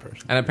was third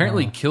person. And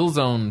apparently,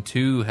 Killzone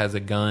 2 has a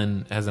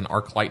gun, has an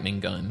arc lightning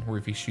gun, where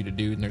if you shoot a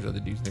dude and there's other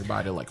dudes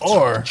nearby, to like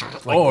Or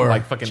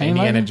like fucking Chain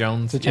Indiana lightning?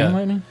 Jones. Is it chain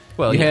lightning?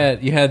 Well, you yeah.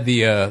 had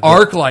the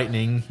arc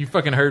lightning. You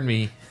fucking heard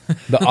me.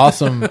 the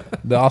awesome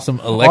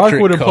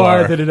electric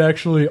car. it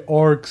actually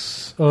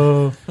arcs.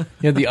 You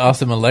had the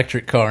awesome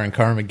electric car in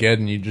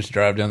Carmageddon. You just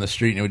drive down the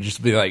street and it would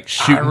just be like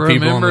shooting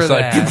people on the remember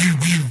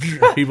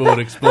side. People would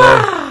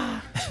explode.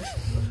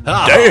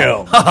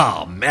 Damn!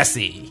 Oh,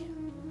 messy.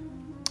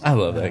 I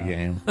love that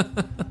game.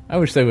 I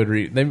wish they would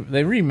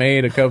they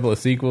remade a couple of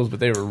sequels, but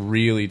they were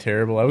really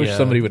terrible. I wish Yeah.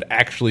 somebody would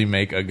actually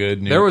make a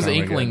good new. There was Carmageddon.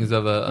 inklings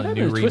of a Yeah,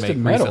 new there's Twisted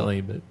remake Metal.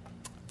 recently, but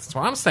that's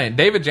what I'm saying.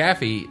 David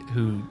Jaffe,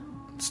 who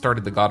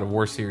started the God of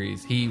War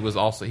series, he was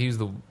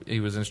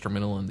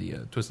instrumental in the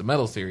Twisted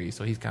Metal series,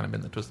 so he's kind of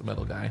been the Twisted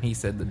Metal guy. And he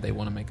said that they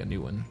want to make a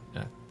new one.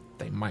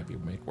 They might be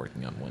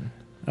working on one.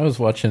 I was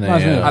watching a.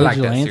 I like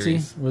that Vigilante?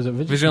 series. Was it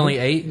Vigilante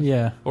 8?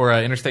 Yeah. Or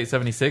Interstate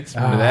 76?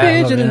 Remember Ah. that?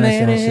 I love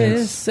Vigilantes,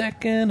 Innocence.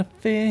 second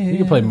offense. You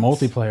can play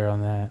multiplayer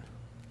on that.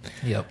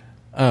 Yep.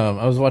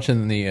 I was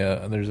watching the.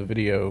 There's a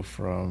video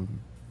from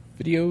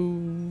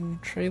video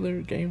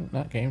trailer game,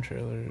 not game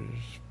trailers,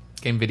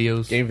 Game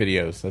videos. game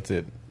videos. That's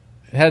it.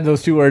 It had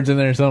those two words in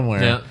there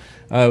somewhere.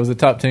 Yeah. It was the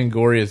top 10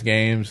 goriest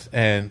games,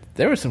 and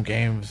there were some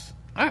games.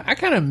 I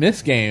kind of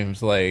miss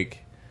games like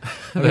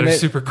That are they-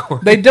 super core.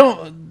 They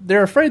don't.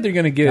 They're afraid they're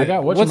going to get. I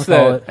got what's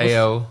that?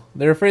 AO.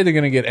 They're afraid they're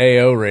going to get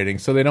AO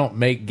ratings, so they don't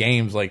make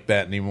games like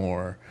that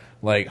anymore.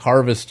 Like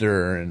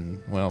Harvester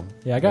and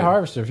Yeah, I got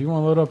Harvester. If you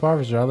want to load up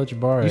Harvester, I'll let you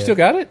borrow it. You still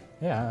got it?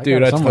 Yeah, I Dude,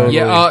 got it I somewhere.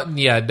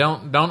 totally- Yeah,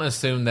 don't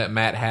assume that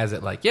Matt has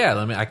it. Like, yeah,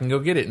 I can go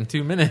get it in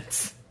 2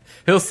 minutes.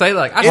 He'll say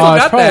like, I still Oh,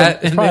 it's got probably, that.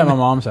 It's and probably at then- my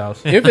mom's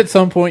house. If at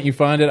some point you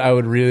find it, I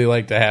would really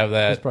like to have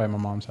that. It's probably my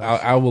mom's house.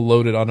 I will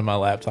load it onto my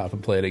laptop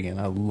and play it again.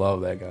 I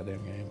love that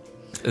goddamn game.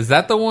 Is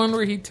that the one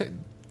where he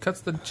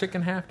cuts the chick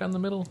in half down the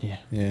middle? Yeah.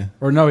 Yeah.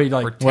 Or no, he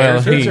like Or tears Well,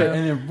 rips he- her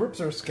and then rips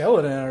her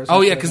skeleton out or Oh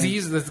something. yeah, because he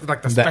uses this,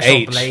 like the The special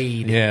H.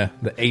 blade. Yeah.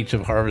 The H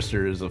of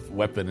Harvester is a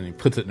weapon, and he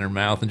puts it in her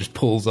mouth and just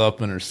pulls up,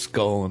 and her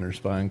skull and her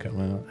spine come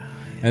out.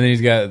 And then he's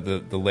got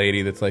the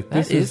lady that's like,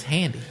 That is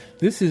handy.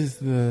 This is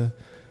the.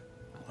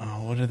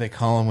 Oh, what do they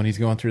call him when he's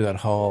going through that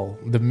hall?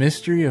 The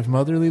mystery of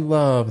motherly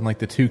love, and like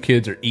the two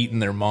kids are eating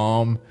their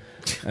mom,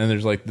 and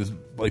there's like this,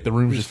 like the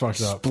room's just fucked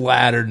up.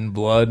 splattered in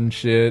blood and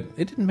shit.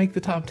 It didn't make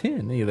the top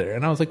 10 either,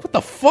 and I was like, "What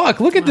the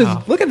fuck? Look at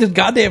this! Look at this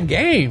goddamn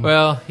game!"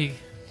 Well,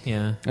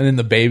 yeah. And then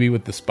the baby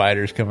with the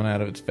spiders coming out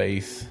of its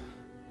face.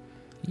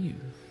 Ew.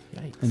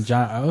 Yikes. And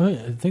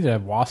I think they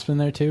have wasp in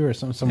there too, or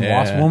some Yeah.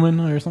 wasp woman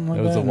or something like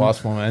It that. was a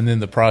wasp woman, and then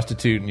the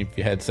prostitute. And if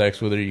you had sex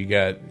with her,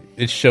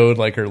 it showed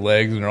like her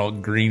legs, and they're all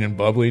green and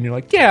bubbly. And you're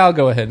like, "Yeah, I'll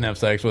go ahead and have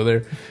sex with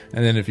her."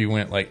 And then if you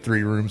went like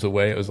 3 rooms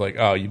away, it was like,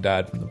 "Oh, you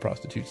died from the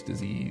prostitute's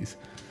disease."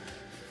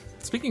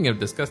 Speaking of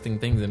disgusting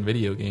things in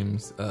video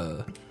games,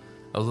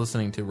 I was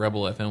listening to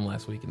Rebel FM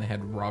last week, and they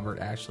had Robert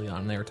Ashley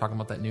on. And they were talking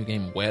about that new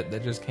game Wet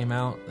that just came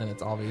out, and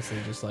it's obviously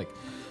just like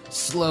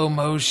slow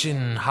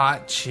motion,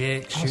 hot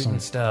chick shooting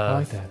stuff. I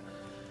like that.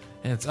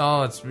 And it's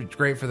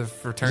great for the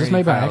fraternity. Is this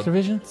made by crowd.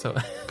 Activision? So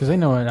Because they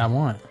know what I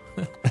want.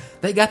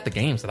 they got the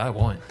games that I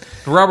want.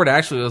 But Robert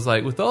Ashley was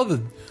like, with all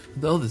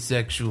the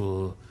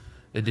sexual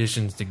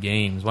additions to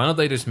games, why don't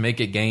they just make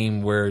a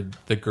game where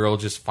the girl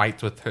just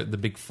fights with the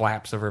big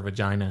flaps of her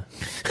vagina?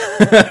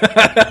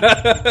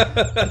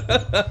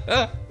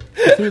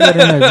 Threw that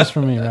in there just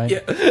for me, right? Yeah.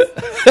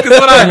 Because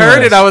when I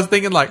heard it, I was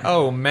thinking like,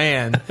 oh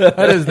man,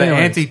 that is the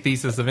Anyways.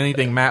 antithesis of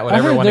anything Matt would I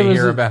ever heard want to there was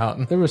hear a-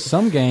 about. There was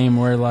some game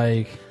where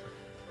like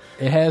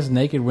it has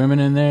naked women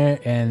in there,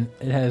 and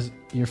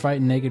you're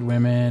fighting naked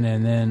women,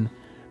 and then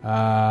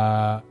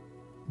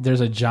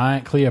there's a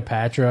giant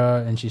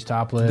Cleopatra, and she's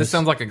topless. This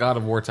sounds like a God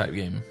of War type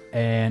game.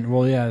 And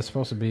well, yeah, it's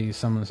supposed to be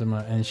something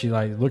similar. And she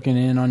like looking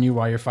in on you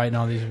while you're fighting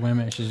all these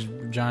women. She's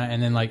giant,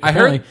 and then like I heard-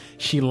 apparently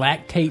she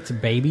lactates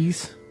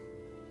babies,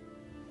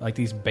 like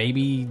these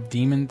baby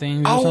demon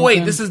things. or Oh wait,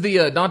 something. this is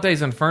the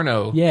Dante's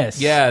Inferno. Yes.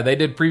 Yeah, they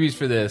did previews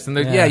for this, and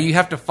Yeah. you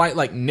have to fight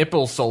like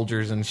nipple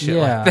soldiers and shit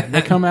yeah, like that.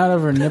 they come out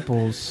of her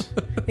nipples.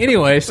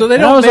 Anyway, so they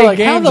And I don't was make like,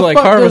 how games the like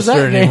fuck does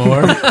Harvester that game-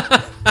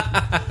 anymore.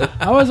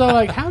 I was all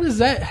like, how do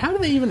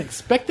they even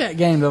expect that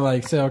game to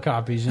like sell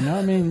copies? You know,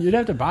 I mean, you'd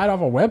have to buy it off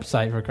a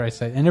website for Christ's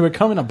sake, and it would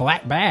come in a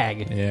black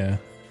bag. Yeah,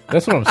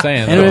 that's what I'm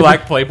saying. And though. it-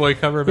 Black Playboy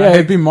cover Yeah, bag.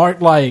 it'd be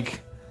marked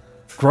like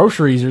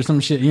groceries or some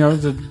shit, you know,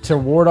 to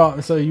ward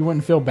off, so you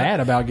wouldn't feel bad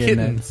about getting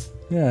Kittens.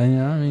 it. Yeah, you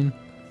know, I mean,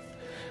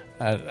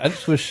 I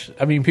just wish.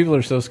 I mean, people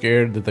are so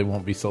scared that they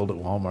won't be sold at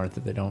Walmart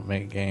that they don't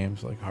make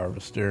games like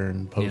Harvester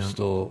and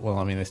Postal. Well,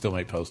 I mean, they still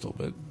make Postal,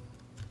 but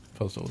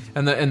Postal.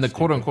 And the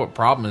quote unquote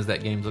problem is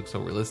that games look so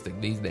realistic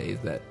these days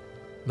that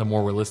the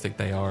more realistic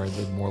they are,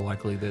 the more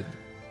likely that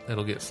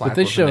it'll get slapped But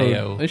they with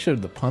an showed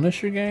AO. the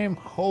Punisher game.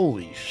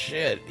 Holy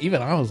shit!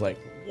 Even I was like,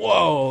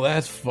 whoa,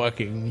 that's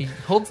fucking. He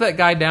holds that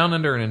guy down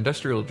under an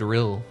industrial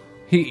drill.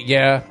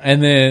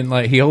 And then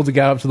like he holds a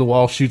guy up to the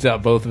wall, shoots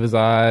out both of his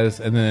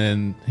eyes, and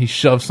then he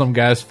shoves some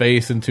guy's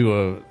face into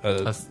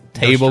a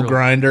table industrial-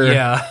 grinder.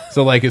 Yeah.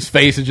 So like his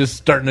face is just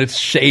starting to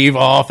shave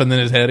off, and then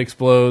his head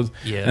explodes.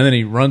 Yeah. And then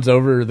he runs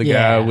over the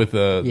Yeah. guy with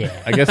a,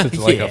 Yeah. I guess it's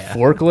like Yeah. a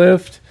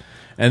forklift,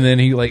 and then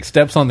he like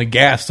steps on the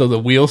gas so the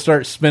wheel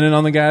starts spinning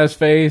on the guy's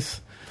face.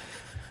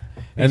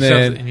 And shoves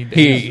then it and he-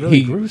 it's he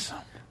really gruesome.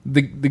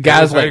 the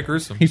guy's very like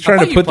gruesome. he's I trying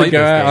thought to you put the played this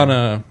guy game. on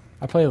a.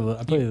 I played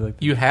like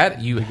You had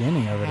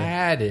beginning of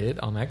it. it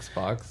on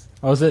Xbox.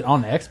 Oh, is it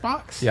on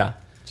Xbox? Yeah.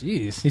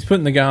 Jeez. He's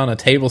putting the guy on a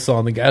table saw,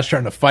 and the guy's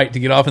trying to fight to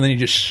get off, and then he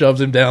just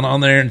shoves him down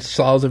on there and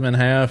saws him in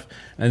half.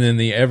 And then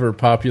the ever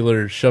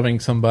popular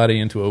shoving somebody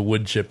into a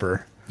wood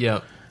chipper,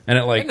 Yep. and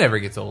it like It never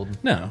gets old.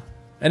 no,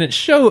 and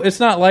it's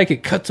not like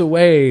it cuts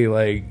away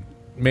like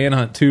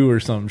Manhunt 2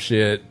 or some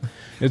shit.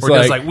 It's Or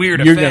does, like,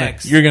 weird you're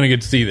effects. You're gonna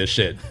get to see this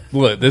shit.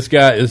 Look, this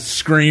guy is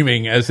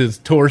screaming as his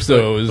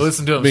torso is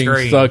Listen to him being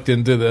scream. sucked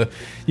into the.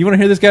 You want to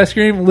hear this guy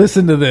scream?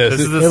 Listen to this.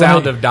 This is It- the it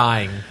sound like- of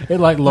dying. It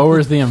like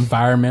lowers the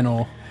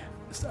environmental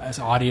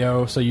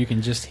audio so you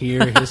can just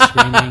hear his You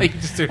screaming.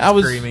 just start I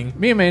was screaming.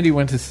 Me and Mandy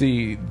went to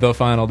see The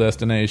Final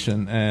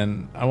Destination,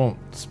 and I won't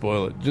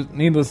spoil it. Just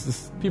needless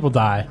to People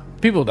die.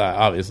 people die,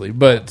 obviously,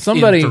 but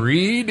somebody in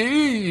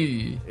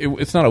 3D.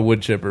 it's not a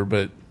wood chipper,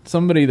 but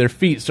somebody their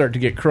feet start to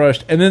get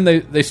crushed, and then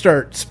they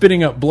start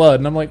spitting up blood,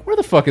 and I'm like, where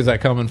the fuck is that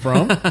coming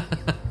from?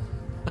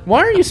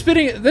 Why are you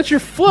spitting? That's your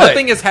foot.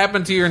 Nothing has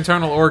happened to your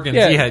internal organs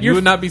yet. You your-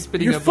 would not be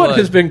spitting Your up foot blood.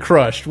 has been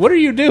crushed. What are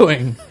you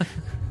doing?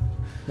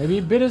 Maybe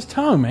he bit his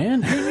tongue,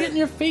 man. You're getting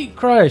your feet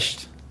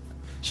crushed.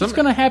 It's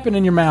going to happen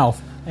in your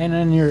mouth and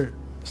in your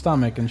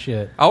stomach and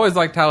shit. I always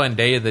liked how in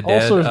Day of the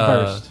Dead, Ulcers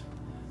burst.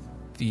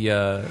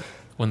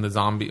 When the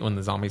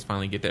zombies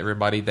finally get to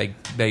everybody,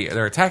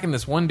 they're attacking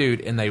this one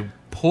dude and they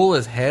pull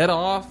his head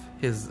off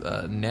his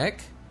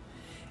neck,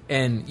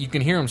 and you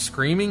can hear him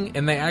screaming.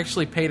 And they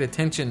actually paid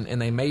attention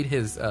and they made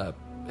the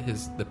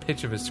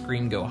pitch of his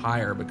scream go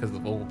higher because the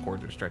vocal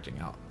cords are stretching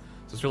out.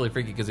 So it's really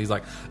freaky because he's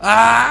like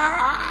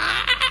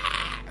ah,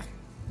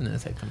 and then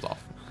his head comes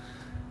off.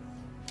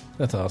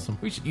 That's awesome.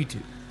 We should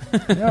YouTube.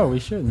 No, we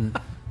shouldn't.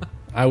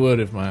 I would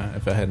if I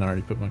hadn't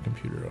already put my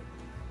computer up.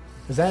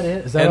 Is that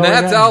it? Is that And all we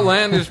that's got?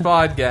 Outlandish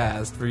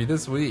Podcast for you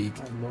this week.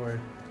 Lord.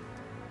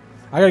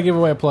 I got to give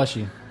away a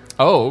plushie.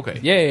 Oh, okay.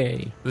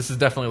 Yay! This is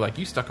definitely like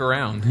you stuck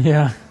around.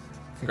 Yeah.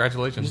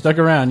 Congratulations. You stuck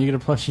around. You get a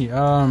plushie.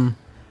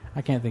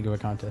 I can't think of a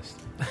contest.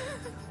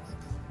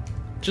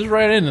 Just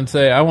write in and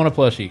say I want a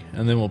plushie,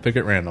 and then we'll pick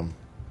at random.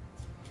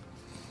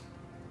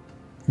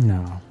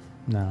 No,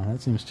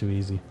 that seems too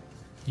easy.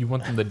 You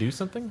want them to do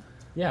something?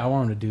 Yeah, I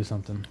want him to do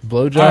something.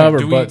 Blowjob or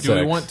do butt we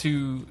sex? want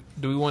to?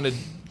 Do we want to?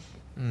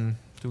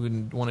 Do we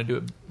want to do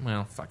it?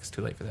 Well, fuck, it's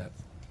too late for that.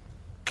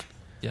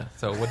 Yeah.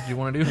 So, what did you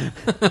want to do?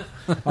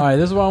 All right,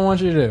 this is what I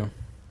want you to do.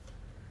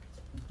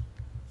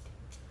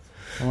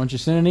 I want you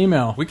to send an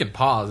email. We can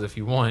pause if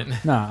you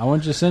want. No, I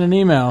want you to send an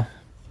email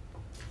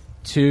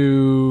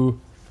to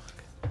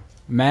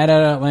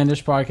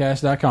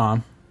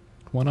matt@outlandishpodcast.com.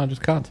 Why not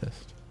just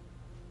contest?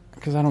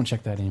 because I don't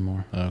check that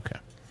anymore. Okay.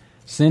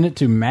 Send it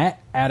to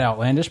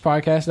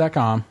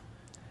matt@outlandishpodcast.com.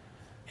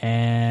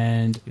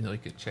 And You know, you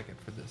could check it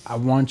for this. I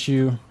want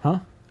you... Huh?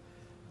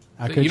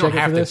 I So could you don't check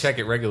it have for to this? check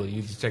it regularly.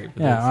 You just check it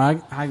for Yeah,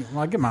 this.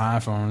 I get my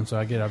iPhone, so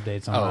I get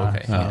updates on Oh, mine.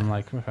 okay. So Yeah. I'm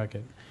like, fuck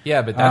it.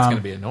 Yeah, but that's Um, going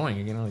to be annoying.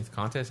 You're getting all these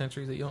contest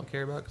entries that you don't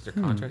care about because they're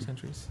contest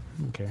entries.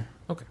 I don't care.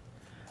 Okay.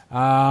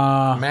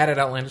 Uh, Matt at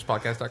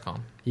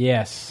outlandishpodcast.com.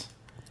 yes.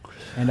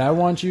 And I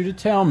want you to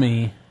tell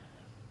me...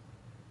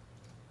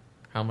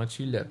 How much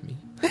you love me.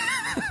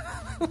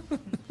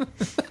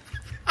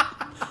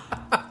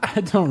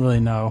 I don't really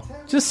know.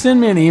 Just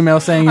send me an email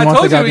saying you I want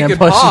told the you we goddamn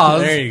could plushie.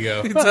 pause. There you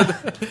go.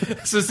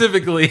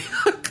 Specifically,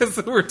 because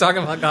we're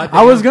talking about goddamn.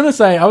 I was gonna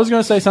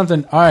say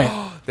something. All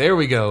right. There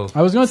we go.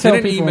 I was gonna Send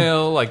tell an people-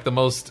 email like the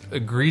most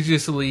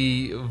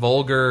egregiously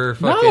vulgar.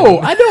 Fucking, No,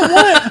 I don't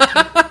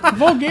want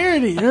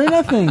vulgarity or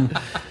nothing.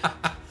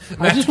 I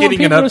Matt's just want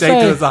getting an people update to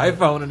say, to his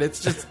iPhone, and it's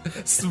just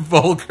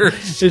vulgar.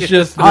 It's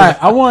just all right,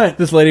 I want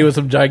this lady with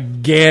some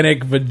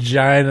gigantic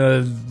vagina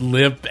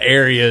lip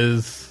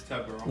areas.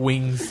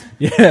 Wings.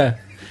 yeah.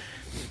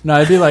 No,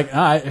 I'd be like,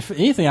 if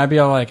anything, I'd be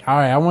all like, all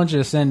right, I want you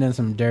to send in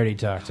some dirty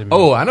talk to me.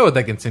 Oh, I know what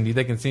they can send you.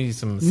 They can send you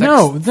some sex.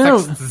 No.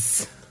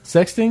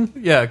 Sexting?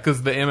 Yeah,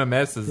 because the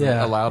MMS is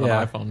Yeah, allowed yeah.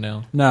 on iPhone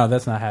now. No,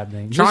 that's not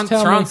happening. Tron, Just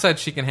tell Tron me. said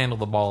she can handle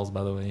the balls,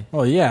 by the way.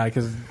 Well, yeah,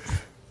 because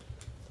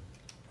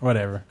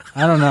whatever.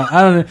 I don't know.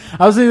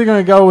 I was either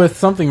going to go with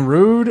something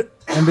rude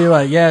and be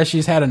like, yeah,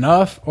 she's had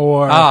enough,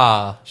 or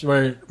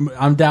where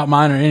I doubt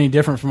mine are any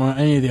different from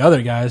any of the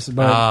other guys.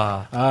 But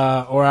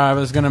or I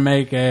was going to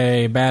make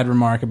a bad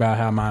remark about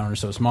how mine were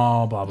so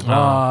small, blah blah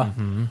blah.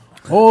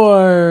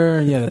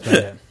 Or yeah, that's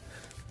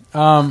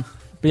right.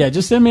 But yeah,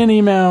 just send me an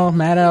email,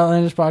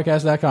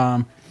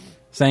 matt@outlandishpodcast.com,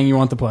 saying you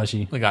want the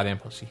plushie, The goddamn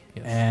pussy.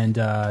 Yes.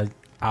 and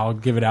I'll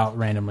give it out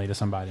randomly to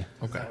somebody.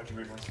 Okay.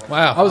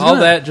 Wow, I was all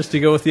gonna- that just to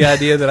go with the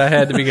idea that I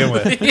had to begin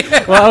with.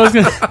 Well, I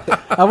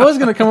was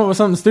gonna come up with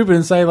something stupid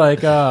and say like,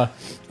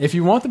 if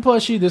you want the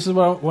plushie, this is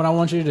what I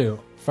want you to do.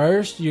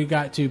 First, you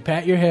got to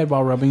pat your head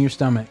while rubbing your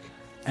stomach,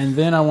 and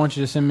then I want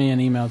you to send me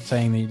an email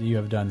saying that you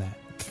have done that.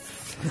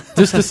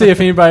 Just to see if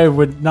anybody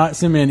would not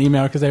send me an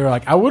email because they were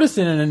like, I would have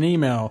sent in an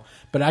email,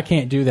 but I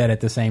can't do that at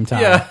the same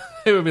time. Yeah,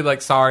 it would be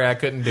like, sorry, I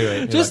couldn't do it.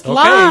 You're Just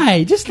like, okay.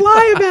 lie. Just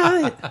lie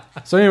about it.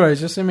 So anyways,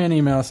 just send me an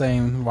email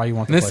saying why you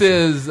want the This plushie.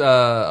 is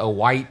a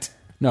white.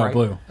 No, right?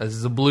 blue. This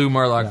is a blue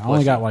Murloc. I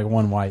only plushie. got like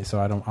one white, so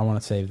I want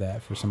to save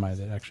that for somebody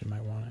that actually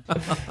might want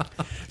it.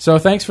 So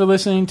thanks for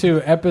listening to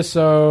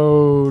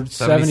episode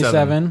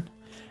 77,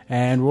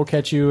 and we'll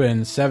catch you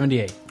in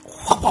 78.